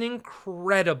 It's an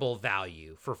incredible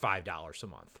value for $5 a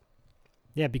month.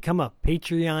 Yeah, become a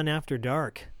Patreon After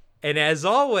Dark. And as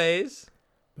always,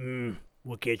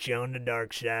 we'll get you on the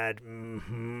dark side.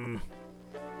 Mm-hmm.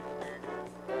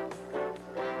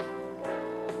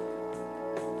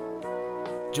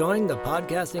 Join the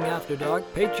Podcasting After Dark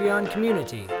Patreon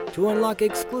community to unlock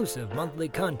exclusive monthly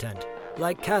content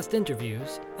like cast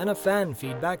interviews and a fan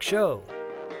feedback show.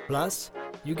 Plus,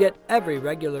 you get every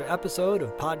regular episode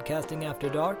of Podcasting After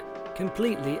Dark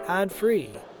completely ad-free.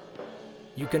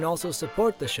 You can also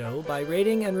support the show by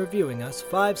rating and reviewing us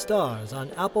 5 stars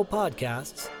on Apple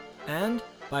Podcasts and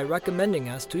by recommending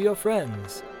us to your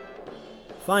friends.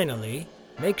 Finally,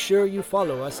 make sure you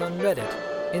follow us on Reddit,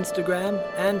 Instagram,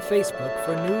 and Facebook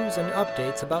for news and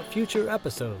updates about future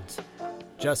episodes.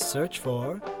 Just search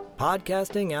for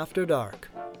Podcasting After Dark.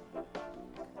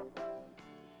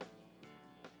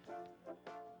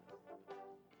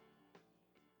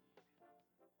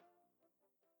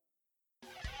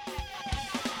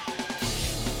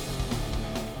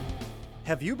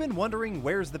 Have you been wondering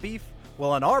where's the beef?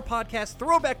 Well, on our podcast,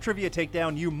 Throwback Trivia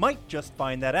Takedown, you might just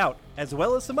find that out, as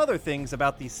well as some other things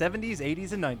about the 70s,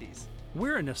 80s, and 90s.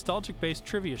 We're a nostalgic-based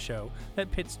trivia show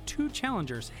that pits 2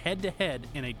 challengers head-to-head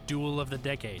in a duel of the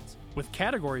decades, with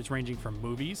categories ranging from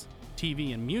movies,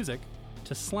 TV and music,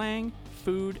 to slang,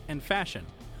 food, and fashion.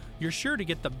 You're sure to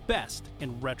get the best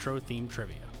in retro-themed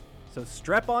trivia. So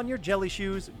strap on your jelly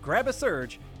shoes, grab a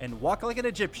Surge, and walk like an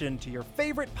Egyptian to your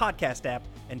favorite podcast app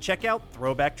and check out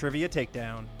Throwback Trivia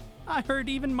Takedown. I heard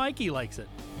even Mikey likes it.